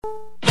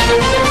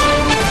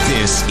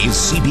is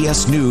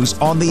CBS News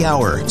on the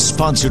Hour,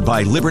 sponsored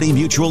by Liberty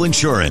Mutual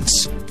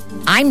Insurance.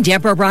 I'm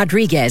Deborah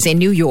Rodriguez in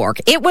New York.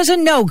 It was a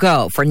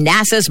no-go for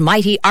NASA's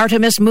mighty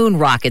Artemis moon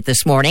rocket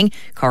this morning.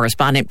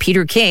 Correspondent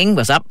Peter King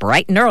was up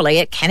bright and early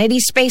at Kennedy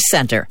Space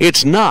Center.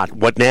 It's not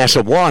what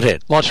NASA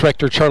wanted. Launch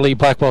Director Charlie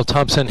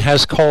Blackwell-Thompson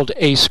has called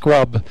a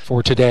scrub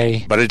for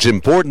today. But it's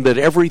important that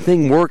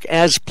everything work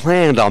as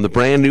planned on the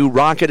brand new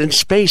rocket and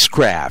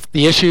spacecraft.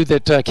 The issue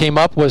that came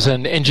up was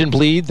an engine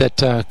bleed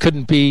that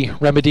couldn't be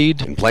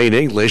remedied. In plain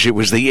English, it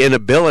was the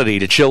inability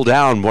to chill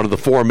down one of the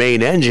four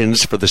main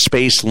engines for the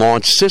Space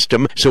Launch System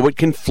so it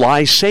can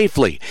fly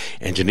safely.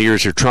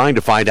 Engineers are trying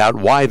to find out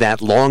why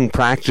that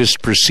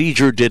long-practiced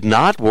procedure did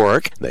not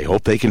work. They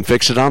hope they can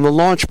fix it on the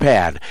launch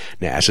pad.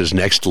 NASA's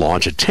next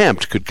launch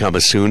attempt could come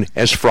as soon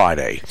as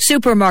Friday.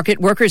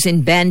 Supermarket workers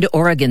in Bend,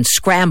 Oregon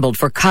scrambled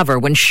for cover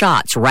when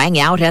shots rang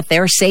out at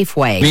their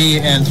Safeway. Me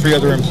and 3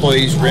 other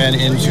employees ran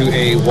into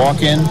a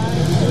walk-in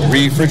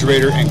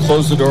refrigerator and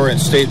closed the door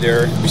and stayed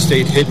there. We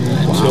stayed hidden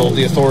until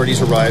the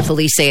authorities arrived.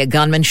 Police say a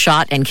gunman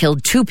shot and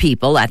killed 2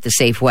 people at the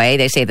Safeway.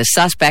 They say the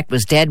suspect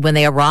was dead when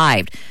they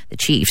arrived. The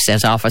chief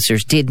says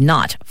officers did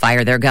not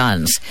fire their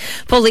guns.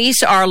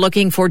 Police are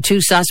looking for 2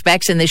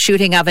 suspects in the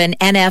shooting of an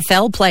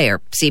NFL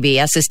player.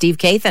 CBS's Steve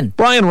Kathan.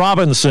 Brian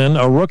Robinson,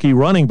 a rookie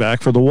running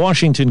back for the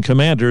Washington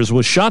Commanders,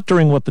 was shot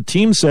during what the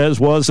team says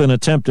was an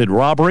attempted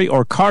robbery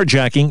or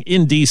carjacking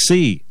in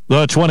D.C.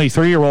 The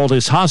 23-year-old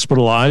is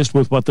hospitalized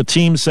with what the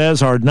team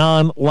says are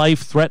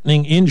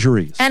non-life-threatening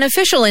injuries. An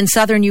official in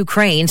southern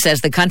Ukraine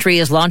says the country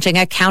is launching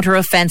a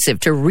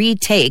counteroffensive to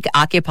retake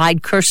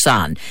occupied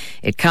Kherson.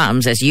 It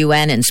comes as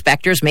UN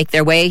inspectors make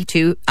their way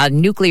to a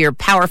nuclear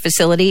power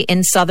facility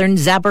in southern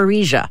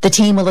Zaporizhia. The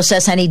team will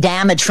assess any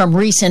damage from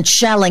recent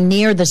shelling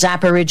near the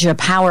Zaporizhia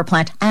power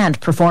plant and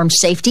perform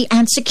safety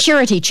and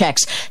security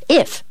checks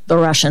if the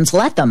Russians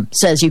let them,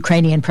 says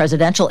Ukrainian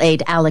presidential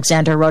aide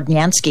Alexander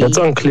Rodnyansky. It's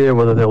unclear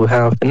whether they'll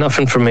have enough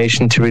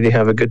information to really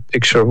have a good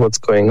picture of what's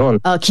going on.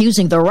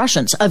 Accusing the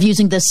Russians of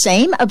using the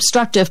same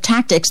obstructive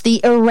tactics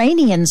the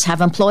Iranians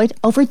have employed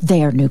over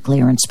their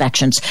nuclear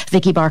inspections.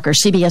 Vicky Barker,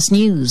 CBS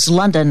News,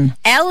 London.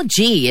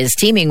 LG is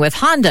teaming with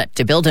Honda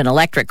to build an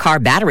electric car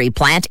battery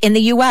plant in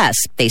the U.S.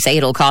 They say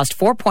it'll cost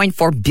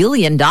 $4.4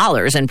 billion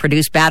and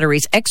produce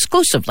batteries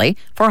exclusively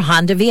for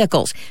Honda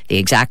vehicles. The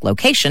exact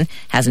location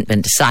hasn't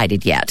been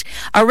decided yet.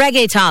 A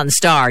reggaeton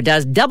star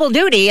does double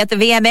duty at the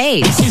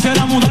VMAs.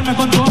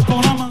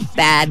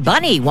 Bad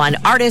Bunny won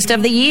Artist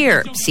of the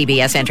Year.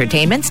 CBS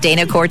Entertainment's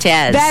Dana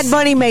Cortez. Bad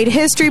Bunny made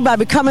history by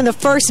becoming the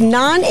first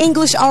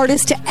non-English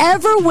artist to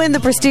ever win the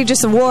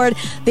prestigious award.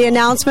 The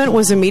announcement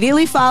was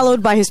immediately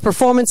followed by his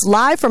performance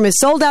live from his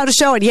sold-out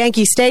show at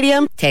Yankee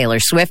Stadium. Taylor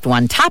Swift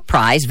won Top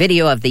Prize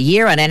Video of the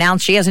Year and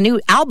announced she has a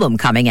new album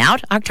coming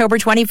out October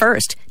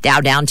 21st. Dow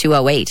down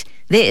 208.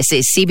 This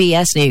is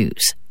CBS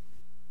News.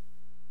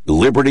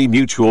 Liberty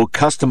Mutual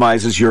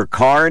customizes your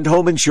car and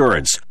home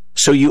insurance,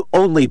 so you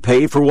only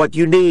pay for what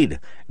you need.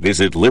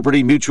 Visit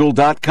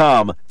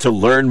libertymutual.com to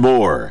learn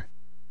more.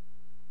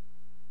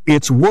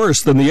 It's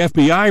worse than the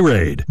FBI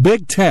raid.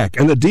 Big Tech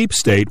and the Deep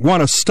State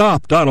want to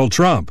stop Donald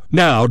Trump.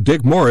 Now,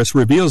 Dick Morris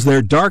reveals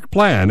their dark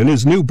plan in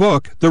his new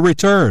book, The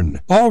Return.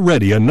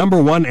 Already a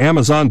 #1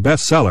 Amazon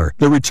bestseller,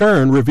 The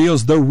Return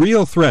reveals the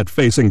real threat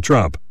facing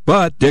Trump.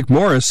 But Dick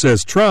Morris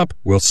says Trump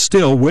will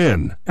still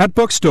win. At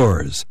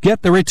bookstores,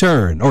 get The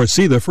Return or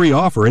see the free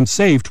offer and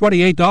save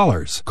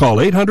 $28. Call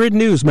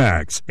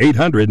 800-NEWSMAX,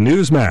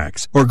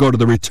 800-NEWSMAX, or go to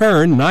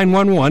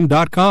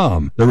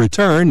thereturn911.com.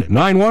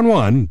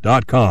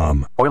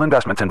 Thereturn911.com. Oil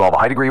investments involve a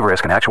high degree of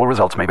risk and actual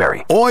results may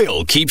vary.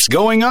 Oil keeps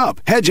going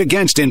up. Hedge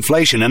against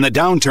inflation and the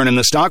downturn in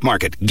the stock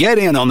market. Get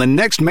in on the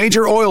next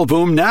major oil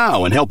boom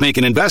now and help make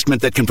an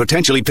investment that can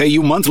potentially pay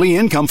you monthly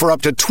income for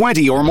up to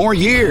 20 or more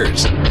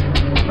years.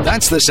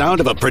 That's the sound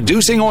of a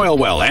producing oil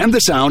well and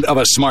the sound of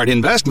a smart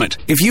investment.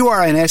 If you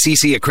are an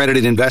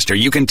SEC-accredited investor,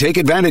 you can take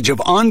advantage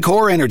of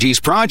Encore Energy's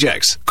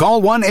projects.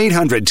 Call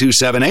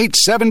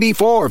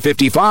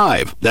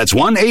 1-800-278-7455. That's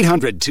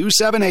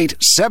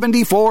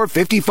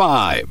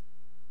 1-800-278-7455.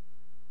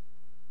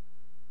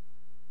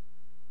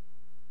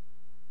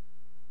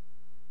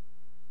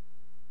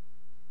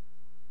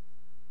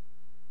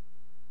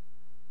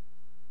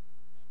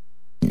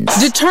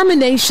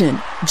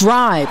 Determination,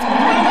 drive,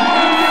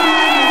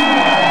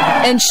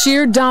 and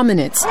sheer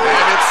dominance. And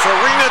it's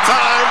Serena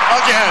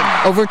time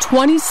again. Over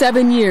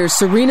 27 years,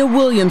 Serena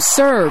Williams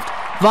served,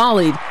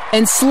 volleyed,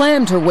 and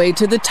slammed her way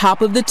to the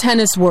top of the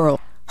tennis world.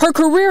 Her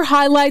career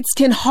highlights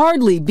can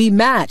hardly be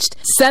matched.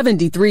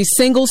 73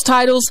 singles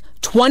titles,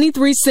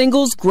 23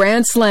 singles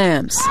Grand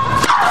Slams.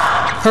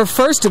 Her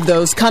first of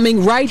those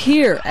coming right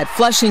here at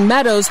Flushing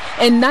Meadows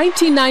in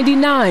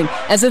 1999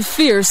 as a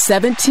fierce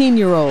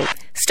 17-year-old.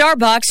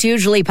 Starbucks'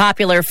 hugely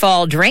popular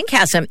fall drink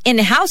has some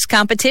in-house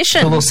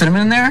competition. Put a little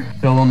cinnamon in there,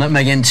 put a little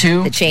nutmeg in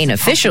too. The chain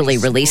officially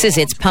releases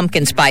its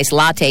pumpkin spice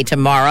latte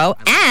tomorrow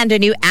and a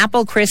new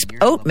apple crisp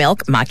oat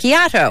milk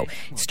macchiato.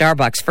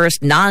 Starbucks'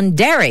 first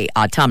non-dairy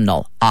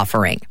autumnal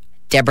offering.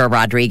 Deborah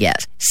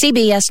Rodriguez,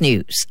 CBS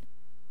News.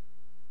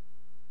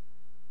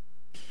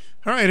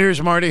 All right,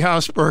 here's Marty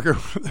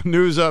Hausberger with the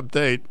news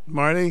update.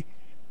 Marty?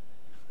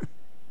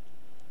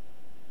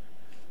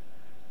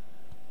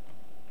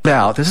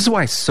 Now, this is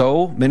why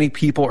so many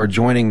people are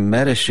joining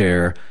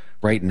MetaShare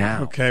right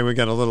now. Okay, we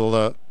got a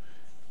little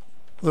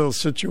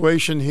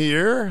situation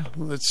here.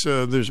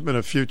 There's been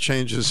a few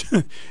changes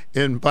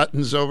in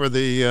buttons over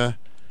the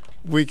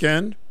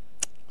weekend.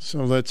 So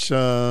let's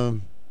this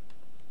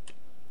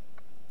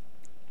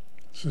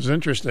is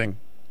interesting.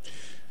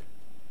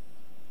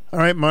 All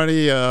right,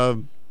 Marty,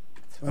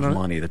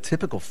 money, the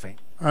typical thing.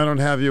 I don't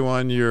have you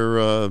on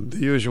your the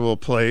usual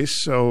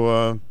place.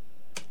 So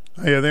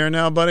are you there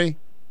now, buddy?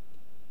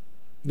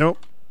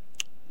 Nope.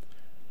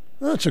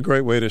 Well, that's a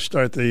great way to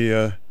start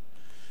the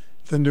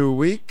new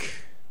week.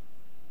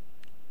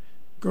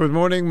 Good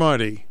morning,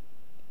 Marty.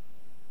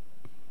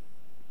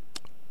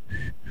 I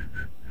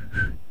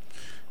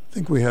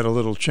think we had a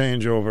little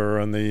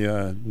changeover on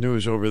the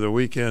news over the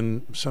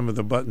weekend. Some of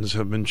the buttons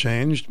have been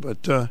changed,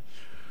 but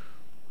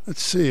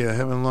let's see. I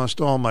haven't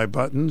lost all my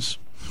buttons.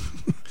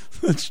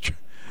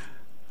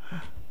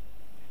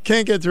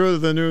 Can't get through to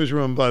the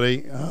newsroom,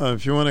 buddy.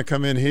 If you want to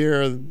come in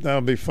here,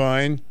 that'll be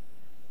fine.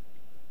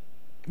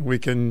 We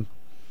can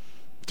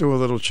do a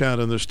little chat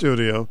in the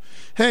studio.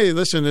 Hey,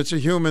 listen, it's a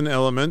human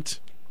element.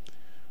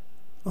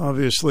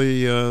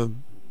 Obviously,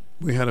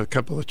 we had a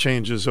couple of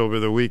changes over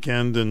the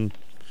weekend, and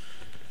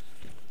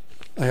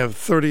I have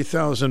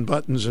 30,000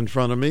 buttons in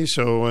front of me.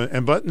 So,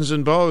 and Buttons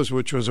and Bows,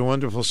 which was a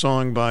wonderful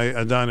song by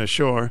Adana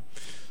Shore.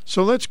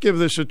 So let's give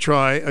this a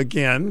try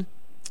again.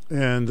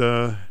 And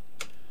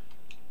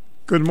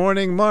good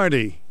morning,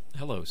 Marty.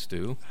 Hello,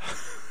 Stu.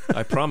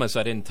 I promise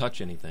I didn't touch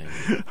anything.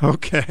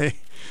 Okay.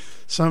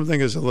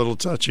 Something is a little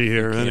touchy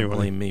here, anyway. You can't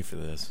blame me for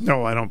this.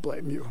 No, I don't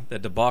blame you.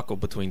 That debacle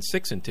between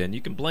 6 and 10,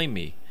 you can blame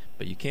me,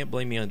 but you can't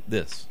blame me on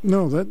this.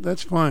 No,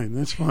 that's fine.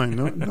 That's fine.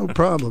 No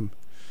problem.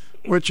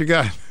 What you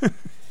got?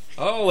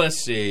 Oh,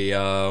 let's see.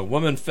 A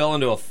woman fell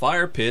into a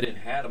fire pit in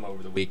Haddam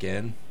over the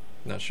weekend.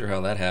 Not sure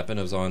how that happened.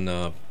 It was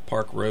on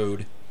Park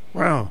Road.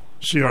 Wow.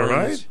 She all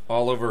right?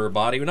 All over her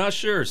body. We're not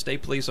sure.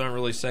 State police aren't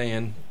really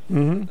saying.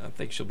 Mm-hmm. I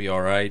think she'll be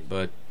all right,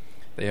 but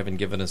they haven't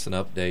given us an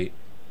update.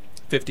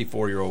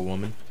 54-year-old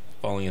woman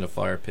falling in a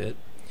fire pit.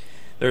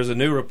 There's a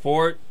new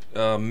report.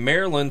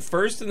 Maryland,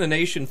 first in the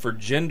nation for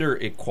gender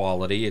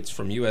equality. It's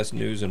from U.S.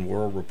 News and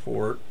World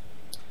Report.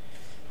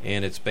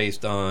 And it's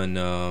based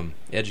on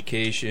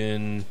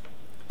education,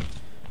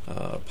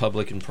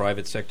 public and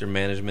private sector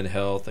management,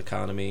 health,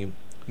 economy.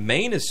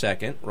 Maine is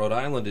second. Rhode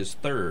Island is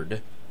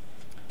third.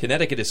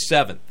 Connecticut is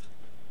seventh.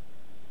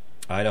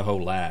 Idaho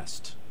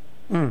last.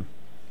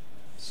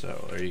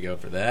 So there you go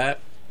for that.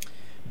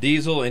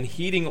 Diesel and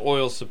heating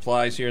oil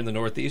supplies here in the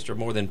Northeast are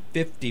more than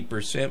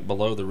 50%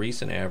 below the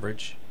recent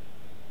average.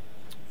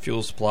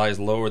 Fuel supply is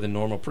lower than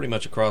normal pretty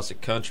much across the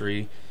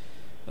country.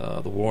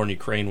 The war in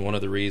Ukraine, one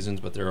of the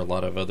reasons, but there are a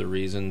lot of other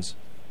reasons.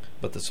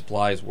 But the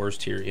supply is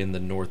worst here in the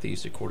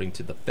Northeast, according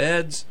to the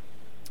feds.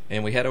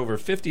 And we had over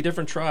 50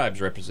 different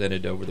tribes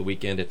represented over the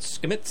weekend at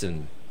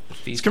Skimitzen.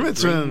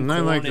 Skimitzen, I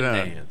like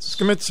that.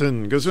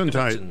 Skimitzen,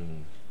 Gesundheit.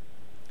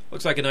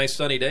 Looks like a nice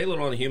sunny day, a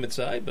little on the humid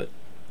side, but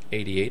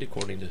 88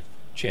 according to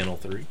Channel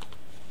 3.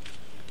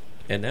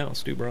 And now,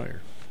 Stu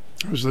Bryer.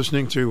 I was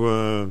listening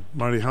to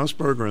Marty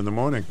Hausberger in the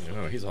morning.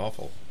 Oh, he's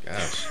awful.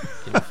 Gosh.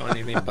 Can you find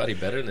anybody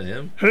better than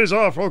him? He's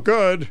awful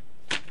good.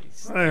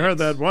 I heard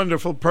that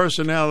wonderful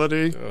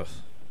personality.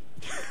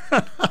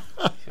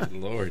 Good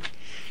Lord.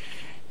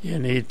 You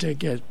need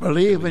to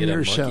believe in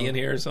yourself. A monkey in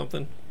here or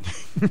something?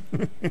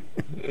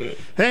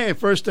 Hey,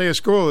 first day of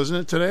school, isn't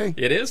it today?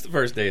 It is the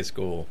first day of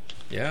school.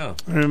 Yeah.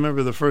 I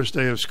remember the first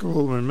day of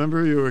school.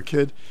 Remember you were a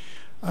kid?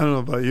 I don't know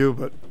about you,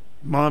 but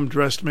Mom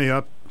dressed me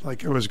up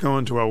like I was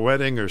going to a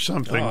wedding or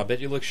something. Oh, I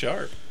bet you look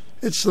sharp.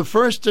 It's the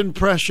first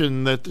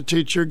impression that the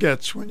teacher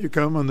gets when you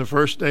come on the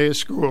first day of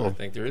school. I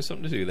think there is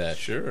something to that,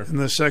 sure. And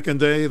the second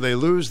day, they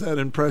lose that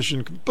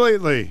impression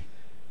completely.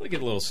 Look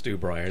at little Stu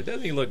Bryer.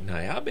 Doesn't he look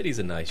nice? I bet he's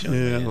a nice young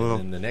man.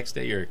 And the next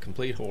day, you're a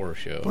complete horror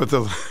show. Put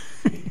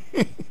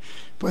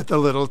the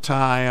little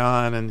tie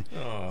on, and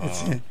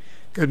it's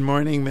good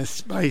morning, Miss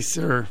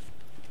Spicer.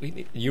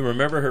 You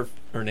remember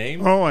her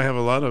name? Oh, I have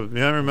a lot of.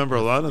 Yeah, I remember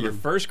a lot of them. Your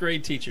first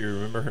grade teacher, you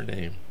remember her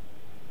name?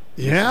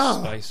 Yeah.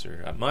 Mrs.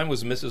 Spicer. Mine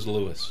was Mrs.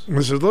 Lewis.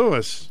 Mrs.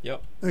 Lewis.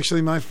 Yep.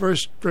 Actually, my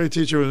first grade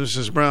teacher was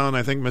Mrs. Brown.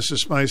 I think Mrs.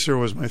 Spicer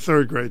was my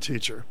third grade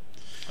teacher.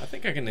 I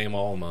think I can name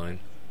all of mine.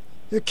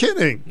 You're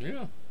kidding.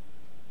 Yeah.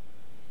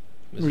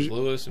 Mrs.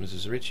 Lewis,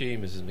 Mrs. Ritchie,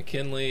 Mrs.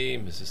 McKinley,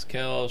 Mrs.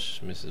 Kelsch,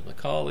 Mrs.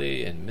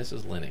 McCauley, and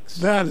Mrs. Lennox.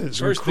 That is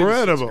first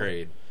incredible.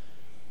 Grade.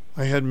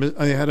 I had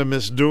a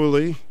Miss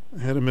Dooley.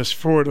 I had a Miss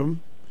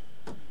Fordham.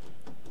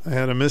 I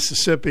had a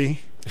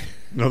Mississippi.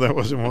 No, that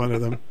wasn't one of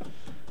them.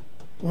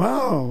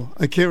 Wow.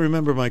 I can't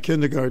remember my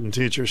kindergarten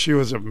teacher. She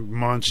was a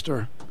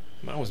monster.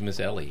 Mine was Miss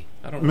Ellie.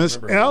 I don't Miss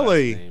remember her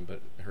Ellie. last name,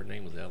 but her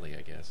name was Ellie,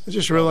 I guess. I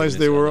just realized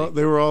they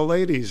were all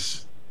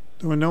ladies.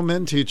 There were no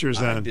men teachers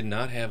then. I did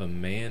not have a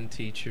man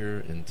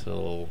teacher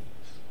until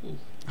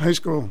high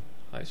school.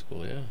 High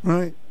school, yeah.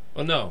 Right.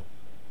 Well, no.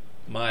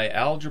 My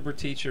algebra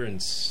teacher in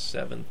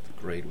 7th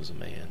grade was a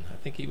man. I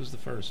think he was the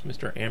first,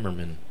 Mr.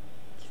 Ammerman.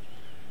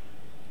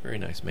 Very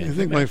nice man. I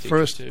think my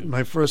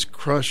first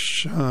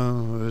crush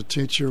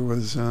teacher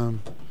was not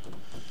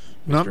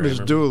Miss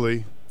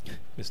Dooley.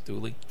 Miss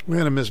Dooley? We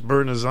had a Miss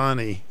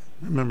Bernazzani.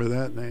 Remember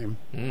that name.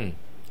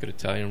 Good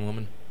Italian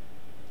woman.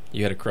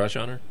 You had a crush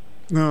on her?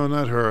 No,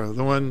 not her.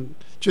 The one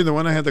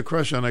I had the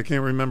crush on, I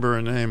can't remember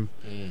her name.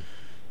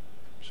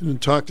 She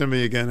didn't talk to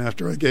me again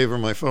after I gave her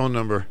my phone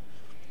number.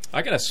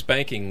 I got a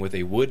spanking with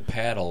a wood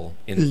paddle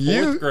in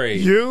 4th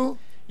grade. You?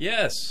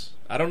 Yes.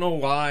 I don't know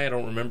why. I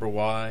don't remember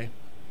why.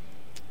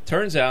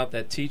 Turns out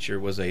that teacher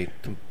was a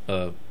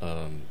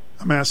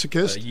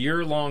masochist? A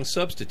year-long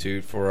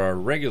substitute for our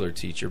regular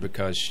teacher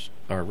because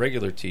our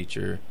regular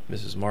teacher,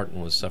 Mrs.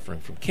 Martin, was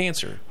suffering from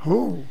cancer.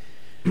 Oh.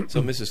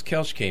 So Mrs.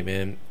 Kelch came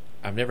in.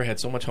 I've never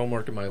had so much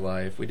homework in my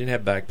life. We didn't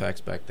have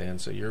backpacks back then,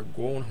 so you're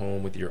going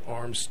home with your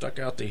arms stuck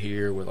out to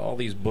here with all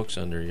these books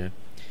under you.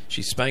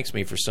 She spanks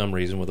me for some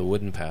reason with a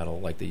wooden paddle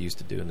like they used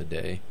to do in the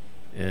day.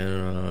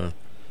 And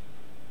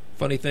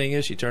funny thing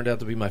is, she turned out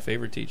to be my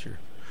favorite teacher.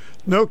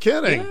 No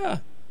kidding. Yeah.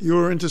 You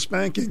were into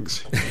spankings.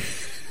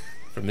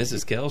 From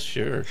Mrs. Kelch,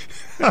 sure.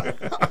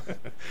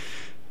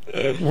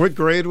 What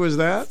grade was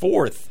that?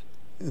 4th.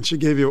 And she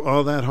gave you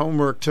all that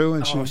homework too,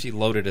 and she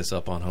loaded us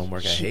up on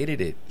homework. I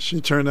hated it.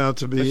 She turned out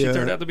to be. But she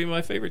turned out to be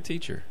my favorite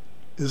teacher.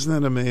 Isn't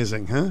that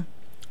amazing, huh?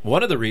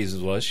 One of the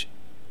reasons was,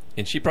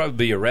 and she'd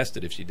probably be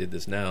arrested if she did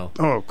this now.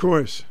 Oh, of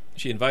course.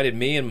 She invited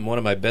me and one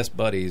of my best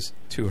buddies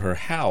to her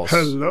house.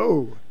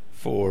 Hello.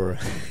 For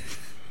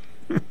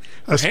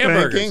a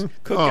hamburgers, spanking?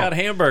 cooked-out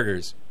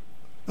hamburgers.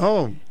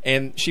 Oh.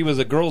 And she was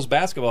a girls'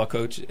 basketball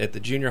coach at the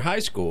junior high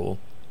school,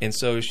 and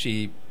so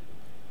she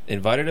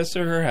invited us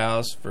to her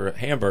house for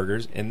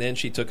hamburgers, and then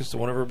she took us to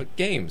one of her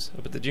games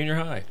up at the junior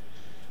high.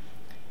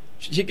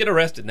 She'd get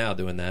arrested now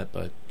doing that,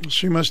 but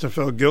she must have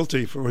felt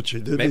guilty for what she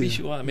did. Maybe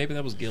she was. Maybe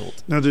that was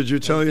guilt. Now, did you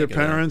tell your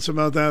parents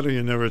about that, or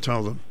you never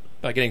told them?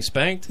 About getting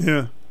spanked?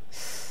 Yeah.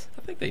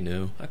 I think they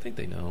knew. I think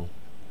they know.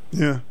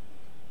 Yeah.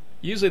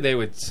 Usually they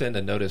would send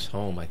a notice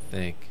home, I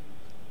think.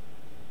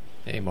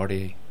 Hey,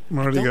 Marty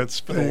got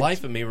spanked. For the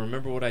life of me,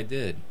 remember what I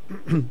did.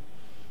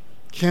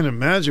 Can't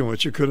imagine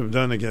what you could have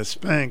done to get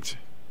spanked.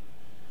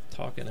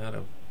 Talking out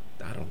of,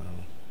 I don't know.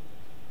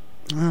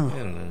 Oh. I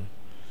don't know.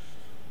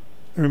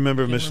 I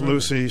remember Miss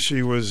Lucy.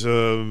 She was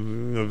a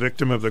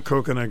victim of the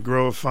Coconut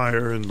Grove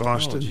fire in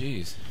Boston. Oh,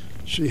 jeez.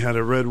 She had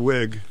a red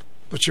wig,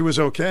 but she was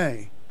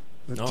okay.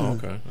 But,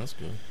 okay. That's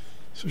good.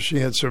 So she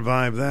had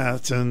survived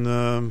that,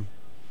 and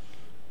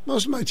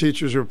most of my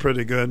teachers were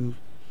pretty good.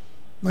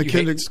 You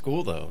hated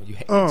school, though. You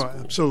hated school.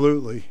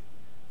 Absolutely.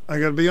 I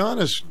got to be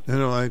honest.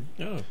 I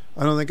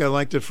don't think I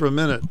liked it for a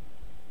minute.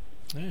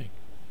 Hey,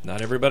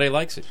 not everybody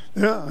likes it.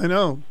 Yeah, I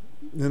know.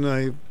 And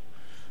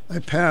I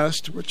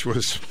passed, which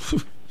was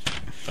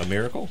a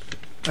miracle.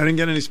 I didn't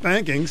get any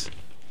spankings.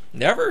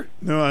 Never?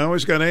 No, I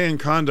always got A in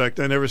conduct.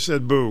 I never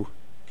said boo.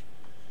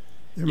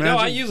 You know,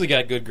 I usually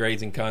got good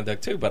grades in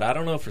conduct too, but I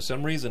don't know, for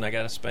some reason I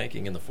got a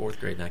spanking in the 4th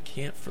grade, and I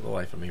can't for the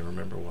life of me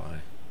remember why.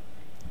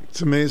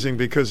 It's amazing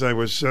because I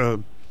was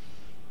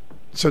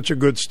such a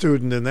good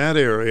student in that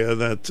area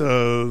that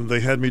they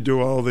had me do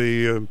all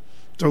the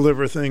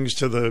deliver things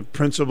to the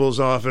principal's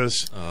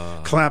office,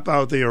 clap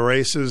out the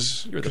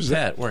erases. You were the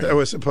pet, weren't you? That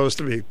was supposed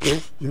to be,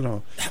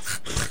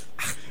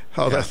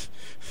 how that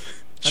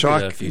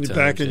chalk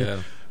back in your...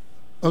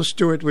 Oh,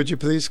 Stuart, would you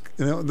please?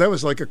 That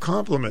was like a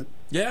compliment.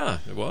 Yeah,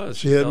 it was.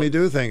 She had me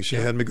do things. She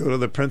had me go to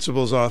the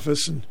principal's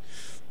office, and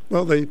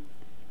they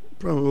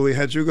probably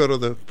had you go to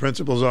the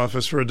principal's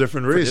office for a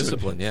different reason.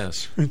 Discipline,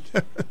 yes.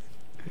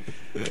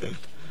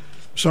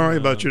 Sorry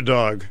about your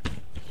dog.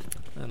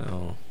 I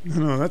know.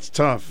 That's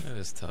tough. It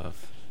is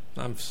tough.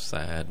 I'm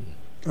sad.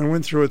 I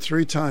went through it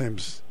 3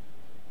 times.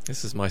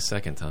 This is my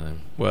 2nd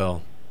time.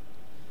 Well,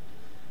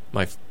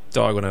 my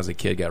dog when I was a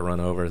kid got run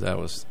over. That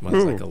was when I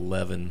was like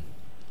 11.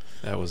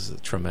 That was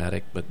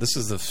traumatic. But this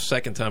is the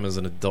 2nd time as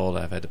an adult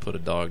I've had to put a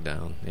dog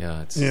down.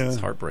 Yeah, it's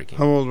heartbreaking.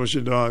 How old was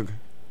your dog?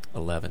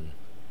 11.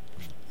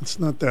 It's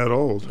not that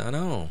old. I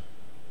know.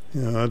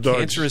 Yeah,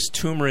 cancerous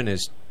tumor in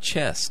his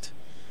chest.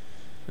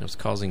 It was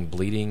causing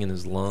bleeding in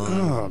his lung.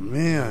 Oh,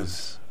 man.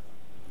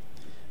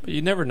 But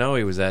you never know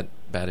he was that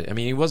bad. I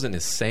mean, he wasn't the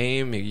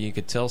same. You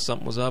could tell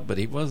something was up, but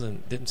he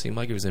didn't seem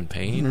like he was in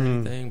pain or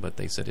anything. But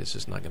they said it's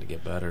just not going to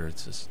get better.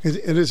 It's just...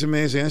 It is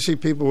amazing. I see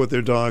people with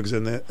their dogs,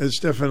 and it's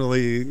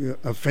definitely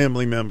a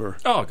family member.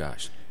 Oh,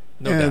 gosh.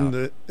 No doubt.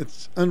 And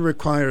it's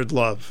unrequired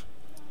love.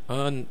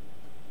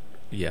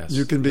 Yes,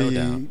 you can be, no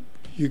doubt.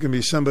 You can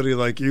be somebody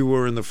like you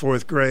were in the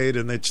 4th grade,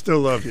 and they'd still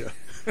love you.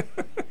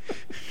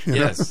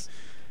 Yes.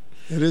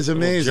 It is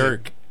amazing.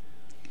 Jerk.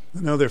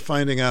 I know they're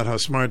finding out how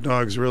smart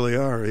dogs really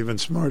are, even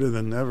smarter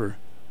than ever.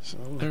 So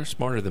they're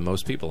smarter than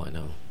most people I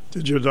know.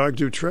 Did your dog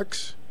do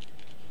tricks?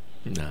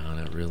 No,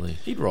 not really.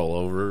 He'd roll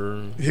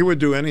over. He would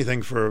do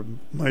anything for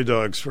my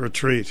dogs for a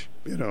treat,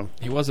 you know.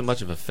 He wasn't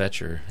much of a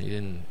fetcher. He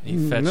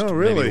fetched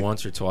really. maybe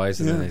once or twice,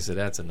 and then they said,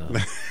 that's enough.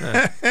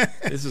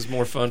 This is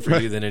more fun for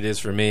you than it is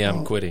for me.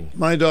 I'm quitting.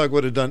 My dog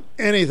would have done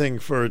anything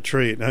for a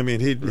treat. I mean,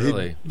 he'd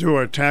do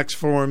our tax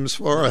forms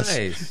for us.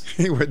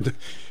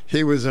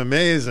 He was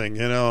amazing,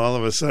 you know. All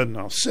of a sudden,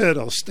 I'll sit,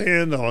 I'll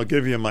stand, I'll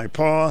give you my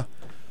paw.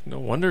 No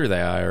wonder the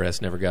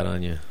IRS never got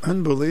on you.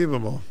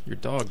 Unbelievable. Your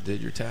dog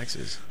did your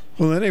taxes.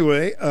 Well,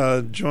 anyway,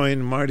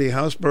 join Marty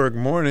Hausberg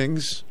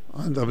mornings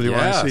on WICH.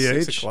 Yeah,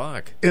 6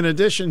 o'clock. In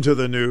addition to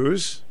the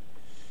news,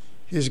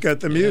 he's got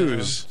the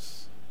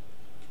Muse.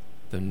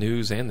 The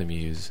news and the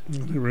Muse.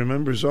 He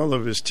remembers all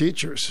of his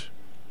teachers.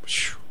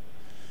 Whew.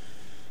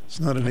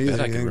 It's not an easy thing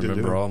to do. I can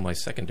remember all my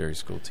secondary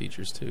school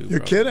teachers, too. You're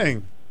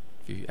kidding.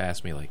 If you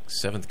ask me, like,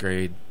 7th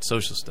grade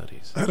social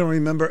studies. I don't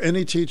remember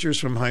any teachers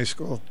from high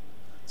school.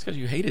 It's because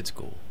you hated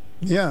school.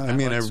 Yeah, I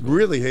mean, I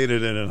really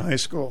hated it in high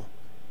school.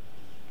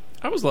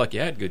 I was lucky.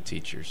 I had good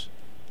teachers.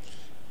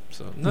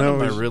 So none of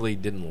them I really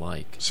didn't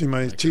like. See,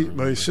 my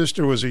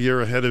sister was a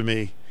year ahead of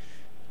me.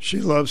 She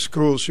loved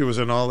school. She was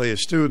an all-A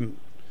student.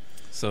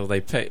 So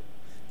they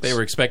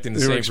were expecting the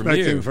same from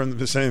you. They were expecting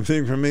the same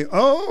thing from me.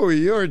 Oh,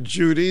 you're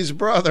Judy's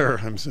brother.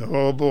 I'm so,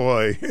 oh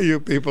boy,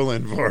 you people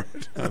in for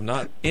it. I'm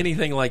not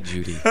anything like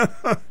Judy.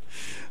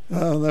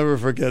 I'll never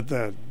forget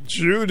that.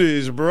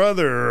 Judy's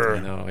brother. I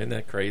know, isn't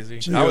that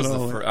crazy? I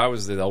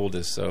was the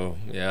oldest, so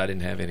yeah, I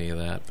didn't have any of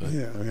that. But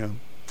yeah.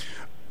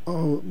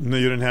 Oh, no,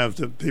 you didn't have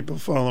the people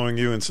following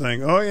you and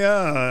saying, "Oh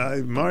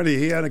yeah, Marty,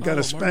 he got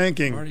a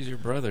spanking." Marty's your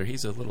brother.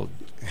 He's a little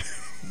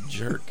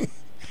jerk.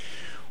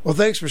 Well,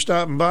 thanks for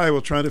stopping by.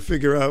 We'll try to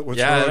figure out what's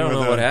wrong with I don't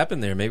know what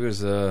happened there. Maybe it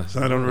was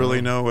I don't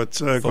really know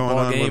what's going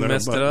on game with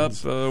messed it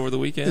up over the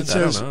weekend. It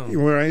says, I don't know.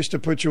 Where I used to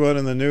put you out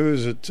in the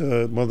news,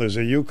 there's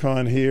a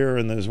Yukon here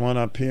and there's one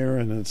up here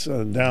and it's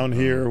down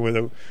here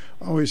where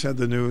always had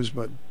the news,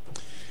 but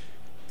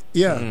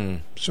yeah.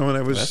 So when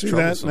I was see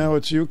that, now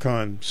it's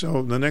Yukon.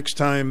 So the next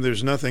time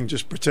there's nothing,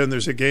 just pretend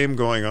there's a game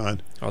going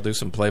on. I'll do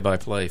some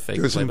play-by-play, fake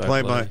do some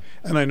play-by,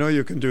 and I know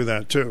you can do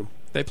that too.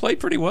 They played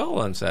pretty well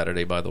on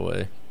Saturday, by the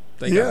way.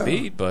 They got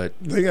beat, but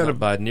they got not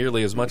by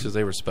nearly as much as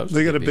they were supposed to.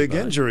 They got a big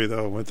injury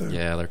though with their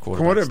their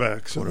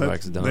quarterback's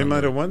done. They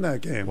might have won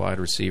that game.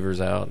 Wide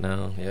receivers out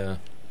now. Yeah.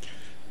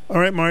 All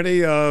right,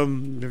 Marty.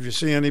 If you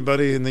see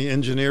anybody in the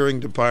engineering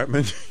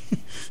department,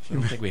 I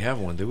don't think we have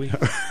one, do we?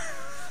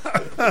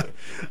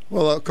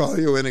 Well, I'll call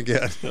you in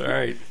again. All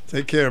right.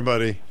 Take care,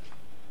 buddy.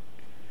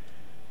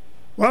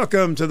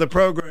 Welcome to the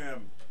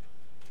program.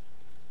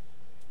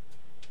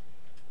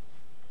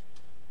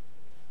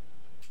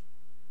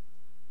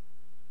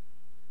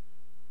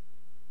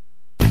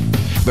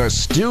 The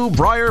Stu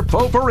Bryer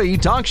Potpourri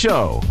Talk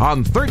Show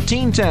on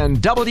 1310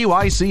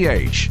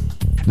 WICH.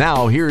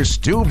 Now here's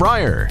Stu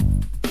Bryer.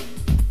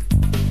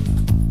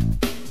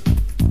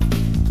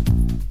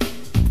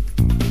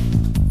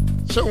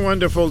 So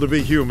wonderful to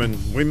be human.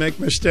 We make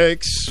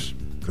mistakes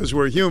because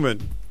we're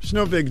human. It's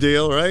no big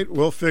deal, right?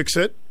 We'll fix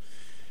it.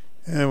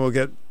 And we'll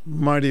get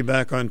Marty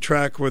back on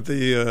track with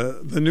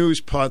the news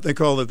pot. They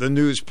call it the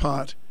news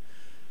pot.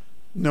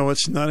 No,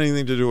 it's not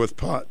anything to do with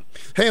pot.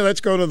 Hey,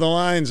 let's go to the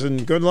lines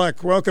and good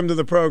luck. Welcome to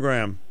the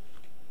program.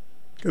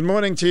 Good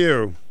morning to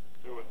you.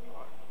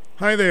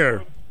 Hi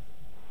there.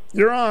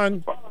 You're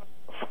on.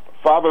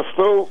 Father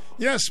Stu?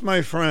 Yes,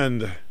 my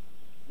friend.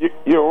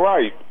 You're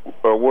right.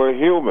 We're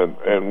human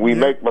and we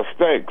make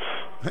mistakes.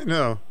 I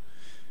know.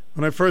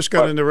 When I first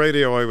got into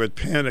radio, I would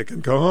panic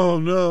and go, oh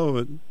no.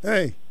 And,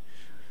 hey.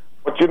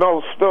 But you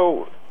know,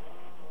 Stu,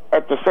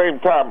 at the same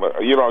time,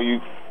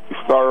 you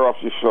started off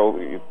your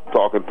show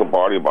talking to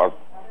Marty about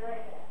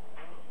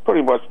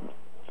pretty much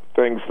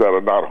things that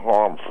are not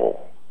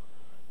harmful.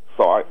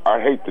 So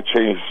I hate to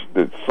change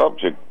the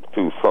subject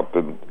to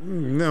something.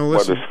 No,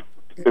 listen.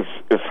 But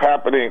it's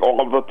happening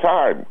all the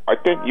time. I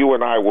think you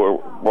and I were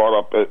brought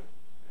up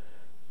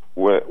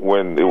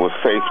when it was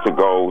safe to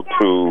go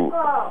to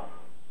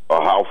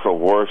a house of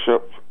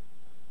worship.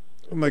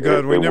 Oh my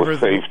God, it was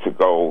safe to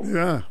go.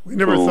 Yeah, we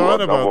never thought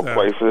about that.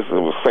 Places. It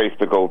was safe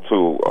to go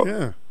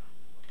to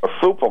a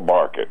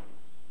supermarket.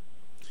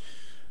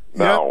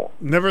 Now,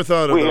 never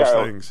thought of those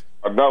things.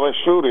 Another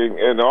shooting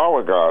in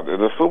Oregon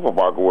in a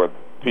supermarket where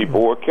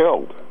people were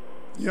killed.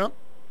 Yep.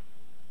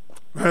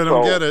 I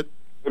don't get it.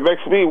 It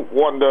makes me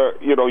wonder,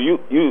 you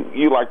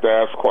like to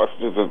ask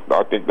questions, and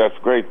I think that's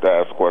great to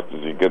ask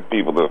questions. You get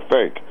people to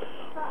think.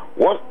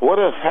 What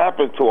has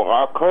happened to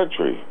our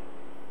country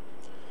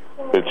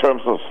in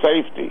terms of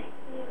safety?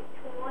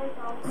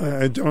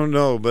 I don't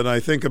know, but I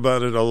think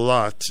about it a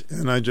lot,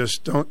 and I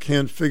just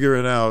can't figure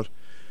it out.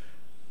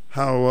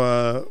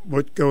 How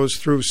what goes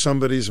through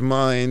somebody's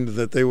mind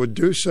that they would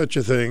do such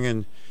a thing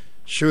and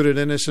shoot at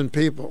innocent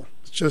people?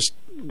 It's just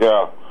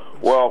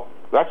Well,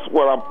 that's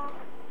what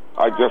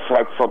I just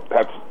had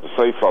to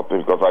say something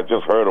because I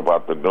just heard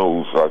about the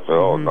news. I said,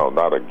 "Oh no,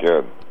 not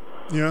again."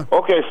 Yeah.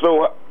 Okay,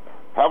 so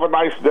have a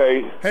nice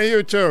day. Hey,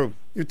 you too.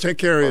 You take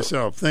care of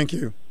yourself. Thank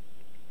you.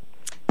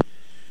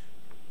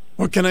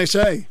 What can I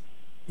say?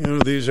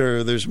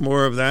 There's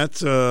more of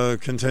that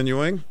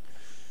continuing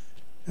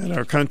in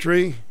our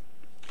country.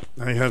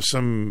 I have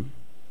some,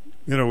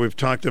 we've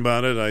talked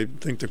about it. I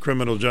think the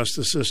criminal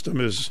justice system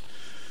is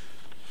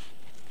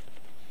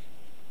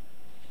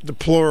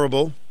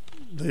deplorable.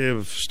 They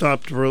have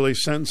stopped really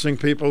sentencing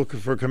people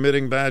for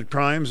committing bad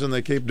crimes, and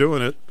they keep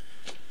doing it.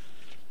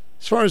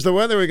 As far as the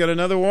weather, we got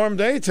another warm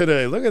day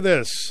today. Look at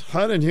this.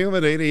 Hot and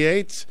humid,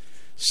 88.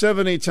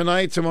 70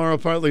 tonight. Tomorrow,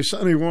 partly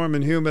sunny, warm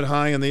and humid,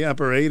 high in the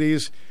upper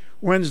 80s.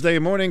 Wednesday,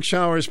 morning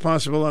showers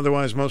possible,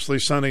 otherwise mostly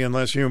sunny and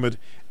less humid,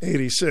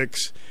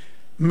 86.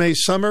 May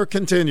summer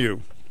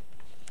continue.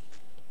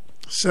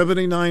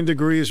 79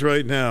 degrees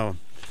right now.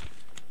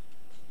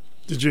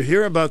 Did you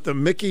hear about the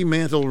Mickey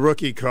Mantle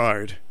rookie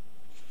card?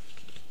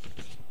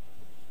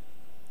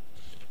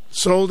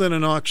 Sold in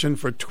an auction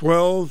for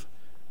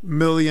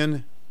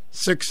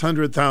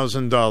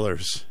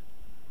 $12,600,000.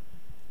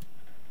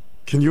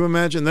 Can you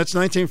imagine? That's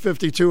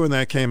 1952 when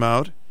that came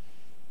out.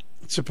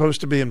 It's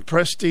supposed to be in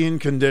pristine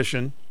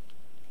condition.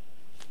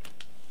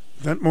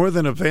 That more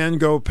than a Van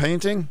Gogh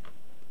painting?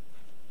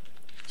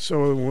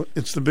 So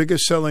it's the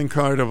biggest selling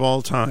card of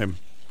all time.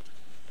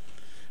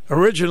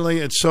 Originally,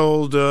 it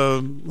sold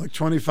like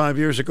 25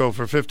 years ago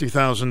for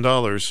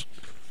 $50,000.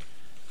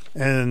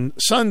 And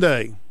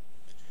Sunday,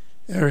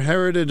 at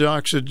Heritage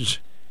Auctions,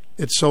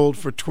 it sold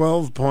for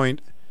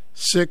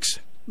 $12.6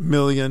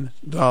 million.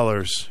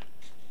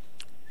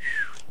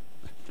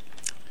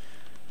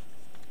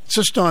 It's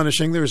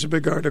astonishing. There's a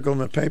big article in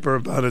the paper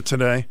about it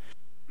today.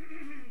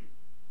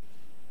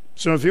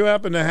 So if you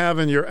happen to have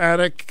in your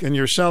attic, in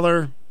your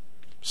cellar,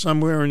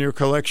 somewhere in your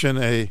collection,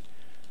 a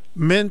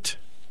mint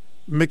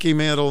Mickey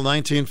Mantle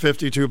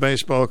 1952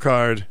 baseball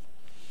card,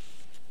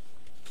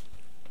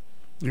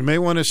 you may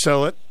want to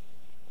sell it,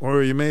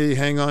 or you may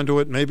hang on to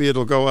it. Maybe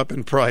it'll go up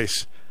in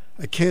price.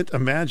 I can't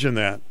imagine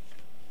that.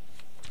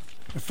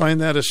 I find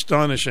that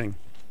astonishing.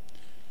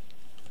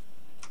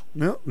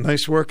 Well,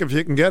 nice work if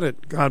you can get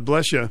it. God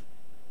bless you.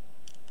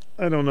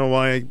 I don't know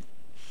why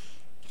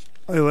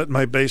I let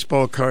my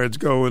baseball cards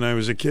go when I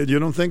was a kid. You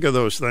don't think of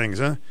those things,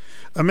 huh?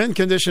 A mint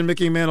condition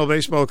Mickey Mantle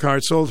baseball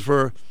card sold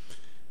for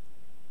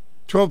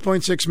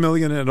 $12.6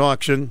 million at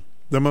auction,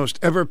 the most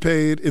ever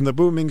paid in the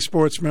booming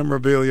sports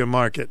memorabilia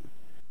market.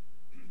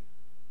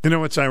 You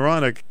know, it's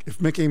ironic.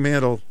 If Mickey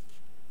Mantle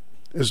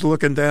is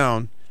looking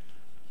down,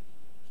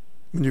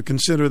 when you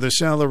consider the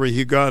salary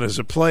he got as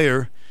a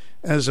player,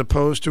 as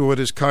opposed to what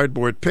his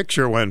cardboard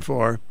picture went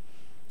for,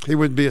 he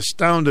would be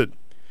astounded.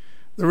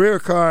 The rear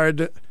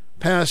card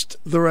passed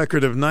the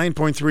record of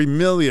 $9.3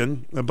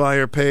 million the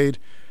buyer paid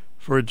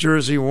for a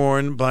jersey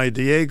worn by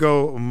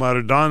Diego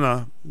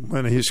Maradona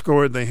when he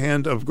scored the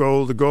Hand of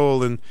Gold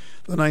goal in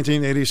the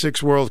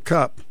 1986 World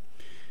Cup.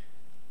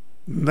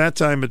 That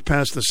time it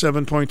passed the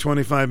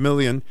 $7.25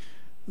 million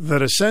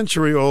that a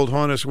century-old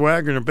Honus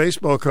Wagner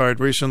baseball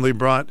card recently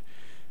brought.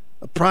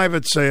 A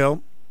private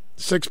sale,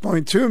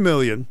 $6.2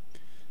 million,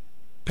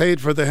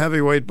 paid for the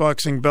heavyweight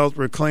boxing belt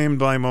reclaimed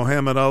by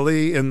Muhammad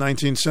Ali in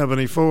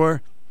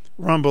 1974,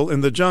 Rumble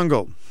in the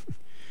Jungle.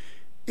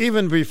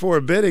 Even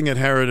before bidding at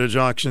Heritage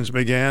Auctions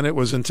began, it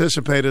was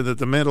anticipated that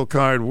the Mantle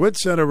card would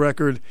set a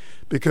record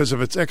because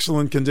of its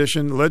excellent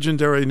condition,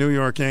 legendary New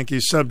York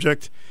Yankees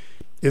subject,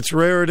 its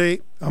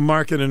rarity, a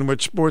market in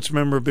which sports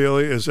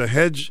memorabilia is a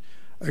hedge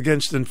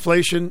against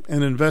inflation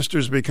and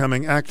investors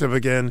becoming active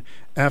again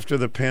after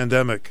the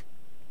pandemic.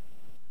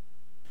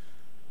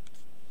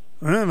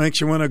 Well, it makes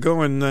you want to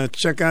go and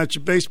check out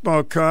your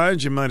baseball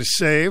cards you might have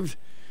saved.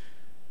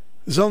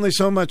 There's only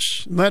so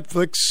much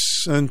Netflix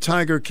and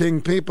Tiger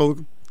King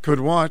people could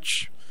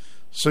watch,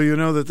 so you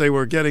know that they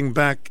were getting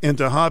back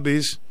into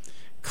hobbies.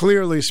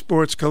 Clearly,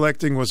 sports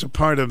collecting was a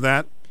part of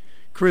that.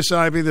 Chris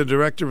Ivey, the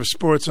director of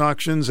sports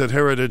auctions at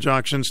Heritage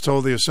Auctions,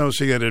 told the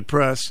Associated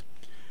Press,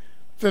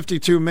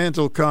 52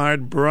 Mantle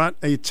card brought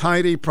a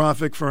tidy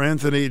profit for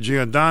Anthony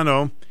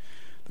Giordano,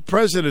 the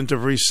president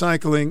of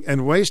Recycling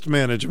and Waste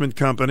Management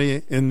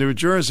Company in New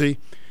Jersey,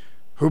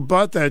 who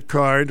bought that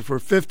card for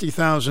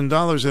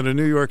 $50,000 at a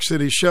New York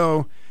City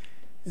show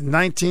in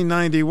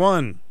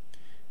 1991.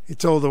 He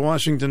told the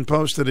Washington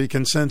Post that he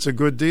can sense a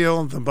good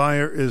deal. The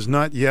buyer is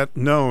not yet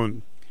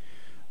known.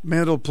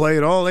 Mantle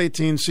played all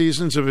 18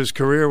 seasons of his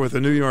career with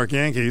the New York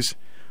Yankees,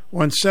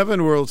 won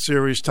 7 World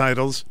Series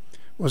titles,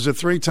 was a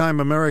 3-time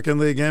American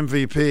League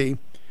MVP.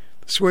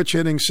 The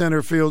switch-hitting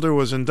center fielder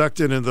was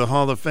inducted into the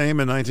Hall of Fame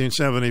in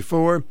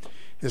 1974.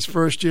 His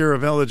first year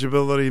of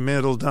eligibility,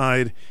 Mantle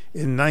died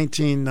in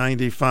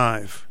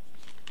 1995.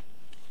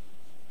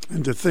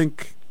 And to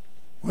think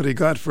what he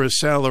got for his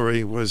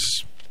salary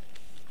was,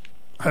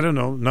 I don't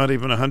know, not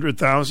even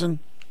 $100,000.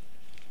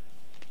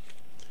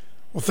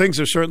 Well, things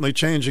are certainly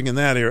changing in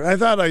that area. I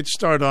thought I'd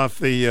start off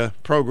the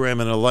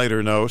program in a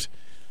lighter note.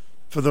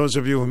 For those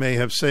of you who may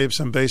have saved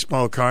some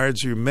baseball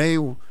cards, you may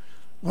want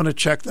to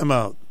check them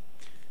out.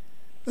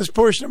 This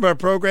portion of our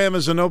program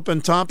is an open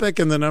topic,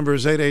 and the number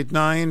is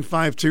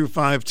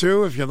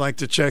 889-5252 if you'd like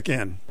to check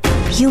in.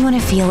 You want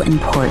to feel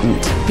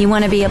important. You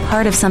want to be a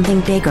part of something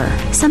bigger,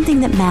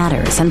 something that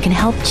matters and can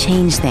help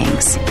change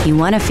things. You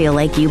want to feel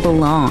like you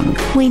belong.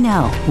 We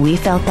know. We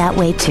felt that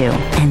way too.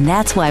 And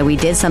that's why we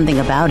did something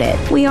about it.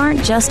 We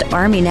aren't just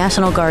Army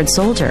National Guard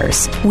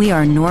soldiers. We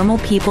are normal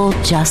people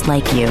just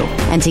like you.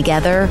 And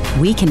together,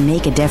 we can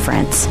make a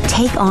difference.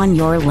 Take on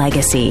your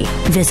legacy.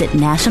 Visit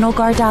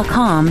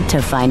NationalGuard.com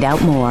to find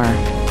out more.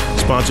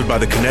 Sponsored by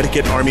the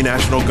Connecticut Army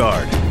National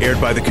Guard. Aired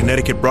by the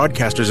Connecticut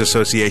Broadcasters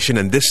Association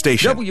and this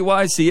station.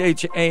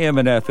 WICH AM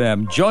and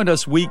FM. Join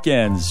us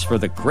weekends for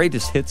the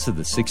greatest hits of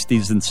the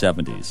 60s and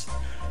 70s.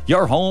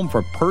 Your home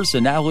for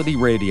personality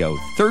radio.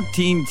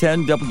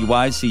 1310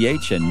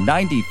 WICH and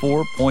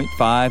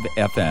 94.5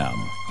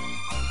 FM.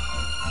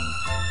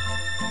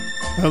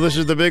 Well, this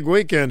is the big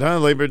weekend, huh?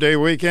 Labor Day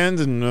weekend,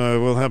 and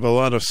we'll have a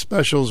lot of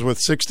specials with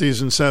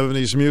 60s and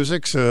 70s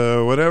music.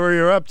 So whatever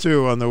you're up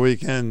to on the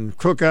weekend,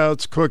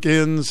 cookouts,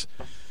 cook-ins,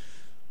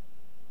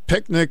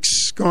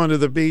 picnics, going to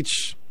the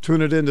beach,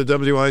 tune it into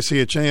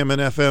WICH AM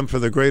and FM for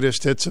the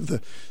greatest hits of the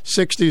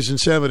 60s and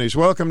 70s.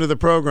 Welcome to the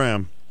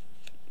program.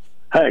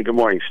 Hi, good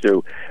morning,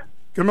 Stu.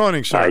 Good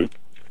morning, sir.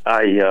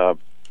 I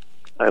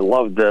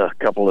loved a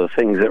couple of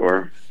things that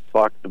were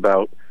talked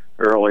about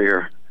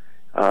earlier.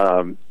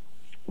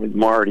 With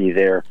Marty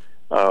there,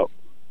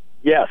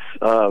 yes,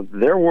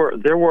 there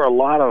were a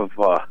lot of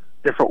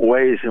different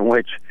ways in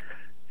which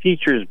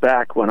teachers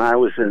back when I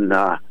was in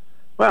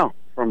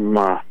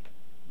from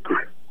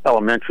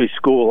elementary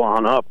school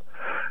on up,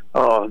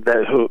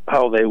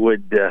 how they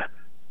would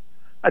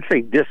I'd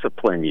say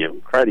discipline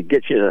you, try to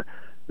get you to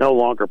no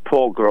longer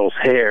pull girls'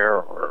 hair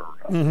or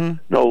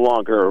no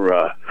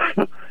longer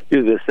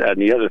do this, that,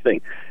 and the other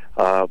thing.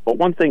 But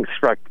one thing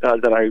struck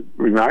that I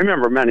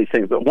remember many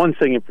things, but one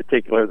thing in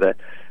particular that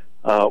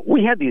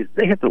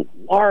they had the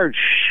large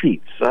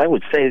sheets. I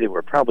would say they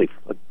were probably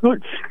a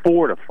good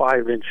 4 to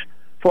 5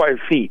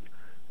 feet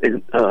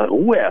in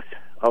width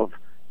of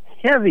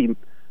heavy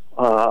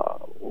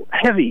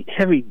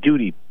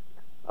duty,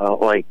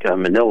 like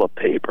manila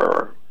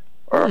paper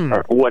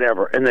or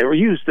whatever. And they were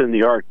used in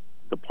the art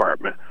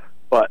department.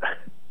 But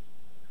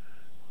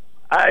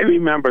I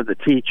remember the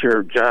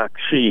teacher, Jack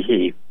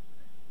Sheehy,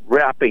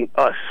 wrapping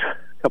us,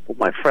 a couple of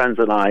my friends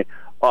and I,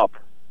 up.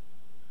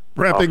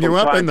 Wrapping you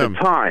up in them.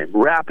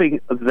 Wrapping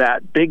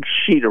that big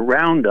sheet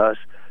around us,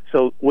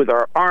 so with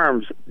our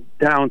arms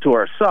down to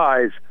our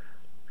sides,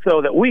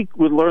 so that we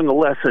would learn the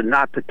lesson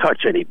not to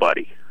touch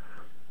anybody.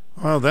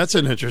 Well, that's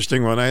an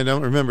interesting one. I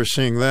don't remember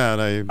seeing that.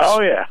 Oh,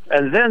 yeah.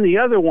 And then the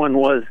other one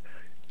was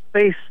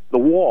face the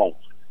wall.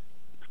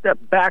 Step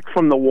back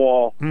from the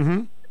wall.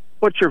 Mm-hmm.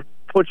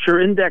 Put your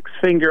index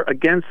finger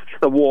against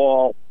the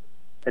wall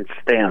and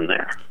stand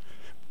there.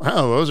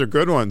 Wow, those are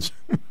good ones.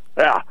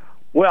 Yeah.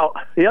 Well,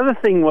 the other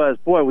thing was,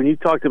 boy, when you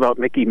talked about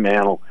Mickey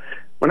Mantle,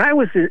 when I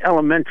was in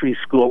elementary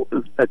school,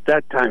 at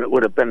that time it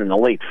would have been in the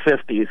late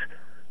 50s,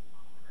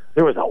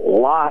 there was a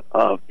lot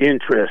of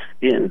interest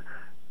in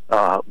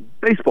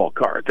baseball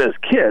cards. As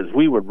kids,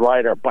 we would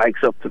ride our bikes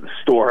up to the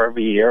store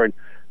every year, and,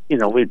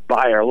 we'd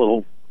buy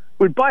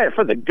it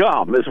for the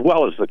gum as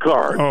well as the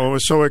cards. Oh, it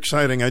was so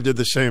exciting. I did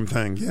the same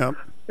thing, yeah.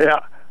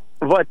 Yeah.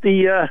 But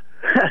the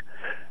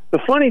the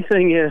funny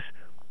thing is,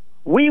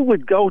 we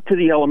would go to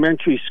the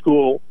elementary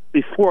school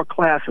before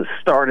classes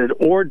started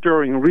or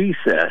during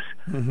recess,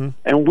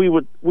 and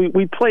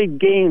we played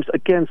games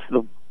against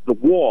the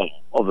wall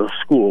of the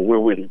school where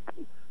we'd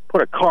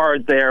put a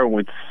card there and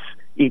we'd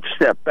each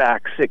step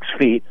back 6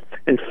 feet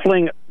and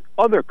fling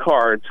other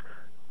cards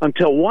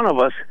until one of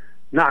us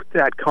knocked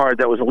that card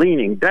that was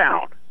leaning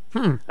down,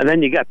 and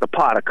then you got the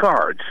pot of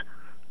cards.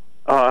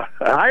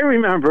 I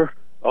remember,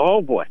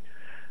 oh boy,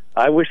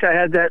 I wish I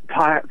had that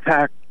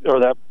pack or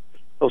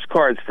those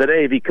cards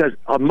today, because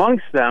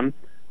amongst them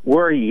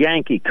were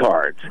Yankee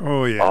cards.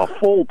 Oh, yeah.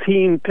 Full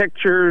team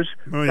pictures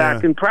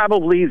back in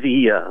probably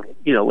the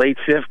late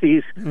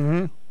 50s.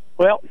 Mm-hmm.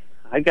 Well,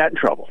 I got in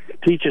trouble. The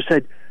teacher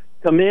said,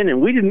 come in,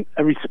 and we didn't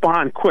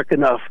respond quick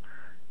enough.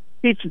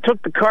 Teacher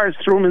took the cards,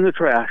 threw them in the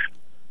trash.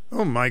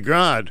 Oh, my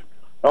God.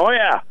 Oh,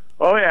 yeah.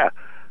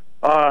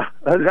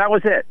 That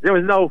was it. There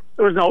was no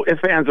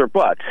ifs, ands, or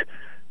buts.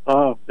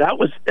 That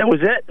was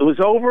it. It was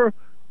over,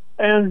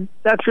 and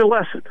that's your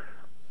lesson.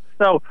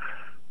 So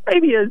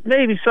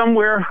maybe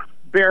somewhere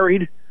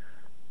buried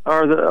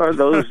are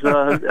those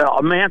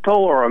a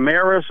Mantle or a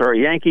Maris or a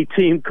Yankee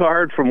team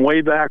card from way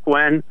back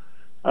when.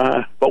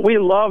 But we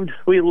loved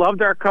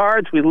our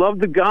cards. We loved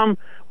the gum.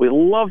 We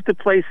loved to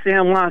play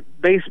sandlot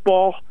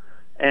baseball,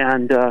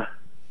 and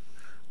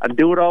I'd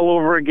do it all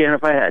over again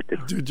if I had to.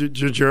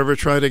 Did you ever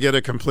try to get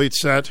a complete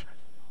set?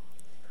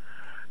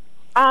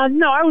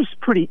 No, I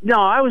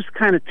was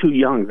kind of too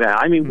young then.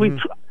 I mean,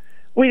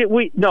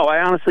 no,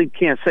 I honestly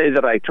can't say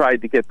that I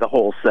tried to get the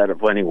whole set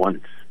of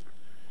anyone's.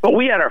 But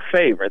we had our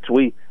favorites.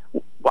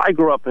 I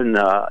grew up in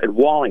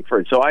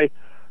Wallingford, so I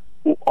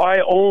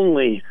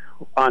only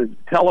on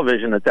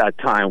television at that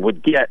time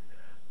would get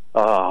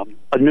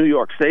New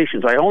York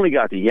stations. I only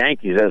got the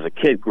Yankees as a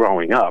kid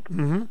growing up.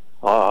 Mm-hmm.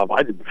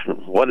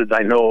 What did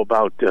I know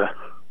about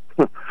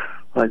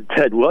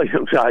Ted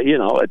Williams,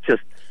 it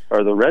just,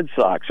 or the Red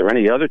Sox or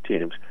any other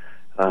teams.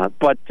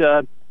 But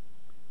it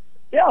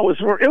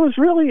was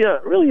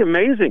really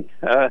amazing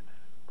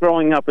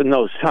growing up in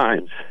those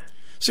times.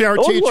 See, our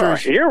those teachers were our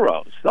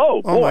heroes.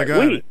 Oh boy, my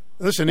God!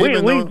 Listen,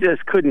 we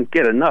just couldn't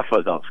get enough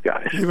of those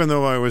guys. Even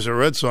though I was a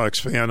Red Sox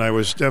fan, I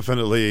was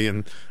definitely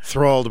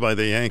enthralled by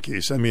the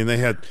Yankees. I mean, they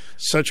had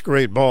such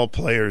great ball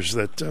players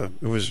that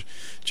it was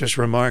just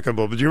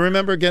remarkable. But do you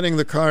remember getting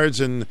the cards,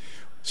 and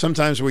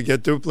sometimes we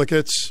get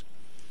duplicates?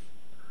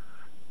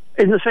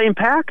 In the same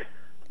pack?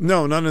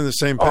 No, not in the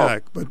same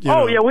pack. But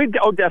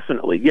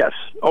definitely, yes.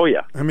 Oh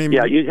yeah. I mean,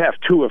 you'd have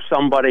two of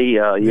somebody.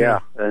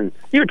 And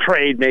you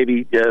trade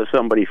maybe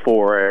somebody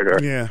for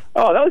it.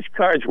 Oh, those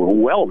cards were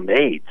well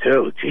made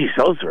too. Geez,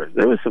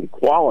 there was some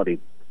quality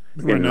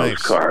in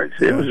those cards.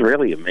 It was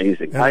really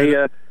amazing.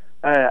 I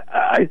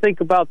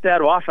think about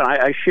that often.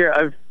 I've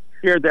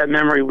shared that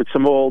memory with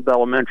some old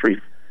elementary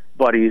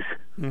buddies.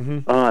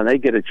 And they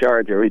get a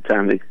charge every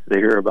time they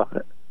hear about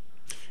it.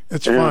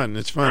 It's fun.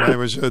 It's fun. I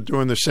was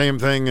doing the same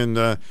thing,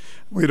 and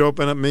we'd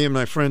open up, me and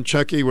my friend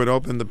Chucky would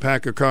open the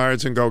pack of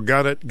cards and go,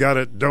 got it,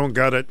 don't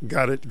got it,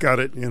 got it, got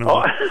it,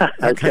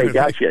 Okay,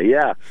 gotcha,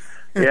 yeah.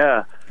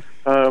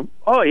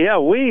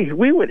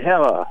 We would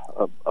have a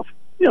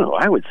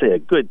I would say a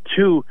good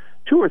 2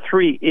 or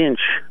 3 inch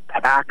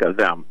pack of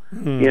them,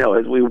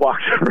 as we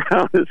walked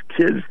around as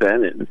kids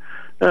then, and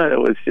it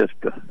was just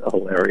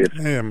hilarious.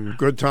 Hey, I'm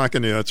good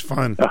talking to you. It's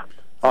fun.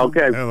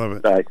 Okay. I love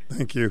it. Bye.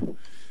 Thank you.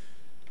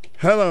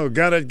 Hello,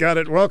 got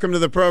it. Welcome to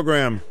the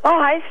program. Oh,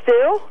 hi,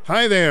 Stu.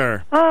 Hi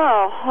there.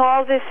 Oh,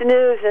 all this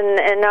news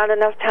and not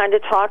enough time to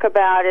talk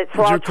about it,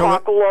 so I'll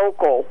talk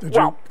local.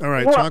 All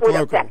right, talk would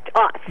local. Affect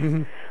us.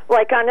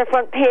 Like on the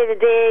front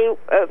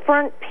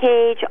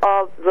page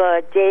of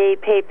the day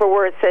paper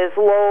where it says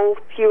low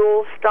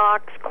fuel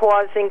stocks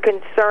causing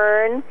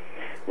concern.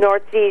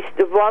 Northeast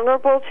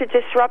vulnerable to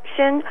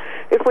disruption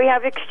if we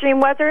have extreme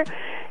weather.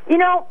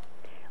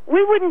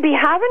 We wouldn't be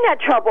having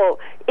that trouble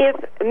if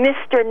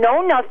Mr.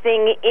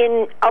 Know-Nothing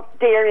up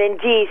there in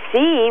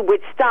D.C.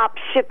 would stop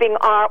shipping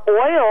our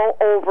oil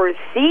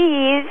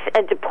overseas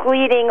and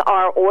depleting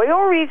our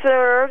oil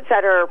reserves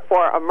that are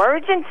for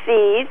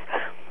emergencies.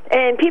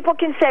 And people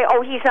can say,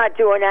 oh, he's not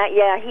doing that.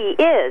 Yeah, he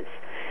is.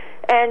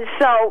 And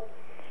so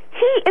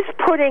he is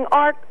putting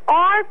our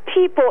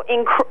people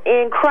in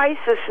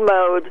crisis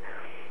mode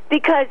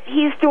because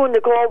he's doing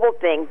the global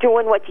thing,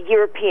 doing what the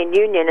European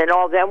Union and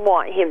all them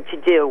want him to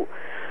do.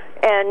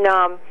 And,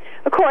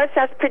 of course,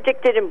 that's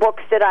predicted in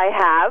books that I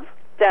have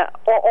that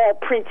are all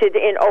printed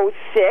in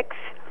 2006,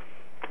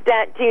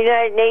 that the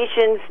United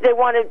Nations, they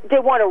want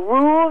to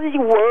rule the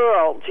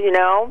world,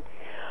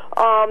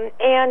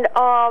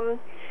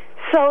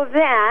 so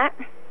that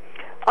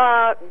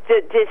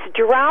this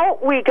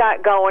drought we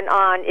got going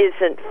on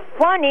isn't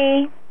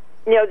funny.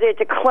 They're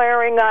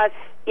declaring us,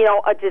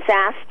 a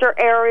disaster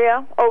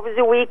area over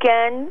the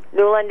weekend,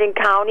 New London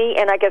County,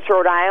 and I guess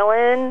Rhode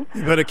Island.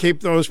 You better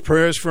keep those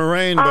prayers for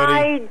rain, buddy.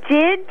 I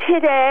did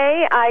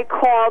today. I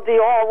called the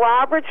All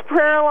Roberts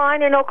prayer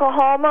line in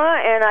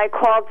Oklahoma, and I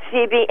called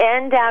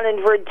CBN down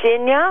in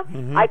Virginia.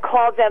 I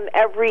called them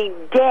every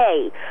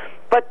day.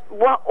 But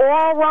what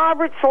All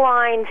Roberts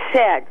line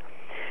said,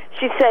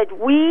 she said,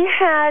 we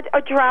had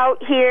a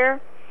drought here.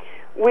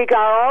 We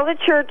got all the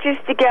churches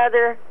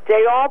together.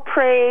 They all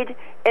prayed,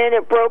 and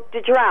it broke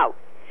the drought.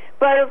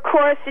 But, of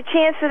course, the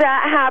chance of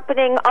that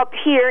happening up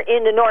here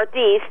in the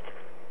Northeast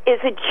is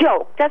a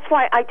joke. That's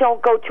why I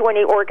don't go to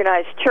any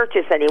organized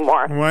churches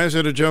anymore. Why is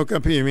it a joke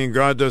up here? You mean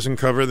God doesn't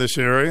cover this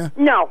area?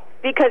 No,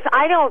 because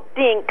I don't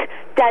think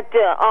that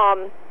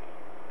the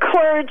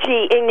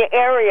clergy in the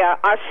area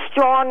are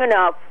strong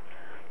enough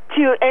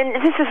to, and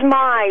this is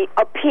my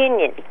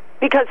opinion,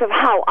 because of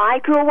how I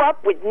grew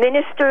up with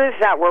ministers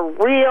that were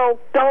real,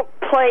 don't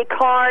play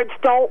cards,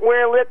 don't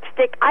wear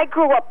lipstick. I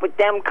grew up with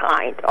them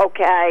kind,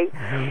 okay?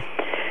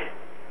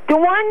 The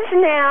ones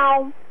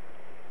now,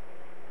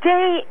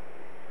 they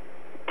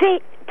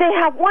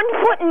have 1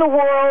 foot in the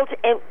world,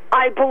 and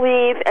I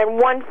believe, and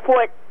 1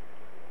 foot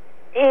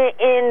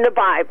in the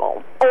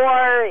Bible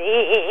or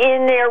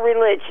in their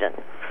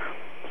religion.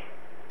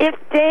 If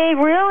they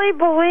really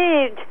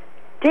believed,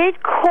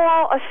 they'd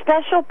call a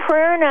special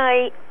prayer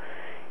night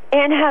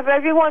and have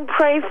everyone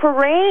pray for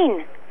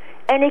rain.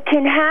 And it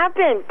can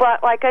happen,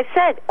 but like I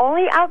said,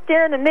 only out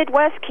there in the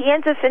Midwest,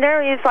 Kansas, and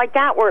areas like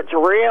that where it's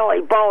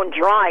really bone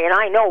dry, and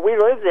I know we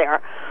live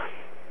there.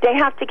 They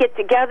have to get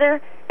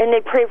together, and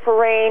they pray for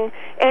rain,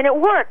 and it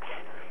works.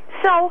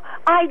 So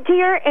I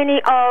dare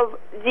any of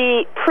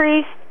the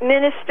priests,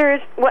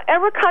 ministers,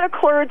 whatever kind of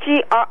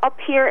clergy are up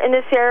here in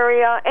this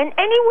area, and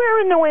anywhere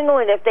in New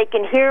England, if they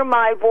can hear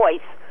my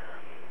voice,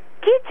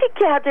 get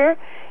together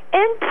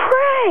and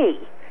pray.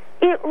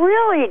 It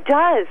really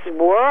does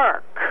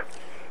work,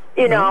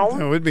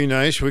 Well, it would be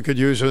nice. We could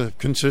use a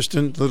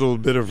consistent little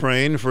bit of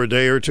rain for a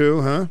day or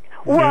two, huh?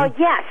 Well,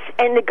 yes.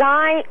 And the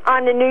guy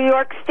on the New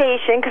York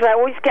station, because I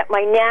always get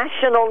my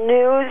national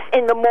news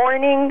in the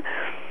morning,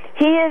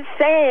 he is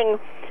saying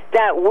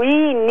that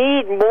we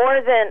need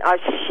more than a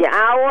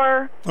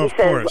shower. He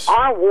says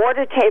our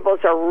water tables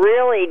are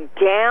really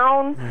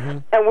down,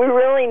 and we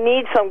really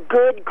need some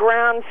good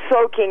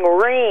ground-soaking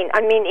rain.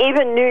 I mean,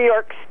 even New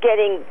York's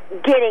getting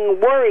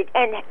worried.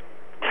 And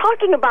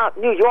talking about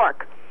New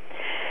York,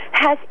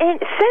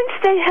 since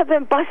they have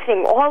been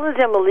busting all of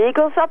them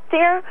illegals up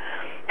there,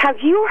 have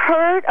you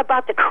heard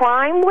about the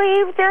crime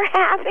wave they're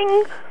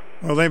having?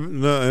 Well,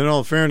 in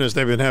all fairness,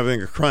 they've been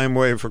having a crime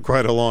wave for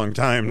quite a long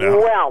time now.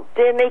 Well,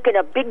 they're making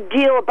a big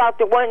deal about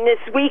the one this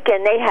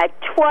weekend. They had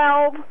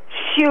 12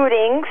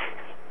 shootings,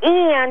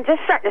 and this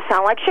starting to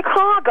sound like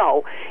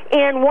Chicago.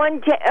 And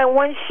one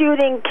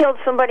shooting killed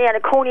somebody on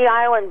a Coney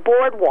Island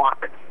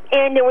boardwalk.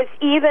 And there was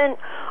even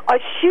a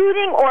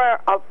shooting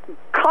or a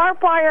car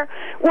fire,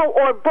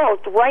 or both,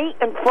 right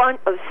in front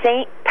of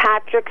St.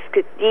 Patrick's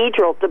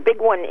Cathedral, the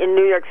big one in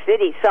New York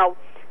City. So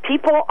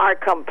people are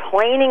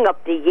complaining of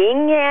the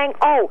yin-yang.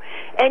 Oh,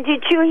 and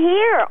did you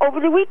hear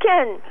over the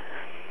weekend,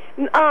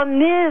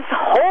 Ms.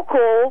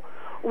 Hochul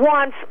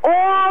wants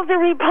all the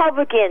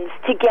Republicans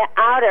to get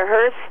out of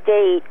her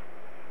state.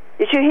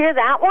 Did you hear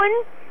that one?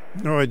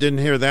 No, I didn't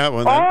hear that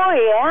one.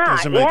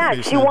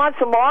 She wants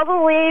them all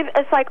to leave.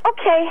 It's like,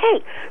 okay,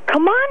 hey,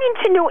 come on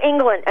into New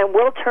England and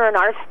we'll turn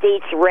our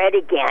states red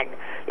again.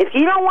 If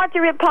you don't want the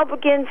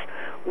Republicans,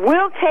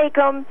 we'll take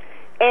them,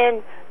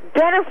 and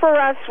better for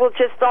us, we'll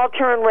just all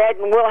turn red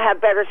and we'll have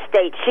better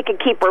states. She can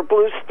keep her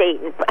blue state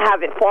and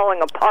have it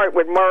falling apart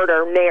with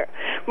murder, mayhem,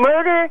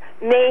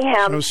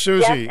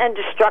 death, and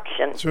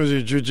destruction.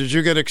 Susie, did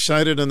you get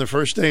excited on the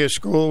first day of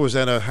school? Was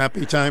that a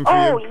happy time for you?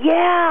 Oh,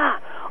 yeah.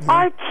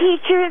 Our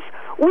teachers,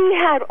 we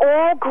had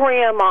all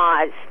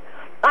grandmas.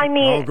 I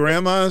mean... All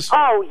grandmas?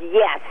 Oh,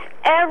 yes.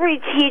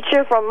 Every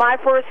teacher from my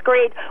first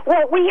grade.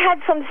 Well, we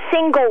had some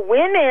single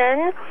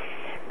women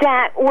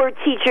that were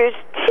teachers,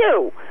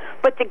 too.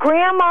 But the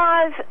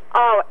grandmas,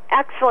 oh,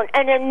 excellent.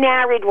 And then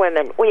married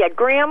women. We had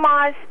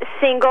grandmas,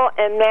 single,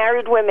 and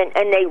married women,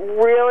 and they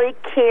really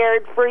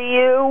cared for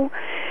you.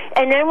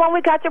 And then when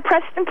we got to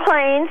Preston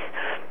Plains,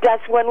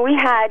 that's when we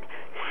had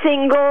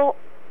single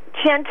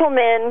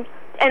gentlemen,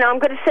 and I'm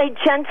going to say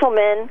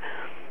gentlemen,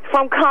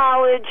 from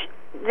college.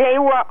 They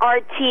were our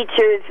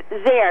teachers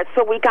there,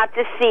 so we got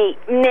to see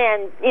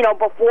men,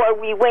 before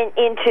we went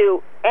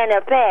into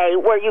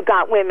NFA, where you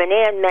got women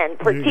and men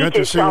for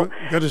teachers.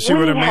 Got to see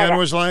what a man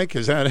was like?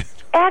 Is that it?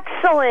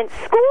 Excellent.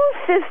 School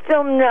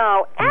system,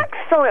 no.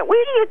 Excellent.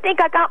 Where do you think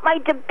I got my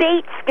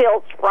debate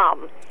skills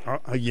from?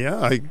 Yeah,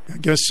 I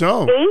guess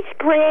so. 8th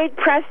grade,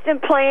 Preston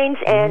Plains,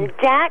 and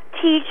that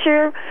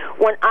teacher,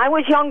 when I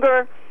was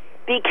younger,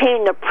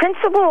 became the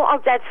principal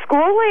of that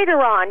school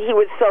later on. He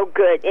was so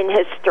good in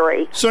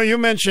history. So you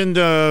mentioned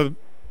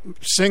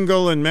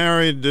single and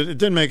married. It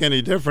didn't make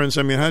any difference.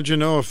 I mean, how'd you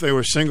know if they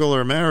were single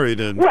or married?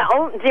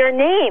 Well, their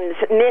names,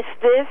 Miss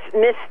this,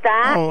 Miss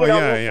that,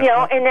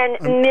 and then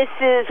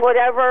Mrs.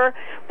 whatever.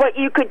 But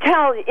you could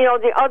tell,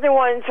 the other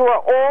ones were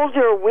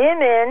older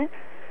women.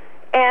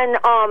 And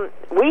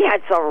we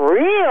had some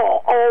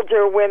real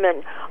older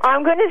women.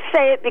 I'm going to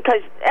say it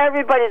because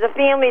the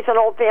family's an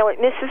old family.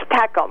 Mrs.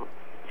 Peckham.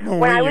 Well,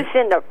 when I was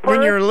in the first...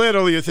 When you're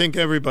little, you think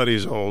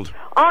everybody's old.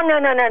 Oh,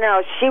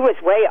 no. She was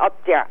way up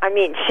there. I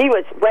mean, she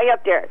was way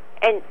up there.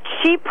 And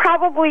she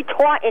probably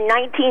taught in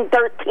 1913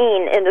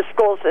 in the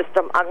school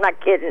system. I'm not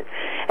kidding.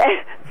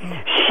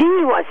 She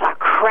was a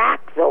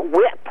crack the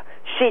whip.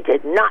 She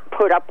did not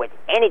put up with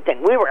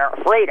anything. We were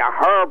afraid of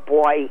her,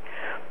 boy.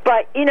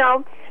 But,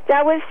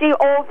 that was the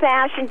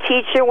old-fashioned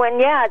teacher when,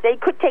 they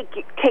could take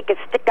a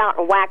stick out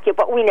and whack you,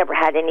 but we never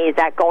had any of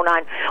that going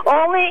on.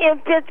 Only in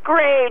 5th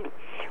grade...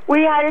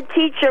 We had a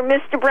teacher,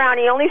 Mr. Brown.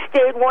 He only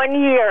stayed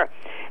 1 year.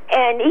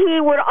 And he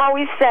would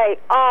always say,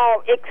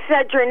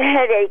 Excedrin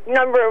headache,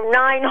 number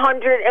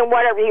 900 and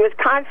whatever. He was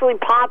constantly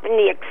popping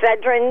the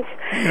Excedrins.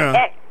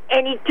 Yeah.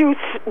 And he threw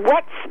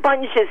wet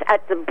sponges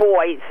at the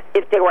boys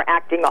if they were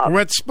acting up.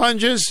 Wet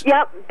sponges?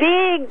 Yep,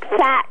 big,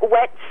 fat,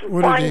 wet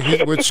sponges.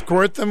 He would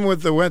squirt them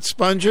with the wet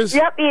sponges?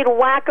 Yep, he'd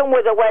whack them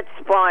with a wet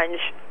sponge.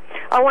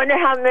 I wonder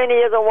how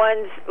many of the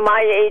ones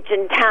my age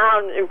in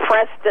town in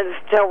Preston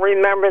still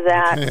remember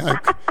that.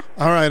 Okay,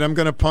 all right, I'm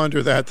going to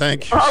ponder that.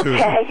 Thank you, Susan.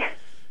 Okay.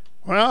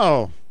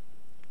 Wow.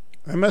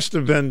 I must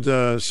have been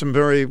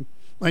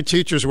my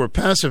teachers were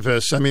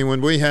pacifists. I mean,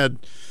 when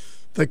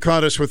they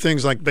caught us with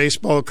things like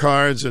baseball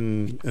cards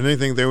and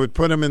anything, they would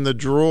put them in the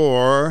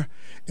drawer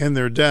in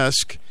their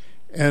desk,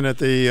 and at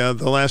the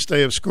last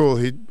day of school,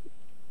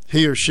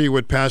 he or she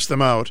would pass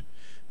them out.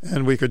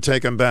 And we could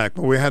take them back,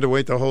 but we had to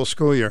wait the whole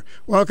school year.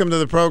 Welcome to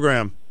the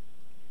program.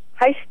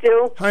 Hi,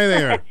 Stu. Hi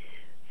there.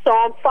 So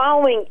I'm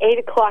following 8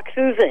 o'clock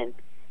Susan,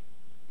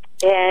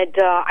 and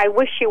I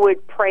wish you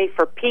would pray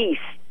for peace.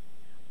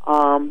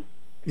 That's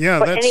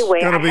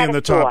anyway, going to be in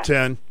the top thought.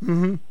 10.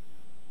 Mm-hmm.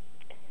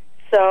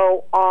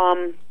 So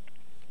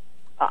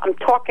I'm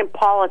talking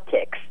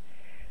politics.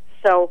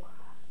 So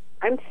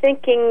I'm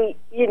thinking,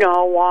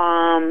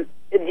 the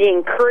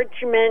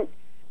encouragement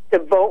to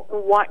vote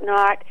and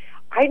whatnot,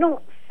 I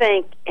don't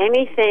think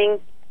anything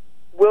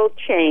will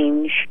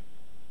change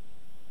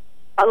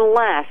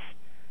unless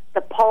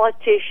the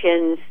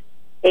politicians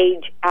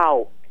age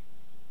out.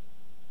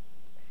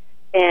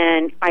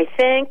 And I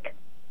think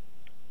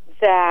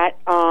that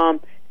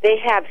they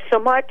have so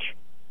much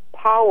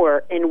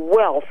power and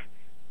wealth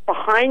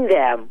behind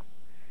them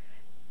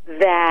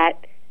that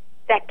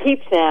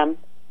keeps them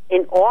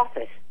in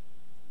office.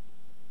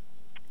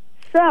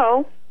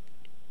 So,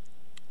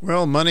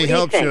 well, money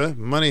helps you.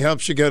 Money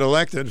helps you get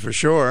elected for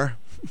sure.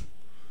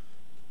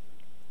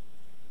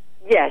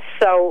 Yes.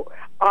 So,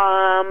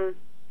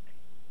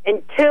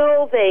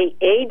 until they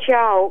age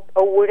out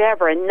or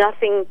whatever, and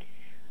nothing,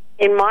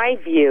 in my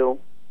view,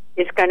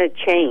 is going to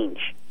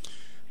change.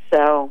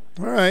 So,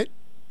 all right.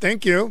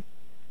 Thank you.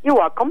 You're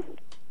welcome.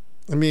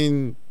 I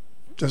mean,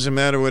 doesn't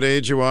matter what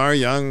age you are,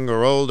 young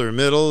or old or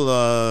middle.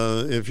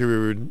 If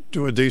you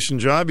do a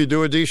decent job, you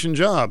do a decent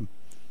job.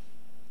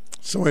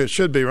 That's the way it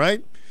should be,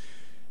 right?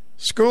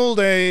 School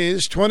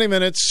days, 20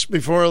 minutes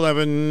before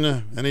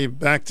 11. Any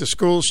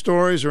back-to-school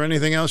stories or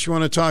anything else you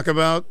want to talk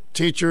about?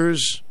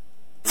 Teachers?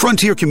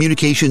 Frontier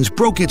Communications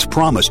broke its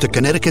promise to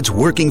Connecticut's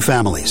working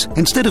families.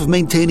 Instead of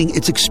maintaining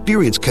its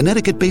experienced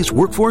Connecticut-based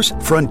workforce,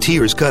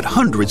 Frontier's cut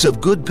hundreds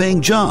of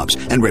good-paying jobs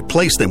and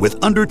replaced them with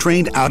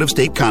undertrained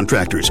out-of-state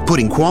contractors,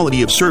 putting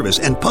quality of service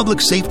and public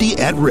safety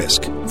at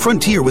risk.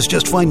 Frontier was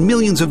just fined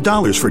millions of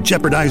dollars for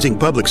jeopardizing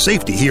public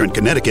safety here in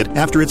Connecticut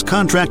after its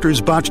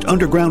contractors botched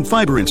underground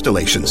fiber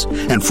installations.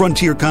 And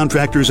Frontier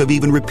contractors have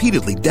even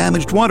repeatedly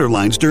damaged water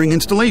lines during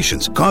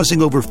installations,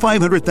 causing over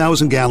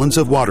 500,000 gallons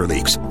of water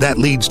leaks. That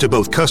leads to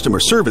both customer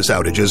service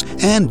outages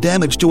and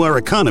damage to our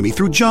economy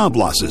through job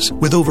losses.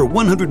 With over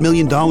 $100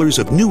 million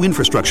of new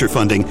infrastructure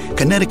funding,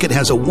 Connecticut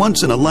has a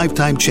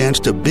once-in-a-lifetime chance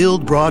to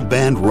build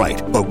broadband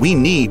right. But we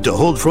need to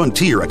hold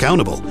Frontier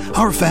accountable.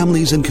 Our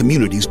families and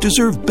communities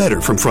deserve better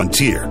from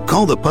Frontier.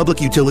 Call the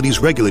Public Utilities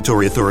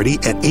Regulatory Authority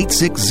at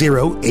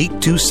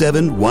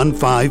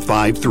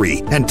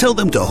 860-827-1553 and tell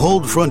them to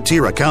hold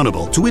Frontier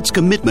accountable to its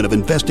commitment of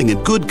investing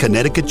in good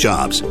Connecticut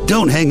jobs.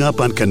 Don't hang up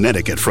on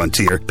Connecticut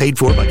Frontier, paid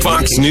for by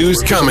Fox News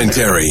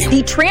Commentary.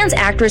 The trans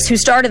actress who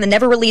starred in the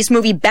never-released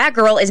movie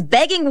Batgirl is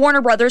begging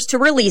Warner Brothers to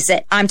release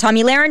it. I'm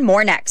Tommy Lahren.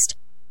 More next.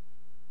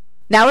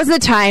 Now is the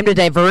time to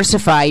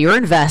diversify your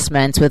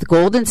investments with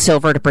gold and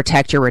silver to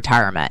protect your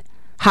retirement.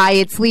 Hi,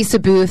 it's Lisa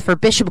Booth for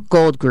Bishop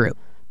Gold Group.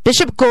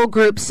 Bishop Gold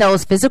Group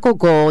sells physical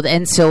gold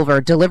and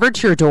silver delivered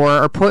to your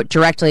door or put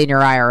directly in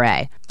your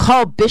IRA.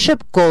 Call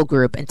Bishop Gold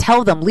Group and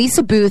tell them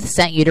Lisa Booth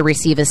sent you to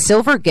receive a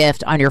silver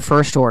gift on your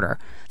first order.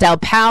 Dial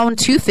pound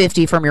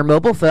 250 from your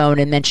mobile phone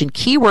and mention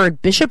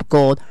keyword Bishop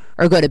Gold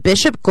or go to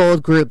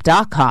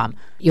bishopgoldgroup.com.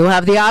 You'll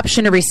have the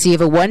option to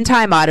receive a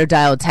one-time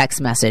auto-dialed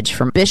text message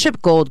from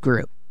Bishop Gold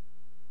Group.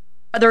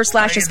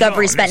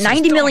 Discovery spent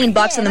 $90 million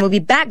on the movie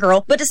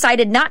Batgirl, but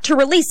decided not to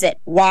release it.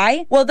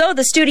 Why? Well, though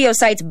the studio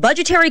cites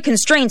budgetary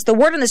constraints, the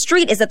word on the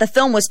street is that the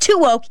film was too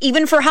woke,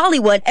 even for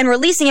Hollywood, and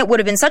releasing it would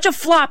have been such a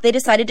flop they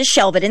decided to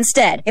shelve it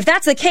instead. If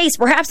that's the case,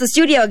 perhaps the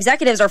studio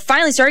executives are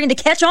finally starting to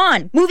catch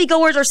on.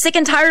 Moviegoers are sick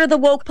and tired of the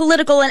woke,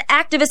 political, and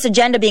activist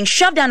agenda being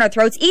shoved down our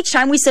throats each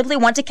time we simply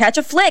want to catch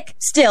a flick.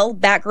 Still,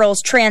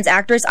 Batgirl's trans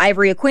actress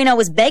Ivory Aquino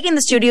was begging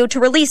the studio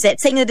to release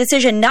it, saying the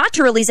decision not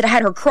to release it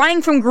had her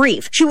crying from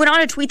grief. She went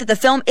on to tweet that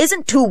the film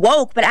isn't too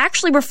woke, but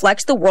actually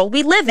reflects the world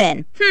we live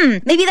in.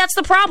 Maybe that's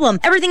the problem.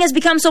 Everything has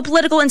become so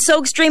political and so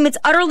extreme, it's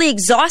utterly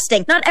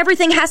exhausting. Not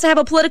everything has to have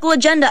a political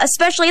agenda,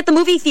 especially at the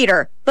movie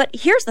theater. But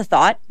here's the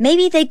thought.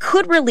 Maybe they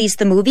could release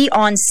the movie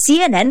on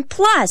CNN+.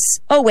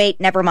 Oh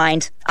wait, never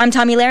mind. I'm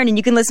Tommy Lahren, and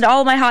you can listen to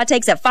all of my hot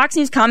takes at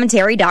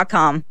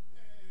foxnewscommentary.com.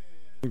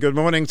 Good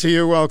morning to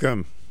you.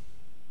 Welcome.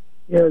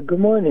 Yeah,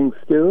 good morning,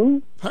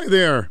 Stu. Hi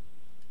there.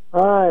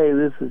 Hi,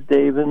 this is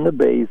Dave in the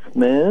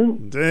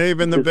basement.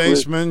 Dave in the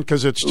basement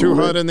because it's too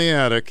hot in the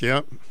attic,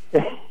 yep.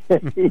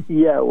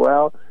 Yeah,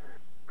 well,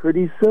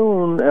 pretty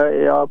soon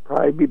I'll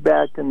probably be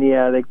back in the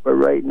attic, but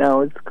right now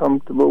it's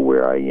comfortable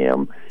where I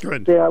am.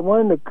 Good. Say, I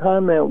wanted to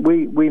comment,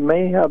 we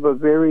may have a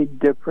very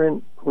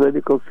different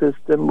political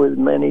system with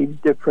many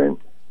different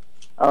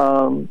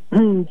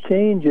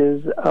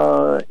changes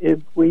if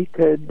we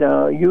could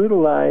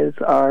utilize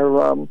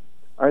our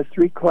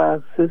three-class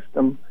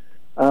system.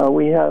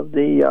 We have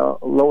the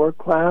lower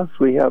class,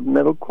 we have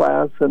middle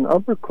class, and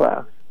upper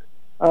class.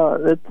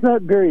 It's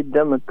not very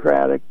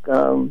democratic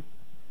because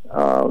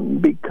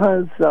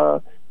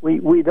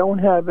we don't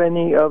have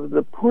any of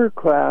the poor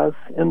class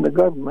in the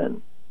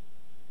government.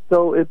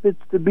 So if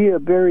it's to be a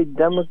very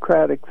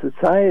democratic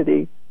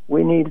society,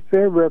 we need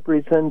fair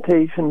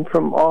representation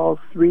from all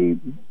three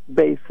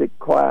basic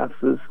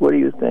classes. What do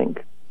you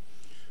think?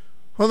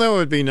 Well, that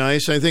would be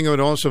nice. I think it would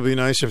also be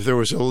nice if there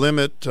was a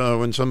limit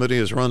when somebody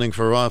is running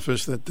for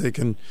office that they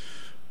can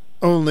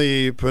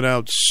only put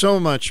out so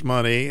much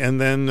money,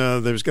 and then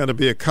there's got to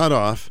be a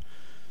cutoff.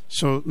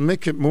 So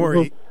make it more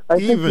even. I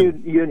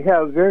think you'd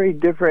have very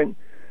different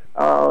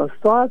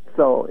thoughts,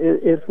 though.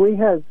 If we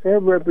had fair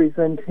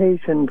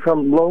representation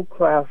from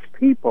low-class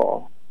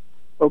people,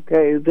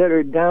 okay, that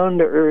are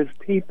down-to-earth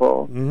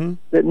people,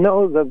 that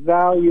know the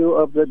value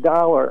of the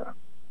dollar,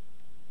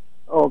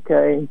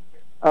 okay,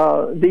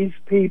 these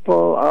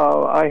people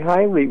I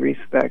highly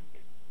respect.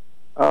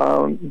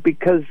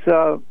 because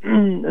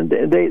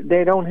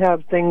they don't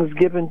have things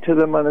given to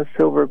them on a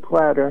silver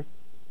platter.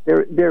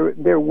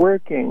 They're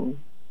working.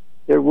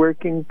 They're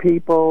working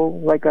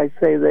people. Like I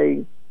say,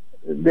 they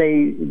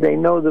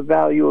know the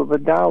value of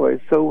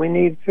 $1. So we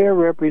need fair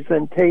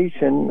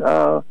representation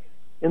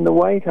in the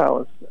White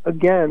House.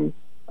 Again,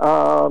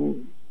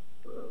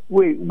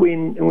 we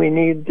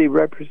need the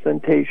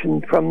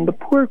representation from the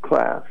poor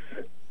class.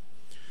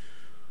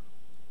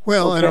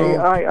 Well, okay,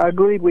 I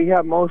believe we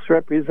have most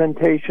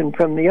representation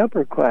from the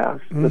upper class.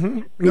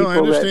 Mm-hmm. No, I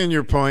understand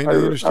your point. I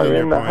understand are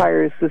your in the point.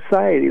 higher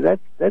society. That's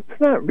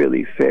not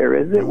really fair,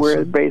 is it?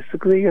 We're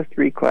basically a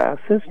three-class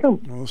system.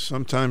 Well,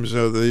 sometimes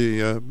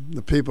the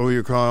people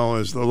you call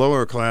as the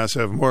lower class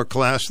have more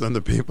class than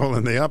the people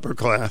in the upper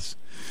class.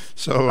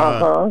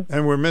 So,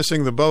 and we're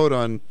missing the boat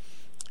on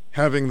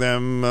having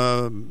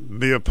them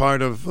be a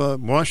part of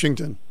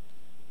Washington.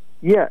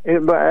 Yeah,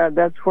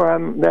 that's where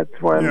I'm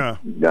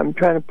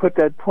trying to put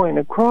that point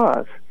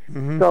across.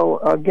 Mm-hmm. So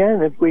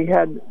again, if we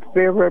had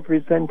fair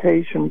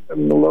representation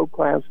from the low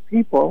class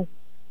people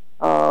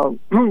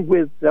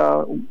with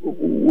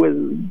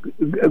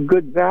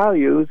good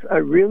values, I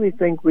really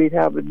think we'd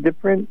have a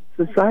different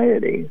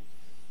society.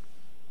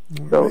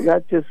 So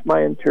that's just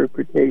my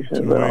interpretation.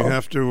 So we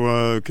have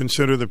to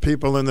consider the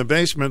people in the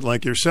basement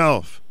like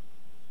yourself.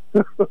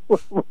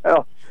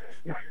 Well,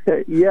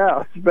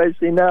 yeah,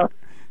 especially now.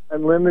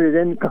 Unlimited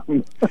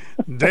income.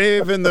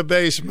 Dave in the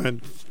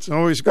basement. It's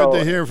always good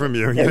to hear from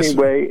you.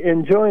 Anyway,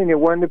 enjoying your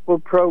wonderful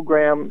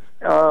program,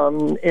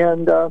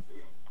 and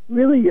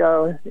really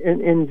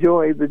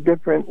enjoy the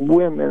different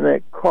women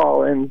that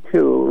call in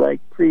too, like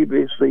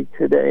previously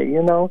today.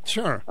 You know,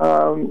 sure.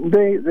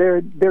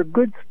 They're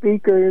good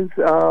speakers.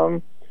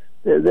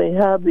 They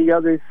have the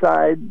other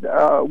side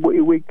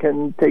we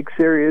can take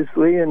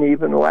seriously and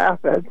even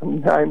laugh at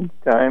from time to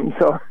time.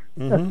 So.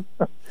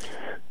 Mm-hmm.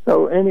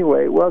 So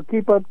anyway, well,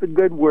 keep up the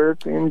good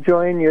work.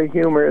 Enjoying your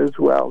humor as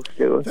well,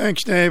 Stu.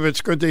 Thanks, Dave.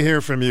 It's good to hear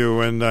from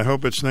you, and I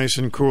hope it's nice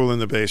and cool in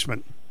the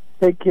basement.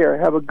 Take care.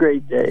 Have a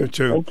great day. You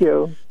too. Thank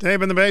you.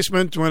 Dave in the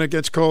basement. When it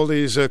gets cold,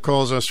 he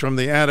calls us from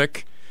the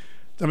attic.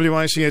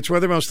 WICH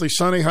weather, mostly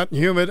sunny, hot and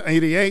humid,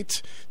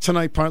 88.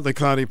 Tonight, partly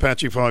cloudy,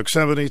 patchy fog,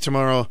 70.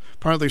 Tomorrow,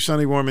 partly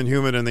sunny, warm and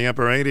humid in the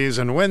upper 80s.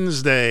 And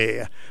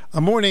Wednesday, a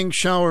morning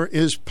shower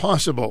is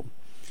possible.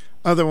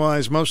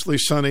 Otherwise, mostly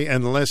sunny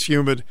and less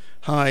humid,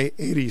 high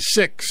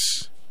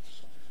 86.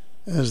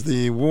 As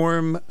the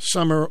warm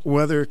summer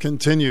weather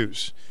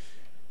continues.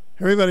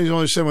 Everybody's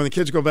always said when the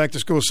kids go back to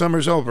school,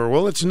 summer's over.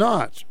 Well, it's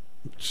not.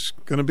 It's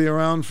going to be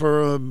around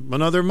for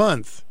another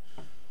month.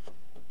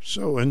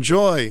 So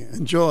enjoy.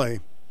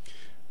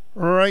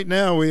 Right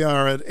now we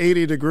are at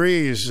 80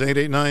 degrees,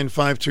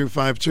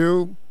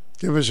 889-5252.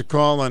 Give us a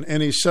call on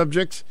any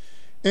subject,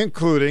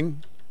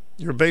 including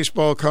your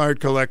baseball card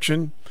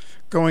collection,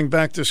 going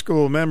back to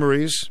school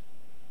memories.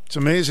 It's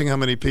amazing how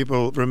many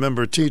people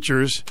remember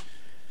teachers.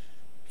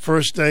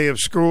 First day of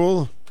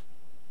school.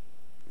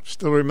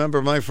 Still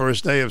remember my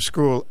first day of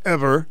school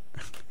ever.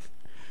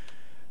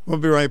 We'll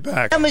be right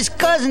back. I'm his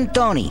cousin,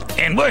 Tony.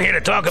 And we're here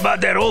to talk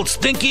about that old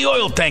stinky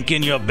oil tank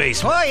in your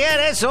basement. Oh, yeah,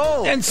 that's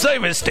old. And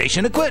service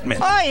station equipment.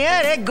 Oh,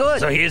 yeah, they're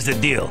good. So here's the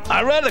deal.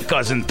 Our other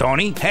cousin,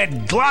 Tony,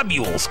 had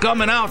globules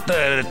coming out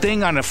the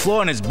thing on the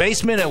floor in his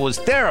basement. It was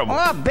terrible.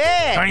 Oh,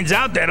 bad. Turns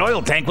out that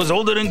oil tank was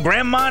older than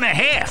Grandma and a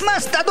half.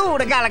 Mustadu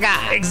the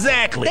galaga.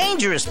 Exactly.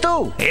 Dangerous,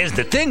 too. Here's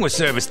the thing with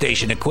service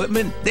station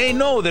equipment. They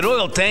know that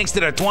oil tanks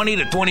that are 20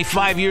 to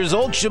 25 years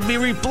old should be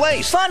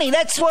replaced. Funny,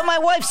 that's what my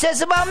wife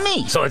says about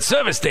me. So at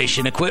service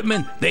station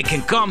equipment, they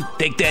can come,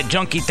 take that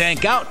junky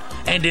tank out,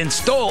 and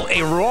install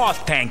a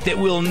Roth tank that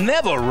will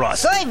never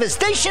rust. Service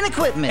station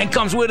equipment. And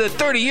comes with a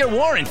 30-year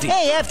warranty.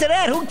 Hey, after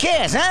that, who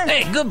cares, huh?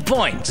 Hey, good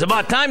point. It's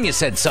about time you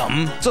said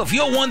something. So if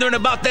you're wondering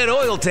about that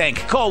oil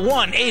tank, call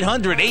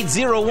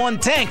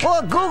 1-800-801-TANK.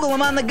 Or Google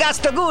them on the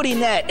Gastaguri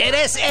net at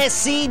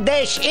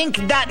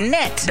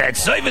ssc-inc.net. That's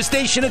service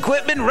station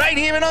equipment right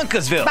here in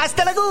Uncasville.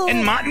 Basta lagoon.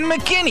 And Martin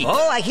McKinney.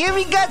 Oh, I hear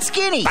he got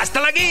skinny. Basta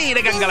lagi,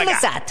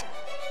 Lasat.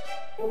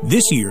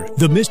 This year,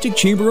 the Mystic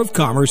Chamber of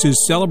Commerce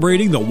is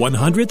celebrating the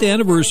 100th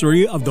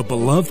anniversary of the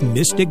beloved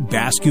Mystic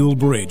Bascule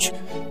Bridge.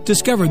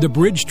 Discover the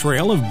Bridge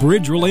Trail of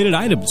bridge-related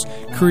items,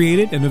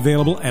 created and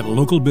available at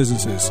local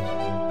businesses.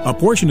 A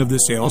portion of the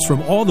sales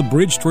from all the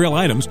Bridge Trail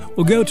items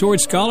will go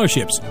towards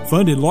scholarships,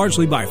 funded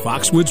largely by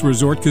Foxwoods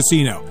Resort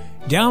Casino.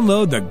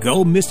 Download the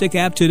Go Mystic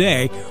app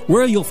today,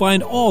 where you'll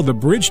find all the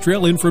Bridge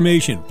Trail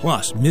information,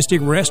 plus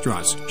Mystic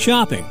restaurants,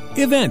 shopping,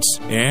 events,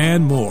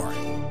 and more.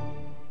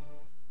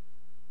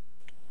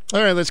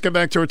 All right, let's get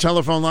back to our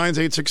telephone lines,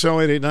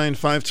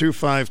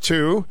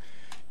 860-889-5252.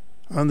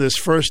 On this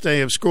first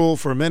day of school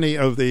for many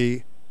of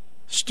the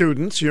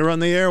students. You're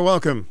on the air.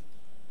 Welcome.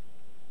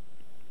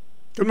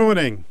 Good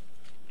morning.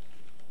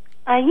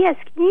 Yes,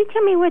 can you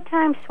tell me what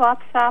time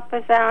Swap Stop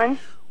is on?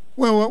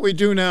 Well, what we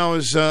do now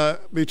is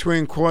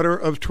between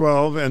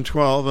 11:45 and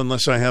 12,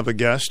 unless I have a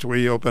guest,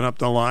 we open up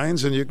the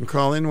lines and you can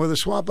call in with a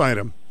swap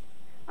item.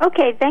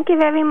 Okay, thank you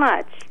very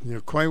much.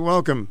 You're quite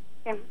welcome.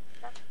 Okay.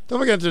 Don't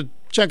forget to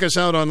check us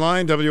out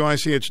online,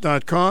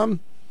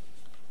 WICH.com.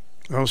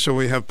 Also,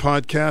 we have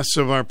podcasts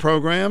of our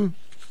program.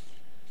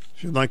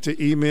 If you'd like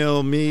to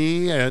email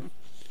me at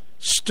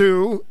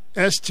Stu,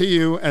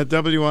 S-T-U, at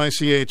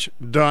WICH.com.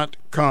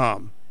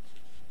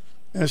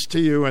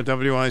 STU at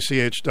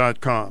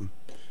WICH.com.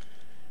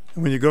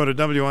 And when you go to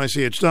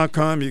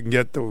WICH.com, you can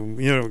get the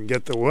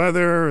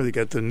weather, you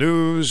get the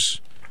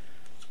news,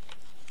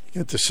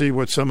 you get to see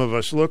what some of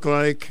us look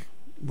like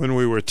when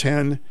we were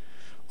 10,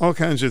 all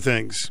kinds of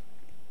things.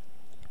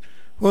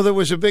 Well, there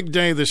was a big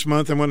day this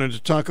month. I wanted to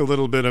talk a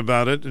little bit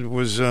about it.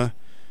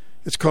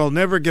 It's called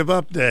Never Give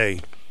Up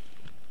Day.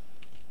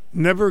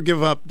 Never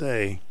Give Up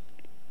Day.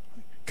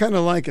 Kind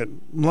of like it.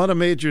 A lot of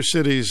major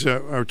cities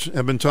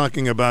have been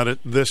talking about it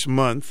this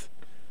month.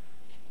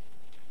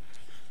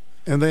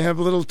 And they have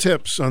little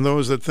tips on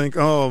those that think,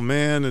 oh,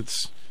 man,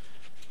 it's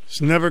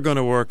never going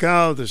to work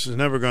out. This is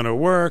never going to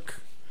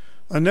work.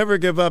 On Never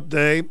Give Up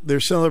Day, they're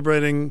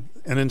celebrating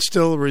and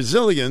instill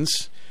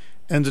resilience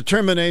and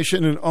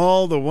determination in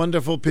all the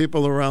wonderful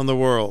people around the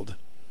world.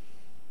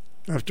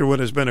 After what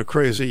has been a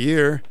crazy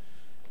year,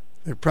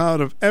 they're proud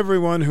of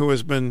everyone who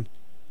has been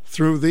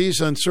through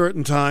these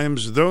uncertain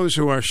times, those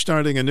who are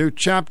starting a new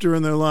chapter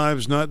in their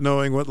lives, not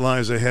knowing what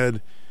lies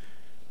ahead.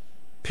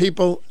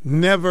 People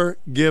never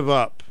give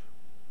up.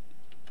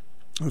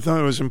 I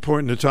thought it was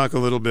important to talk a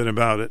little bit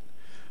about it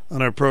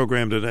on our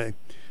program today.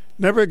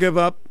 Never Give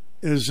Up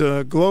is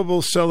a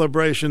global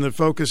celebration that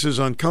focuses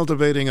on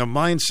cultivating a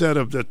mindset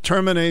of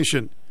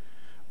determination.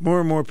 More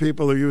and more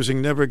people are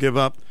using Never Give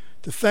Up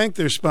to thank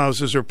their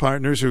spouses or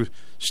partners who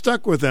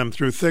stuck with them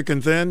through thick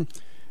and thin.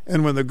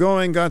 And when the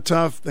going got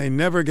tough, they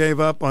never gave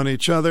up on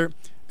each other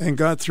and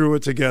got through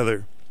it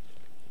together.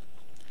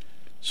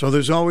 So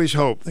there's always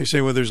hope. They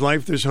say, where there's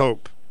life, there's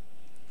hope.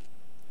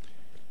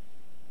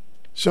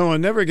 So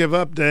on Never Give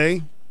Up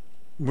Day,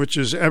 which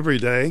is every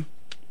day,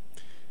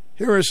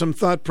 here are some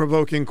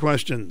thought-provoking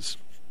questions.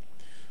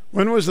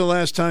 When was the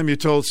last time you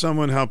told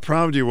someone how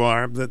proud you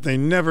are that they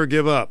never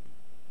give up?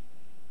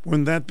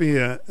 Wouldn't that be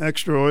an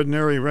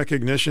extraordinary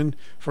recognition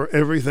for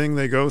everything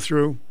they go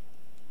through?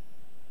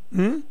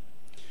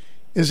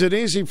 Is it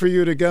easy for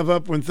you to give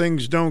up when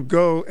things don't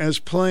go as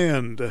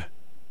planned?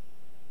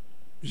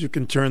 You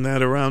can turn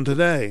that around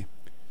today.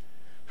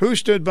 Who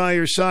stood by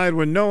your side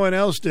when no one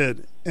else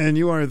did, and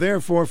you are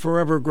therefore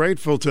forever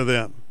grateful to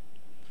them?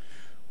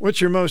 What's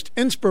your most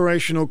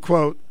inspirational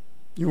quote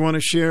you want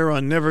to share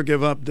on Never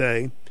Give Up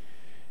Day?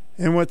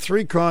 And what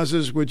 3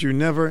 causes would you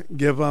never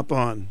give up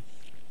on?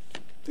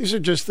 These are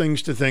just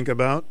things to think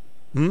about.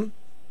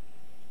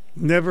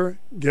 Never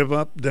Give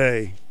Up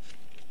Day.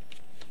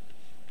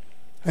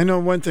 I know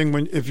one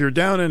thing, if you're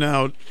down and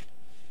out,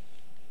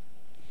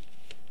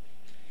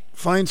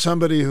 find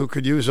somebody who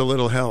could use a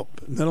little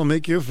help. That'll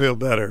make you feel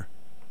better.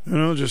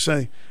 Just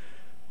say,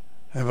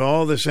 I have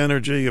all this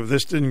energy. If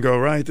this didn't go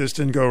right, this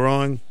didn't go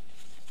wrong.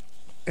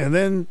 And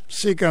then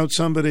seek out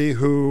somebody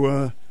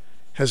who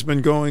has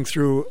been going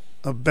through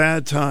a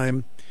bad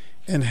time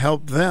and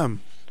help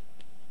them.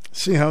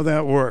 See how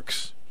that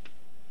works.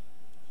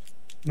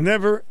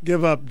 Never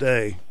Give Up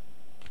Day.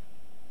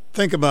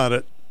 Think about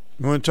it.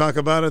 You want to talk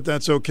about it?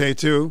 That's okay,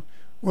 too.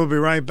 We'll be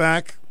right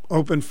back.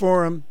 Open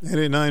forum,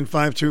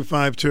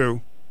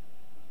 889-5252.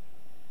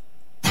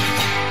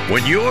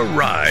 When your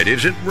ride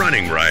isn't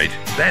running right,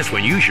 that's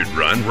when you should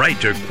run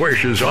right to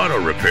Quercia's Auto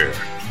Repair.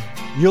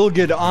 You'll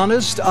get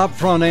honest,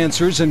 upfront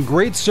answers and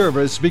great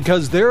service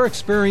because their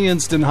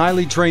experienced and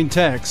highly trained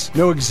techs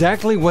know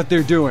exactly what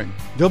they're doing.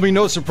 There'll be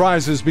no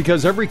surprises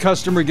because every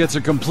customer gets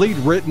a complete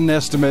written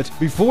estimate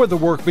before the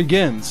work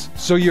begins,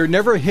 so you're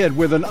never hit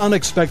with an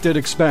unexpected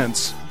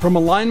expense. From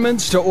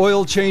alignments to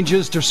oil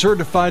changes to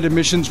certified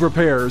emissions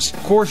repairs,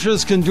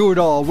 Quercia's can do it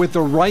all with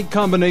the right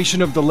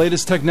combination of the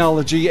latest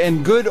technology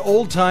and good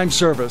old-time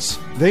service.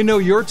 They know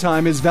your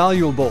time is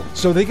valuable,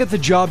 so they get the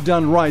job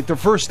done right the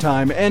first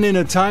time and in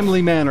a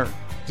timely manner.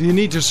 Do you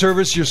need to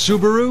service your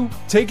Subaru?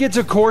 Take it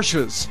to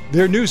Quercia's.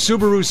 Their new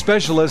Subaru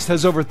specialist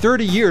has over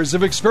 30 years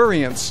of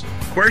experience.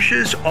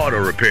 Quercia's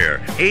Auto Repair,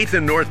 8th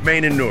and North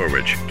Main in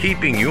Norwich,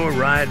 keeping your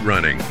ride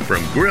running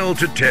from grill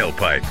to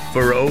tailpipe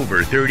for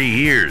over 30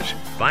 years.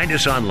 Find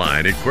us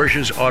online at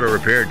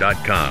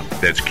QuerciasAutoRepair.com.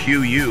 That's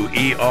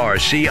QUERCIAS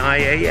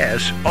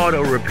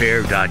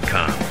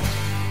Autorepair.com.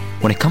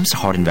 When it comes to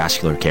heart and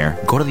vascular care,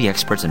 go to the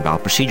experts in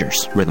valve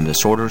procedures, rhythm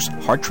disorders,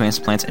 heart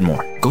transplants, and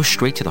more. Go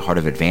straight to the heart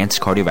of advanced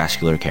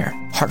cardiovascular care.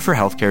 Heart for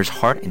Healthcare's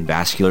Heart and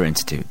Vascular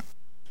Institute.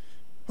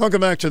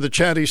 Welcome back to the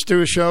Chatty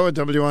Stew Show at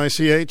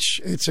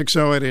WICH,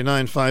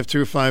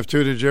 860-889-5252.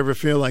 Did you ever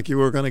feel like you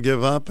were going to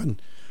give up,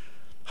 and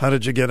how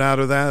did you get out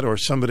of that, or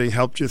somebody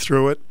helped you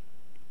through it?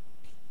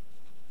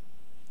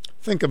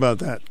 Think about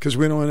that, because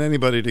we don't want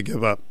anybody to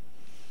give up.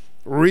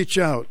 Reach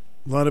out.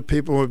 A lot of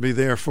people would be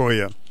there for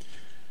you.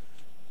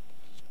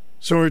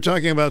 So we were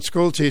talking about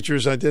school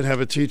teachers. I did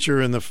have a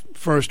teacher in the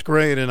first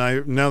grade,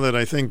 and now that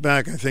I think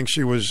back, I think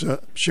she was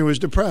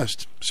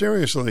depressed.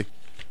 Seriously.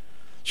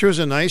 She was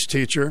a nice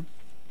teacher,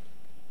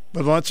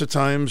 but lots of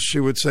times she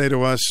would say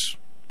to us,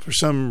 for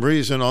some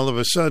reason, all of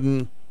a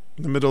sudden,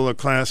 in the middle of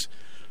class,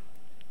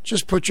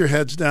 just put your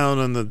heads down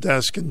on the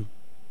desk and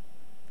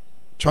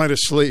try to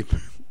sleep.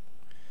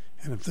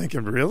 And I'm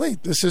thinking, really?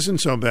 This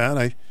isn't so bad.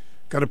 I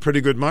got a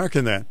pretty good mark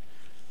in that.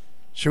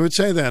 She would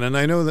say that, and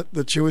I know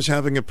that she was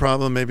having a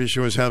problem. Maybe she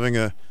was having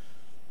a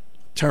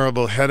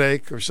terrible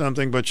headache or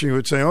something, but she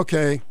would say,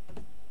 okay,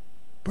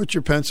 put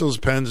your pencils,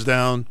 pens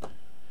down,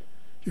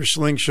 your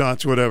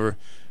slingshots, whatever.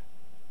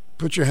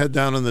 Put your head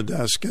down on the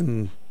desk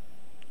and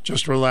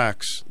just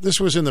relax. This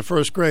was in the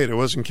first grade. It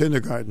wasn't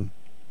kindergarten.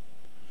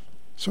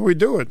 So we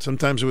do it.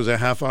 Sometimes it was a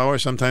half hour.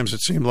 Sometimes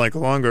it seemed like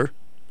longer.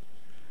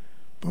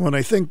 But when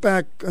I think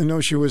back, I know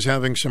she was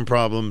having some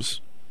problems,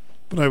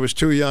 but I was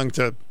too young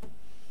to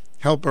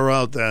help her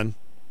out then.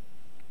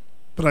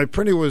 But I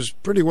was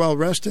pretty well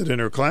rested in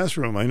her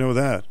classroom. I know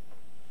that.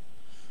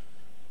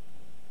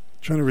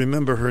 Trying to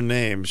remember her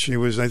name. She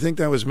was, I think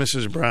that was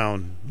Mrs.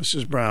 Brown.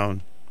 Mrs.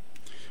 Brown.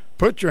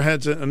 Put your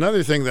heads in.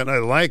 Another thing that I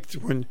liked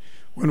when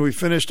we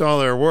finished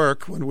all our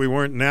work, when we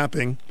weren't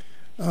napping,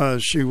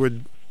 she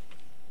would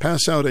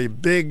pass out a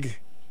big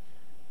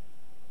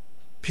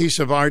piece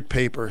of art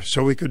paper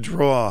so we could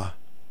draw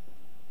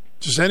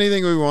just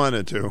anything we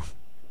wanted to.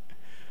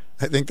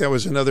 I think that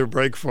was another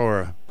break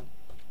for her.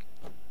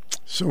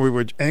 So we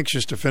were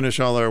anxious to finish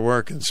all our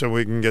work and so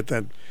we can get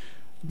that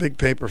big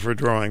paper for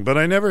drawing. But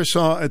I never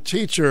saw a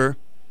teacher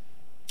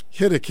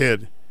hit a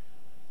kid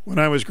when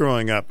I was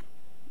growing up.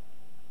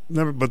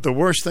 Never. But the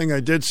worst thing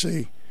I did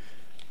see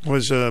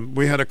was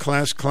we had a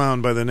class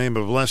clown by the name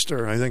of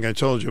Lester. I think I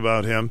told you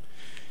about him.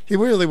 He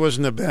really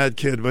wasn't a bad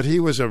kid, but he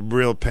was a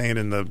real pain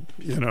in the,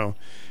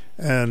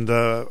 And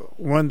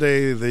one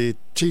day the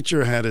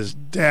teacher had his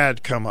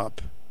dad come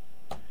up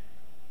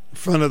in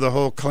front of the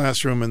whole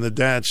classroom, and the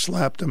dad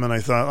slapped him, and I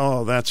thought,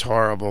 oh, that's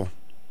horrible.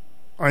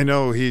 I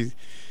know he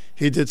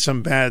did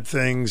some bad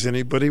things,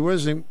 but he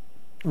wasn't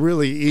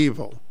really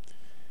evil.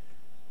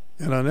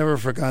 And I never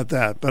forgot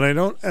that. But I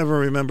don't ever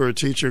remember a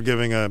teacher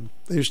giving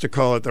they used to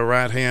call it the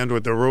rat hand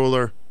with the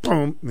ruler.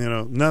 Boom,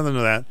 nothing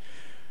of that.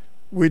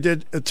 We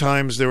did, at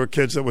times, there were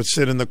kids that would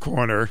sit in the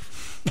corner.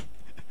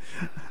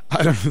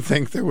 I don't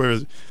think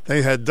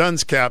they had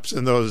dunce caps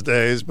in those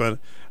days, but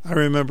I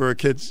remember a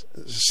kid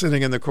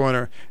sitting in the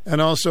corner. And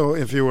also,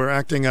 if you were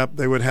acting up,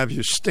 they would have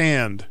you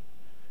stand.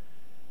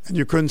 And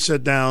you couldn't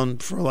sit down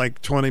for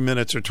like 20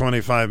 minutes or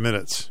 25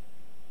 minutes.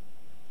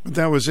 But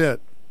that was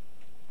it.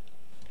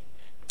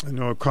 I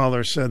know a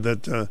caller said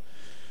that,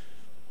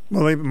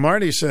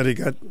 Marty said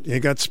he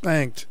got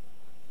spanked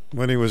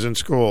when he was in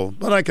school.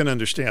 But I can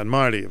understand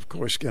Marty, of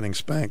course, getting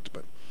spanked.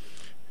 But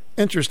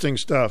interesting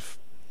stuff.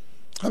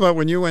 How about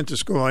when you went to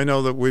school? I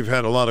know that we've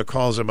had a lot of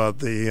calls about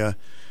the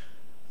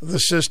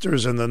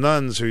sisters and the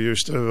nuns who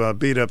used to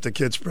beat up the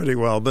kids pretty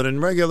well. But in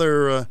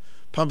regular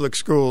public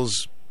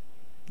schools,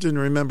 didn't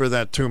remember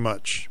that too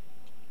much.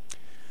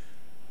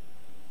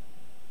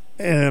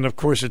 And, of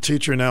course, a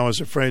teacher now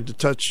is afraid to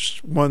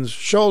touch one's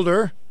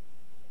shoulder.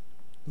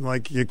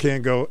 Like you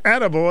can't go,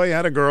 attaboy,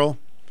 attagirl,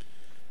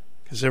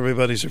 because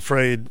everybody's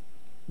afraid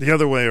the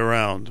other way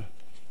around.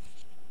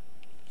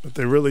 But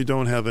they really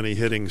don't have any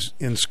hittings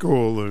in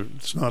school.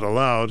 It's not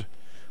allowed,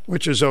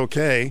 which is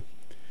okay.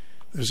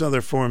 There's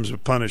other forms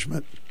of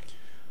punishment.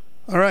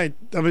 All right,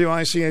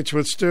 WICH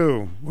with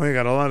Stu. We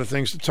got a lot of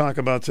things to talk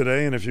about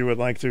today, and if you would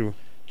like to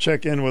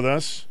check in with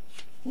us,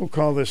 we'll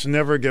call this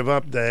Never Give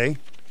Up Day.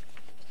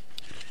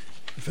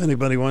 If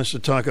anybody wants to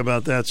talk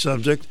about that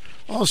subject.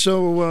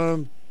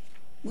 Also,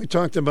 we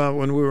talked about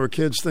when we were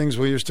kids, things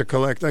we used to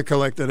collect. I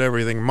collected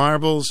everything.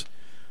 Marbles,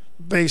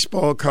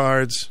 baseball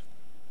cards,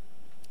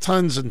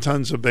 tons and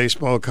tons of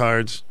baseball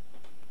cards.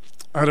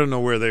 I don't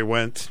know where they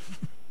went.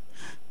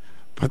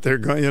 But they're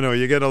going,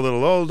 you get a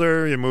little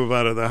older, you move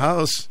out of the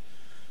house.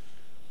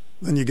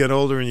 Then you get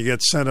older and you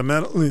get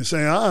sentimental. And you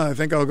say, I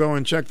think I'll go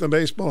and check the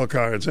baseball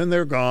cards. And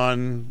they're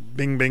gone.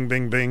 Bing, bing,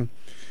 bing, bing.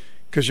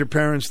 Because your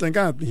parents think,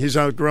 he's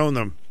outgrown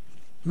them.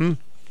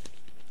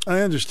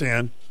 I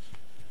understand.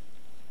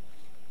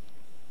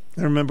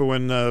 I remember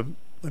when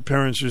my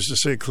parents used to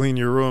say, clean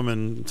your room.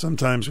 And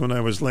sometimes when I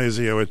was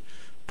lazy, I would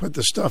put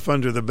the stuff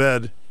under the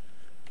bed.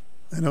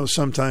 I know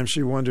sometimes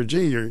she wondered,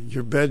 gee,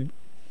 your bed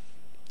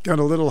got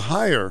a little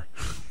higher.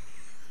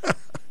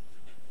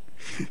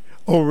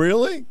 Oh,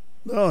 really?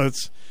 No,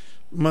 it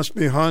must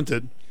be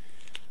haunted.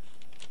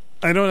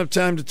 I don't have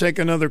time to take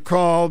another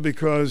call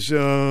because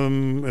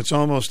it's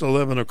almost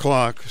 11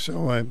 o'clock,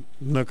 so I'm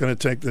not going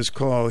to take this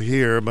call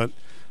here, but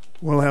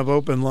we'll have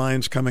open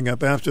lines coming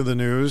up after the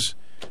news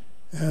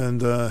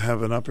and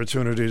have an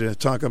opportunity to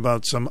talk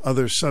about some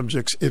other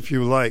subjects if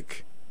you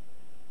like.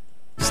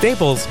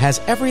 Staples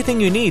has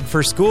everything you need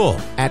for school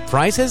at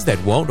prices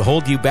that won't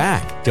hold you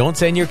back. Don't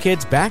send your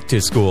kids back to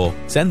school.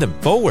 Send them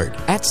forward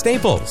at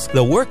Staples,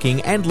 the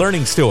working and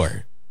learning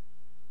store.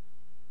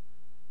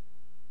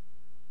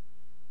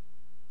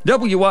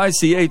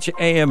 WICH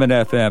AM and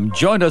FM.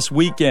 Join us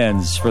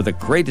weekends for the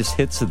greatest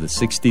hits of the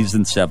 60s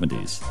and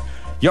 70s.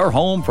 Your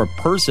home for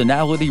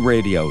personality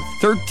radio,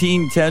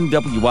 1310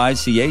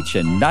 WICH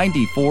and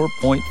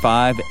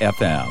 94.5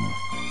 FM.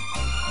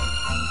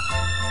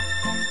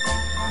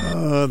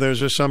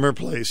 There's a summer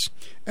place.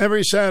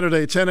 Every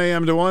Saturday, 10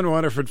 a.m. to 1,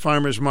 Waterford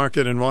Farmers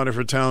Market in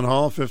Waterford Town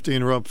Hall,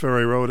 15 Rope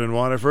Ferry Road in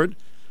Waterford,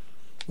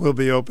 will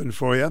be open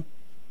for you.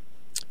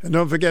 And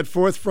don't forget,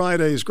 Fourth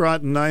Fridays,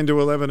 Groton, 9 to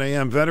 11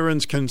 a.m.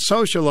 Veterans can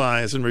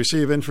socialize and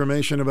receive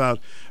information about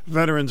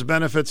veterans'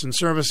 benefits and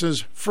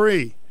services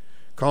free.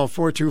 Call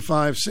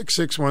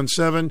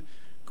 425-6617.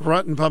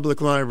 Groton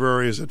Public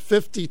Library is at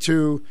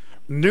 52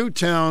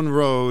 Newtown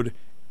Road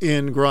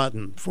in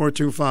Groton,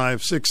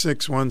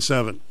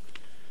 425-6617.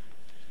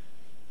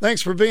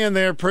 Thanks for being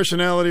there.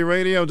 Personality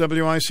Radio,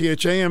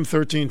 WICH AM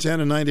 1310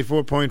 and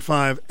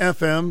 94.5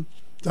 FM,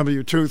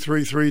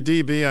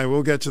 W233DB. I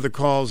will get to the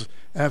calls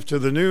after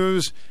the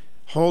news.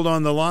 Hold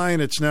on the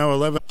line. It's now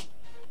 11.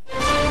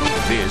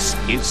 This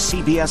is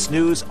CBS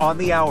News on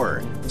the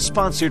Hour,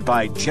 sponsored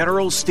by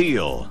General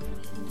Steel.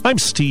 I'm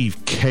Steve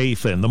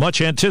Kathan. The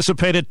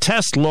much-anticipated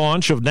test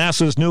launch of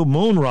NASA's new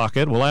moon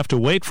rocket will have to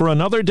wait for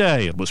another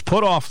day. It was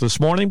put off this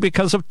morning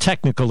because of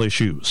technical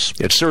issues.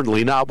 It's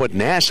certainly not what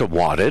NASA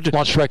wanted.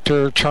 Launch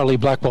Director Charlie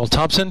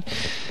Blackwell-Thompson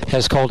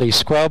has called a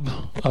scrub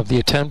of the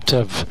attempt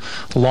of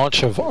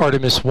launch of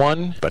Artemis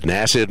 1. But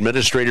NASA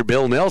Administrator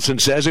Bill Nelson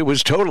says it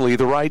was totally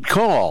the right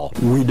call.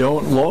 We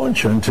don't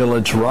launch until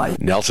it's right.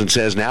 Nelson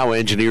says now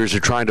engineers are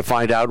trying to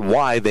find out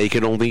why they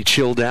can only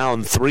chill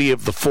down 3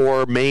 of the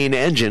 4 main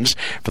engines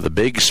for the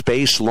big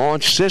space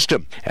launch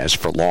system. As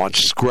for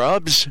launch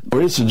scrubs,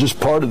 this is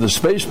just part of the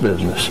space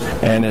business,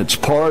 and it's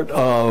part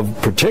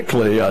of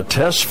particularly a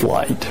test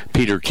flight.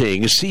 Peter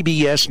King,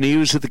 CBS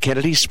News at the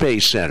Kennedy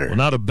Space Center. Well,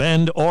 now to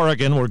Bend,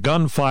 Oregon, where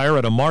gunfire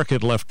at a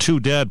market left 2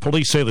 dead.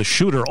 Police say the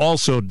shooter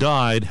also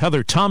died.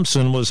 Heather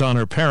Thompson was on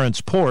her parents'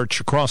 porch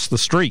across the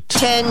street.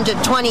 10 to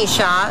 20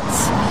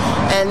 shots,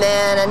 and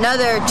then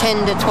another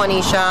 10 to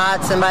 20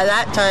 shots, and by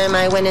that time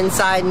I went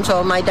inside and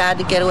told my dad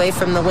to get away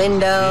from the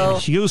window.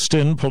 In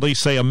Houston, police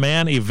say a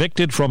man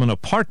evicted from an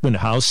apartment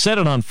house set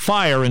it on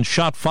fire and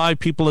shot 5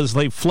 people as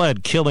they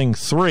fled, killing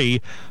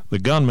 3. The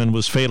gunman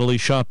was fatally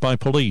shot by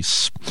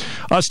police.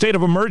 A state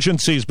of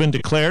emergency has been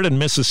declared in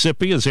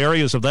Mississippi as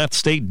areas of that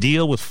state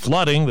deal with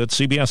flooding that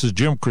CBS's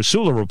Jim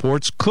Crisula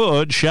reports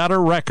could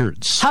shatter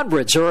records.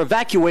 Hundreds are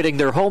evacuating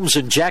their homes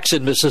in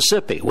Jackson,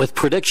 Mississippi, with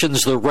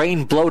predictions the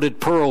rain-bloated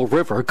Pearl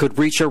River could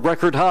reach a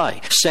record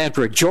high.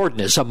 Sandra Jordan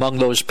is among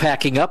those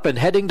packing up and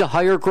heading to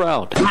higher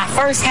ground. My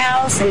first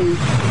house, and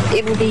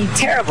it would be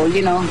terrible,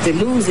 to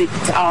lose it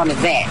to all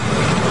of that.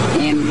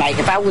 And,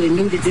 if I would have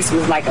knew that this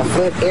was like a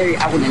flood area,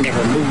 I would have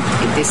never moved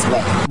it this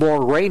way.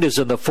 More rain is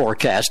in the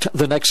forecast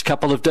the next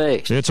couple of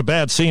days. It's a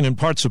bad scene in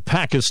parts of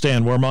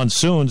Pakistan where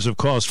monsoons have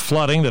caused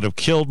flooding that have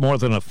killed more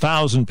than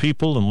 1,000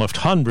 people and left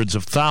hundreds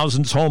of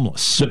thousands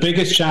homeless. The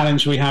biggest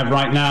challenge we have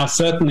right now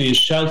certainly is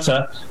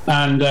shelter,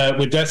 and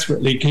we're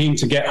desperately keen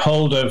to get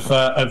hold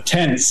of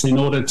tents in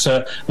order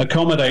to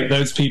accommodate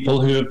those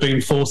people who have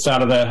been forced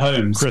out of their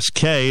homes. Chris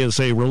Kay is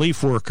a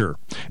relief worker.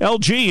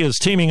 LG is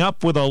teaming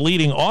up with a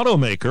leading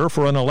automaker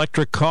for an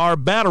electric car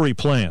battery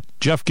plant.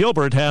 Jeff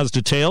Gilbert has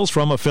details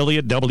from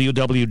affiliate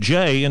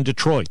WWJ in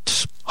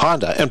Detroit.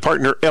 Honda and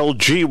partner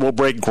LG will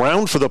break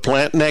ground for the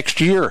plant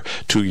next year.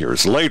 2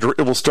 years later,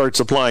 it will start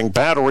supplying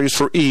batteries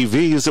for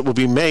EVs that will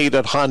be made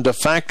at Honda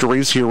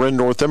factories here in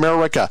North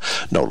America.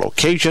 No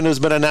location has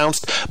been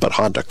announced, but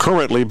Honda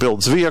currently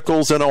builds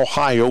vehicles in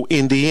Ohio,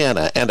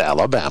 Indiana, and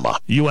Alabama.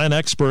 UN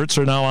experts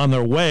are now on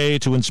their way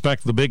to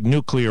inspect the big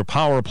nuclear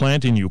power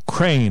plant in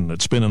Ukraine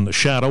that's been in the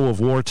shadow of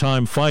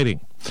wartime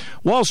fighting.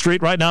 Wall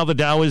Street, right now the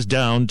Dow is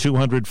down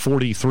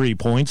 243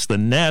 points. The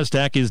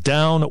NASDAQ is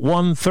down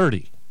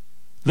 130.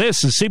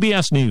 This is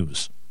CBS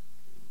News.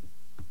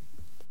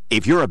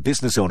 If you're a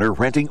business owner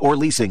renting or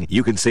leasing,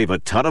 you can save a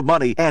ton of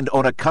money and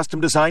own a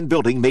custom-designed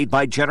building made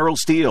by General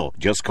Steel.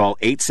 Just call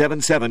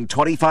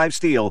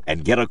 877-25-STEEL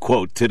and get a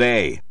quote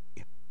today.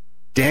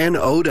 Dan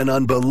owed an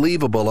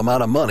unbelievable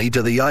amount of money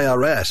to the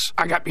IRS.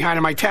 I got behind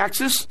on my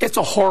taxes. It's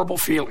a horrible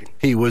feeling.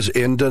 He was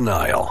in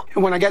denial.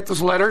 And when I got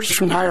those letters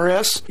from the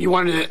IRS, you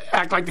wanted to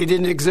act like they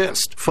didn't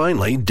exist.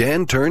 Finally,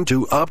 Dan turned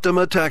to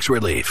Optima Tax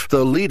Relief,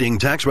 the leading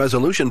tax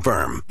resolution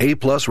firm.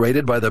 A-plus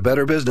rated by the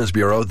Better Business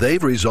Bureau,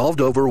 they've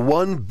resolved over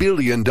 $1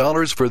 billion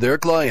for their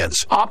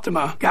clients.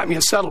 Optima got me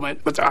a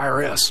settlement with the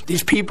IRS.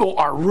 These people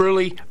are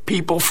really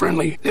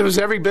people-friendly. It was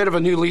every bit of a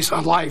new lease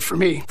on life for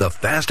me. The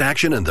fast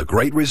action and the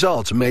great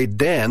results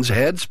made Dan's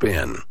head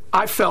spin.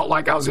 I felt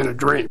like I was in a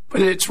dream,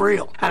 but it's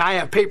real, and I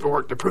have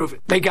paperwork to prove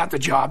it. They got the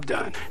job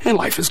done, and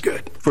life is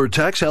good. For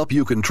tax help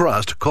you can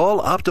trust, call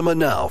Optima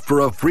now for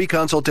a free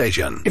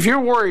consultation. If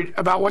you're worried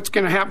about what's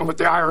going to happen with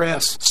the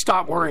IRS,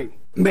 stop worrying.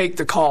 Make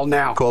the call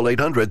now. Call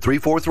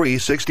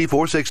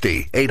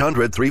 800-343-6460.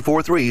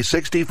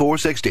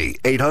 800-343-6460.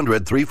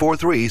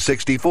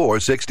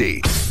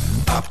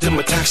 800-343-6460.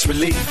 Optima Tax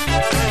Relief.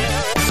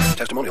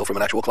 Testimonial from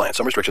an actual client.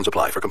 Some restrictions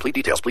apply. For complete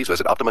details, please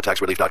visit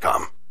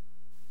OptimaTaxRelief.com.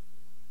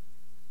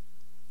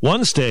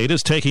 One state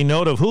is taking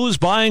note of who's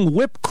buying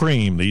whipped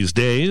cream these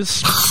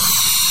days.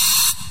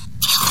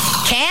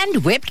 Can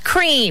and whipped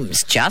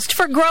creams, just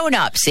for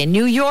grown-ups in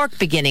New York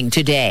beginning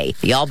today.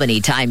 The Albany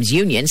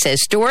Times-Union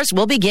says stores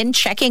will begin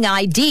checking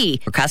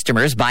ID for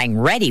customers buying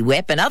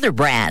Reddi-wip and other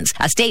brands.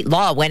 A state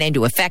law went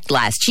into effect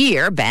last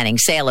year, banning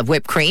sale of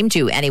whipped cream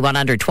to anyone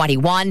under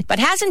 21, but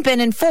hasn't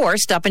been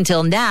enforced up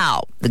until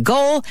now. The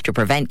goal, to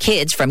prevent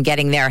kids from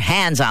getting their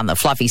hands on the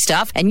fluffy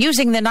stuff and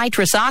using the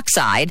nitrous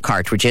oxide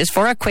cartridges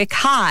for a quick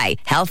high.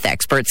 Health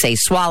experts say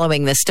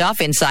swallowing the stuff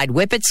inside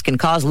whippets can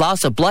cause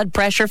loss of blood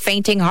pressure,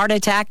 fainting, heart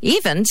attack,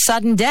 even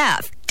sudden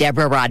death.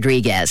 Deborah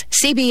Rodriguez,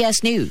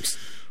 CBS News.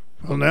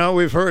 Well, now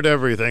we've heard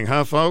everything,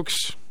 huh,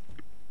 folks?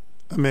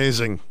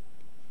 Amazing.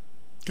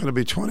 Got to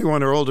be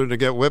 21 or older to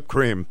get whipped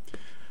cream.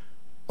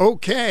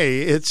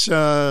 Okay, it's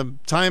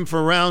time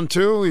for round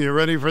two. You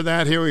ready for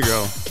that? Here we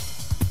go.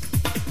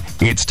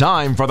 It's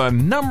time for the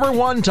number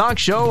one talk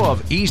show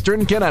of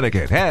Eastern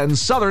Connecticut and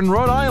Southern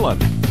Rhode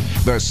Island.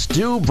 The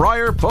Stu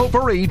Bryer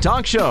Potpourri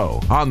Talk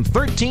Show on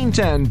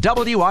 1310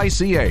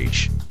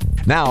 WICH.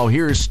 Now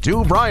here's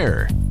Stu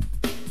Bryer.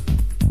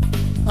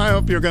 I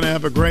hope you're going to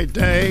have a great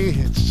day.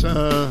 It's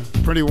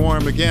pretty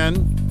warm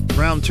again.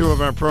 Round two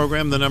of our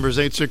program. The number's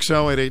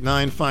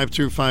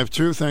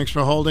 860-889-5252. Thanks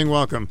for holding.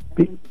 Welcome.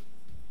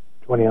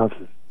 20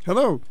 ounces.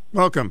 Hello.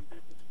 Welcome.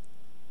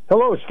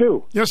 Hello,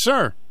 Stu. Yes,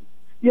 sir.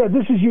 Yeah,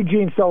 this is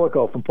Eugene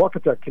Selico from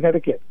Pawcatuck,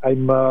 Connecticut.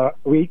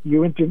 We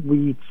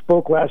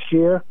spoke last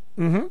year.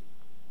 Mm-hmm.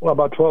 Well,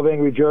 about 12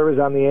 Angry Jurors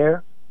on the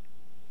air.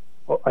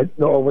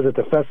 Or was it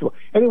the festival?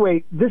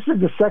 Anyway, this is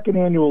the second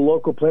annual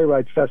local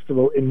playwrights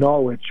festival in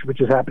Norwich, which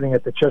is happening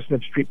at the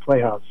Chestnut Street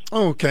Playhouse.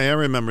 Okay, I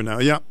remember now.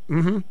 Yeah.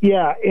 Mm-hmm.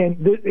 Yeah,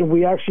 and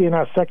we actually in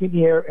our second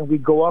year, and we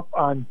go up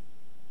on.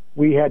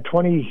 We had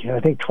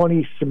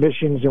 20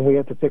 submissions, and we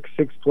had to pick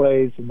 6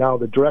 plays. And now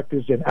the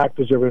directors and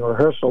actors are in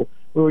rehearsal.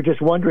 We were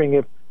just wondering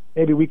if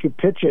maybe we could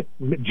pitch it,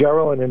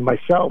 Gerald and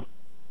myself,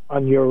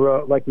 on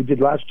your like we did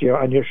last year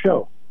on your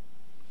show.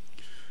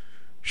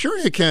 Sure,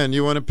 you can.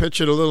 You want to pitch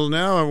it a little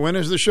now? And when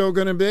is the show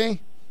going to be?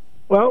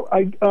 Well,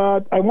 I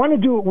want to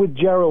do it with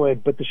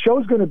Geraldine, but the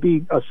show's going to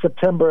be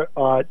September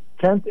 10th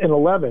and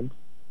 11th.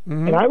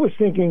 Mm-hmm. And I was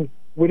thinking,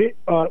 would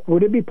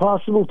it be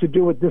possible to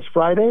do it this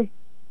Friday?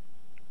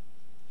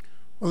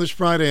 Well, this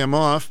Friday I'm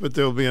off, but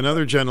there'll be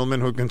another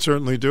gentleman who can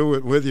certainly do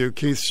it with you,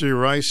 Keith C.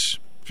 Rice,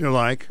 if you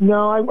like.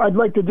 No, I'd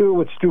like to do it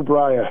with Stu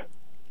Bryer.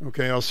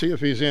 Okay, I'll see if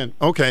he's in.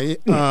 Okay,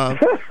 I'll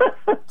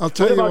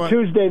tell you what. What about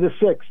Tuesday the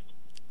 6th?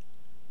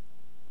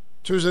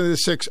 Tuesday the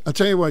 6th. I'll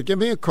tell you what, give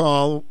me a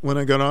call when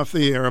I get off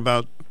the air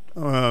about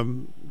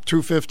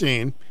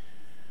 2:15.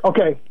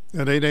 Okay.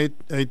 At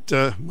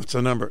 888, what's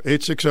the number?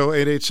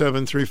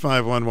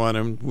 860-887-3511,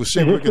 and we'll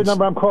see. Is this the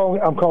number I'm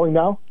calling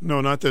now?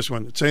 No, not this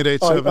one. It's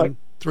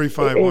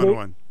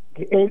 887-3511.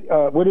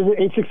 What is it?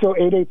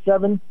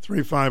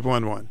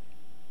 860-887-3511.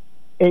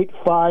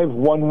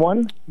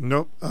 8511?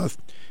 Nope.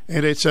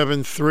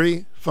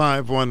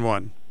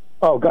 887-3511.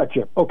 Oh,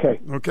 gotcha. Okay.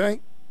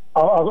 Okay.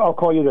 I'll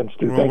call you then,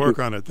 Stu. We'll work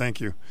on it. Thank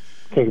you.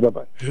 Okay,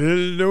 bye-bye.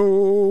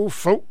 Hello,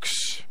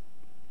 folks.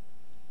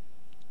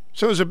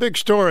 So it was a big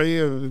story.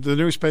 The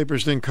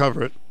newspapers didn't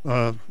cover it.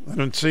 I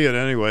didn't see it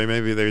anyway.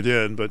 Maybe they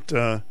did, but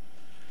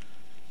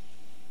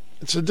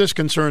it's a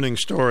disconcerting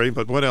story,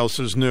 but what else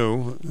is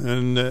new?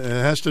 And it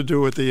has to do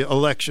with the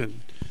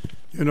election.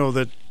 You know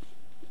that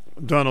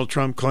Donald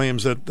Trump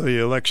claims that the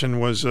election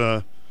was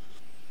a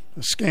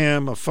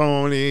scam, a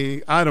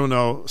phony. I don't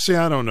know. See,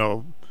 I don't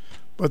know.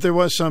 But there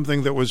was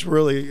something that was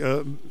really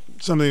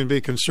something to be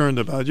concerned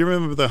about. You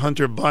remember the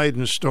Hunter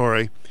Biden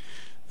story?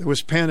 There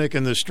was panic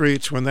in the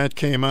streets when that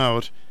came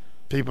out.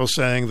 People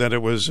saying that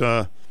it was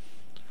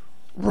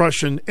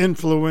Russian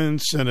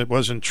influence and it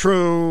wasn't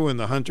true, and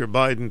the Hunter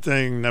Biden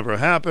thing never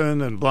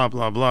happened, and blah,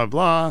 blah, blah,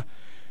 blah.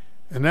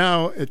 And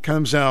now it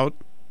comes out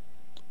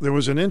there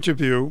was an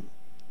interview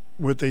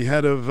with the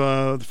head of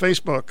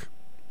Facebook.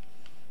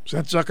 Was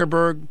that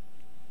Zuckerberg?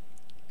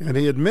 And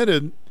he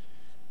admitted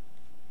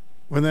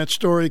when that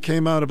story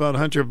came out about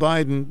Hunter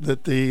Biden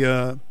that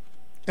the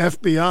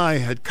FBI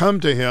had come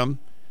to him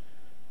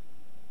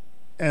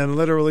and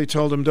literally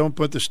told him, don't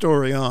put the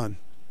story on.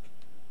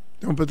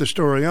 Don't put the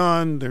story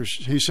on.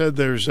 He said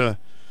there's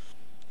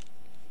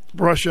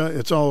Russia.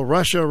 It's all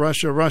Russia,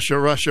 Russia, Russia,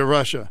 Russia,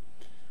 Russia.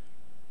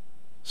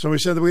 So he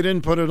said that we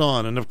didn't put it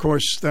on. And, of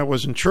course, that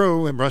wasn't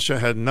true. And Russia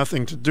had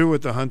nothing to do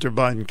with the Hunter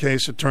Biden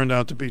case. It turned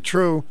out to be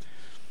true.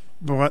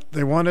 But what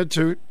they wanted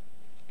to,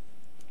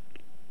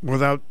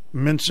 without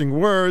mincing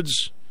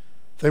words,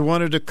 they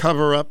wanted to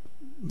cover up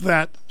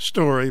that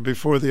story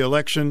before the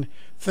election,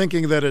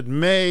 thinking that it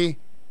may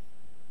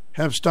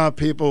have stopped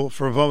people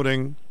from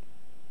voting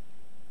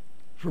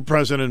for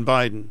President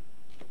Biden.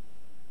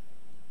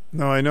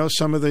 Now, I know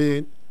some of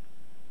the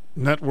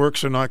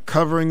networks are not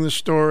covering the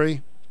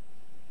story,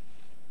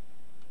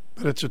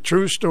 but it's a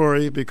true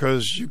story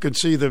because you can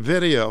see the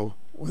video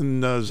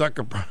when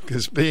Zuckerberg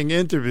is being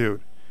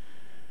interviewed.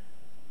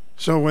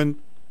 So when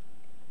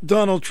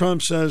Donald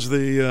Trump says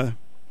the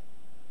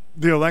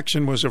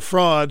election was a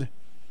fraud,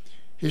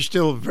 he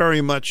still very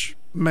much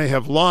may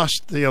have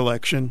lost the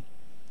election.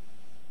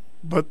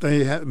 but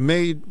they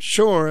made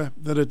sure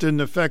that it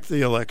didn't affect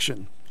the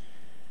election.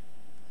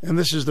 And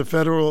this is the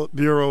Federal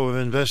Bureau of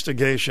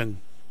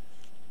Investigation.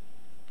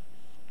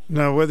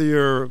 Now, whether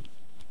you're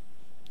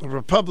a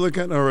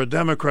Republican or a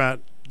Democrat,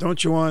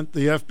 don't you want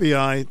the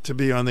FBI to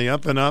be on the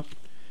up and up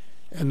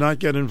and not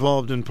get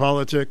involved in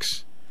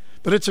politics?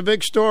 But it's a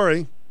big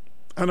story.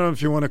 I don't know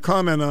if you want to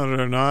comment on it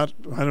or not.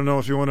 I don't know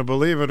if you want to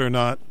believe it or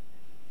not.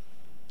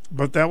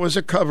 But that was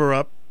a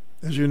cover-up.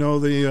 As you know,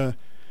 the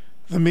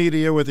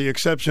media, with the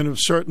exception of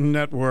certain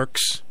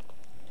networks,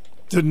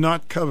 did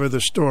not cover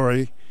the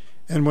story.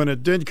 And when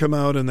it did come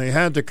out and they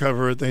had to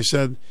cover it, they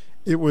said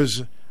it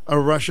was a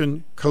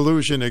Russian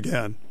collusion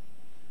again.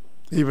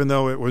 Even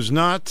though it was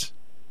not,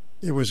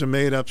 it was a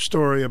made-up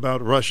story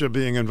about Russia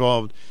being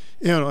involved.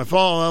 You know, if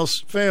all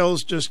else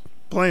fails, just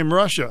blame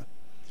Russia.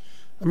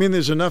 I mean,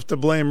 there's enough to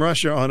blame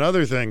Russia on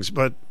other things,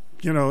 but,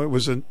 you know, it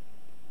was a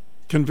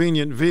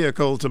convenient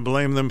vehicle to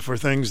blame them for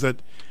things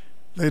that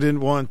they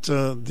didn't want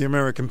the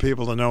American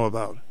people to know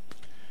about.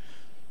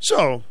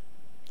 So,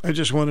 I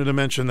just wanted to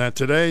mention that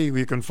today.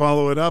 We can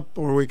follow it up,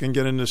 or we can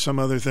get into some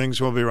other things.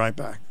 We'll be right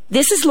back.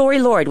 This is Lori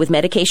Lord with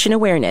Medication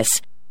Awareness.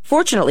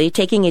 Fortunately,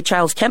 taking a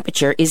child's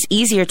temperature is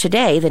easier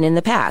today than in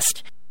the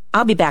past.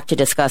 I'll be back to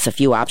discuss a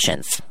few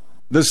options.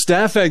 The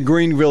staff at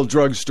Greenville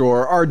Drug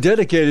Store are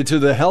dedicated to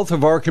the health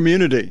of our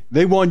community.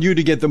 They want you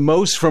to get the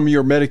most from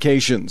your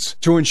medications.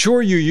 To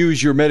ensure you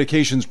use your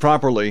medications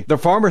properly, the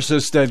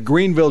pharmacists at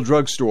Greenville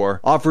Drug Store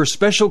offer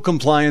special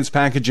compliance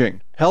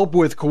packaging, help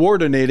with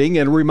coordinating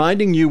and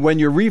reminding you when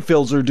your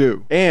refills are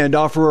due, and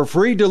offer a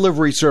free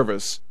delivery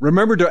service.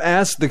 Remember to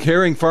ask the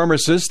caring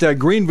pharmacist at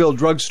Greenville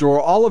Drug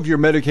Store all of your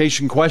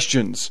medication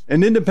questions.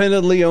 An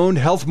independently owned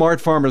Health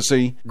Mart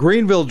pharmacy,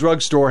 Greenville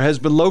Drug Store has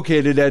been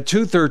located at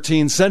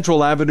 213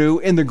 Central Avenue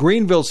in the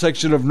Greenville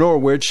section of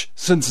Norwich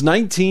since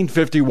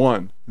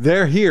 1951.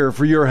 They're here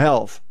for your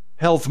health.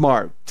 Health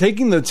Mart,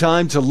 taking the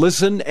time to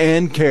listen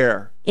and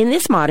care. In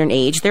this modern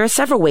age, there are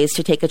several ways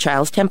to take a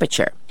child's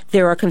temperature.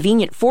 There are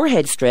convenient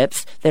forehead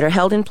strips that are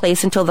held in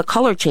place until the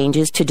color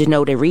changes to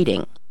denote a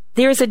reading.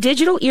 There is a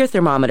digital ear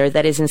thermometer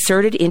that is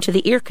inserted into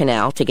the ear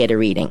canal to get a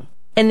reading.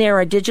 And there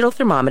are digital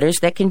thermometers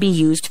that can be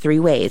used 3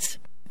 ways.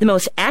 The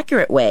most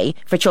accurate way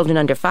for children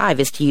under 5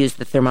 is to use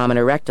the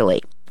thermometer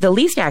rectally. The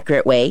least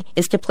accurate way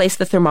is to place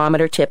the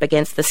thermometer tip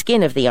against the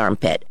skin of the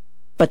armpit.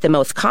 But the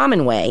most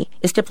common way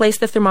is to place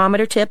the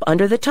thermometer tip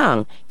under the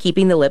tongue,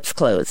 keeping the lips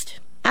closed.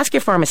 Ask your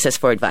pharmacist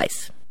for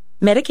advice.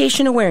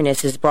 Medication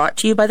Awareness is brought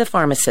to you by the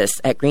pharmacists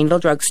at Greenville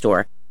Drug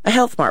Store, a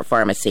Health Mart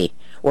pharmacy.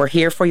 We're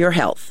here for your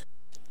health.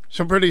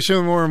 So pretty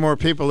soon more and more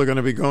people are going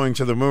to be going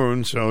to the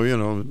moon, so, you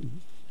know,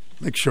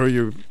 make sure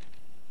you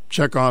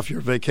check off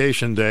your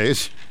vacation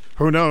days.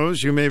 Who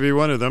knows? You may be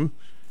one of them.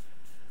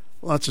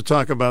 Lots of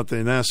talk about the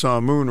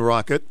NASA moon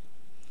rocket.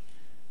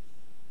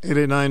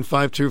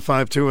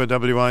 889-5252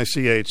 at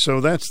WICH. So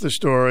that's the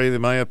story.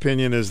 My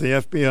opinion is the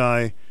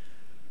FBI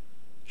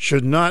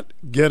should not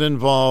get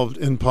involved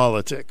in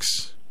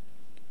politics.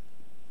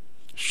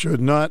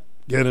 Should not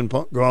get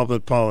involved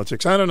with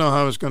politics. I don't know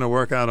how it's going to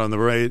work out on the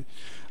raid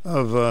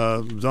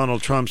of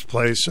Donald Trump's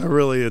place.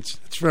 Really, it's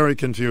very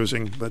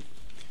confusing. But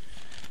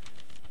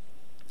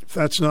if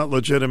that's not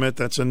legitimate,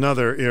 that's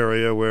another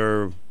area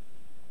where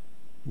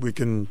we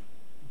can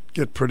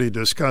get pretty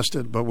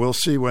disgusted. But we'll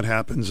see what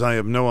happens. I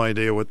have no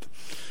idea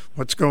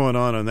what's going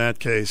on in that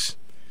case.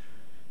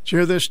 Did you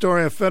hear this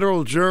story? A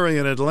federal jury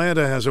in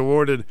Atlanta has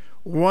awarded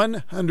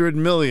 $100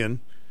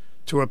 million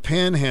to a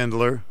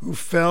panhandler who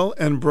fell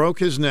and broke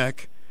his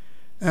neck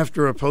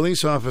after a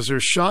police officer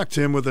shocked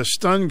him with a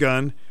stun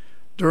gun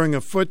during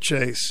a foot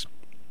chase,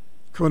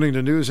 according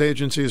to news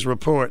agency's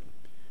report.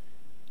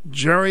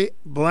 Jerry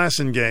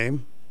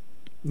Blasingame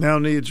now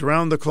needs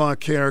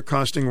round-the-clock care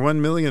costing $1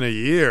 million a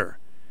year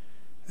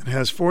and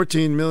has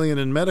 $14 million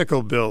in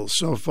medical bills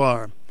so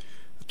far.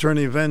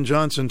 Attorney Ven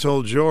Johnson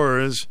told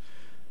jurors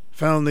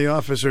found the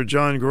officer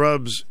John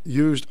Grubbs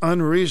used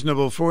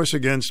unreasonable force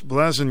against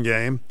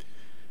Blasingame,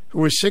 who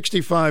was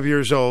 65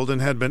 years old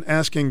and had been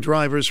asking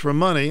drivers for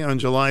money on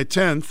July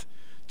 10th,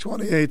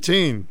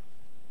 2018.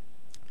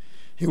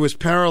 He was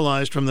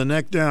paralyzed from the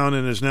neck down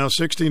and is now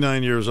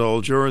 69 years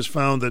old. Jurors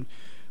found that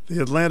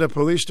the Atlanta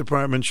Police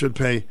Department should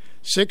pay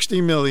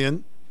 $60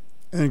 million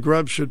and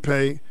Grubbs should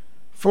pay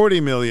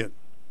 $40 million.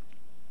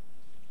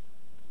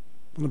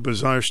 What a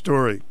bizarre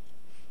story.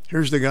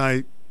 Here's the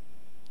guy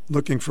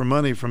looking for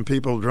money from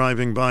people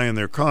driving by in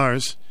their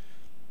cars,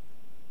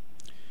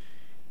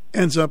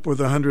 ends up with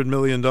 $100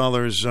 million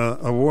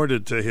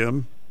awarded to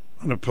him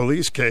on a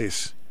police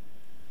case.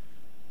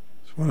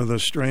 It's one of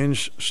those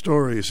strange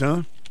stories,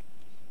 huh?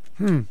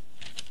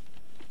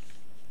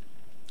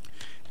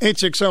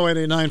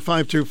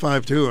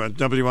 860-889-5252 at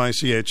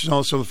WICH. It's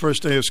also the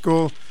first day of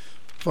school.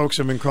 Folks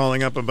have been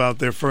calling up about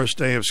their first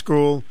day of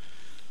school.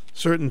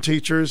 Certain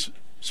teachers,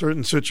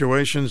 certain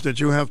situations. Did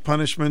you have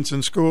punishments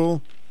in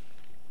school?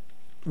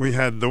 We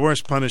had the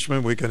worst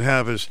punishment we could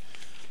have is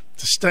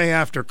to stay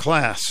after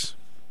class.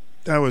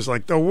 That was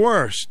like the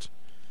worst,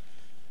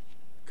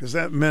 because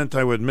that meant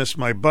I would miss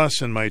my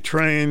bus and my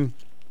train,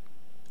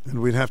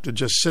 And we'd have to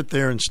just sit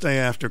there and stay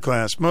after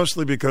class,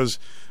 mostly because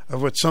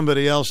of what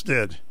somebody else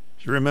did.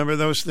 Do you remember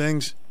those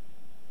things?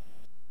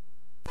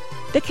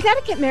 The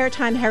Connecticut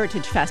Maritime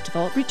Heritage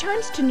Festival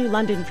returns to New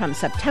London from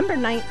September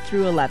 9th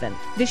through 11th.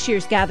 This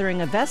year's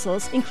gathering of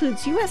vessels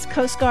includes U.S.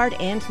 Coast Guard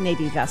and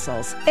Navy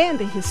vessels, and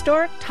the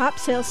historic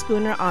topsail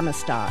schooner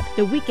Amistad.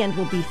 The weekend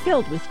will be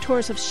filled with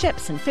tours of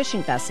ships and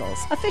fishing vessels,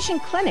 a fishing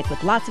clinic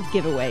with lots of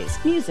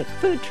giveaways, music,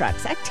 food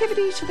trucks,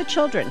 activities for the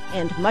children,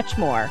 and much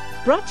more.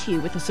 Brought to you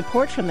with the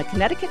support from the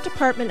Connecticut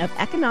Department of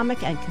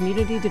Economic and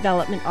Community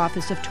Development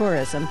Office of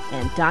Tourism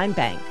and Dime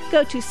Bank.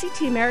 Go to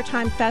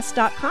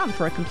ctmaritimefest.com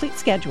for a complete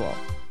schedule.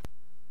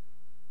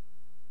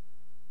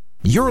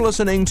 You're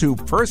listening to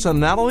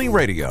Personality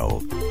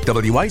Radio,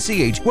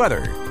 WICH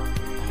weather.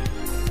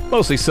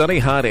 Mostly sunny,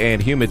 hot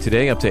and humid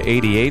today, up to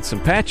 88.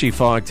 Some patchy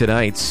fog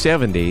tonight,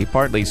 70.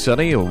 Partly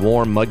sunny, a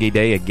warm, muggy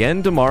day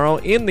again tomorrow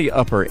in the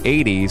upper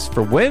 80s.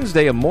 For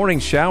Wednesday, a morning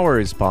shower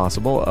is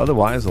possible.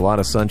 Otherwise, a lot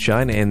of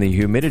sunshine and the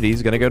humidity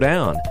is going to go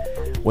down.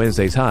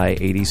 Wednesday's high,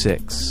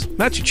 86.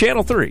 That's your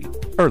Channel 3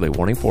 early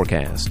warning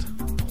forecast.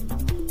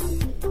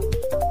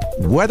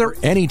 Weather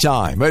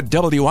anytime at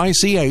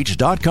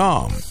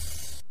WICH.com.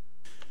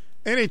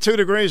 82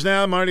 degrees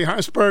now. Marty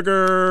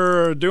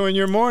Harsberger doing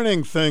your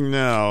morning thing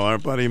now. Our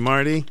buddy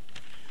Marty.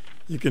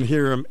 You can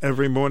hear him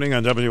every morning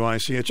on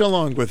WICH,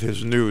 along with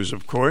his news,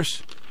 of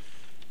course.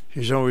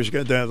 He's always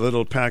got that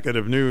little packet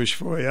of news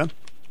for you,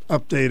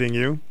 updating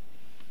you.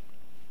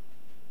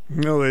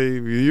 You know,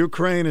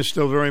 Ukraine is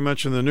still very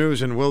much in the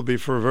news and will be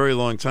for a very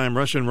long time.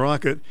 Russian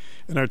rocket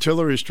and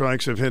artillery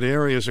strikes have hit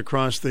areas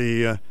across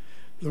the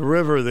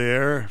river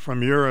there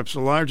from Europe's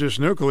largest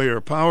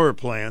nuclear power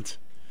plant.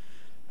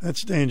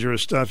 That's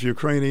dangerous stuff,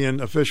 Ukrainian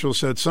officials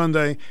said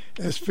Sunday,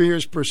 as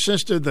fears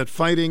persisted that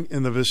fighting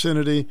in the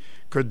vicinity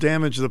could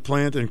damage the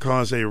plant and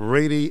cause a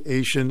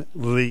radiation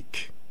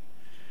leak.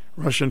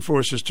 Russian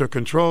forces took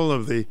control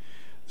of the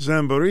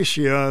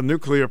Zaporizhzhia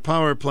nuclear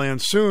power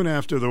plant soon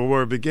after the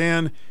war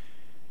began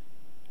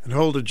and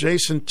hold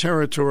adjacent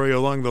territory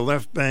along the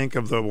left bank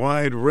of the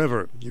wide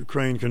river.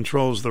 Ukraine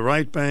controls the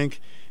right bank,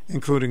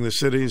 including the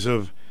cities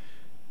of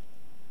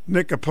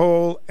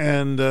Nikopol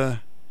and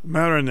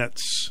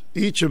Marinets,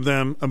 each of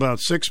them about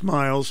 6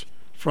 miles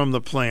from the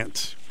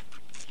plant.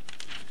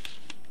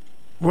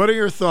 What are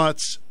your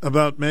thoughts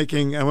about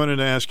making, I wanted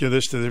to ask you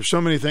this, there's so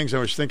many things I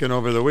was thinking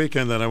over the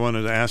weekend that I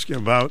wanted to ask you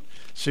about,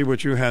 see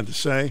what you had to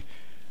say.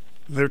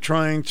 They're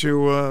trying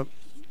to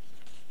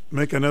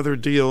make another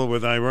deal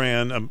with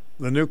Iran,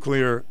 the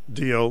nuclear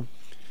deal,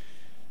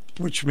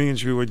 which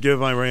means we would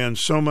give Iran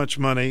so much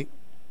money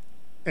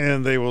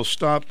and they will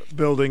stop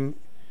building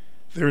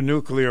their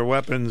nuclear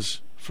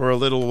weapons for a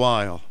little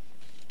while.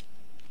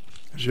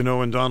 As you know,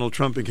 when Donald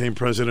Trump became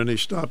president, he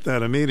stopped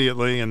that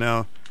immediately, and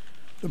now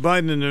the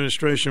Biden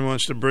administration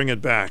wants to bring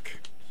it back.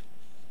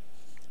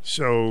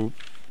 So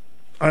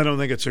I don't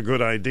think it's a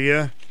good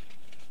idea.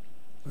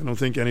 I don't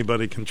think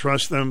anybody can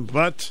trust them,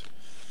 but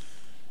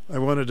I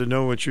wanted to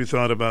know what you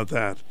thought about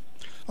that.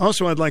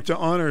 Also, I'd like to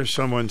honor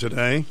someone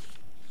today.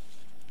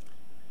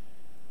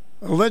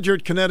 A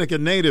Ledyard,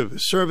 Connecticut native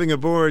is serving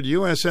aboard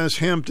USS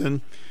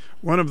Hampton,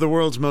 one of the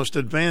world's most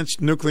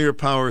advanced nuclear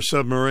power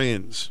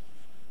submarines.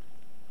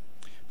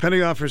 Petty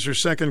Officer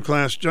Second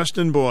Class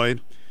Justin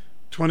Boyd,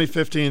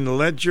 2015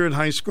 Ledyard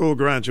High School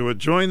graduate,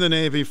 joined the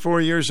Navy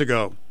 4 years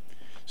ago.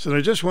 Said, I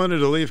just wanted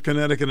to leave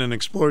Connecticut and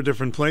explore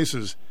different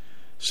places.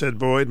 Said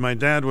Boyd, my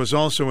dad was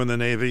also in the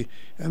Navy,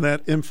 and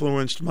that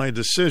influenced my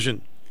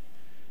decision.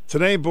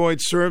 Today, Boyd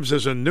serves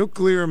as a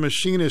nuclear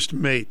machinist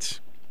mate.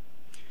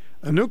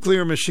 A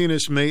nuclear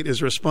machinist mate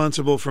is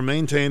responsible for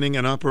maintaining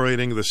and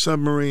operating the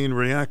submarine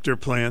reactor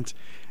plant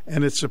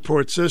and its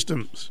support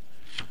systems.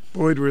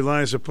 Boyd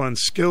relies upon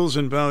skills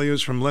and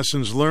values from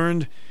lessons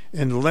learned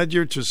in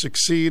Ledyard to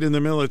succeed in the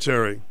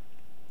military.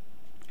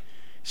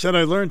 He said,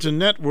 I learned to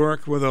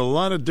network with a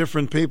lot of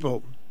different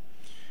people.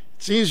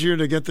 It's easier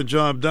to get the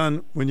job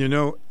done when you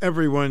know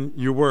everyone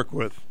you work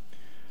with.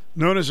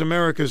 Known as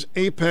America's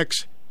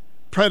Apex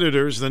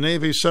Predators, the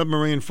Navy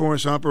Submarine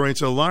Force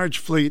operates a large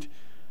fleet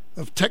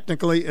of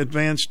technically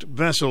advanced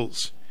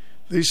vessels.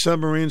 These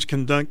submarines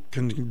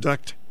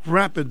conduct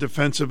rapid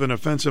defensive and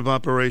offensive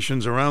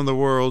operations around the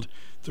world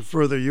to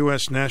further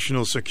U.S.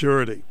 national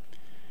security.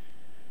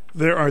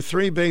 There are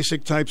 3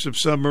 basic types of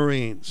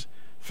submarines: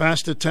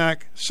 fast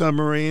attack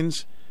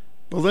submarines,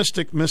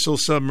 ballistic missile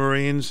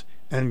submarines,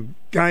 and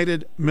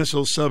guided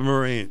missile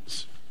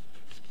submarines.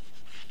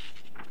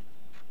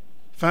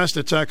 Fast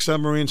attack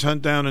submarines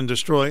hunt down and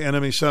destroy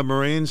enemy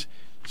submarines,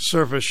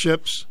 surface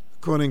ships,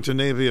 according to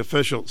Navy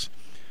officials.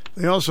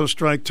 They also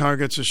strike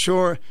targets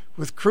ashore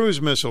with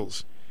cruise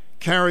missiles,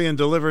 carry and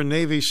deliver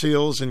Navy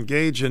SEALs,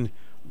 engage in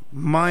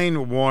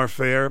mine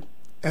warfare,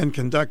 and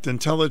conduct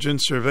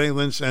intelligence,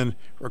 surveillance, and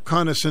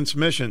reconnaissance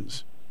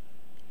missions.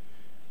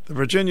 The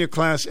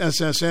Virginia-class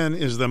SSN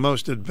is the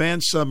most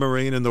advanced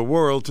submarine in the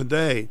world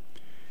today.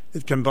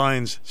 It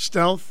combines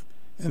stealth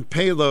and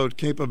payload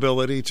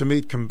capability to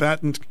meet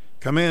combatant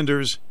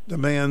commanders'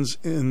 demands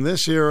in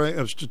this era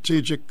of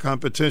strategic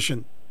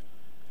competition.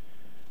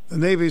 The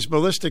Navy's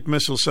ballistic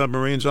missile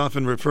submarines,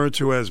 often referred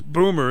to as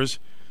boomers,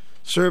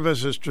 serve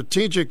as a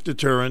strategic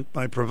deterrent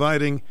by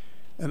providing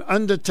an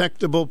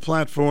undetectable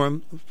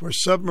platform for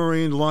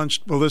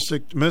submarine-launched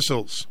ballistic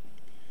missiles.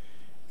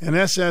 And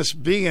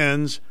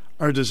SSBNs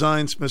are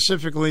designed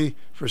specifically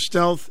for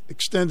stealth,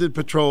 extended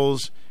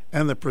patrols,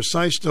 and the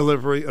precise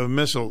delivery of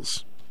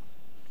missiles.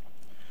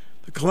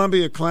 The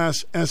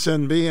Columbia-class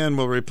SNBN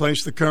will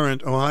replace the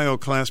current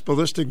Ohio-class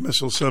ballistic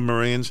missile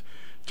submarines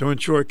to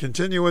ensure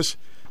continuous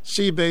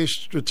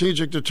sea-based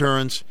strategic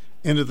deterrence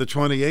into the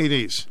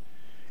 2080s.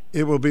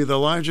 It will be the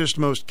largest,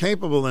 most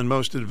capable, and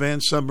most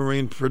advanced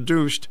submarine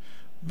produced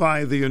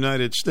by the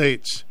United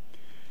States.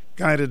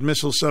 Guided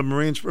missile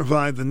submarines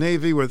provide the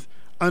Navy with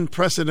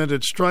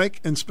unprecedented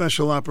strike and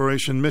special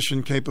operation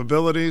mission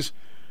capabilities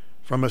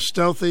from a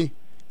stealthy,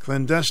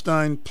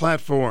 clandestine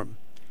platform.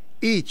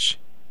 Each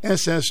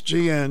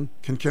SSGN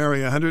can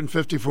carry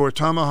 154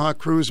 Tomahawk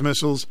cruise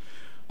missiles,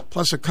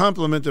 plus a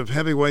complement of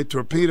heavyweight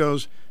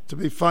torpedoes to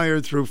be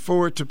fired through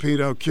 4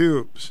 torpedo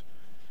cubes.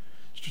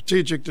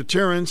 Strategic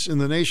deterrence in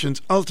the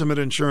nation's ultimate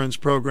insurance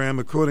program,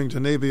 according to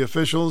Navy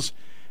officials.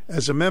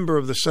 As a member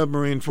of the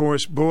submarine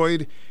force,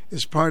 Boyd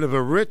is part of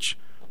a rich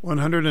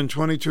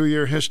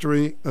 122-year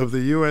history of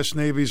the U.S.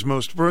 Navy's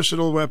most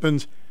versatile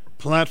weapons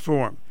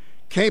platform,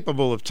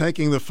 capable of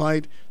taking the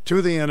fight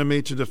to the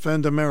enemy to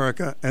defend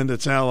America and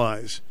its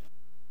allies.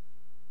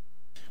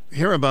 We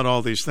hear about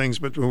all these things,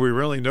 but do we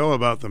really know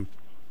about them?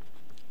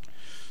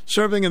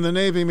 Serving in the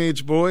Navy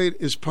means Boyd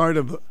is part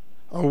of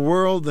a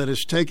world that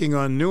is taking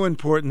on new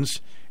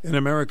importance in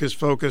America's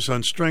focus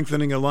on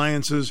strengthening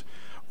alliances,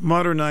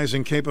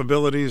 modernizing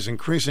capabilities,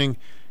 increasing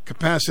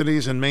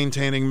capacities, and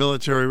maintaining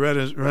military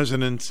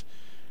readiness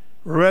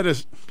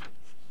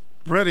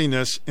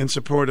in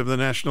support of the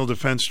national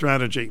defense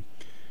strategy.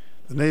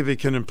 The Navy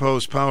can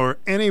impose power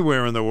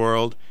anywhere in the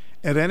world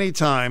at any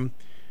time,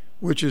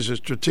 which is a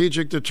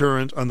strategic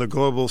deterrent on the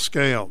global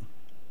scale.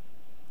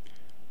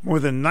 More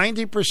than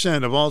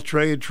 90% of all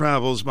trade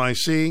travels by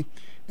sea,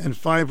 and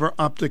fiber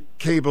optic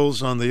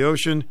cables on the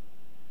ocean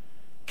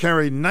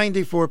carry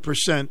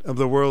 94% of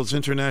the world's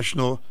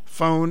international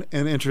phone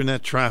and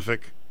internet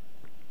traffic.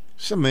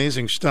 It's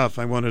amazing stuff.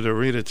 I wanted to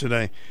read it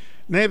today.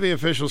 Navy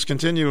officials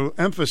continue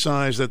to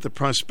emphasize that the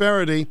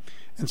prosperity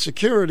and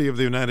security of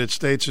the United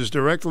States is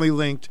directly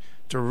linked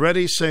to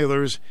ready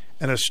sailors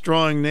and a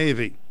strong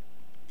Navy.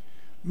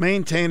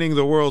 Maintaining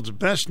the world's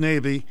best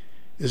Navy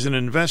is an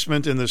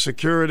investment in the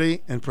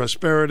security and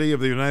prosperity of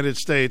the United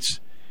States,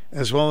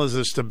 as well as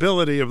the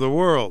stability of the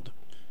world,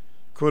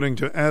 according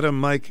to Adam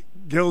Mike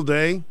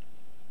Gilday,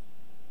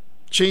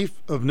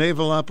 Chief of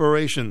Naval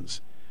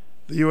Operations.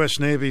 The U.S.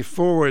 Navy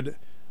forward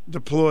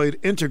deployed,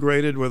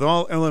 integrated with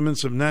all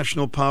elements of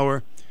national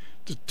power,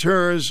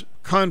 deters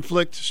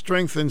conflict,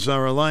 strengthens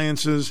our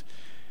alliances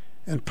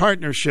and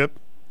partnership,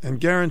 and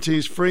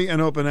guarantees free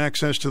and open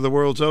access to the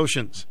world's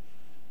oceans.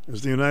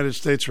 As the United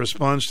States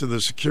responds to the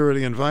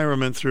security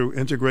environment through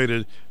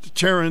integrated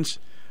deterrence,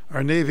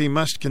 our Navy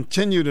must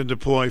continue to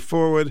deploy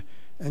forward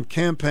and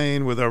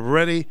campaign with a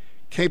ready,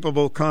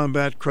 capable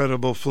combat,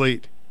 credible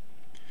fleet.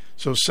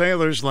 So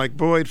sailors like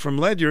Boyd from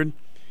Ledyard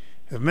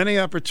have many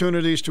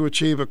opportunities to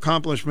achieve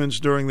accomplishments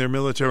during their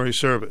military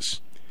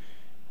service.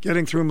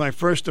 Getting through my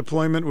first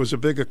deployment was a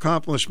big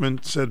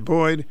accomplishment, said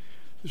Boyd.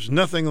 There's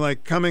nothing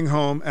like coming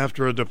home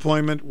after a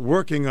deployment,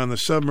 working on the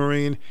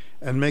submarine,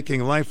 and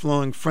making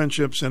lifelong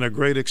friendships and a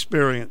great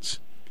experience.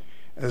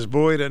 As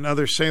Boyd and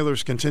other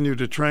sailors continue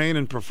to train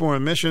and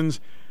perform missions,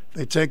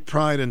 they take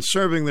pride in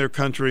serving their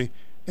country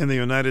in the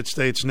United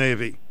States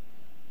Navy.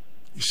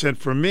 He said,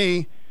 for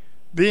me,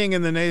 being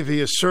in the Navy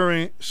is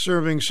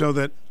serving so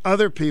that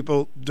other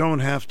people don't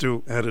have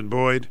to, added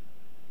Boyd.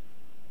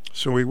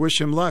 So we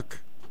wish him luck,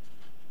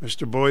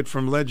 Mr. Boyd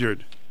from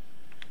Ledyard.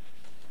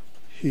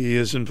 He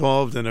is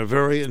involved in a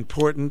very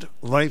important,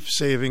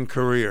 life-saving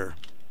career,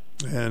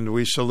 and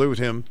we salute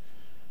him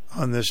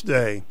on this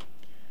day.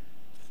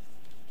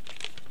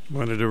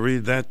 Wanted to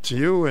read that to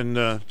you, and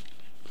for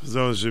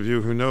those of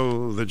you who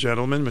know the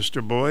gentleman,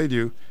 Mr. Boyd,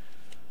 you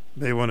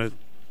may want to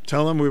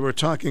tell him we were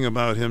talking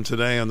about him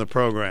today on the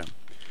program.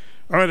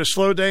 All right, a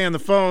slow day on the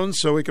phone,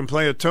 so we can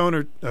play a tune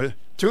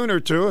or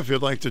two if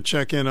you'd like to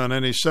check in on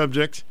any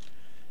subject.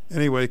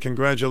 Anyway,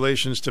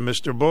 congratulations to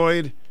Mr.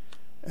 Boyd,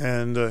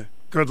 and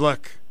good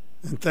luck,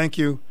 and thank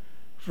you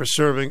for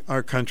serving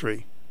our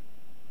country.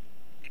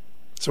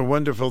 It's a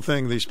wonderful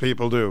thing these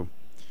people do.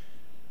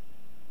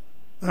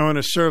 I want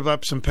to serve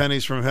up some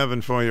pennies from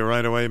heaven for you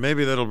right away.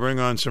 Maybe that'll bring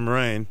on some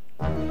rain.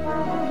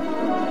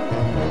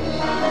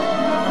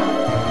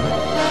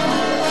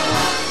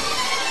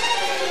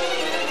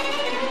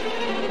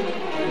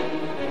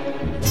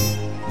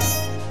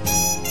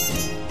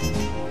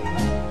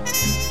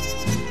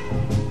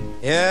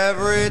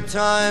 Every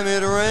time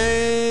it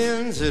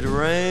rains,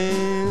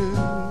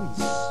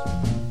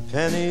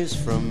 pennies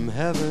from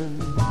heaven.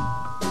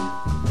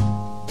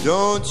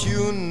 Don't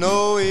you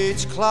know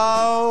each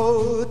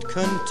cloud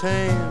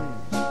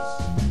contains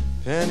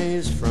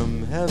pennies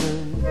from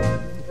heaven?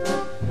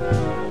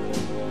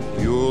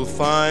 You'll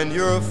find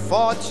your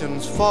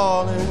fortunes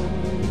falling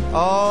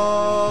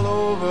all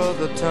over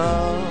the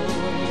town.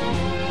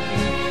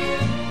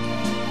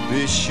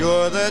 Be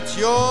sure that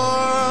your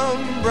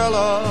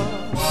umbrella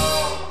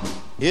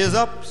is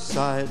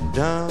upside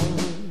down.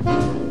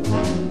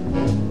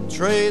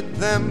 Trade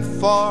them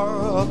for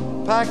a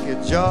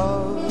package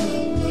of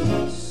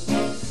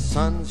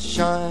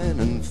sunshine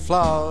and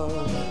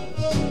flowers.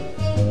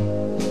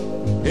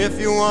 If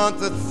you want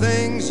the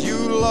things you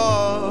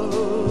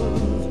love,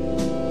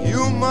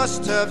 you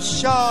must have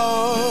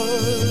showers.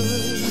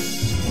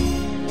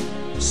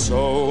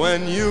 So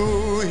when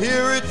you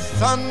hear it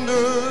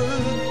thunder,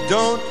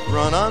 don't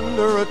run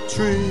under a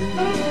tree.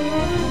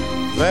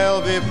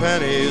 There'll be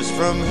pennies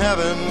from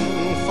heaven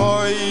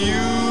for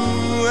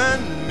you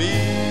and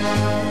me.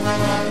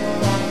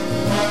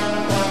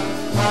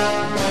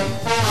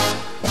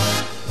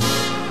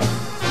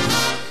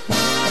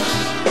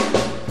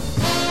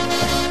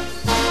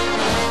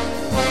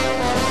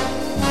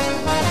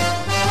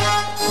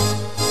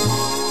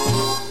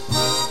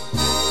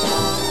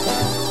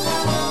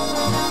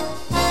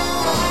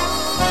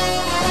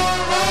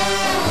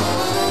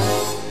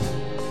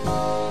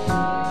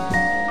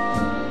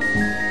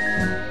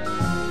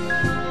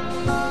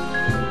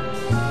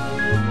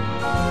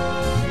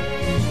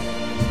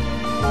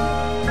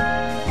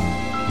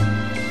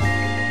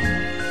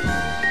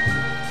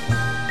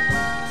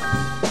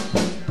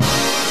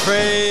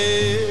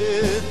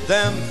 Trade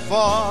them for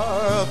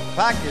a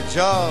package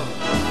of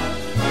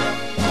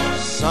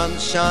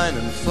sunshine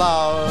and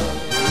flowers.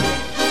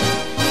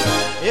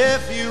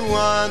 If you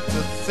want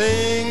the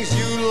things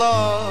you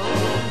love,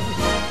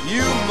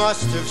 you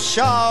must have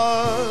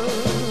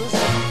showers.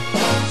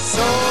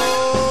 So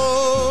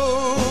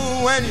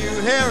when you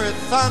hear it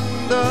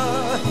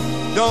thunder,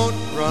 don't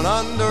run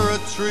under a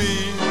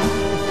tree.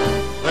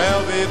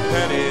 There'll be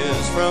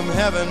pennies from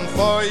heaven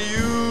for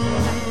you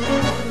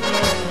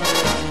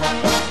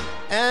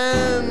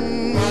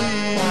and me.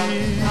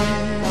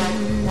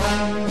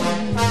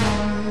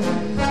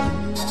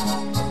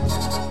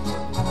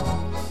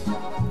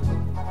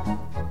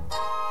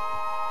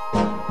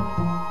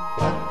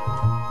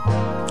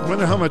 I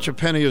wonder how much a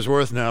penny is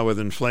worth now with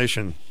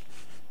inflation.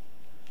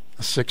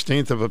 A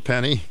 1/16 of a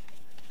penny.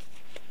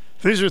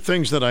 These are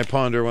things that I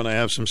ponder when I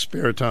have some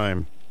spare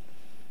time.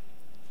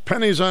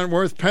 Pennies aren't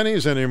worth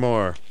pennies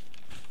anymore.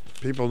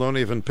 People don't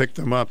even pick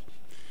them up.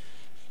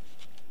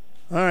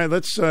 All right,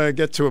 let's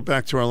get to it.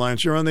 Back to our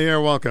lines. You're on the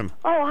air. Welcome.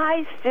 Oh,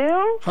 hi,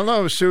 Stu.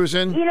 Hello,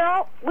 Susan. You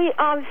know,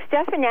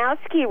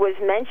 Stefanowski was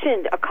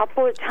mentioned a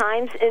couple of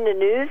times in the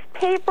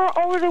newspaper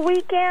over the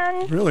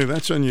weekend. Really,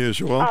 that's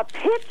unusual. A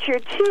picture,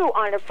 too,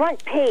 on the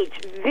front page.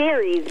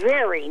 Very,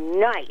 very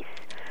nice.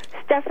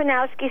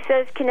 Stefanowski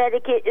says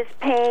Connecticut is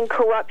paying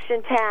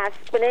corruption tax.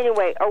 But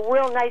anyway, a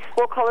real nice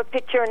full-color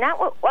picture. And that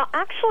was, well,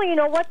 actually, you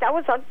know what? That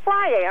was on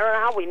Friday. I don't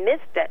know how we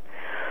missed it.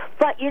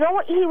 But you know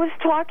what he was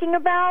talking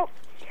about?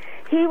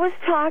 He was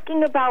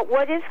talking about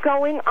what is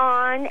going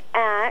on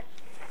at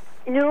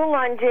New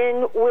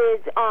London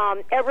with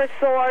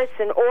Eversource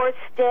and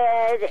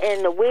Ørsted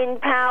and the wind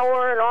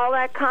power and all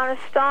that kind of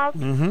stuff.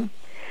 Mm-hmm.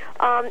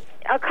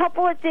 A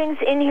couple of things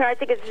in here I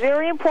think it's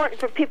very important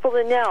for people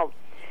to know.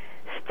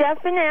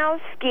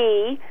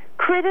 Stefanowski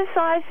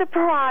criticized the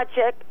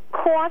project,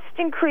 cost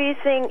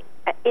increasing.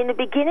 In the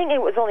beginning,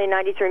 it was only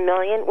 $93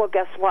 million. Well,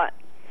 guess what?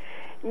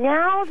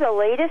 Now the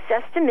latest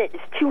estimate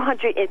is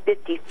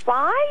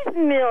 $255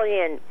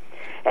 million.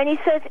 And he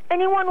says,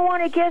 anyone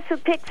want to guess who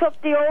picks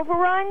up the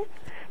overrun?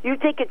 You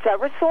think it's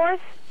Eversource?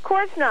 Of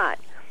course not.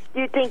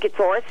 You think it's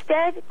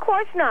Ørsted? Of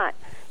course not.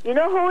 You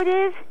know who it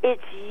is?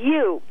 It's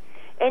you.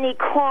 And he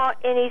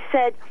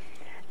said,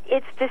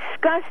 it's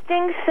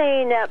disgusting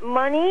saying that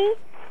money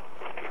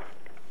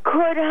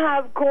could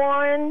have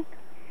gone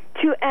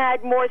to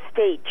add more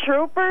state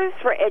troopers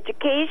for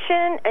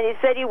education. And he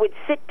said he would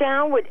sit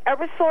down with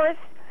Eversource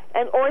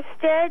and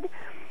Ørsted,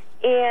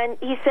 and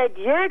he said,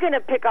 you're going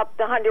to pick up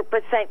the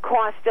 100%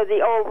 cost of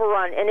the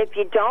overrun, and if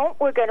you don't,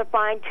 we're going to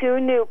find two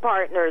new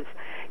partners.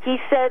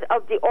 He said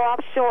of the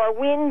offshore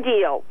wind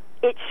deal,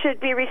 it should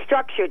be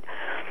restructured.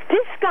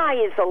 This guy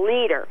is a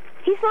leader.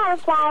 He's not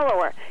a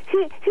follower.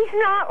 He's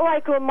not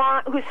like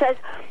Lamont, who says,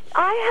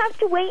 I have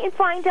to wait and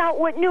find out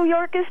what New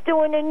York is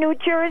doing in New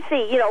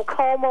Jersey. You know,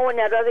 Como and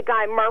that other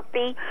guy,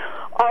 Murphy,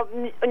 of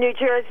New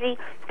Jersey.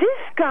 This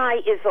guy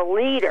is a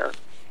leader.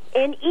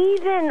 And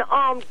even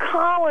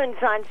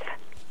Collins on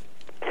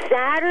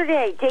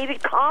Saturday,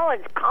 David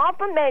Collins,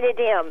 complimented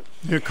him.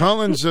 Yeah,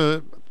 Collins,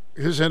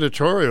 his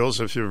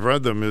editorials, if you've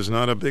read them, is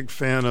not a big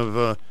fan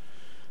of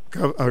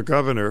our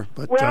governor.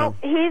 But well,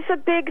 he's a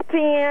big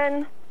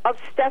fan of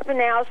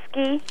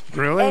Stefanowski.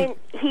 Really? And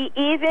he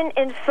even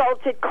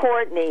insulted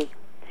Courtney.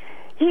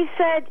 He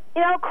said,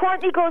 you know,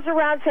 Courtney goes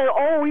around saying,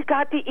 oh, we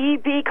got the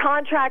EB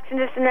contracts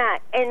and this and that.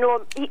 And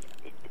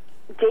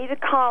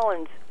David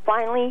Collins,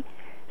 finally,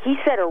 he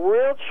said a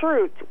real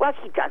truth. Well,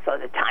 he does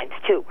other times,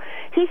 too.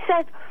 He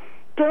said,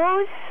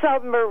 those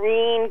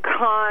submarine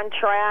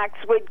contracts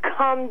would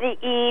come to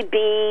EB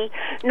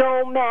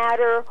no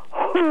matter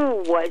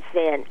who was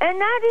in.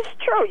 And that is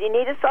true. You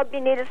need a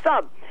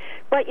sub.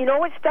 But you know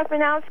what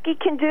Stefanowski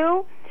can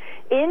do?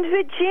 In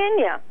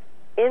Virginia,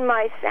 in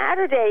my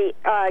Saturday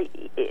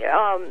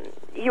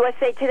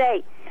USA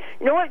Today,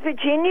 you know what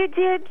Virginia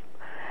did?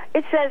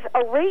 It says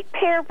a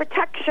ratepayer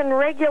protection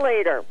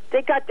regulator.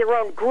 They got their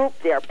own group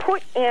there.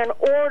 Put an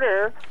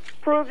order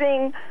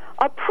approving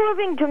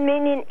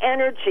Dominion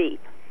Energy,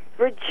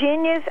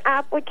 Virginia's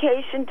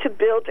application to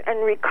build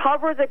and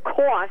recover the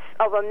costs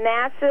of a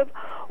massive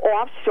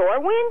offshore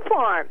wind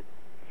farm.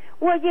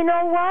 Well, you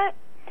know what?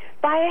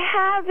 By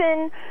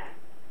having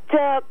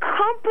the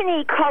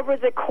company cover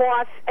the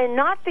costs and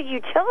not the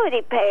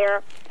utility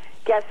payer,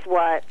 guess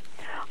what?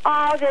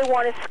 Oh, they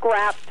want to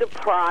scrap the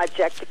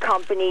project, the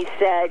company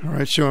said. All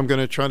right, Sue, I'm going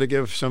to try to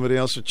give somebody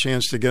else a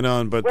chance to get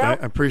on, but I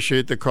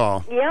appreciate the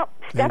call. Yep,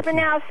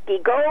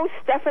 Stefanowski. Go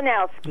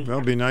Stefanowski. Well,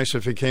 it'd be nice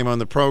if he came on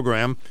the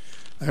program.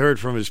 I heard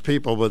from his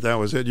people, but that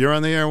was it. You're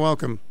on the air.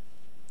 Welcome.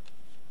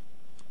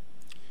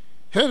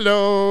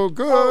 Hello.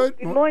 Good.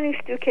 Good morning,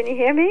 Stu. Can you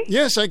hear me?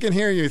 Yes, I can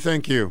hear you.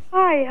 Thank you.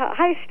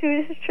 Hi,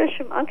 Stu. This is Trish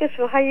from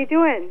Uncasville. How you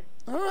doing?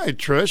 All right,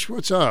 Trish.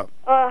 What's up?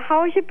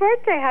 How was your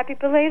birthday? Happy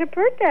belated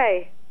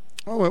birthday.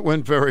 Oh, it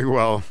went very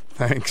well.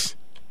 Thanks.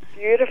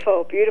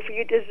 Beautiful.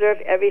 You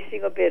deserve every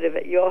single bit of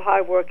it. You're a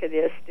hard worker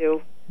there,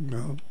 Stu.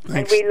 No,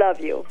 thanks. And we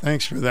love you.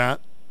 Thanks for that.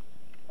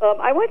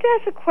 I want to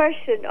ask a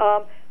question.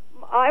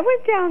 I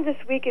went down this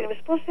weekend. It was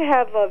supposed to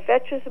have a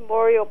Veterans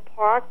Memorial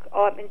Park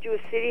in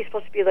Jewish City. It's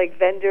supposed to be like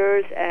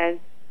vendors and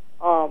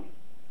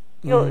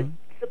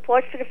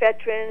support for the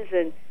veterans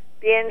and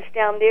bands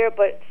down there.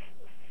 But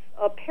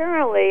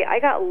apparently,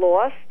 I got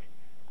lost.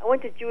 I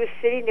went to Jewish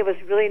City and there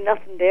was really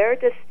nothing there.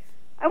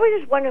 I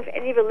was just wondering if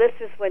any of the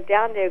listeners went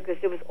down there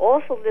because it was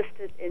also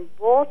listed in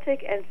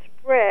Baltic and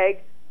Sprague.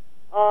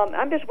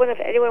 I'm just wondering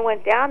if anyone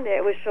went down there.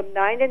 It was from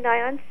 9 to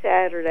 9 on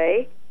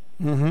Saturday.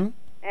 Mm-hmm.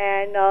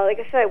 And like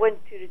I said, I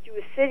went to the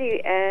Jewish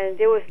City, and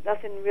there was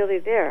nothing really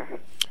there.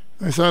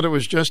 I thought it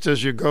was just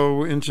as you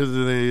go into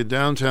the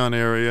downtown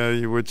area,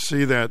 you would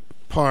see that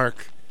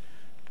park.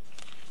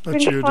 But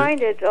couldn't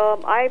find it.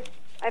 I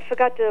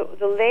forgot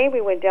the lane we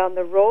went down,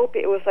 the road.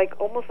 It was like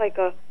almost like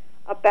a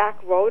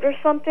back road or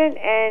something,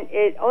 and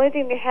the only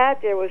thing they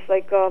had there was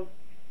like I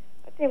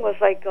think it was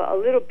like a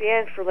little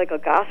band for like a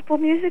gospel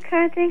music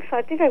kind of thing. So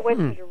I think I went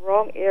to the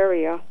wrong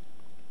area.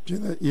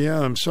 Yeah,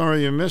 I'm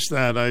sorry you missed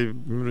that.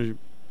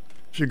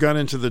 If you got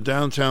into the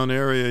downtown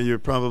area, you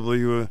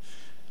probably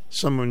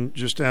someone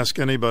just ask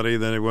anybody,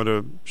 then it would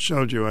have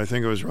showed you. I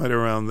think it was right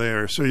around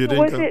there. So you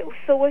didn't go.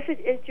 So was it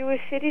in Jewish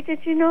City?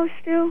 Did you know,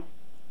 Stu?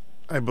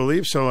 I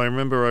believe so. I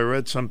remember I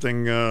read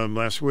something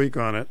last week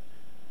on it.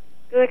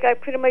 Like I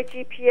put in my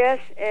GPS,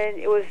 and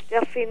it was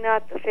definitely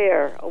not the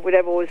fair or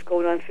whatever was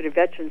going on for the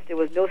veterans. There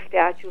was no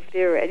statues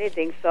there or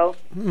anything. So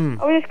I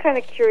was just kind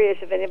of curious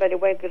if anybody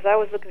went because I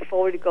was looking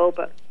forward to go.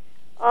 But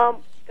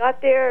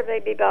got there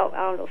maybe about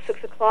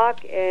 6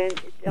 o'clock, and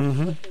it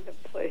definitely wasn't the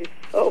place.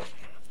 So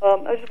I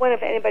was just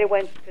wondering if anybody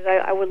went because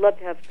I would love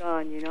to have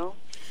gone. You know.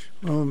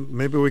 Well,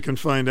 maybe we can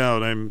find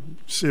out. I'm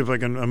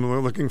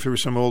looking through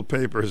some old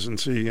papers and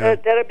see.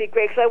 That'd be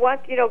great because I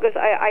want, because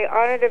I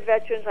honor the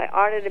veterans, I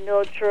honor the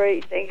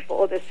military. Thank you for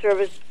all their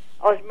service.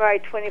 I was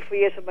married 24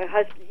 years with my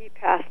husband. He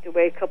passed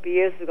away a couple of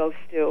years ago,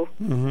 Stu.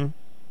 Mm-hmm.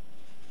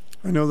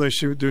 I know they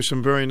do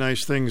some very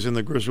nice things in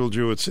the Griswold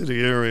Jewett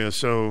City area,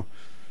 so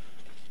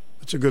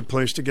it's a good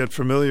place to get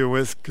familiar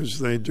with because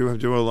they do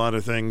a lot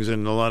of things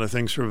and a lot of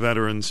things for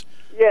veterans.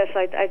 Yes,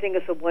 I think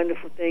it's a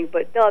wonderful thing.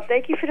 But no,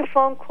 thank you for the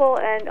phone call,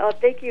 and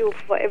thank you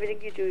for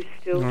everything you do,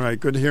 Stu. All right,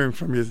 good hearing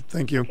from you.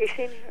 Thank you. Okay,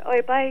 same here. All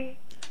right, bye.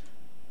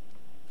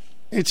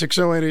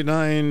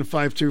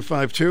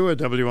 860-889-5252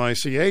 at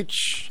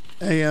WICH,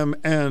 AM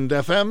and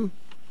FM.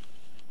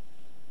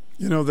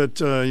 You know that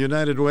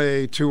United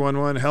Way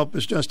 211 help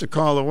is just a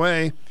call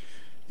away.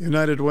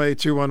 United Way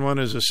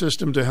 211 is a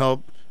system to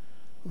help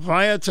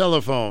via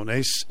telephone.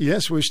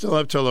 Yes, we still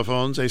have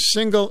telephones. A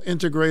single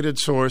integrated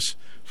source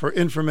for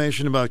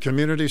information about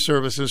community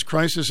services,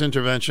 crisis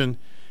intervention,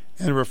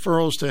 and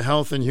referrals to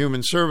health and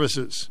human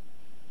services.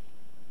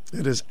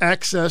 It is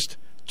accessed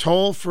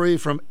toll-free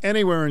from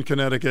anywhere in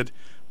Connecticut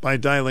by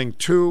dialing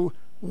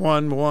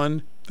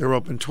 211. They're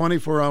open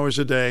 24 hours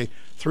a day,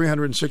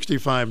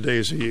 365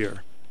 days a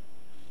year.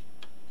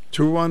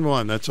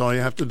 211, that's all you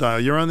have to dial.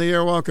 You're on the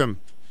air, welcome.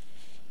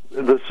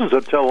 This is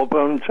a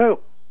telephone, too.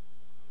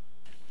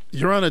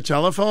 You're on a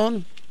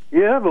telephone?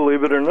 Yeah,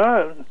 believe it or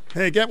not.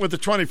 Hey, get with the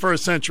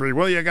 21st century,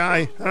 will you,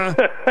 guy? Huh?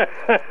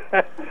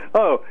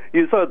 Oh,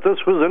 you thought this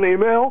was an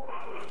email?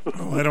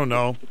 Oh, I don't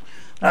know.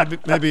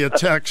 Maybe a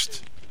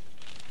text.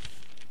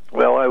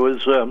 Well, I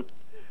was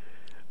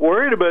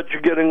worried about you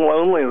getting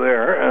lonely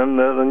there, and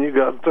then you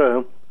got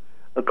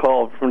a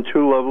call from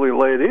two lovely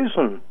ladies,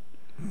 and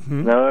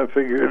now I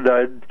figured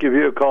I'd give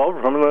you a call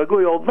from an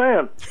ugly old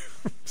man.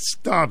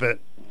 Stop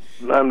it.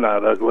 I'm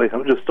not ugly.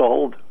 I'm just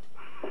old.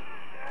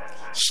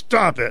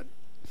 Stop it.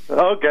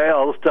 Okay,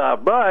 I'll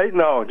stop. Bye.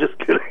 No, just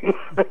kidding.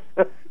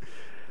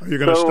 Are you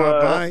going to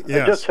stop by?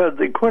 Yes. I just had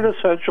the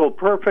quintessential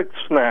perfect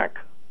snack.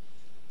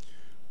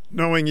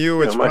 Knowing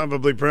you, it's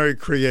probably very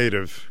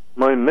creative.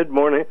 My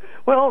mid-morning.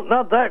 Well,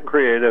 not that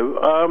creative.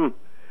 I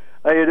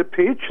ate a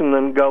peach and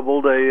then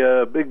gobbled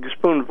a big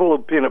spoonful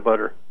of peanut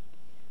butter.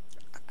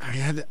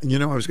 I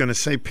was going to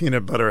say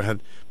peanut butter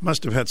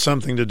must have had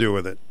something to do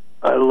with it.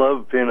 I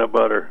love peanut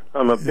butter.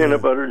 I'm a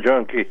peanut butter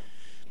junkie.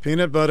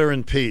 Peanut butter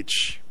and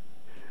peach.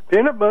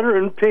 Peanut butter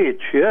and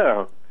peach,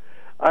 yeah.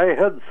 I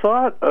had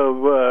thought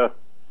of,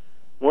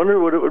 wonder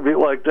what it would be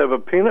like to have a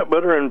peanut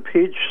butter and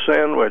peach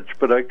sandwich,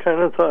 but I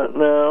kind of thought,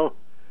 no,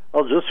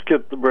 I'll just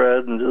skip the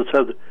bread and just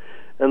have.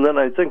 And then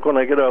I think when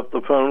I get off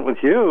the phone with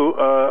you,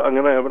 I'm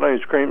going to have an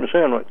ice cream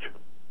sandwich.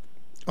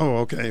 Oh,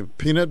 okay.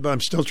 I'm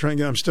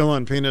still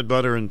on peanut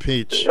butter and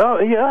peach. Oh,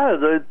 yeah,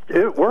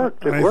 it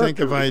worked. It was a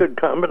good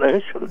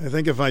combination. I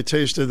think if I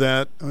tasted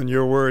that, on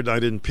your word,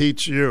 I'd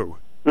impeach you.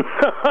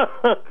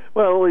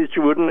 Well, at least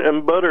you wouldn't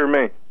embutter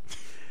me.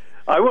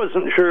 I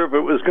wasn't sure if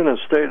it was going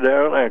to stay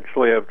down,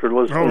 actually, after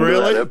listening to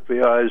that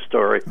FBI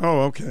story.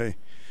 Oh, okay.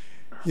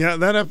 Yeah,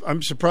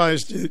 I'm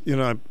surprised.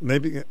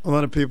 Maybe a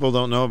lot of people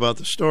don't know about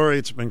the story.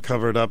 It's been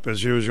covered up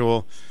as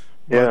usual.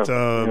 But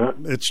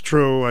it's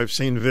true. I've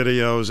seen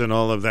videos and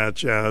all of that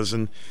jazz.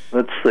 And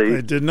let's see. I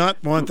did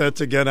not want that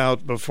to get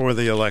out before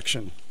the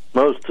election.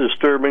 Most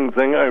disturbing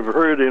thing I've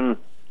heard in,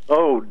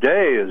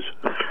 days.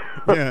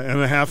 Yeah,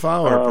 in a half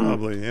hour,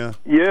 probably, yeah.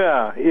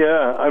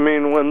 Yeah. I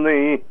mean,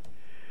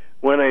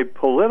 when a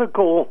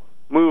political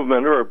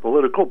movement or a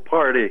political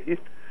party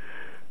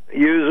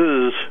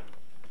uses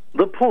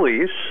the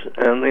police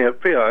and the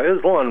FBI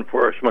as law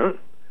enforcement,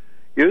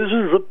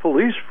 uses the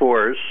police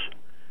force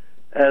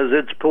as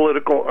its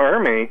political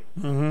army,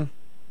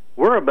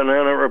 we're a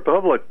banana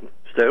republic,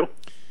 Stu.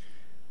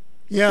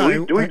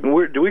 Yeah. Do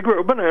we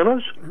grow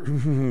bananas?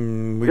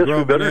 We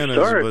grow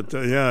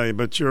bananas,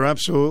 but you're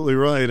absolutely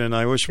right, and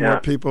I wish more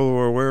people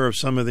were aware of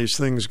some of these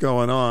things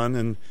going on,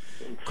 and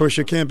of course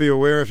you can't be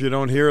aware if you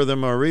don't hear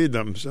them or read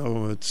them,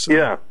 so it's...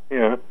 Yeah.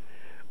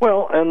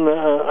 Well, and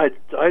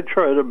I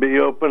try to be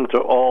open to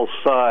all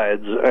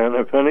sides, and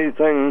if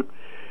anything,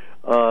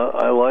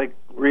 I like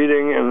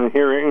reading and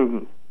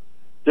hearing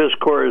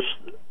discourse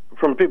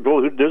from people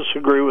who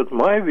disagree with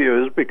my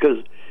views, because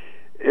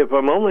if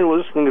I'm only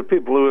listening to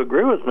people who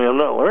agree with me, I'm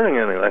not learning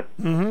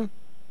anything.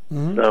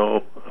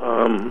 So,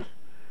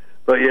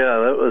 but yeah,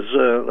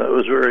 that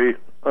was very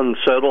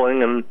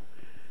unsettling, and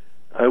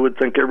I would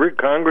think every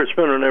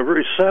congressman and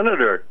every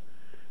senator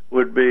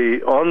would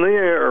be on the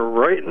air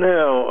right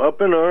now,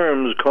 up in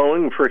arms,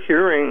 calling for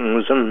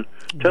hearings and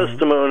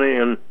testimony,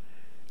 and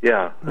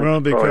well,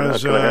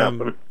 because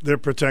they're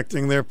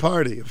protecting their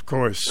party, of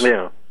course.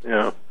 Yeah.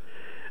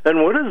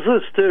 And what does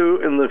this do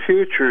in the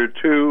future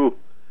to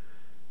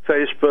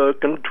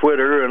Facebook and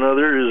Twitter and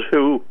others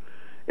who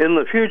in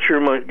the future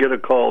might get a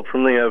call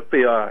from the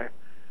FBI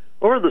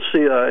or the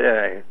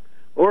CIA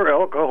or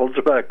alcohol,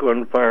 tobacco,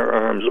 and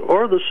firearms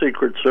or the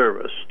Secret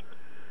Service?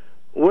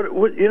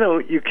 What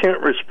you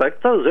can't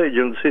respect those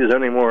agencies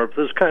anymore if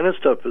this kind of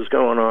stuff is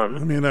going on.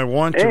 I mean, I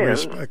want to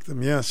respect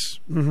them, yes.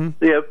 The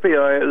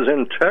FBI is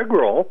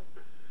integral.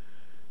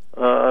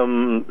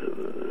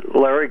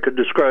 Larry could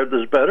describe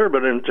this better,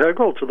 but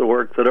integral to the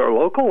work that our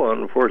local law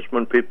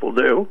enforcement people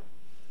do.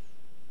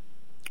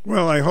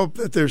 Well, I hope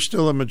that there's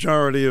still a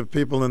majority of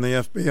people in the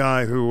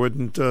FBI who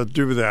wouldn't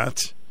do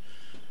that.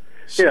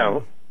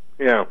 So,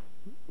 yeah.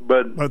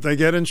 But they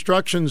get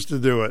instructions to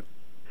do it.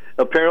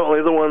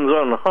 Apparently the ones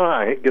on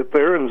high get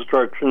their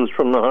instructions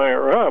from the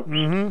higher-ups.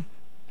 I'm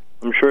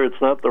sure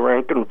it's not the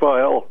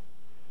rank-and-file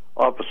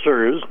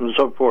officers and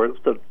so forth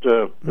that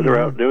are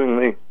out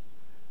doing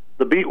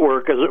the beat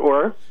work, as it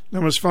were.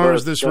 Now, as far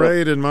as this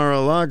raid in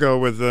Mar-a-Lago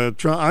with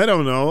I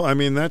don't know. I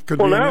mean, that could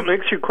be... Well, now it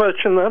makes you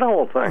question that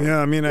whole thing. Yeah,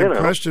 I mean, I'm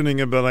questioning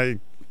it, but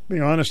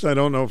be honest, I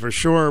don't know for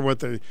sure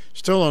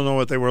still don't know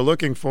what they were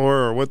looking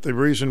for or what the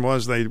reason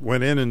was they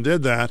went in and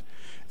did that.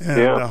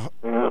 And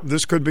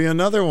this could be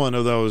another one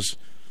of those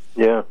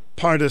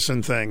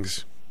partisan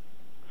things.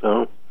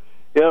 So,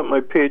 my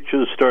peach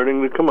is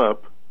starting to come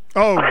up.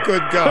 Oh,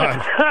 good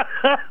God.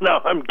 No,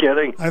 I'm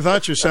kidding. I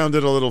thought you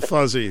sounded a little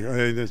fuzzy.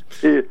 I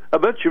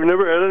bet you've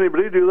never had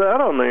anybody do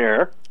that on the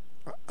air.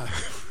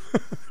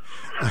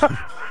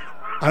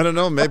 I don't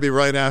know, maybe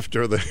right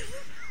after the...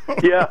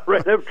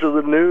 right after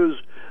the news.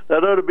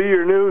 That ought to be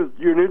your new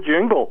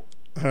jingle.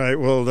 All right,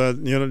 well,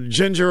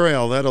 ginger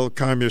ale, that'll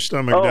calm your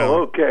stomach down.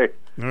 Oh, okay.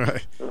 All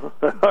right.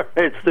 All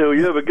right, Stu,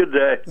 you have a good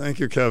day. Thank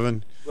you,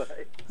 Kevin. Bye.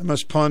 I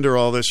must ponder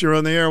all this. You're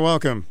on the air.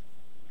 Welcome.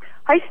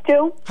 Hi,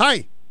 Stu.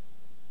 Hi.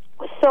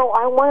 So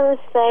I want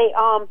to say,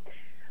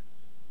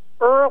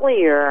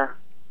 earlier,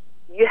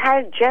 you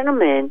had a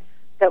gentleman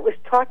that was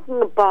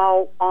talking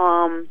about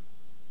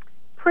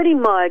pretty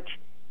much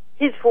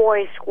his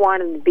voice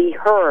wanted to be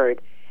heard,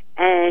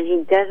 and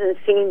he doesn't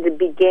seem to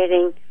be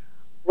getting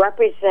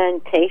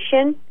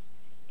representation.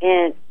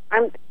 And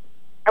I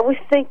was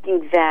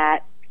thinking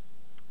that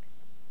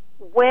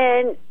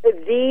when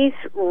these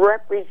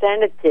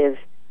representatives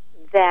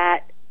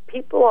that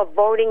people are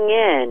voting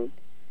in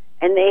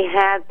and they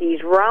have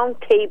these round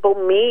table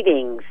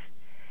meetings,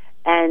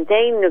 and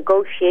they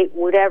negotiate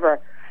whatever,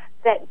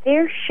 that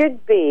there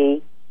should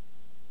be,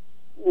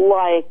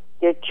 like,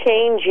 they're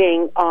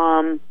changing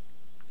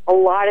a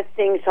lot of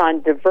things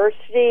on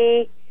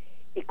diversity,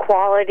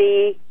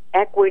 equality,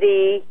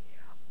 equity.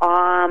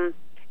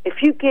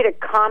 If you get a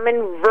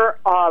common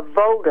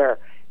voter,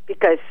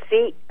 because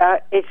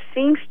it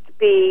seems to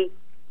be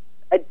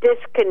a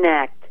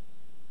disconnect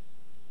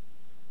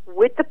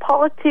with the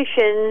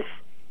politicians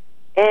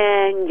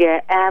and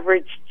your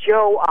average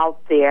Joe out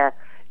there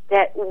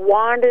that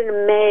wanted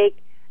to make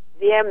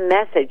their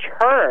message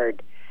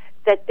heard,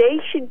 that they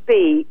should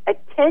be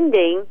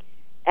attending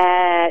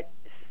at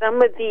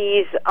some of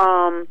these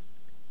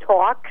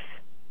talks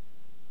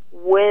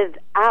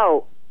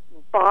without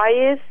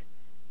bias,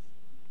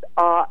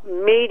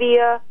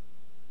 media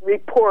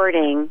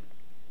reporting,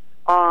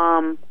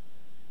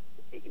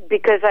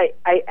 because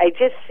I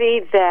just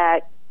see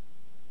that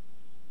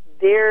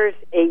there's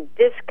a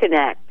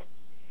disconnect,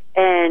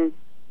 and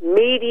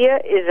media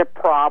is a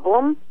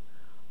problem.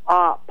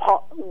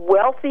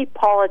 Wealthy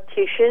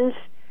politicians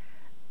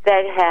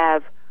that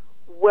have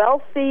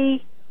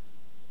wealthy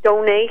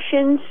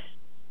donations,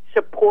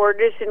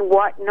 supporters, and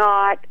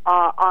whatnot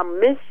are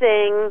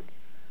missing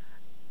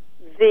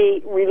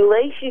the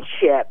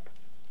relationship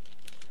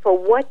for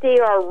what they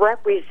are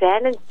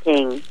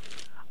representing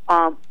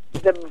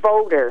the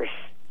voters.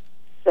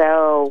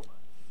 So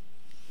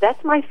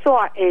that's my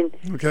thought. And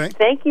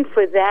thank you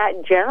for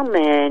that,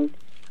 gentleman,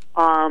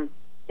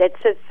 that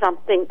said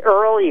something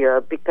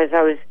earlier, because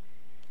I was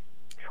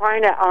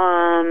trying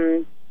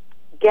to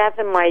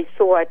gather my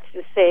thoughts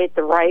to say it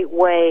the right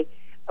way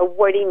of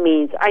what he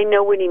means. I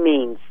know what he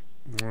means.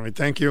 All right,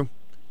 thank you.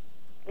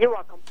 You're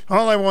welcome.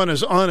 All I want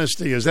is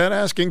honesty. Is that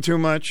asking too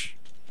much?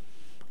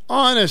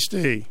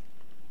 Honesty.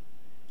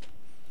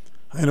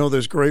 I know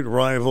there's great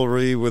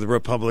rivalry with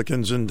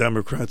Republicans and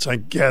Democrats. I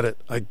get it.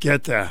 I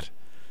get that.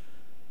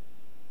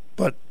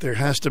 But there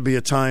has to be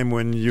a time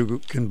when you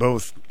can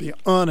both be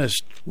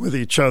honest with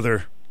each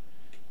other.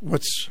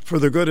 What's for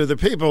the good of the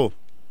people?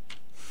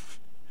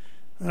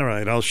 All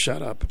right, I'll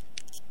shut up.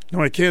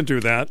 No, I can't do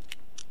that.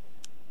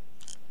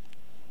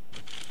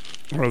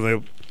 Or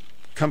they'll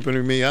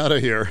accompany me out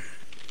of here.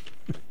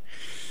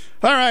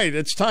 All right,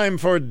 it's time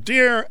for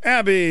Dear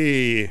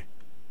Abby.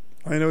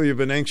 I know you've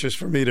been anxious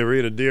for me to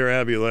read a Dear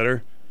Abby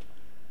letter.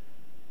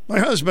 My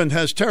husband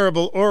has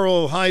terrible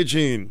oral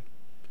hygiene.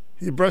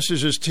 He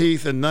brushes his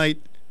teeth at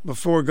night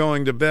before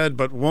going to bed,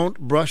 but won't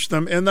brush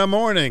them in the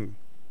morning.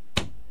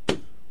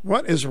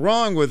 What is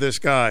wrong with this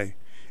guy?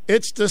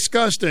 It's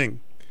disgusting.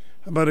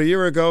 About a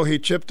year ago, he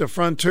chipped a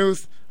front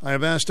tooth. I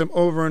have asked him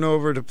over and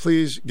over to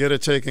please get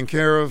it taken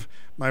care of.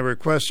 My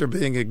requests are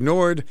being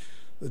ignored.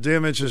 The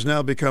damage has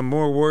now become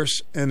more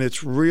worse, and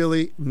it's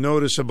really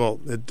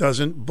noticeable. It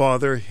doesn't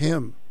bother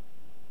him.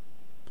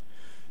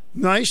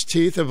 Nice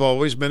teeth have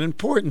always been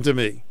important to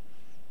me.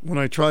 When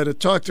I try to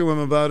talk to him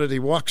about it, he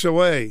walks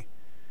away.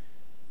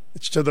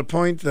 It's to the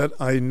point that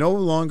I no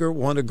longer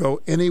want to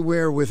go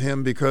anywhere with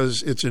him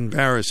because it's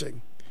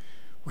embarrassing.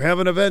 We have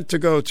an event to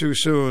go to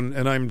soon,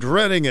 and I'm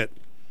dreading it.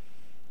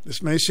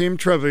 This may seem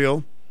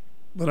trivial,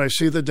 but I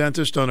see the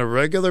dentist on a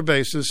regular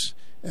basis,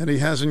 and he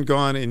hasn't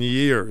gone in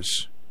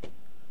years.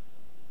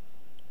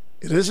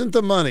 It isn't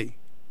the money.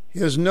 He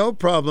has no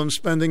problem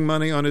spending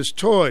money on his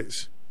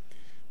toys.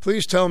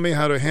 Please tell me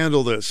how to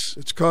handle this.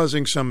 It's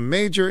causing some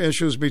major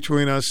issues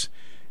between us.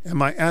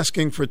 Am I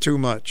asking for too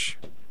much?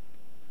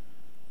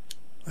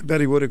 I bet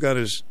he would have got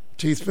his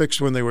teeth fixed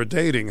when they were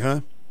dating,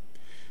 huh?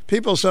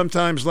 People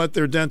sometimes let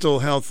their dental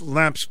health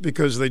lapse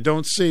because they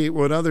don't see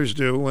what others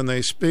do when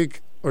they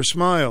speak or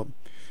smile.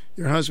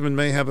 Your husband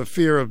may have a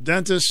fear of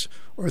dentists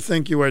or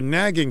think you are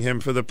nagging him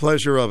for the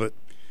pleasure of it.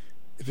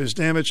 If his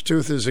damaged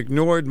tooth is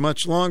ignored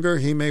much longer,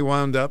 he may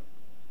wind up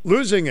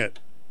losing it.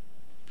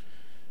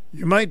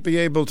 You might be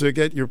able to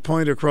get your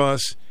point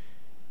across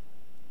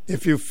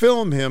if you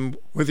film him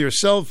with your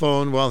cell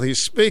phone while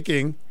he's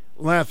speaking,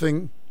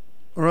 laughing,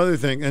 or other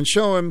thing, and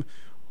show him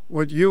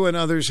what you and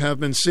others have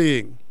been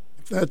seeing.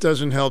 If that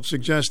doesn't help,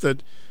 suggest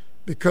that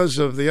because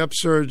of the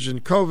upsurge in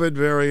COVID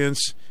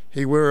variants,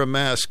 he wear a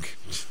mask.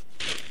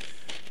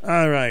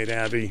 All right,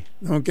 Abby,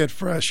 don't get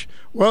fresh.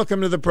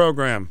 Welcome to the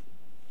program.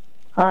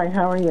 Hi,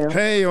 how are you?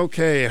 Hey,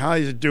 okay. How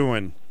you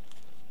doing?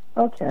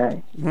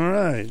 Okay. All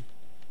right.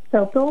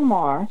 So Bill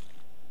Maher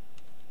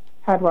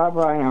had Rob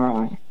Reiner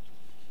on,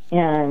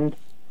 and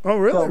oh,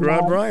 really? so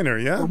Rob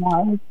Reiner, yeah.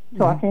 Was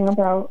talking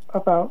about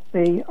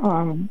the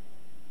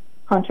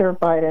Hunter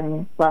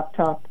Biden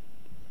laptop,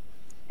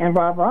 and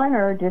Rob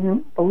Reiner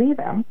didn't believe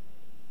him.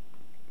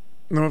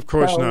 No, of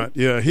course not.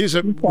 Yeah, he's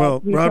a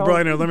Rob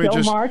Reiner. Let me Bill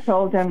just. Maher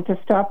told him to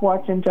stop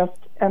watching just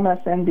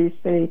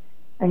MSNBC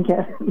and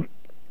get.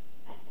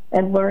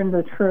 And learn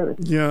the truth.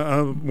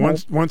 Yeah,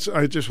 once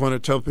I just want to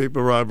tell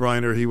people, Rob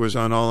Reiner, he was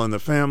on All in the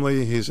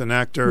Family. He's an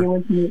actor. He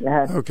was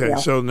meathead. Okay, yeah.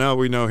 So now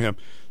we know him.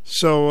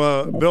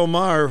 So Bill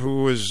Maher,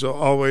 who was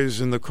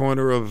always in the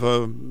corner of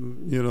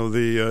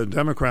the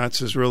Democrats,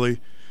 has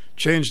really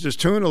changed his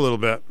tune a little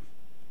bit.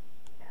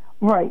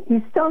 Right.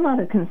 He's still not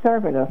a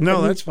conservative.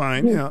 No, that's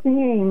fine. He's Yeah.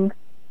 seeing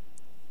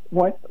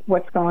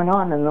what's going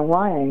on in the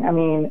lying. I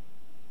mean,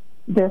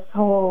 this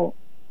whole,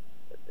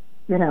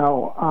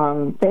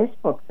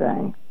 Facebook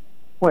thing,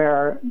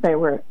 where they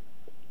were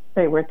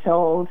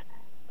told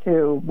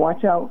to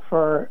watch out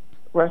for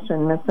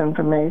Russian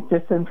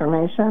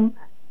disinformation,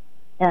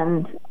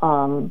 and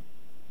what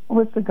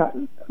was the guy?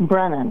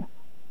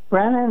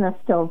 Brennan is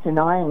still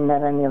denying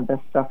that any of this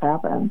stuff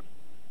happened.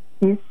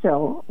 He's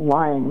still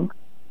lying.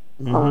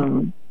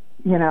 Mm-hmm.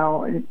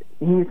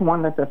 He's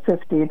one of the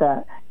 50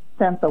 that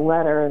sent the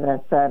letter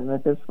that said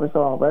that this was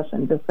all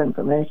Russian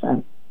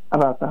disinformation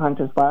about the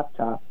Hunter's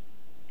laptop.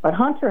 But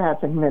Hunter has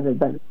admitted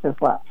that it's his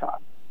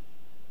laptop.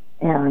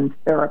 And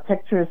there are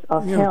pictures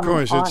of him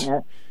on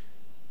it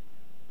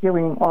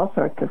doing all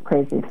sorts of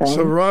crazy things.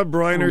 So Rob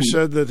Bryer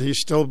said that he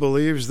still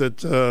believes that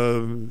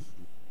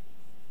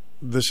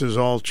this is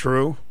all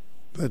true,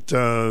 that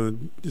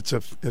it's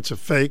a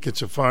fake,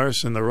 it's a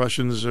farce, and the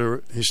Russians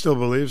are. He still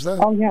believes that.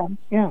 Oh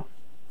yeah.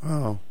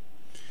 Oh.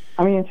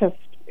 I mean,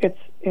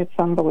 it's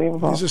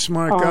unbelievable. He's a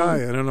smart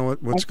guy. I don't know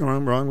what's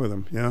going wrong with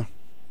him. Yeah.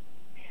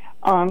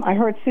 I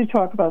heard Sue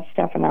talk about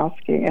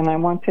Stefanowski, and I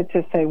wanted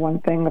to say one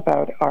thing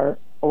about our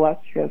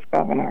illustrious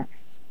governor.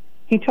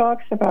 He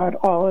talks about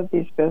all of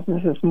these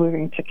businesses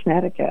moving to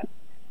Connecticut,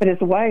 but his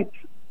wife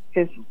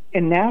is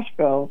in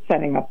Nashville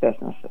setting up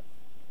businesses.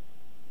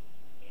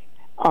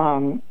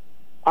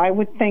 I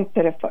would think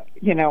that if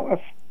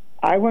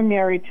I were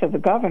married to the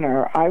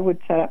governor, I would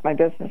set up my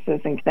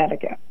businesses in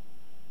Connecticut,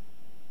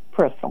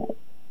 personally.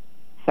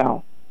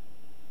 So.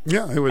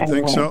 Yeah, I would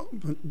think so.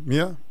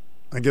 Yeah.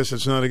 I guess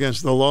it's not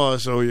against the law,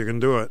 so you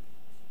can do it.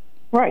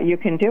 Right, you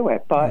can do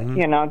it, but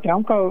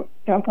don't go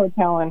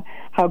telling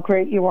how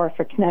great you are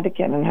for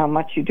Connecticut and how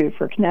much you do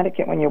for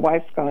Connecticut when your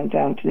wife's going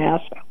down to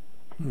Nashville.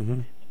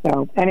 Mm-hmm.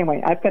 So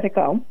anyway, I've got to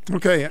go.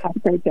 Okay, have a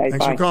great day.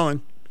 Thanks Bye. for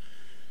calling.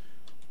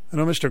 I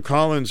know Mr.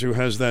 Collins, who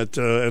has that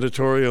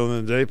editorial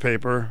in the day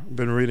paper,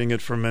 been reading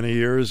it for many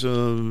years.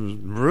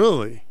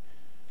 Really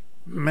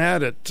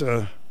mad at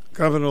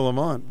Governor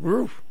Lamont,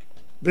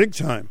 big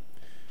time.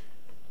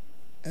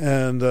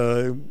 And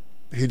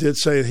he did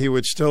say he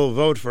would still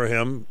vote for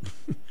him,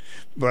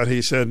 but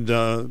he said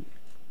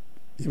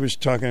he was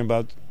talking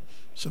about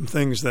some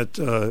things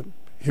that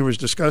he was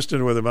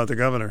disgusted with about the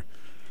governor.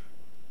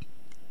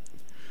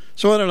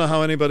 So I don't know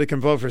how anybody can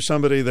vote for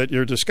somebody that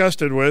you're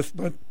disgusted with,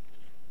 but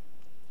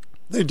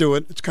they do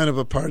it. It's kind of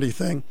a party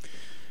thing.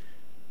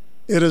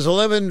 It is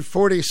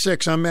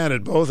 11:46. I'm mad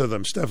at both of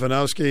them.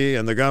 Stefanowski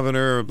and the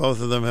governor, both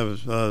of them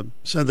have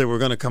said they were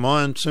going to come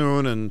on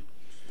soon, and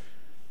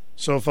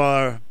so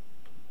far,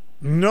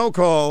 no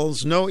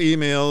calls, no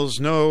emails,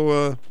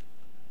 no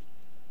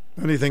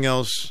anything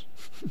else.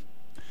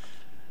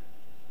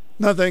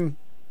 Nothing,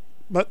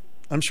 but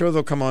I'm sure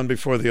they'll come on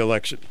before the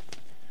election.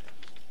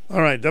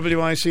 All right,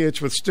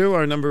 WICH with Stu.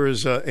 Our number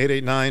is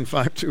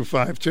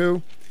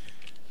 889-5252.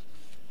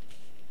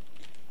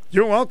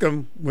 You're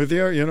welcome with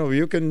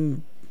you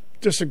can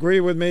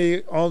disagree with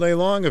me all day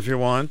long if you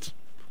want.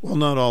 Well,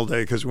 not all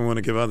day, because we want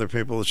to give other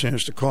people a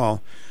chance to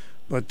call.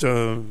 But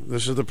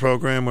this is the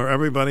program where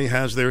everybody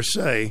has their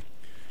say.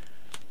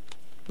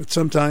 But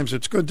sometimes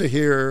it's good to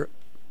hear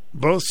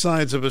both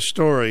sides of a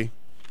story.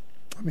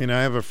 I mean,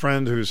 I have a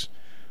friend who's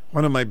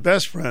one of my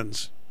best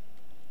friends,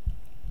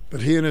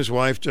 but he and his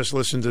wife just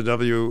listened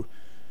to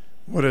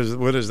what is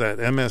that,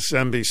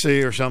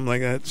 MSNBC or something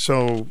like that.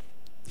 So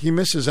he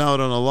misses out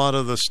on a lot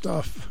of the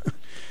stuff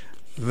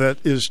that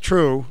is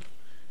true,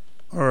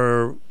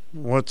 or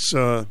what's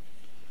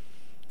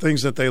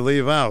things that they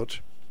leave out.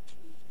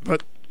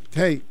 But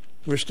hey,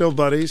 we're still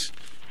buddies.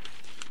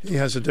 He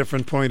has a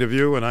different point of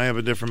view, and I have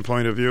a different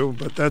point of view,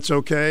 but that's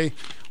okay.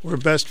 We're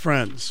best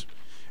friends.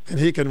 And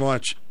he can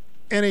watch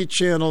any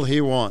channel he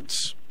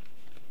wants.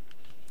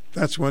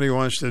 That's what he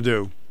wants to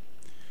do.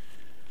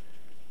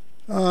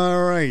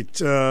 All right.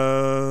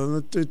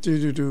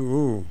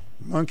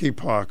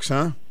 Monkeypox,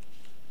 huh?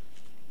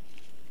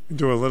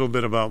 Do a little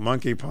bit about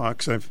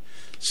monkeypox. I've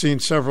seen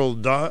several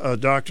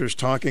doctors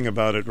talking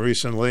about it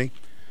recently.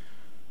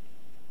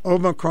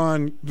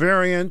 Omicron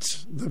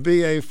variant, the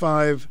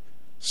BA.5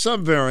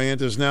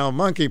 subvariant, is now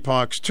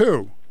monkeypox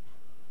too.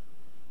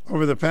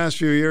 Over the past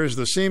few years,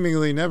 the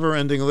seemingly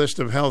never-ending list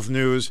of health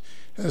news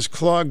has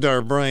clogged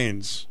our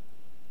brains.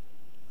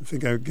 I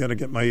think I've got to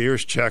get my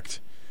ears checked,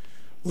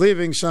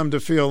 leaving some to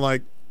feel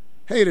like,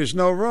 hey, there's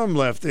no room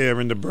left there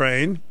in the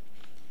brain.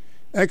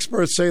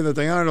 Experts say that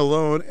they aren't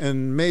alone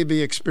and may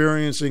be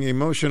experiencing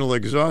emotional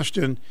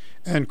exhaustion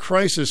and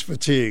crisis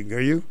fatigue.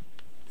 Are you?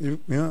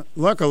 Yeah.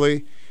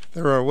 Luckily,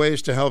 there are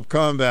ways to help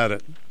combat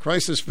it.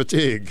 Crisis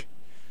fatigue.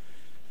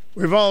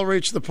 We've all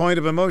reached the point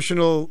of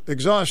emotional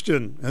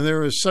exhaustion, and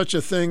there is such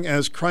a thing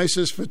as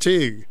crisis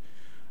fatigue.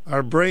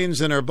 Our brains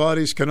and our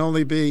bodies can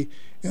only be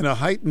in a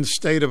heightened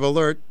state of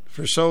alert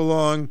for so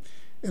long,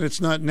 and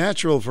it's not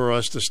natural for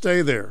us to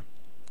stay there.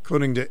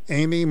 According to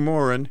Amy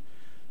Morin,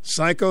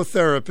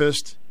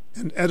 psychotherapist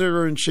and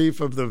editor-in-chief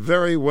of The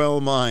Very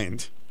Well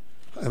Mind.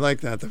 I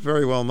like that, The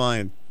Very Well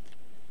Mind.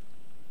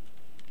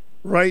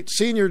 Wright,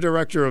 Senior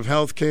Director of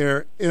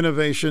Healthcare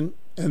Innovation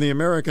and the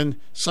American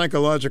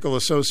Psychological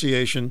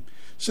Association,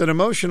 said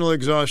emotional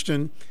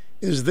exhaustion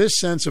is this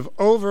sense of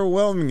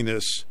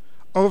overwhelmingness,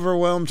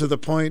 overwhelmed to the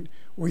point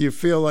where you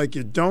feel like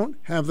you don't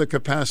have the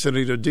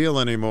capacity to deal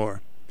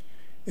anymore.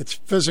 It's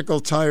physical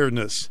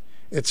tiredness.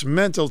 It's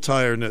mental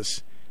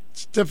tiredness.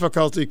 It's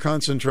difficulty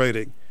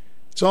concentrating.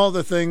 It's all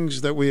the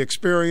things that we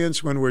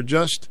experience when we're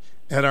just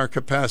at our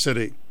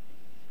capacity.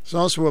 It's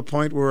also a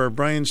point where our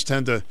brains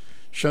tend to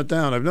shut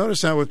down. I've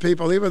noticed that with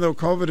people, even though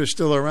COVID is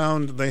still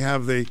around, they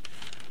have the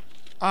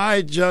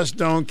I just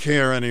don't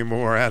care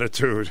anymore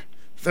attitude.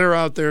 They're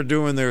out there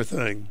doing their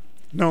thing.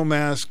 No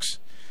masks,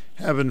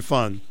 having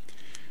fun.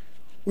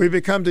 We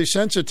become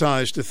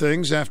desensitized to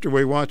things after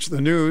we watch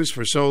the news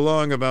for so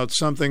long about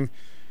something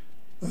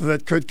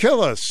that could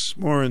kill us,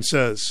 Morin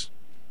says.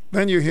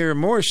 Then you hear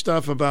more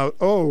stuff about,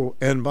 oh,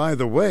 and by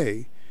the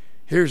way,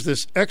 here's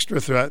this extra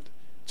threat.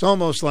 It's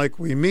almost like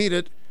we meet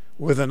it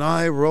with an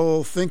eye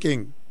roll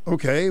thinking,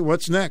 okay,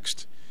 what's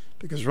next?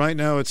 Because right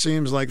now it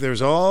seems like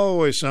there's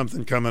always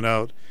something coming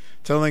out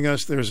telling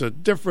us there's a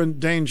different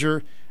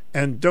danger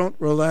and don't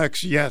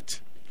relax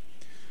yet.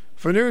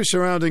 For news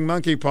surrounding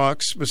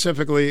monkeypox,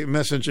 specifically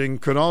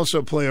messaging, could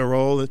also play a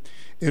role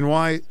in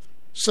why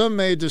some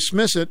may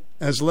dismiss it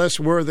as less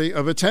worthy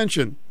of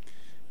attention.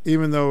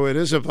 Even though it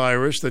is a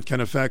virus that can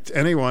affect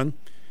anyone,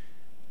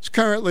 it's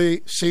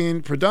currently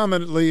seen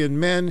predominantly in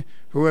men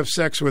who have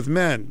sex with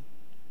men.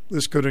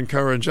 This could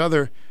encourage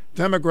other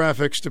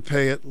demographics to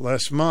pay it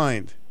less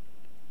mind.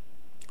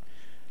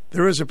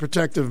 There is a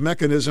protective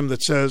mechanism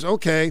that says,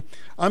 okay,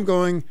 I'm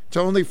going to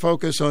only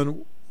focus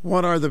on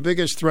what are the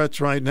biggest threats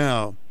right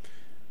now.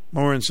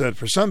 Morin said,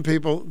 for some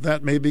people,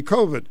 that may be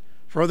COVID.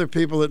 For other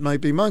people, it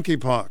might be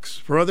monkeypox.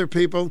 For other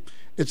people,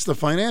 it's the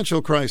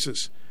financial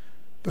crisis.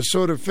 But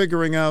sort of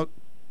figuring out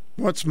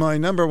what's my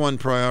number one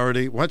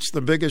priority, what's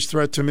the biggest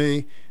threat to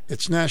me,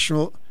 it's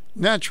natural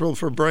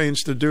for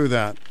brains to do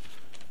that.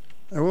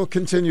 I will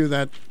continue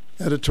that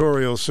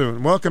editorial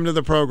soon. Welcome to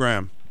the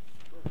program.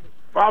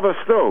 Father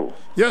Stu.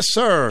 Yes,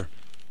 sir.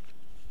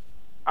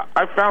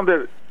 I found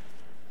it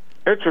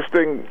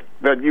interesting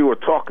that you were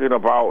talking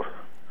about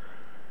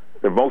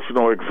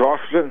emotional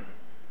exhaustion.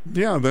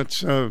 Yeah,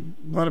 that's a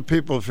lot of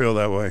people feel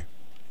that way.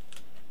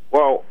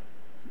 Well,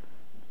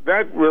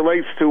 that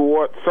relates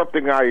to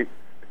something I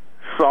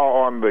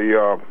saw on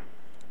the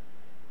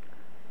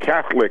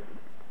Catholic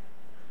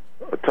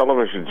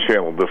television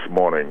channel this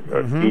morning,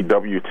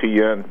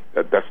 EWTN.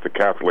 That's the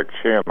Catholic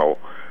channel.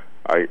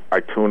 I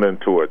tune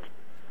into it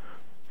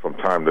from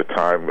time to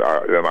time,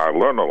 and I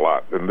learn a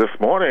lot. And this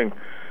morning,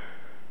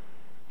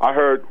 I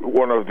heard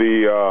one of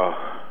the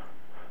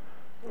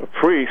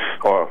priests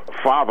or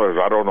fathers,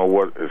 I don't know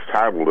what his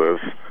title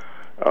is,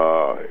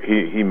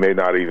 he may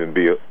not even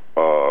be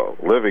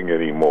living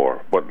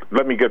anymore, but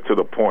let me get to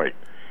the point.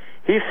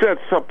 He said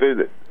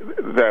something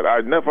that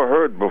I never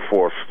heard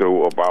before,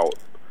 Stu, about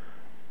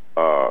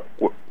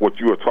what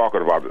you were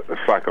talking about,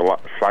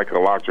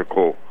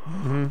 psychological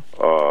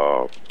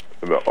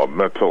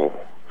mental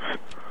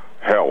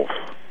health.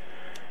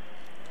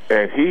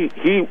 And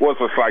he was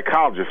a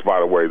psychologist, by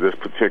the way, this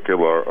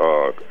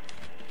particular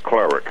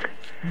cleric.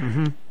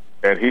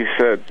 And he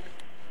said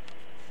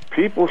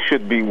people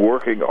should be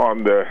working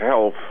on their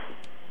health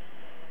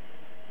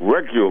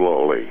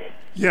regularly.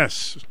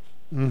 Yes.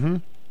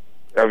 Have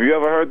you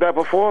ever heard that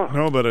before?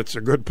 No, but it's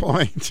a good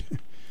point.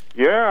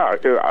 Yeah,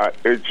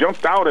 it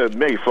jumped out at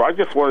me, so I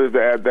just wanted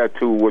to add that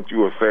to what you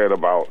were saying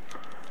about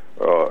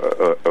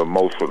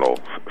emotional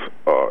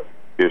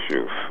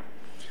issues.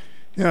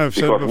 Yeah, I've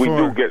said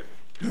before.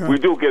 We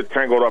do get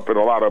tangled up in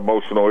a lot of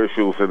emotional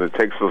issues, and it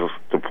takes us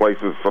to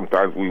places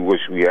sometimes we wish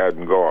we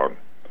hadn't gone,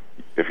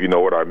 if you know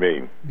what I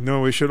mean.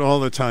 No, we should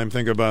all the time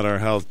think about our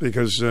health,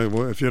 because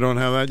if you don't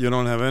have that, you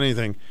don't have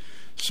anything.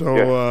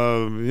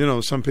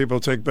 So, some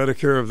people take better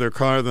care of their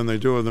car than they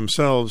do of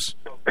themselves.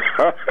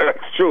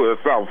 That's true. It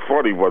sounds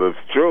funny, but it's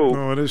true.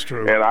 No, it is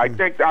true. And I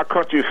think our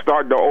country is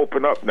starting to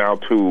open up now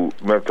to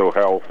mental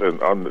health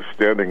and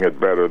understanding it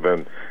better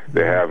than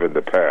they have in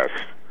the past.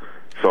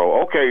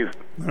 So, okay.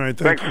 All right.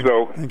 Thanks,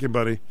 Stu. Thank you,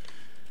 buddy.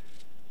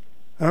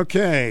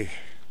 Okay.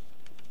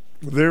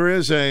 There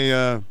is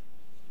a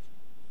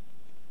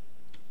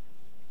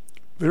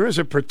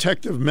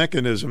protective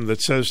mechanism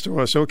that says to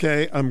us,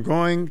 okay, I'm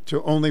going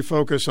to only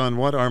focus on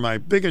what are my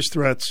biggest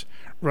threats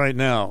right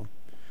now.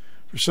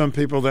 For some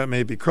people, that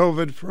may be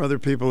COVID. For other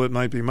people, it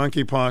might be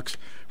monkeypox.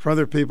 For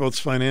other people, it's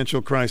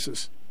financial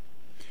crisis.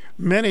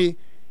 Many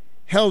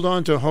held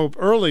on to hope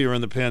earlier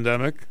in the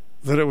pandemic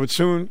that it would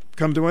soon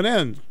come to an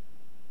end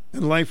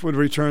and life would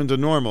return to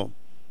normal.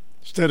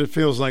 Instead, it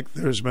feels like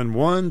there's been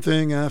one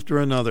thing after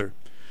another,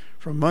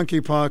 from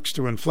monkeypox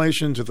to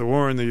inflation to the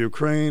war in the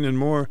Ukraine and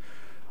more.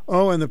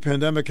 Oh, and the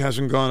pandemic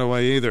hasn't gone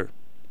away either.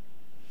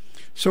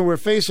 So we're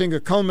facing a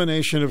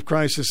culmination of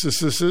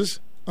crises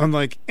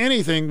unlike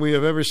anything we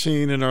have ever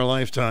seen in our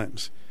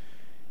lifetimes.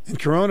 In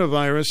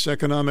coronavirus,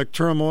 economic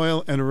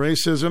turmoil, and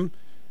racism,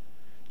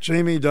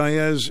 Jamie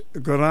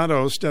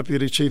Diaz-Gorados,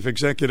 Deputy Chief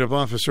Executive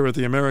Officer at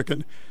the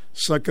American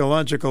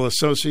Psychological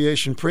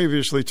Association,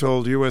 previously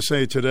told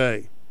USA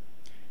Today,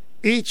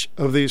 each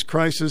of these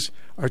crises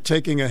are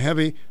taking a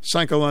heavy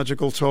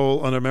psychological toll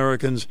on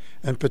Americans,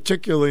 and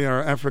particularly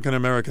our African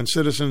American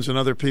citizens and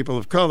other people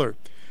of color.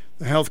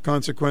 The health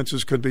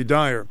consequences could be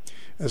dire.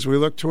 As we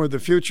look toward the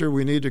future,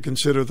 we need to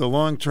consider the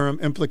long-term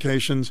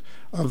implications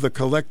of the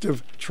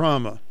collective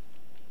trauma.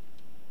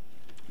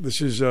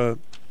 This is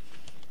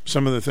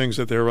some of the things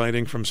that they're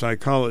writing from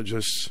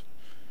psychologists.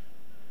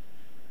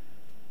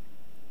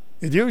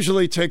 It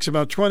usually takes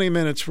about 20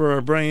 minutes for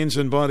our brains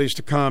and bodies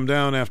to calm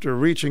down after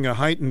reaching a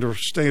heightened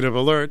state of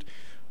alert,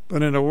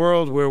 but in a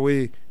world where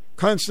we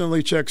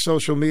constantly check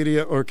social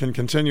media or can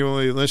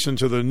continually listen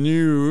to the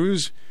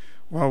news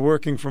while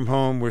working from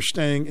home, we're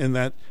staying in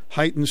that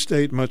heightened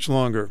state much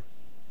longer.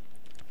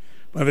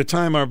 By the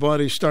time our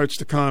body starts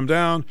to calm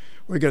down,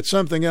 we get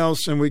something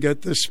else and we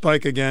get this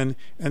spike again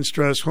and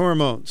stress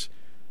hormones.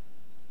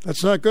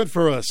 That's not good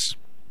for us.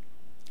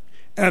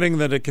 Adding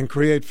that it can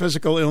create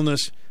physical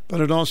illness,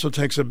 but it also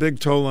takes a big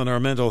toll on our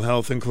mental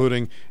health,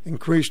 including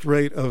increased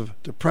rate of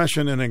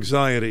depression and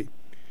anxiety.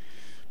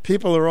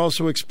 People are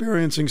also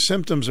experiencing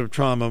symptoms of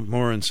trauma,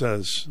 Morin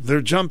says.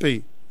 They're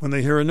jumpy when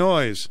they hear a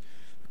noise,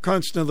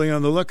 constantly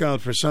on the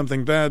lookout for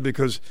something bad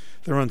because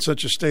they're on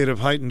such a state of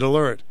heightened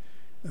alert.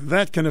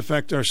 That can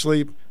affect our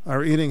sleep,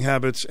 our eating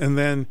habits, and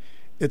then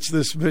it's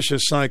this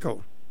vicious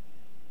cycle.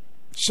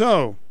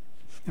 So,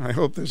 I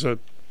hope there's a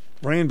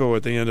rainbow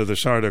at the end of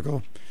this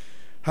article.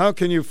 How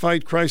can you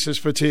fight crisis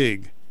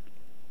fatigue?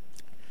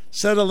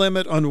 Set a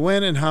limit on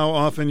when and how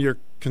often you're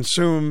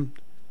consuming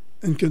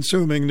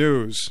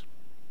news.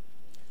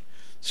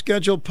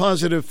 Schedule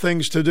positive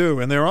things to do,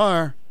 and there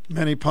are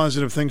many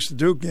positive things to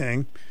do,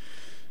 gang.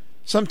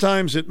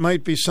 Sometimes it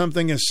might be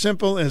something as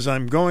simple as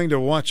I'm going to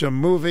watch a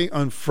movie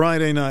on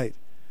Friday night.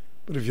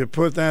 But if you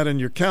put that in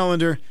your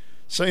calendar,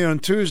 say on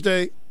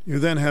Tuesday, you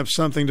then have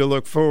something to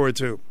look forward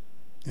to.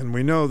 And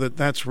we know that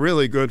that's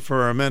really good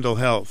for our mental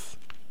health.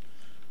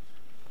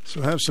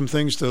 So have some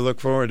things to look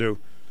forward to.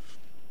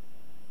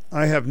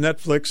 I have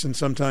Netflix, and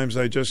sometimes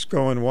I just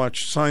go and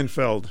watch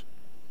Seinfeld.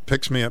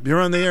 Picks me up. You're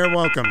on the air.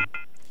 Welcome.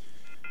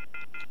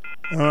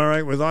 All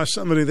right, we lost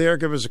somebody there.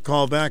 Give us a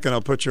call back, and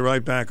I'll put you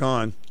right back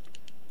on.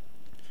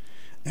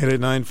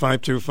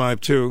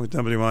 889-5252,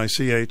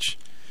 WICH.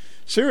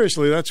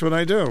 Seriously, that's what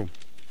I do.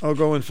 I'll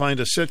go and find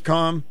a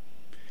sitcom,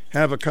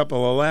 have a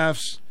couple of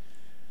laughs,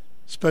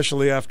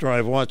 especially after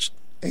I've watched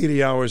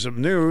 80 hours of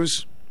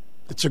news.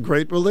 It's a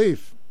great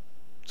relief.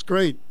 It's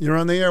great. You're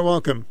on the air.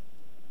 Welcome.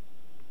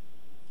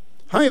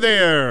 Hi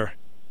there.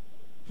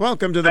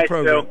 Welcome to the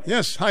program. Stu.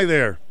 Yes, hi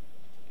there.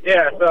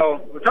 Yeah,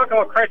 so we're talking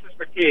about crisis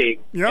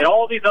fatigue, and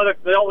all these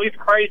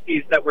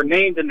crises that were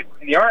named in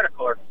the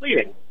article are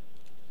fleeting.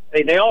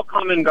 They all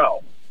come and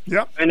go.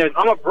 Yep. And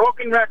I'm a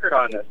broken record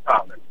on this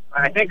topic.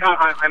 I think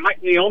I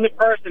might be the only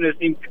person who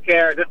seems to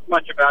care this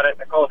much about it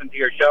that calls into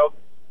your show.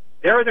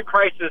 There is a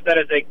crisis that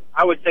is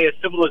I would say a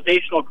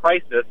civilizational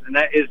crisis, and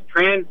that is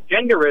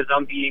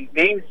transgenderism being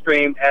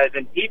mainstreamed, as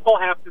in people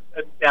have to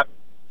accept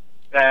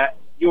that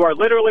you are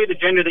literally the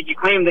gender that you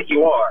claim that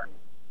you are.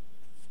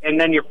 And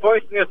then you're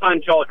foisting this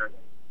on children.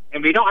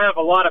 And we don't have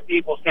a lot of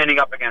people standing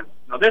up against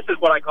it. Now, this is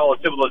what I call a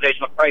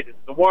civilizational crisis.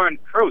 It's a war on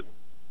truth.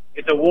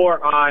 It's a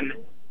war on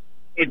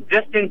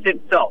existence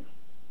itself.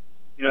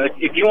 You know,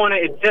 if you want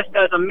to exist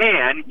as a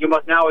man, you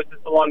must now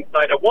exist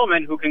alongside a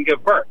woman who can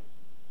give birth.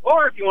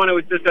 Or if you want to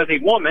exist as a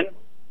woman,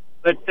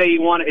 let's say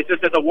you want to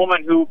exist as a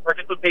woman who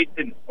participates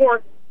in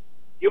sports,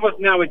 you must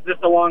now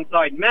exist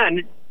alongside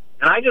men.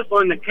 And I just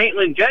learned that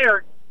Caitlyn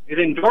Jenner is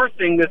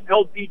endorsing this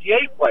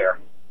LPGA player.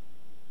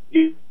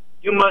 You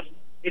must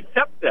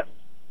accept this.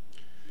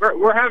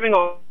 We're having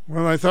a...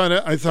 Well, I thought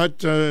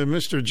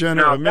Mr.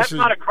 Jenner... No, that's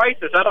not a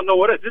crisis. I don't know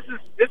what it is.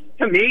 This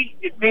to me,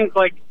 it seems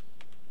like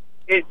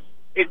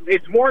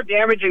it's more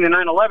damaging than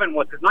 9/11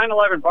 was, because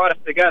 9/11 brought us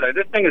together.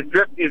 This thing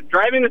is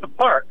driving us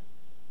apart,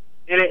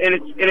 and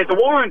it's a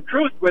war on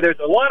truth, where there's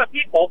a lot of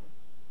people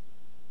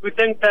who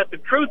think that the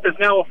truth is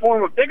now a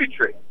form of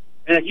bigotry,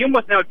 and that you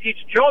must now teach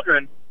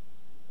children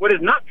what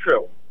is not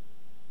true.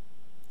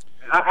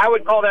 I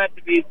would call that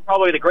to be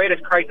probably the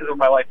greatest crisis of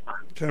my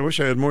lifetime. Okay, I wish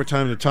I had more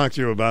time to talk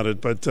to you about it,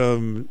 but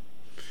you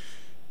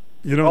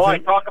don't. Well, I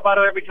talk about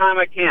it every time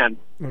I can.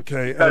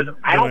 Okay, because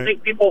I don't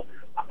think people.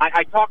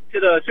 I talked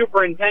to the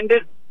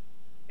superintendent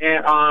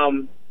and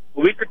a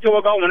week or two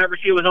ago, whenever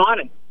she was on,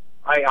 and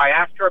I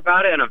asked her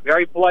about it in a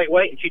very polite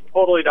way, and she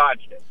totally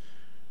dodged it.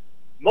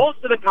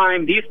 Most of the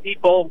time, these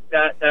people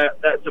that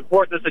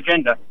support this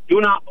agenda do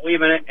not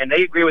believe in it, and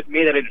they agree with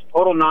me that it is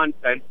total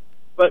nonsense.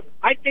 But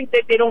I think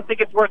that they don't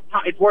think it's worth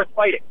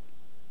fighting.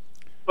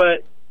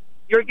 But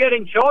you're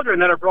getting children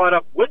that are brought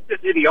up with this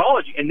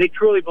ideology, and they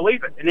truly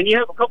believe it. And then you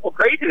have a couple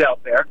crazies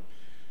out there.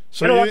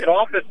 So they don't look at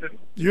offices.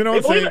 You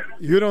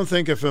don't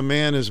think if a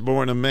man is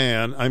born a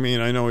man, I mean,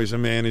 I know he's a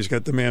man, he's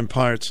got the man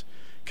parts,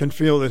 can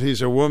feel that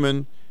he's a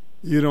woman.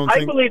 You don't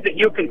think... I believe that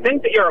you can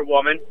think that you're a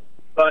woman,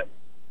 but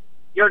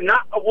you're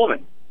not a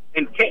woman.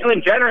 And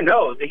Caitlyn Jenner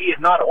knows that he is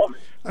not a woman.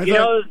 He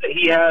knows that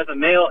he has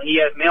male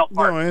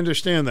parts. No, I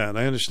understand that.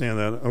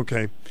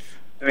 Okay.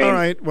 I mean, all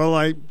right. Well,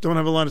 I don't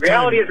have a lot of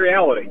reality time. is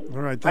reality.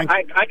 All right.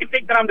 I can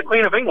think that I'm the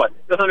Queen of England.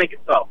 Doesn't make it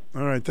so.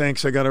 All right.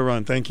 Thanks. I got to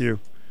run. Thank you.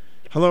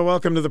 Hello.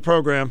 Welcome to the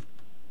program.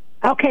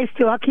 Okay,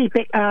 Stu, I'll keep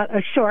it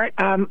short.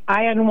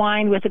 I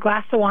unwind with a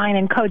glass of wine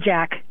and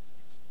Kojak.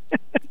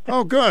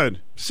 Oh, good.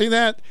 See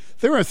that?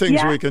 There are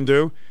things we can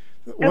do.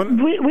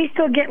 We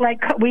still get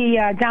we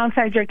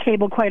downsized our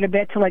cable quite a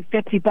bit to like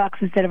 $50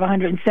 instead of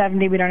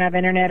 $170. We don't have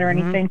internet or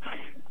anything.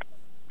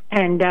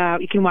 And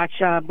you can watch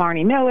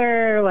Barney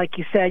Miller, like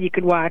you said. You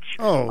could watch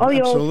all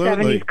the old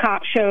 70s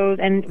cop shows,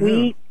 and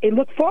we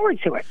look forward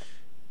to it.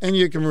 And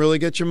you can really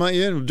get your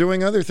money in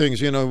doing other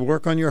things,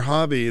 work on your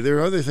hobby. There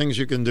are other things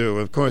you can do.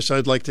 Of course,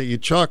 I'd like to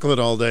eat chocolate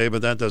all day,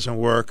 but that doesn't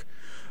work.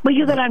 We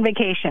use it on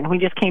vacation. We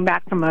just came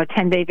back from a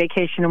 10-day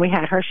vacation, and we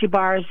had Hershey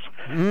bars,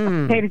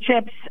 potato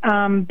chips,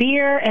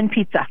 beer, and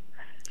pizza.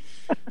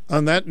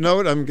 On that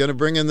note, I'm going to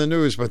bring in the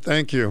news, but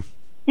thank you.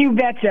 You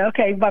betcha.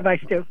 Okay, bye-bye,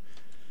 Stu.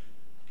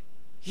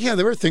 Yeah,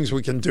 there are things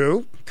we can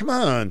do. Come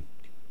on.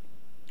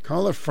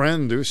 Call a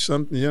friend, do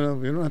something. You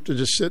don't have to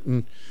just sit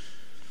and...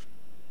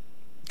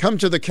 Come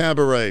to the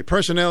Cabaret.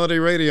 Personality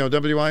Radio,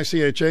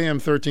 WICH AM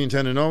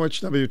 1310 in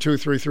Norwich,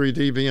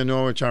 W233DB in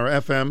Norwich, our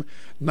FM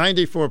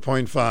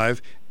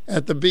 94.5.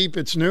 At the beep,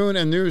 it's noon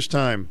and news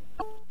time.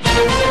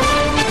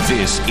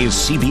 This is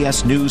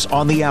CBS News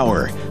on the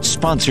Hour,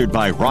 sponsored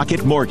by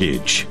Rocket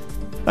Mortgage.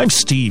 I'm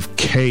Steve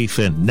Kaith,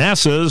 and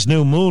NASA's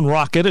new moon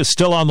rocket is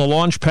still on the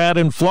launch pad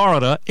in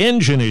Florida.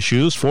 Engine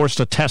issues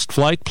forced a test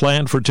flight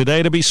planned for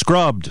today to be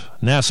scrubbed.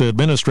 NASA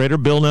Administrator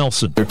Bill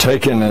Nelson. They're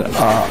taking an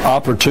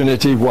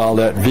opportunity while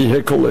that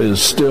vehicle is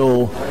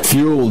still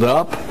fueled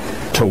up